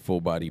 It's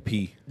full body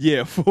P.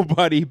 Yeah, full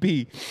body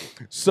P.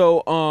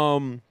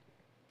 So,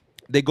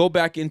 they go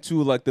back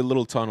into, like, the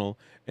little tunnel,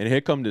 and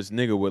here come this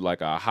nigga with,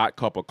 like, a hot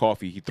cup of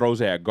coffee. He throws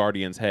it at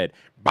Guardian's head.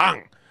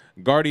 Bang!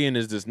 Guardian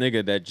is this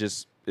nigga that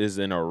just is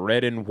in a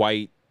red and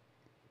white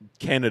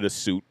Canada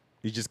suit.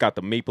 He just got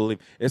the maple leaf.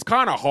 It's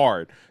kind of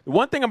hard. The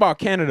one thing about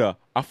Canada,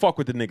 I fuck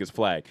with the nigga's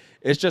flag.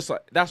 It's just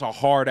like, that's a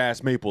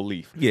hard-ass maple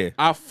leaf. Yeah.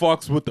 I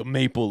fucks with the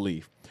maple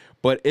leaf.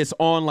 But it's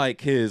on,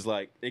 like, his,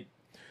 like,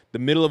 the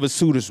middle of his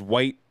suit is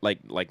white,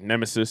 like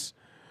Nemesis.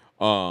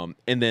 And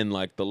then,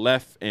 like, the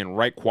left and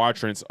right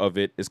quadrants of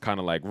it is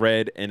kind of like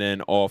red, and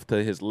then off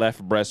to his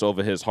left breast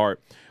over his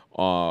heart,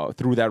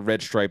 through that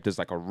red stripe, there's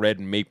like a red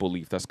maple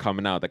leaf that's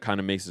coming out that kind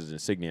of makes his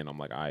insignia. And I'm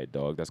like, all right,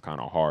 dog, that's kind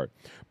of hard.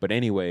 But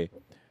anyway,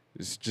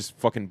 it's just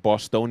fucking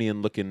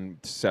Bostonian-looking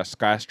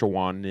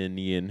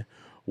Saskatchewanian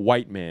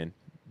white man.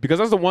 Because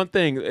that's the one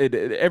thing.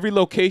 Every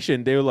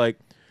location, they're like,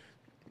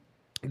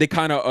 they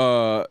kind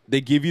of, they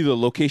give you the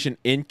location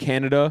in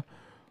Canada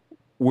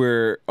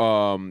where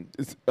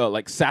it's,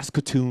 like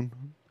Saskatoon,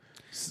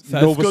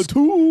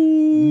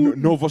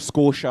 Nova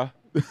Scotia,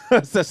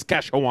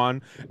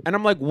 Saskatchewan, and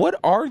I'm like, what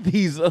are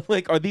these?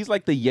 Like, are these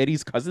like the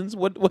Yeti's cousins?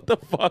 What the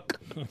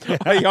fuck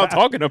are y'all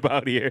talking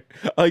about here?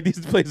 Like,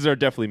 these places are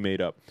definitely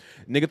made up.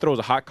 Nigga throws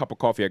a hot cup of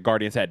coffee at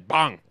Guardian's head.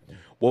 Bang!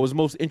 What was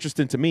most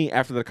interesting to me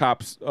after the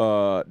cops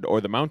or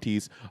the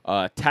Mounties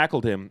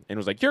tackled him and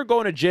was like, you're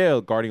going to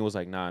jail. Guardian was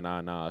like,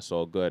 nah, it's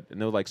all good.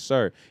 And they were like,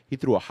 sir, he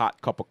threw a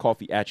hot cup of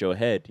coffee at your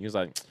head. He was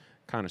like,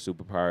 kind of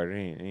superpowered.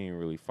 He ain't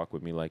really fuck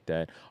with me like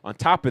that. On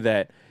top of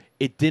that,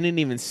 it didn't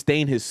even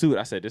stain his suit.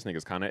 I said, this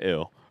nigga's kind of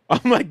ill.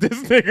 I'm like,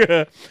 this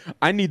nigga,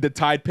 I need the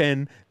Tide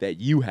pen that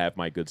you have,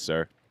 my good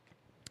sir.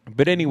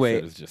 But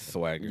anyway, it's just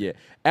swagger. Yeah.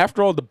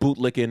 After all the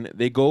bootlicking,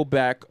 they go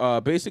back.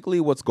 Basically,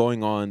 what's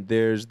going on?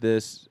 There's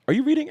this. Are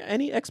you reading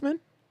any X-Men?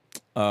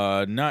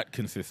 Not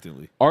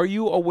consistently. Are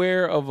you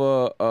aware of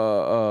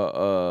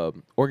a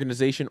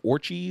organization,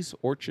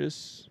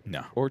 Orchis?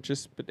 No.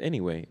 Orchis. But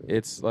anyway,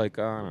 it's like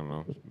I don't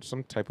know,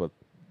 some type of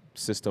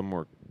system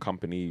or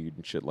company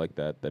and shit like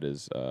that that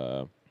is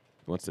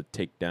wants to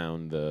take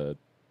down the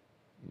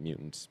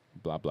mutants,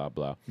 blah blah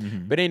blah.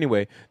 But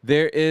anyway,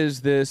 there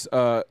is this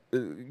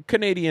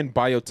Canadian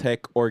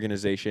biotech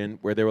organization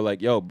where they were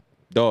like, "Yo,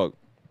 dog,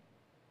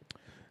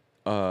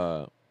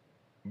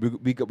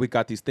 we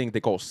got these things they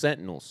call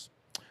Sentinels,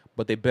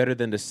 but they better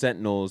than the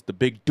Sentinels, the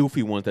big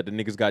doofy ones that the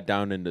niggas got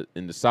down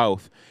in the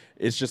South.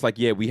 It's just like,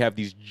 yeah, we have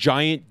these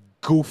giant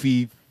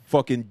goofy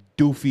fucking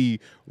doofy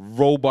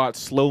robot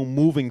slow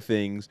moving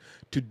things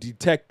to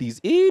detect these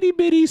itty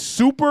bitty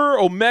super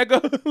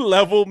omega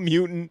level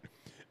mutant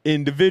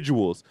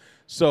individuals.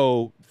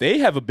 So they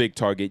have a big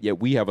target, yet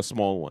we have a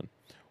small one.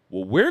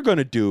 What we're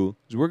gonna do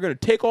is we're gonna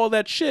take all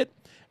that shit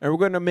and we're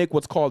gonna make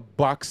what's called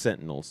box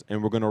sentinels,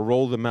 and we're gonna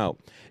roll them out.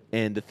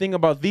 And the thing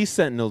about these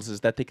sentinels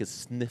is that they can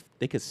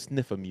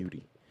sniff a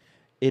mutie.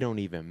 It don't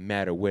even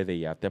matter where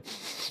they at.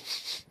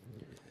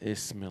 It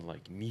smell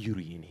like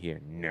mutie in here,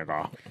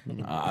 nigga.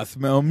 I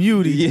smell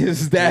mutie.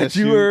 Is that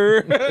you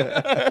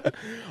heard?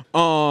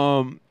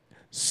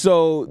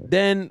 So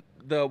then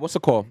the what's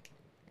it called?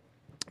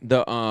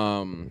 The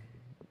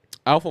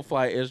Alpha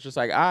Flight is just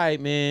like, all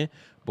right, man.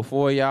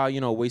 Before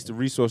y'all, waste the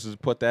resources,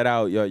 put that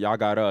out. Y'all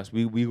got us.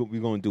 We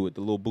gonna do it.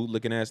 The little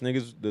bootlicking ass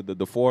niggas,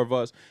 the four of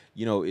us.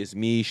 It's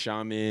me,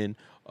 Shaman,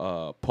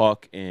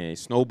 Puck, and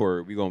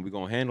Snowbird. We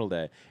gonna handle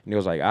that. And it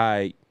was like, all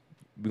right,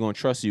 we gonna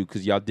trust you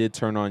because y'all did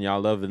turn on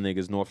y'all other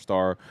niggas, North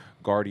Star,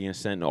 Guardian,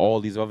 Sentinel, all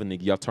these other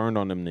niggas. Y'all turned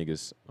on them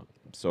niggas.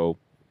 So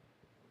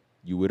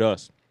you with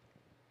us.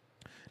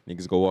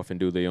 Niggas go off and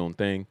do their own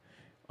thing.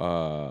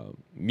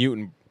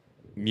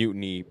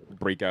 Mutiny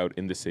break out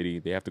in the city.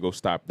 They have to go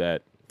stop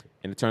that.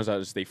 And it turns out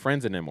it's they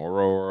friends in them,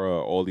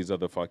 Aurora, all these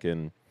other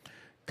fucking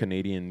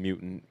Canadian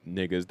mutant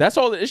niggas. That's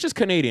all. It's just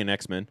Canadian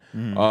X-Men,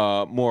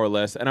 more or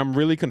less. And I'm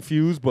really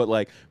confused, but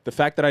like the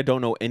fact that I don't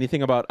know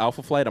anything about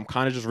Alpha Flight, I'm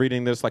kind of just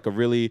reading this like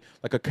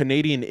a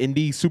Canadian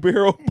indie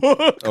superhero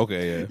book.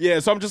 Okay, yeah. Yeah,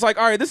 so I'm just like,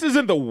 all right, this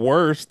isn't the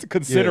worst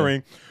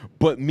considering,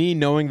 but me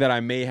knowing that I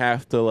may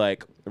have to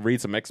like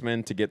read some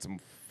X-Men to get some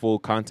full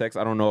context,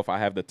 I don't know if I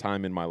have the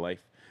time in my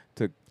life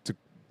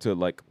to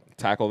like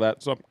tackle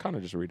that, so I'm kind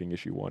of just reading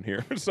issue 1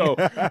 here. So,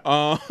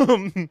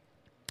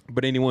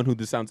 but anyone who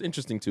this sounds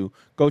interesting to,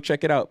 go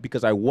check it out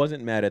because I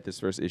wasn't mad at this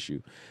first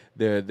issue.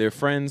 Their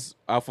friends,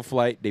 Alpha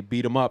Flight, they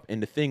beat them up,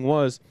 and the thing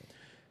was,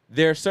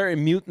 there are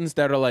certain mutants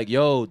that are like,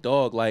 yo,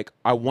 dog, like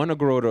I want to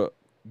go to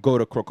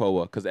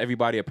Krakoa because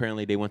everybody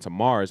apparently they went to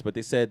Mars, but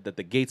they said that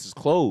the gates is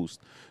closed,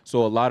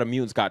 so a lot of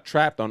mutants got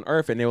trapped on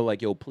Earth, and they were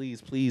like, yo,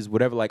 please,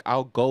 whatever, like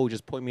I'll go,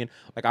 just put me in,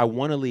 like I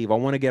want to leave, I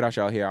want to get us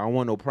out here, I don't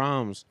want no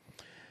problems.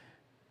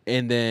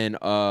 And then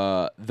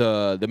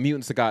the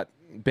mutants that got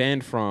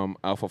banned from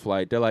Alpha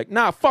Flight, they're like,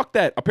 nah, fuck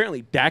that.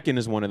 Apparently Dakin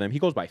is one of them. He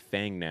goes by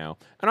Fang now.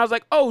 And I was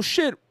like, oh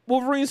shit,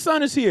 Wolverine's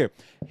son is here.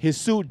 His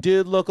suit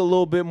did look a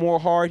little bit more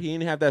hard. He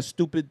didn't have that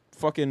stupid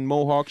fucking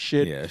mohawk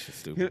shit. Yeah, that's just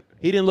stupid.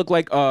 He didn't look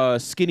like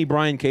skinny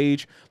Brian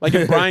Cage. Like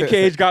if Brian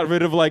Cage got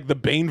rid of like the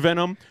Bane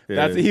Venom,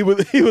 he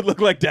would look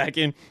like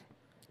Dakin.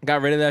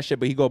 Got rid of that shit,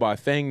 but he go by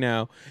Fang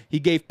now. He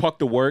gave Puck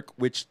the work,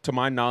 which to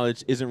my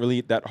knowledge isn't really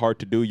that hard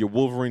to do. You're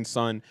Wolverine's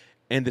son,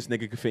 and this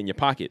nigga could fit in your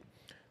pocket.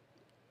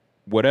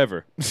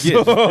 Whatever.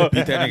 Yeah,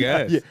 beat that nigga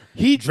ass. Yeah.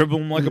 He dribbled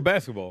him like a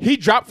basketball. He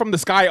dropped from the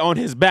sky on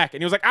his back,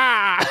 and he was like,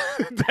 ah!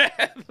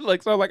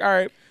 Like, so I'm like, all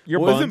right, you're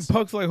buns. Isn't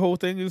Puck's like whole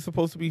thing is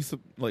supposed to be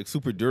like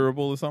super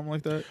durable or something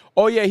like that?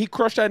 Oh, yeah, he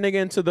crushed that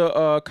nigga into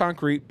the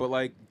concrete, but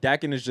like,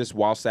 Dakin is just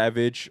wild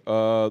savage,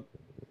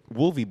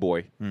 Wolvie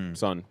boy,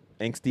 son.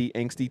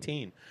 Angsty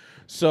teen.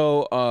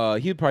 So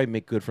he would probably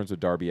make good friends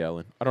with Darby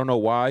Allin. I don't know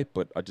why,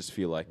 but I just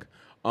feel like.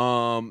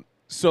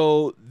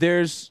 So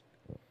there's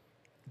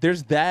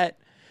that,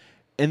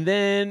 and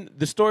then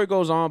the story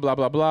goes on. Blah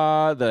blah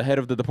blah. The head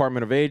of the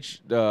Department of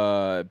H,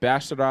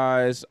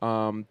 bastardized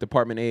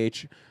Department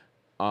H.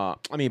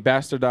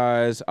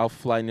 Bastardized Alpha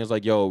Flight, and he was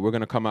like, "Yo, we're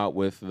gonna come out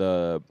with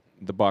the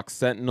Box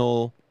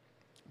Sentinel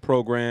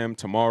program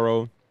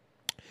tomorrow."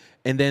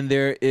 And then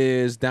there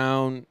is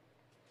down.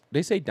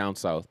 They say down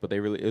south, but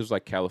it was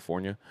like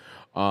California.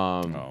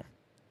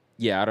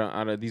 Yeah, I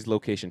don't. These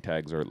location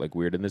tags are like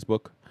weird in this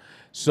book.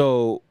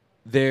 So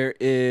there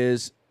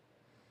is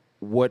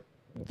what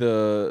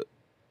the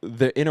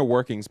inner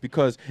workings,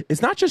 because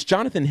it's not just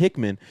Jonathan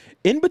Hickman.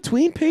 In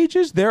between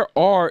pages,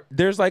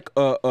 there's like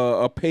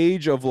a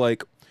page of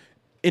like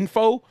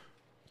info,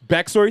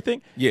 backstory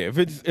thing. Yeah,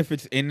 if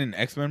it's in an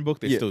X-Men book,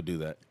 they still do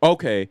that.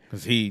 Okay,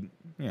 because he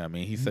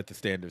set the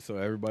standard, so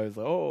everybody's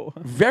like, oh,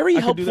 very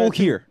helpful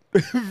here.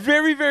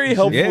 Very, very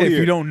helpful. Yeah, here. If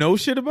you don't know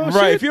shit about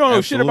shit, right? If you don't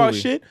know shit about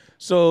shit,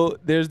 so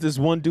there's this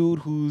one dude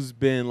who's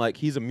been like,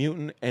 he's a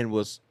mutant and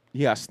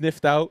he got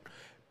sniffed out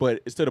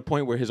but it's to the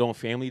point where his own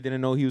family didn't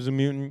know he was a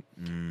mutant.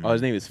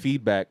 His name is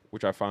Feedback,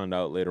 which I found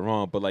out later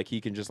on. But like he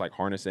can just like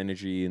harness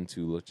energy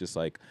into just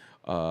like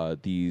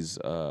these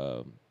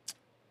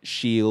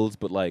shields,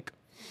 but like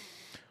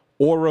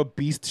aura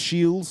beast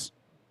shields.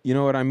 You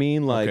know what I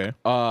mean? Like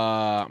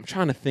I'm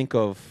trying to think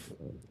of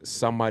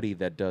somebody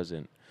that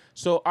doesn't.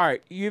 So, all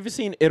right, you ever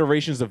seen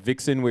iterations of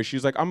Vixen where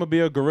she's like, I'm going to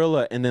be a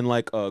gorilla, and then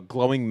like a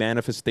glowing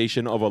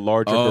manifestation of a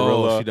larger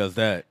gorilla. She does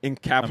that.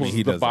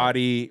 Encapsulates the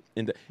body.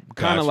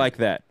 Kind of like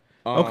that.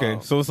 Okay,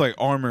 so it's like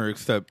armor,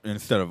 except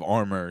instead of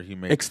armor, he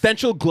makes...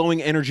 Extensional glowing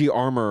energy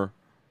armor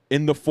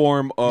in the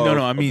form of... No,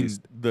 I mean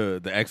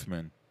the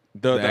X-Men.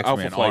 The X-Men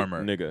Alpha Flight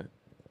armor. Nigga.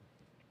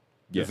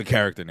 There's a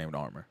character named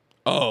Armor.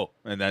 Oh.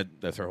 And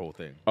that's her whole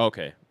thing.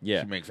 Okay,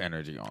 yeah. She makes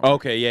energy armor.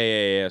 Okay,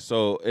 yeah.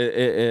 So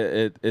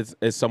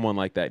it's someone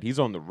like that. He's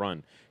on the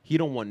run. He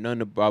don't want nothing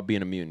about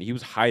being a mutant. He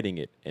was hiding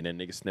it, and then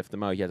niggas sniffed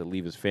him out. He had to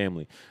leave his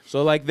family.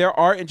 So, like, there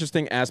are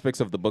interesting aspects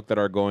of the book that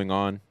are going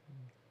on.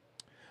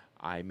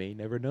 I may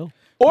never know.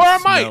 Or I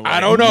might. Like I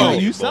don't know.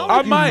 You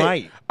sound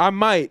like I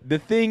might. The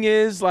thing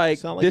is,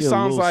 like, this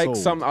sounds like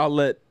something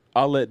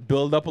I'll let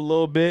build up a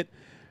little bit.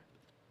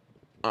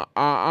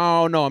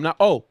 I don't know. I'm not.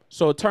 Oh,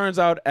 so it turns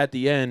out at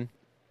the end,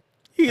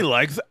 he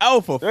likes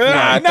Alpha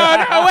Flight.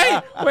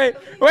 Wait,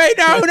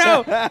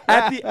 no.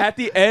 At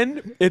the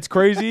end, it's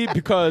crazy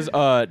because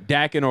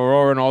Dak and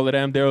Aurora and all of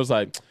them, they was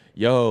like,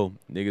 yo,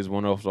 niggas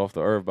went off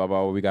the earth, blah,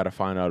 blah, blah. We got to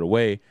find out a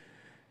way.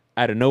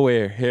 Out of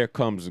nowhere, here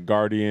comes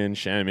Guardian,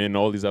 Shaman,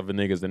 all these other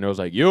niggas. And they was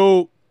like,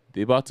 yo,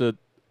 they about to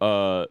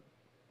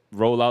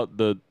roll out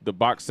the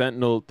box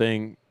Sentinel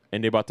thing,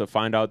 and they about to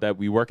find out that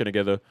we working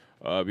together.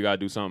 We got to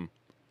do something.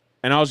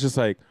 And I was just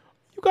like,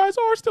 you guys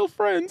are still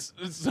friends.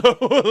 So,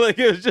 like,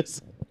 it was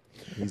just...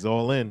 He's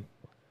all in.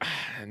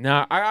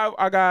 Nah,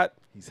 I got...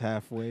 He's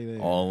halfway there.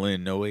 All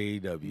in, no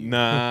AEW.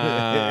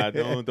 Nah,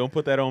 don't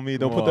put that on me.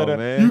 Don't put that on...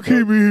 Man. You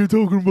came in here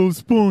talking about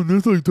Spawn.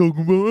 That's like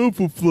talking about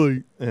Alpha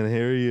Flight. And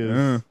here he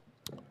is.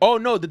 Oh,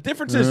 no, the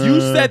difference is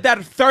you said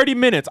that 30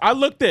 minutes. I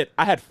looked at...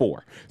 I had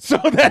 4. So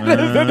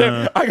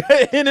that I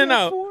got in and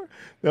out.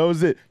 That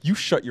was it. You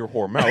shut your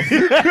whore mouth.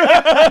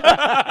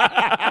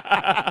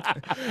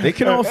 They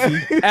can all see.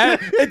 And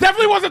it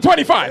definitely wasn't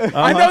 25.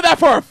 I know that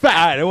for a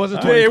fact. It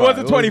wasn't 25. It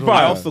wasn't 25.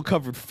 I also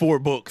covered 4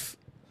 books.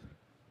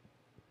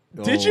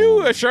 Did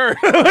you? Sure.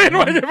 I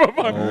don't give a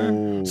fuck.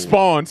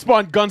 Spawn,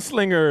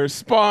 Gunslinger,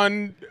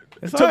 Spawn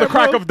It's to the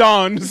crack of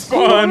dawn,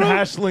 Spawn.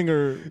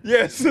 Hashlinger.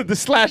 Yes, the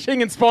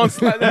slashing and Spawn.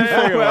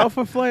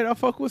 Alpha Flight. I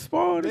fuck with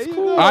Spawn. It's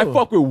cool. I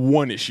fuck with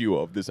one issue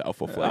of this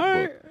Alpha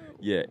Flight book.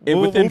 Yeah,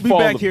 We'll be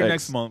back here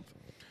next month.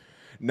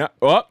 No,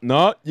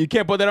 you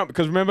can't put that up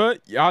because remember,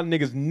 y'all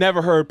niggas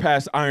never heard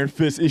past Iron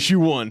Fist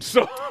issue 1.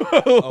 So,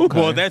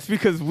 well, that's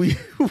because we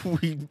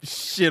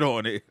shit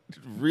on it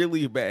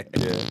really bad.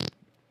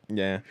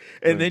 Yeah.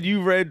 And then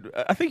you read.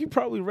 I think you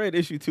probably read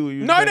issue 2.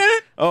 No, I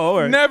didn't. Oh, all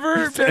right.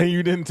 Never. And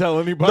you didn't tell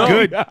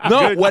anybody. Good.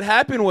 No, what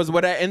happened was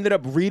what I ended up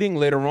reading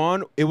later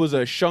on. It was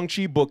a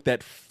Shang-Chi book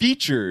that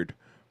featured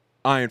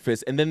Iron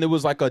Fist, and then there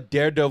was like a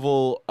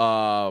Daredevil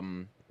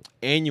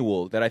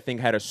annual that I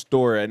think had a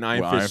story, an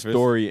Iron Fist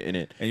story in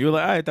it. And you were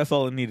like, all right, that's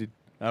all I needed.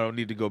 I don't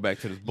need to go back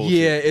to this bullshit.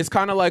 Yeah, it's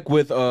kind of like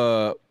with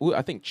I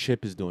think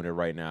Chip is doing it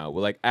right now.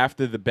 Well, like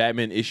after the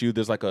Batman issue,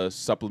 there's like a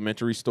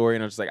supplementary story,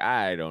 and I was just like,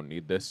 I don't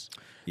need this.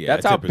 Yeah,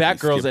 that's how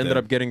Batgirls ended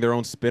up getting their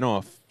own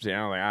spinoff. So,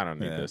 I'm like, I don't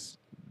need this.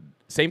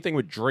 Same thing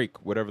with Drake,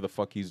 whatever the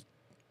fuck he's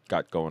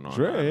got going on.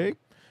 Drake?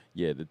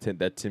 Yeah,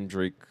 that Tim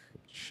Drake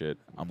shit.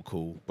 I'm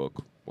cool.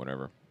 Book,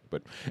 whatever.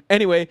 But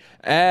anyway,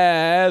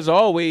 as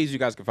always, you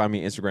guys can find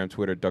me Instagram,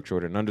 Twitter,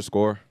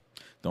 DuckJordan_.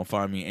 Don't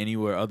find me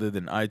anywhere other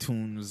than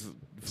iTunes,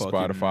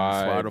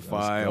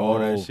 Spotify, all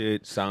that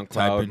shit.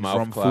 SoundCloud,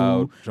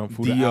 MouthCloud,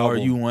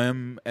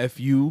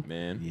 DRUMFU.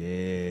 Man,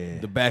 yeah,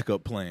 the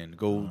backup plan.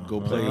 Go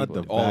play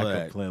the all backup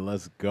that. plan.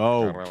 Let's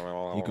go.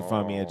 You can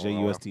find me at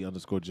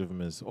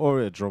JUST_Jivimus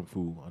or at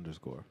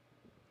Drumfu_.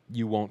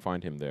 You won't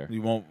find him there.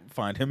 You won't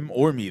find him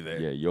or me there.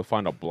 Yeah, you'll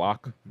find a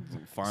block.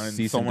 Find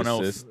cease someone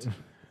and else. desist,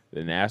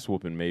 an ass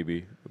whooping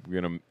maybe. We're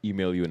gonna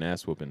email you an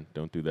ass whooping.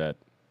 Don't do that.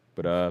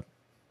 But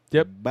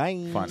yep.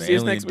 Bye. Find See an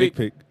us alien next dick week.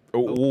 pic.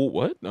 Oh,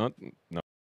 what? No.